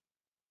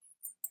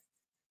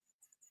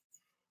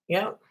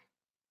 Yep.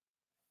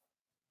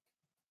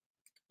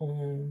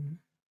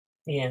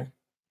 Yeah.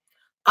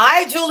 All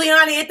right,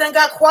 Giuliani, it done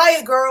got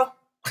quiet, girl.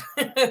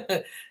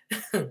 Look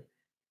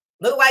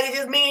like it's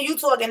just me and you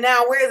talking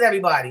now. Where's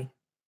everybody?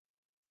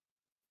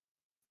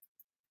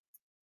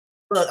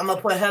 Look, I'm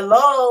gonna put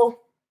hello.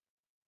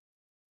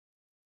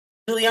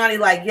 Giuliani,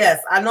 like,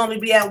 yes, I normally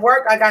be at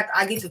work.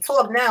 I get to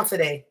talk now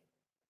today.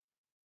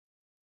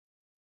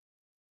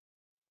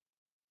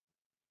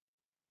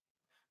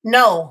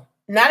 No,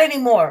 not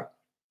anymore.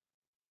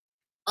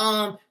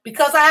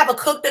 Because I have a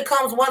cook that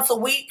comes once a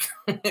week.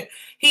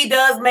 He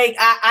does make.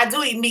 I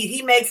do eat meat.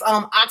 He makes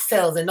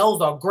oxtails, and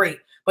those are great.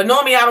 But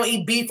normally I don't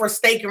eat beef or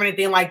steak or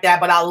anything like that.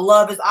 But I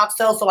love his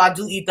oxtails, so I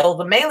do eat those.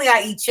 But mainly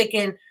I eat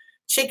chicken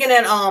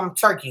and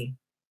turkey.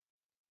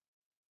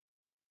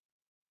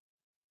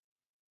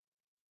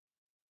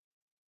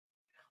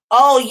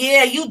 Oh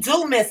yeah, you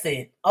do miss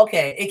it.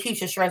 Okay, it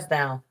keeps your stress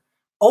down.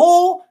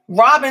 Oh,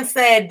 Robin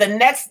said the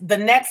next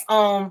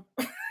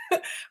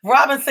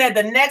Robin said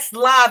the next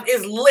live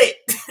is lit.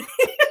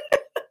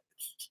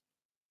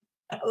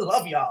 I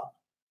love y'all.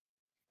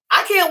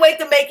 I can't wait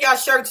to make y'all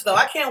shirts though.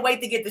 I can't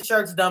wait to get the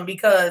shirts done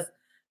because,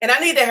 and I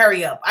need to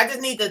hurry up. I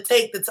just need to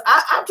take the.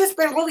 I've just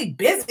been really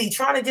busy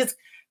trying to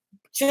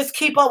just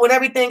keep up with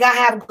everything I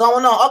have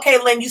going on.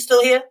 Okay, Lynn, you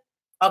still here?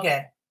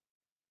 Okay.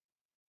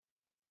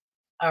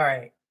 All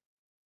right.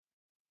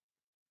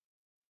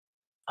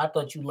 I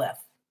thought you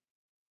left.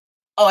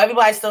 Oh,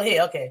 everybody's still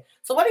here. Okay.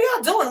 So what are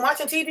y'all doing?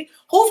 Watching TV?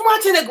 Who's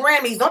watching the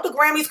Grammys? Don't the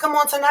Grammys come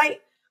on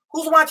tonight?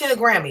 Who's watching the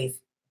Grammys?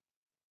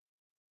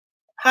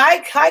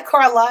 Hi,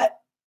 Carlotte.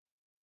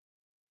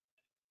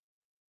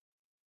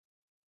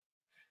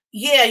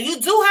 Yeah, you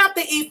do have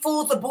to eat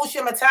foods to boost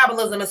your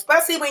metabolism,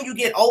 especially when you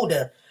get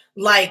older.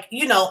 Like,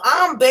 you know,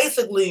 I'm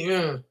basically,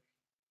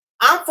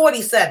 I'm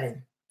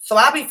 47. So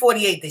I'll be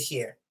 48 this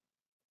year.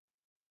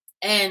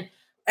 And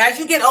as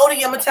you get older,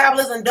 your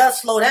metabolism does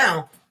slow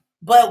down.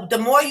 But the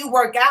more you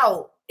work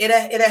out,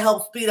 it'll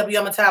help speed up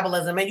your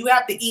metabolism. And you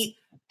have to eat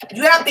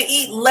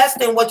less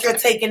than what you're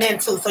taking in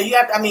too. So you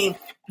have to, I mean,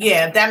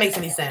 yeah, if that makes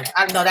any sense.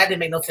 I know that didn't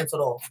make no sense at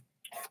all.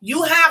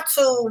 You have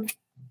to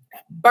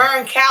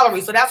burn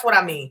calories. So that's what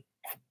I mean.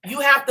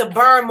 You have to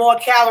burn more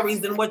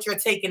calories than what you're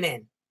taking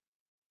in.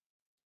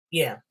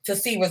 Yeah, to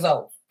see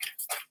results.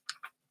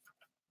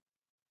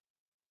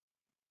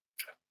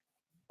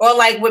 Or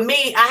like with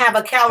me, I have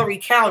a calorie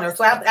counter.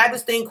 So I have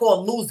this thing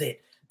called Lose It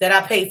that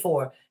I pay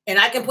for. And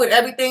I can put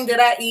everything that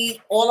I eat,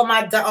 all of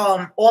my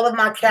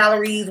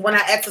calories, when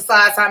I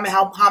exercise, how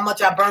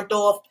much I burnt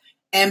off.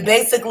 And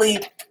basically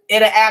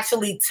it'll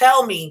actually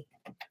tell me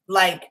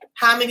like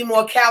how many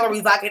more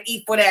calories I can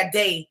eat for that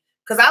day.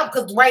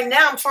 Because right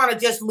now I'm trying to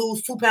just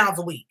lose 2 pounds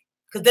a week.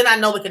 Because then I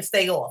know it can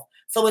stay off.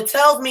 So it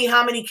tells me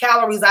how many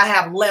calories I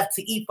have left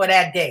to eat for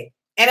that day.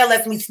 And it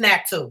lets me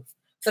snack too.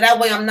 So that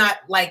way I'm not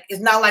like, it's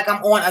not like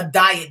I'm on a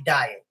diet.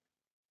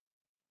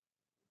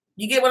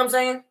 You get what I'm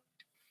saying?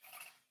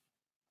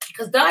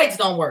 Because diets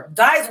don't work.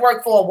 Diets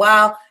work for a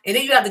while, and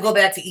then you have to go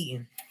back to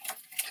eating.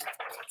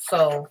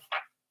 So,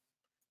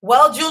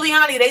 well,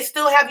 Giuliani, they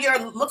still have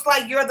looks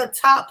like you're the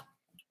top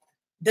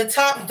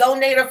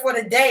donator for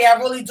the day. I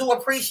really do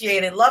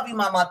appreciate it. Love you,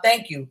 mama.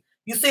 Thank you.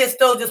 You see it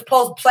still just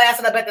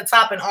plastered up at the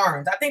top in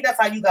orange. I think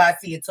that's how you guys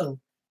see it too.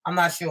 I'm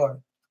not sure.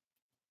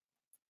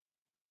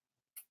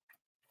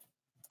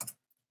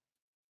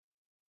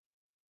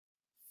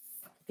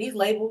 These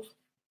labels?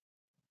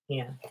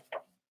 Yeah.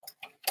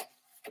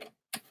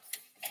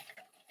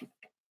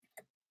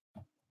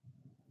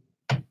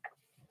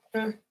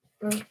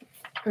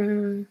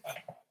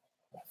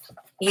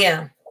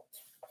 Yeah.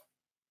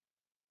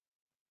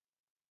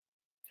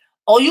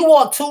 Oh, you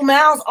walk 2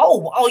 miles?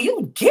 Oh,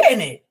 you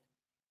getting it.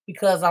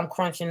 Because I'm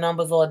crunching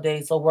numbers all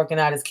day, so working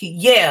out is key.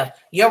 Yeah,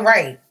 you're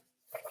right.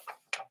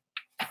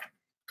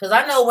 Because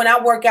I know when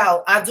I work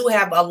out, I do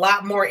have a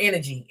lot more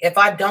energy. If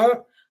I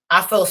don't,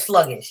 I feel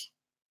sluggish.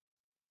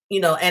 You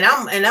know, and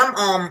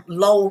I'm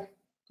low,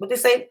 what they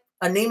say,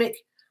 anemic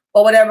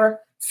or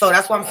whatever. So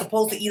that's why I'm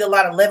supposed to eat a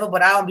lot of liver,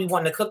 but I don't be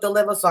wanting to cook the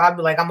liver. So I'd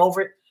be like, I'm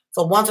over it.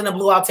 So once in a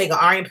blue, I'll take an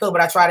iron pill,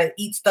 but I try to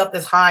eat stuff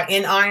that's high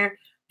in iron.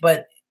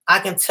 But I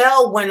can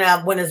tell when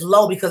it's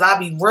low because I'll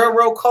be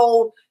real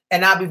cold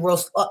and I'll be real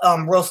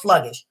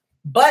sluggish.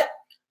 But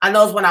I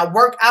know when I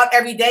work out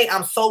every day,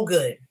 I'm so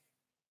good.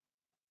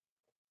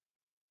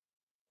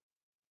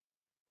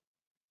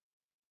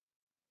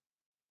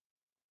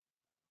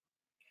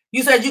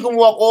 You said you can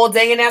walk all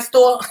day in that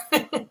store?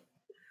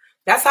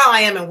 That's how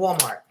I am in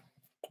Walmart.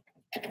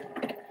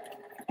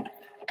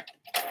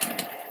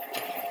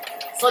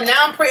 So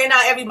now I'm printing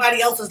out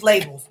everybody else's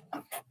labels.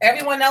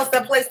 Everyone else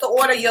that placed the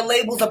order, your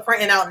labels are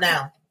printing out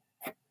now.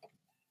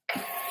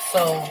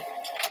 So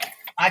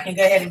I can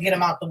go ahead and get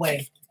them out the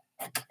way.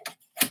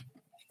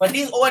 But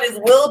these orders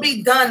will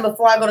be done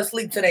before I go to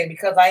sleep today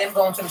because I am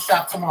going to the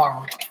shop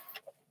tomorrow.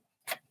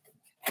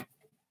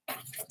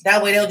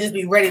 That way they'll just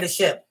be ready to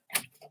ship.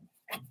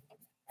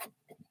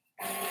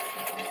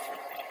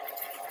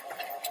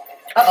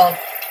 Uh-oh.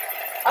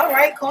 All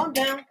right, calm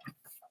down.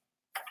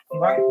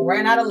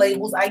 Ran out of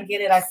labels. I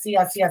get it. I see.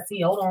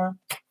 Hold on.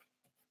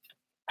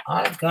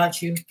 I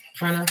got you,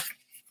 printer.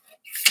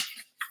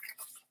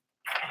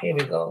 Here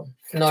we go.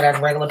 No, that's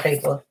regular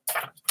paper.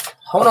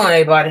 Hold on,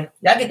 everybody.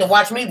 Y'all get to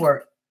watch me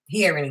work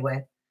here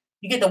anyway.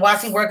 You get to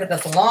watch me work at the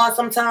salon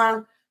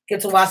sometime.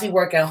 Get to watch me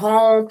work at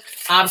home.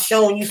 I'm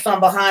showing you some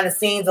behind the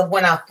scenes of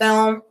when I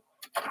film.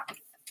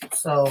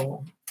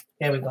 So,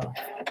 here we go.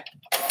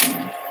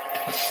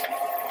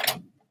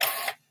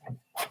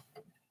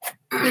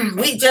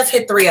 We just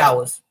hit 3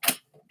 hours.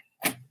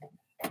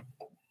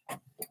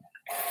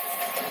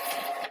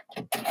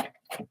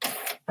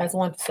 I just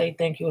want to say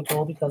thank you,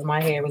 Adwoa, because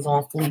my hair is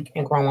on fleek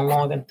and growing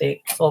long and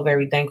thick. So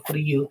very thankful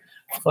to you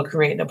for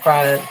creating a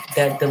product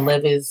that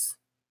delivers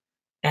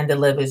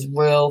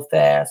real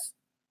fast,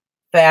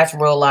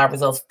 real live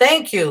results.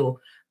 Thank you.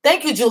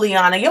 Thank you,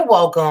 Juliana. You're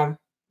welcome.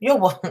 You're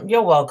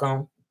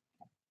welcome.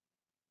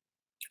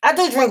 I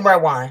do drink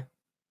red wine.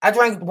 I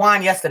drank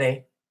wine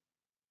yesterday.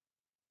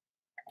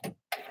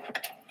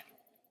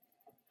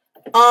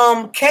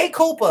 Kay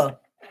Cooper,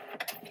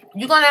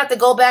 you're gonna have to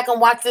go back and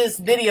watch this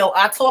video.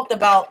 I talked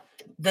about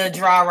the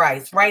dry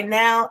rice. Right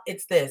now,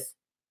 it's this.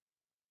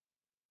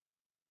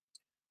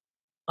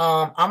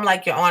 I'm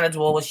like your Honor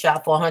Adwoa was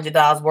shot for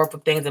 $100 worth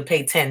of things and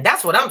paid 10.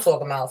 That's what I'm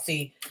talking about.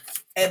 See,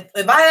 if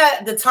I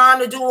had the time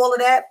to do all of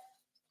that,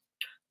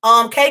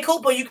 Kay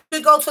Cooper, you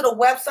could go to the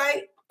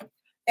website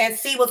and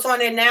see what's on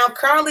there now.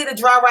 Currently, the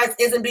dry rice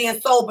isn't being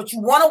sold, but you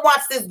want to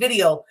watch this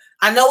video.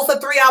 I know it's a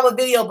 3-hour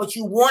video, but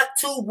you want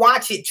to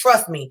watch it.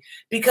 Trust me,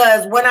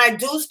 because when I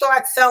do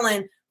start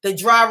selling the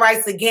dry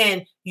rice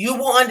again, you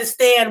will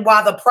understand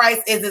why the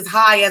price is as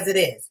high as it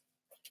is.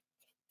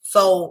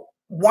 So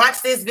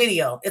watch this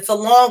video. It's a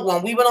long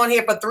one. We've been on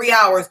here for 3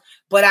 hours,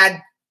 but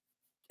I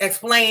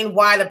explained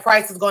why the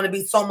price is going to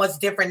be so much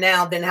different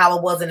now than how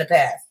it was in the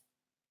past.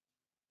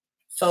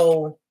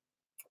 So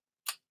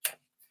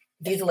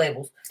these are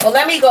labels. Well,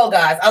 let me go,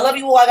 guys. I love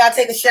you all. I got to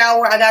take a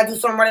shower. I got to do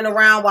some running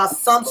around while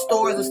some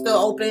stores are still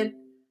open.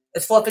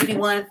 It's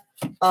 4:51.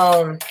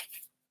 All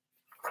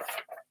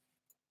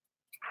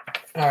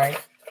right.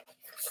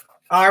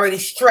 I already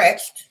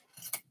stretched,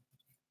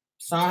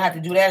 so I don't have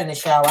to do that in the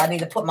shower. I need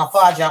to put my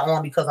faja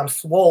on because I'm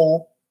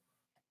swole.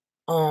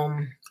 All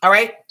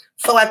right.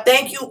 So I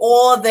thank you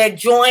all that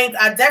joined.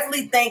 I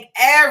definitely thank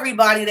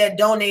everybody that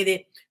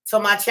donated to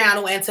my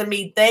channel and to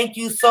me. Thank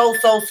you so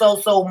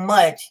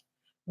much.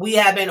 We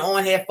have been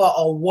on here for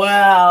a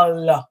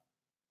while.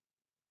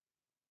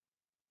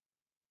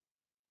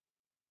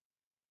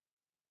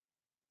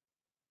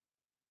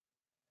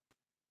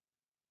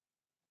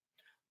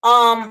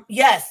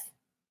 Yes.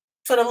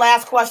 To the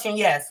last question,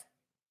 yes.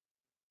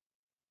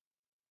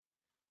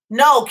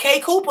 No, Kay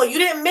Cooper, you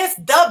didn't miss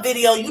the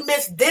video. You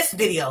missed this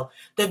video.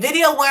 The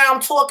video where I'm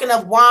talking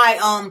of why,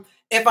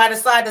 if I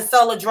decide to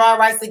sell a dry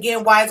rice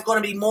again, why it's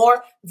going to be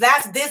more.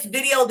 That's this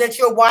video that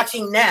you're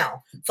watching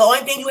now. So only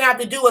thing you have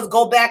to do is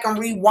go back and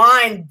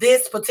rewind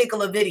this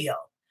particular video.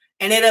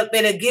 And it'll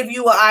give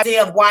you an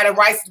idea of why the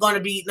rice is going to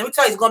be, let me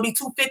tell you, it's going to be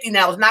 $2.50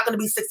 now. It's not going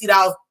to be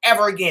 $60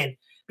 ever again.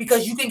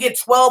 Because you can get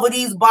 12 of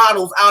these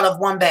bottles out of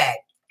one bag.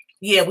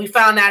 Yeah, we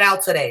found that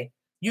out today.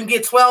 You can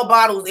get 12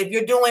 bottles if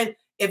you're doing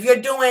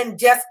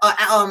just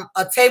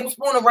a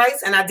tablespoon of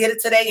rice, and I did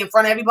it today in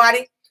front of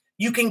everybody,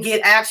 you can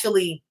get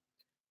actually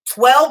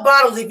 12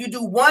 bottles. If you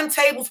do 1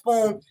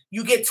 tablespoon,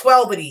 you get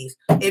 12 of these.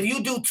 If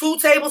you do 2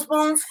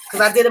 tablespoons,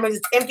 because I did them as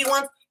empty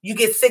ones, you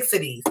get 6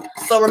 of these.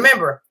 So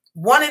remember,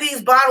 one of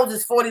these bottles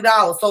is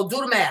 $40. So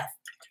do the math.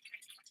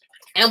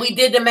 And we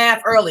did the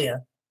math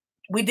earlier.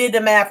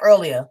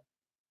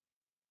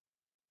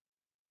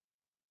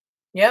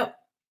 Yep.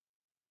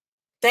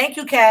 Thank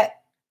you, Kat.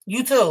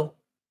 You too.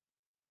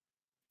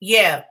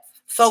 Yeah.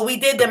 So we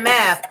did the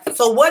math.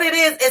 So what it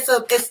is,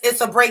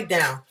 it's a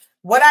breakdown.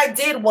 What I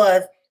did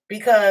was,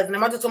 because and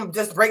I'm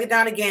just break it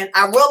down again.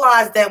 I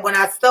realized that when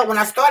I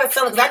started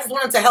selling, because I just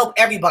wanted to help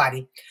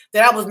everybody,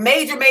 that I was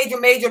majorly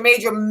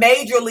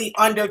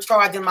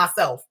undercharging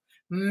myself,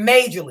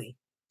 majorly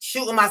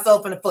shooting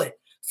myself in the foot.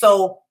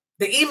 So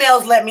the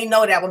emails let me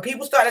know that when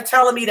people started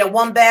telling me that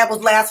one bag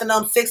was lasting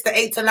them 6 to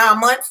 8 to 9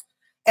 months,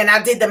 and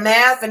I did the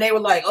math, and they were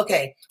like,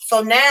 okay,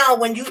 so now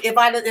when if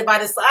I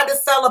decide to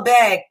sell a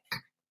bag,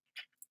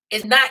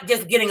 it's not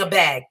just getting a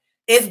bag.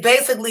 It's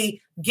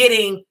basically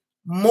getting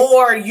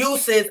more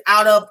uses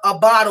out of a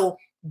bottle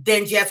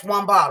than just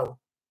one bottle.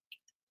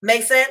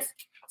 Make sense?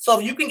 So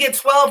if you can get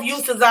 12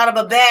 uses out of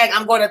a bag,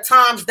 I'm going to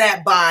times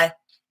that by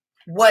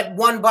what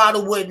one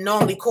bottle would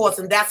normally cost.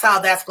 And that's how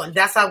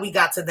that's how we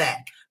got to that.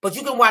 But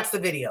you can watch the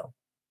video.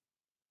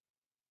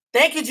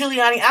 Thank you,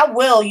 Giuliani. I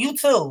will. You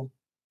too.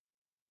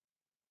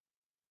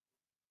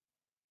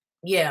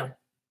 Yeah.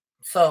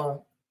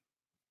 So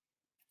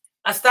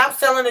I stopped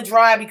selling the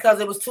dry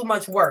because it was too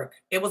much work.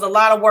 It was a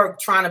lot of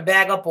work trying to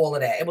bag up all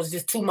of that. It was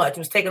just too much. It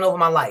was taking over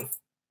my life.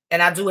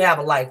 And I do have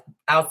a life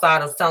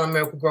outside of selling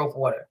Miracle Growth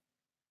Water.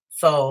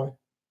 So,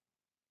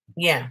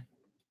 yeah.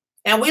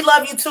 And we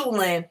love you too,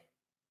 Lynn.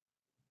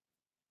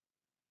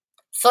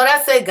 So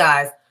that's it,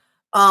 guys.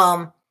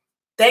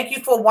 Thank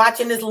you for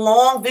watching this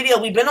long video.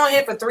 We've been on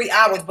here for 3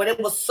 hours, but it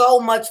was so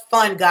much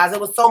fun, guys.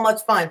 It was so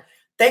much fun.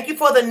 Thank you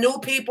for the new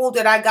people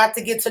that I got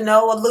to get to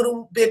know a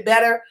little bit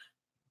better.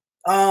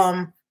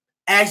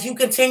 As you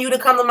continue to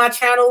come to my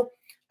channel,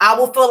 I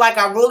will feel like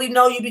I really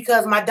know you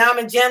because my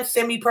Diamond Gems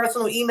send me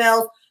personal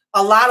emails.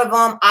 A lot of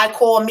them, I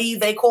call me,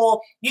 they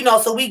call, you know,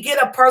 so we get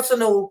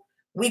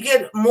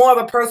more of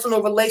a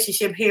personal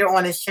relationship here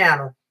on this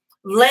channel.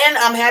 Lynn,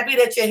 I'm happy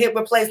that your hip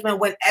replacement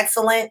went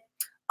excellent.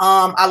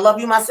 I love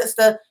you, my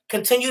sister.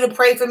 Continue to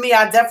pray for me.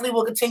 I definitely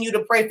will continue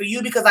to pray for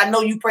you because I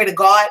know you pray to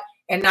God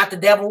and not the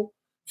devil.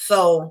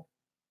 So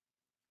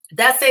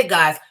that's it,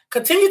 guys.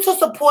 Continue to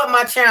support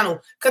my channel.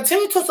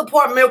 Continue to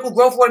support Miracle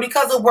Growth Water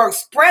because it works.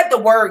 Spread the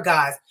word,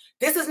 guys.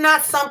 This is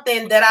not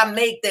something that I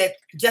make that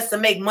just to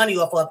make money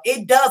off of.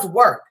 It does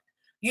work.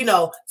 You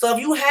know, so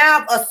if you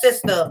have a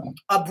sister,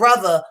 a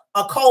brother,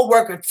 a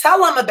co-worker,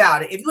 tell them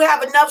about it. If you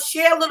have enough,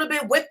 share a little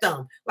bit with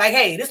them. Like,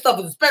 hey, this stuff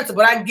is expensive,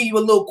 but I can give you a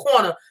little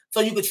corner so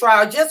you can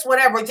try or just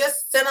whatever.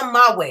 Just send them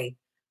my way.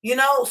 You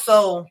know,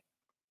 so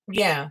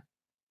yeah.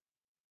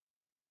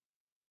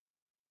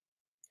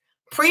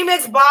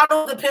 Premix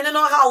bottle, depending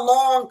on how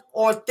long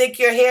or thick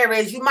your hair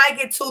is, you might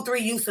get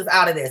 2-3 uses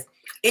out of this.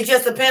 It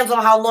just depends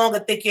on how long or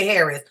thick your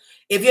hair is.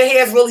 If your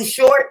hair is really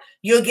short,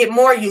 you'll get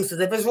more uses.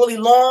 If it's really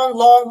long,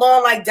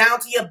 like down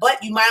to your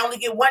butt, you might only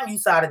get 1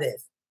 use out of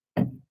this.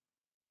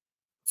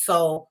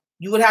 So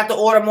you would have to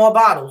order more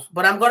bottles.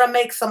 But I'm going to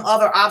make some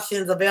other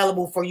options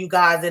available for you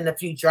guys in the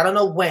future. I don't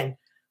know when.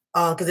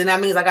 Because then that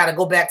means I got to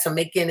go back to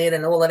making it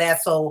and all of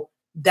that. So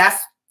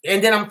that's,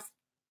 and then I'm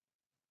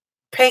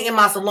painting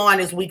my salon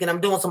this week and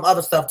I'm doing some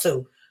other stuff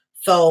too.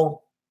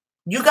 So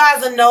you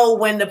guys will know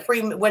when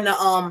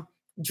the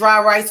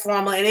dry rice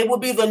formula, and it will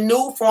be the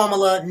new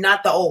formula,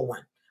 not the old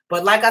one.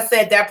 But like I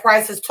said, that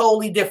price is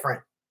totally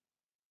different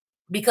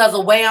because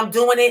the way I'm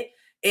doing it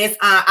is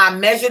I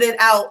measured it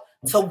out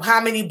to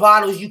how many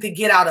bottles you could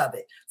get out of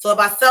it. So if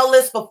I sell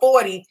this for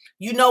 $40,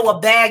 you know, a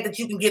bag that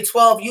you can get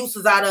 12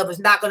 uses out of is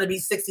not going to be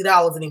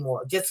 $60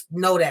 anymore. Just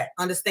know that,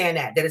 understand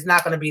that it's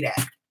not going to be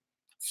that.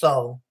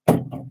 So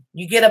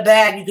you get a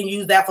bag, you can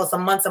use that for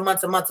some months and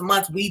months and months and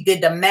months. We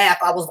did the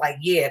math. I was like,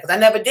 yeah, because I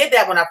never did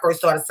that when I first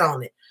started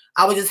selling it.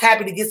 I was just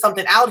happy to get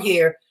something out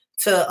here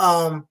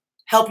to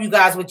help you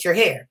guys with your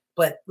hair.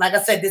 But like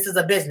I said, this is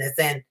a business,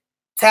 and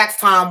tax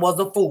time was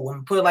a fool. I'm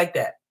gonna put it like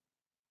that.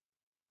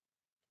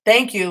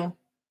 Thank you.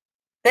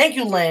 Thank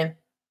you, Lynn.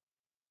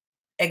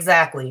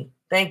 Exactly.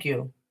 Thank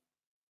you.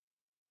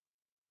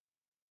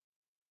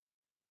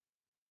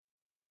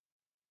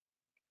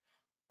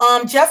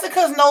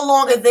 Jessica's no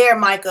longer there,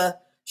 Micah.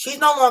 She's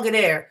no longer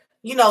there.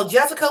 You know,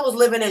 Jessica was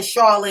living in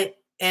Charlotte,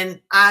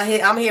 and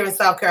I'm here in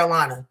South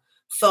Carolina.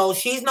 So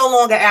she's no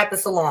longer at the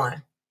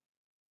salon.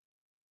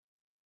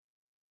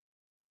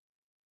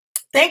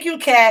 Thank you,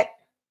 Kat.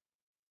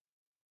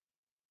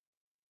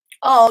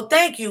 Oh,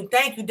 thank you.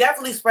 Thank you.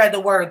 Definitely spread the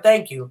word.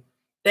 Thank you.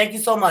 Thank you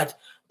so much.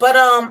 But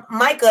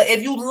Micah,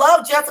 if you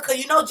love Jessica,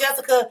 you know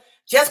Jessica,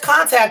 just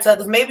contact her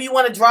because maybe you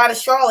want to drive to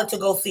Charlotte to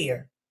go see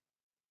her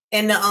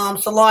in the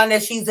salon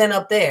that she's in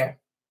up there.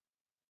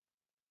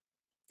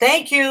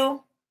 Thank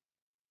you.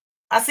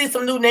 I see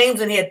some new names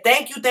in here.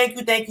 Thank you, thank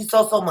you, thank you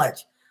so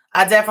much.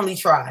 I definitely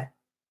try.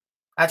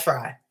 I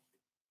try.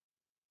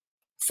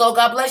 So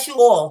God bless you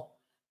all.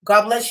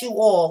 God bless you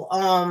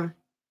all.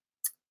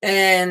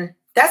 And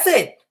that's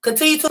it.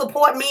 Continue to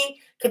support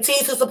me.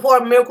 Continue to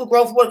support Miracle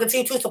Growth Water.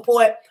 Continue to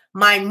support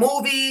my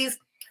movies,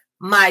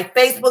 my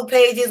Facebook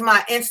pages,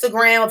 my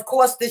Instagram, of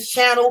course, this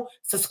channel.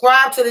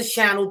 Subscribe to this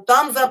channel.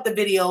 Thumbs up the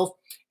videos.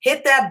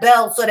 Hit that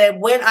bell so that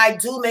when I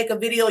do make a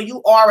video,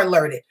 you are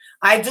alerted.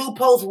 I do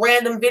post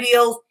random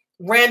videos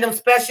random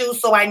specials,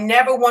 so I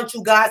never want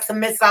you guys to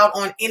miss out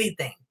on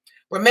anything.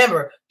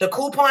 Remember, the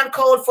coupon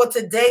code for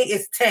today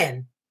is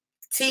 10,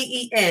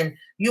 TEN.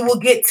 You will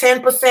get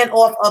 10%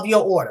 off of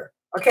your order,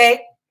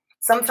 okay?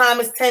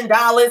 Sometimes it's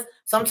 $10,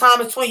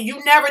 sometimes it's $20.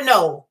 You never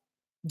know.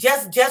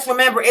 Just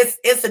remember,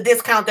 it's a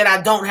discount that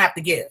I don't have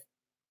to give.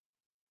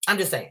 I'm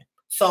just saying.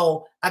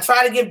 So I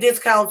try to give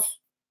discounts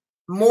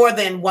more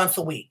than once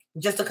a week,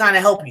 just to kind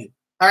of help you,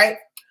 all right?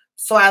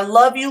 So I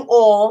love you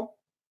all.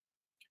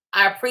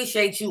 I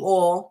appreciate you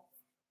all.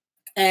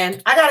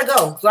 And I got to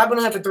go. So I've been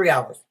on here for 3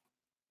 hours.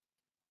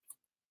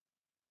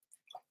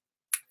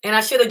 And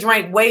I should have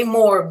drank way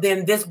more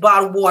than this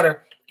bottled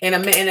water in a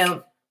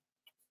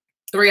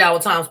 3-hour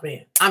time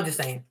span. I'm just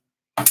saying.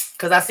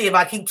 Because I see if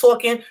I keep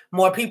talking,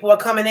 more people are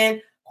coming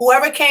in.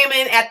 Whoever came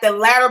in at the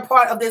latter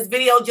part of this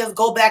video, just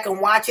go back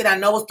and watch it. I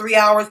know it's 3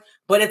 hours,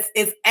 but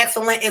it's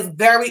excellent. It's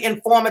very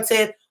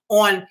informative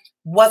on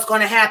what's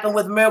going to happen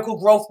with Miracle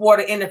Growth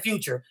Water in the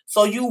future.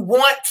 So you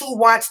want to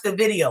watch the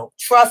video.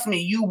 Trust me,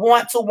 you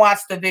want to watch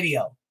the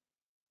video.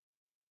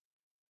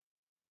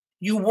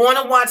 You want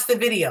to watch the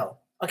video.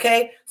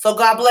 Okay? So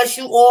God bless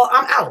you all.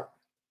 I'm out.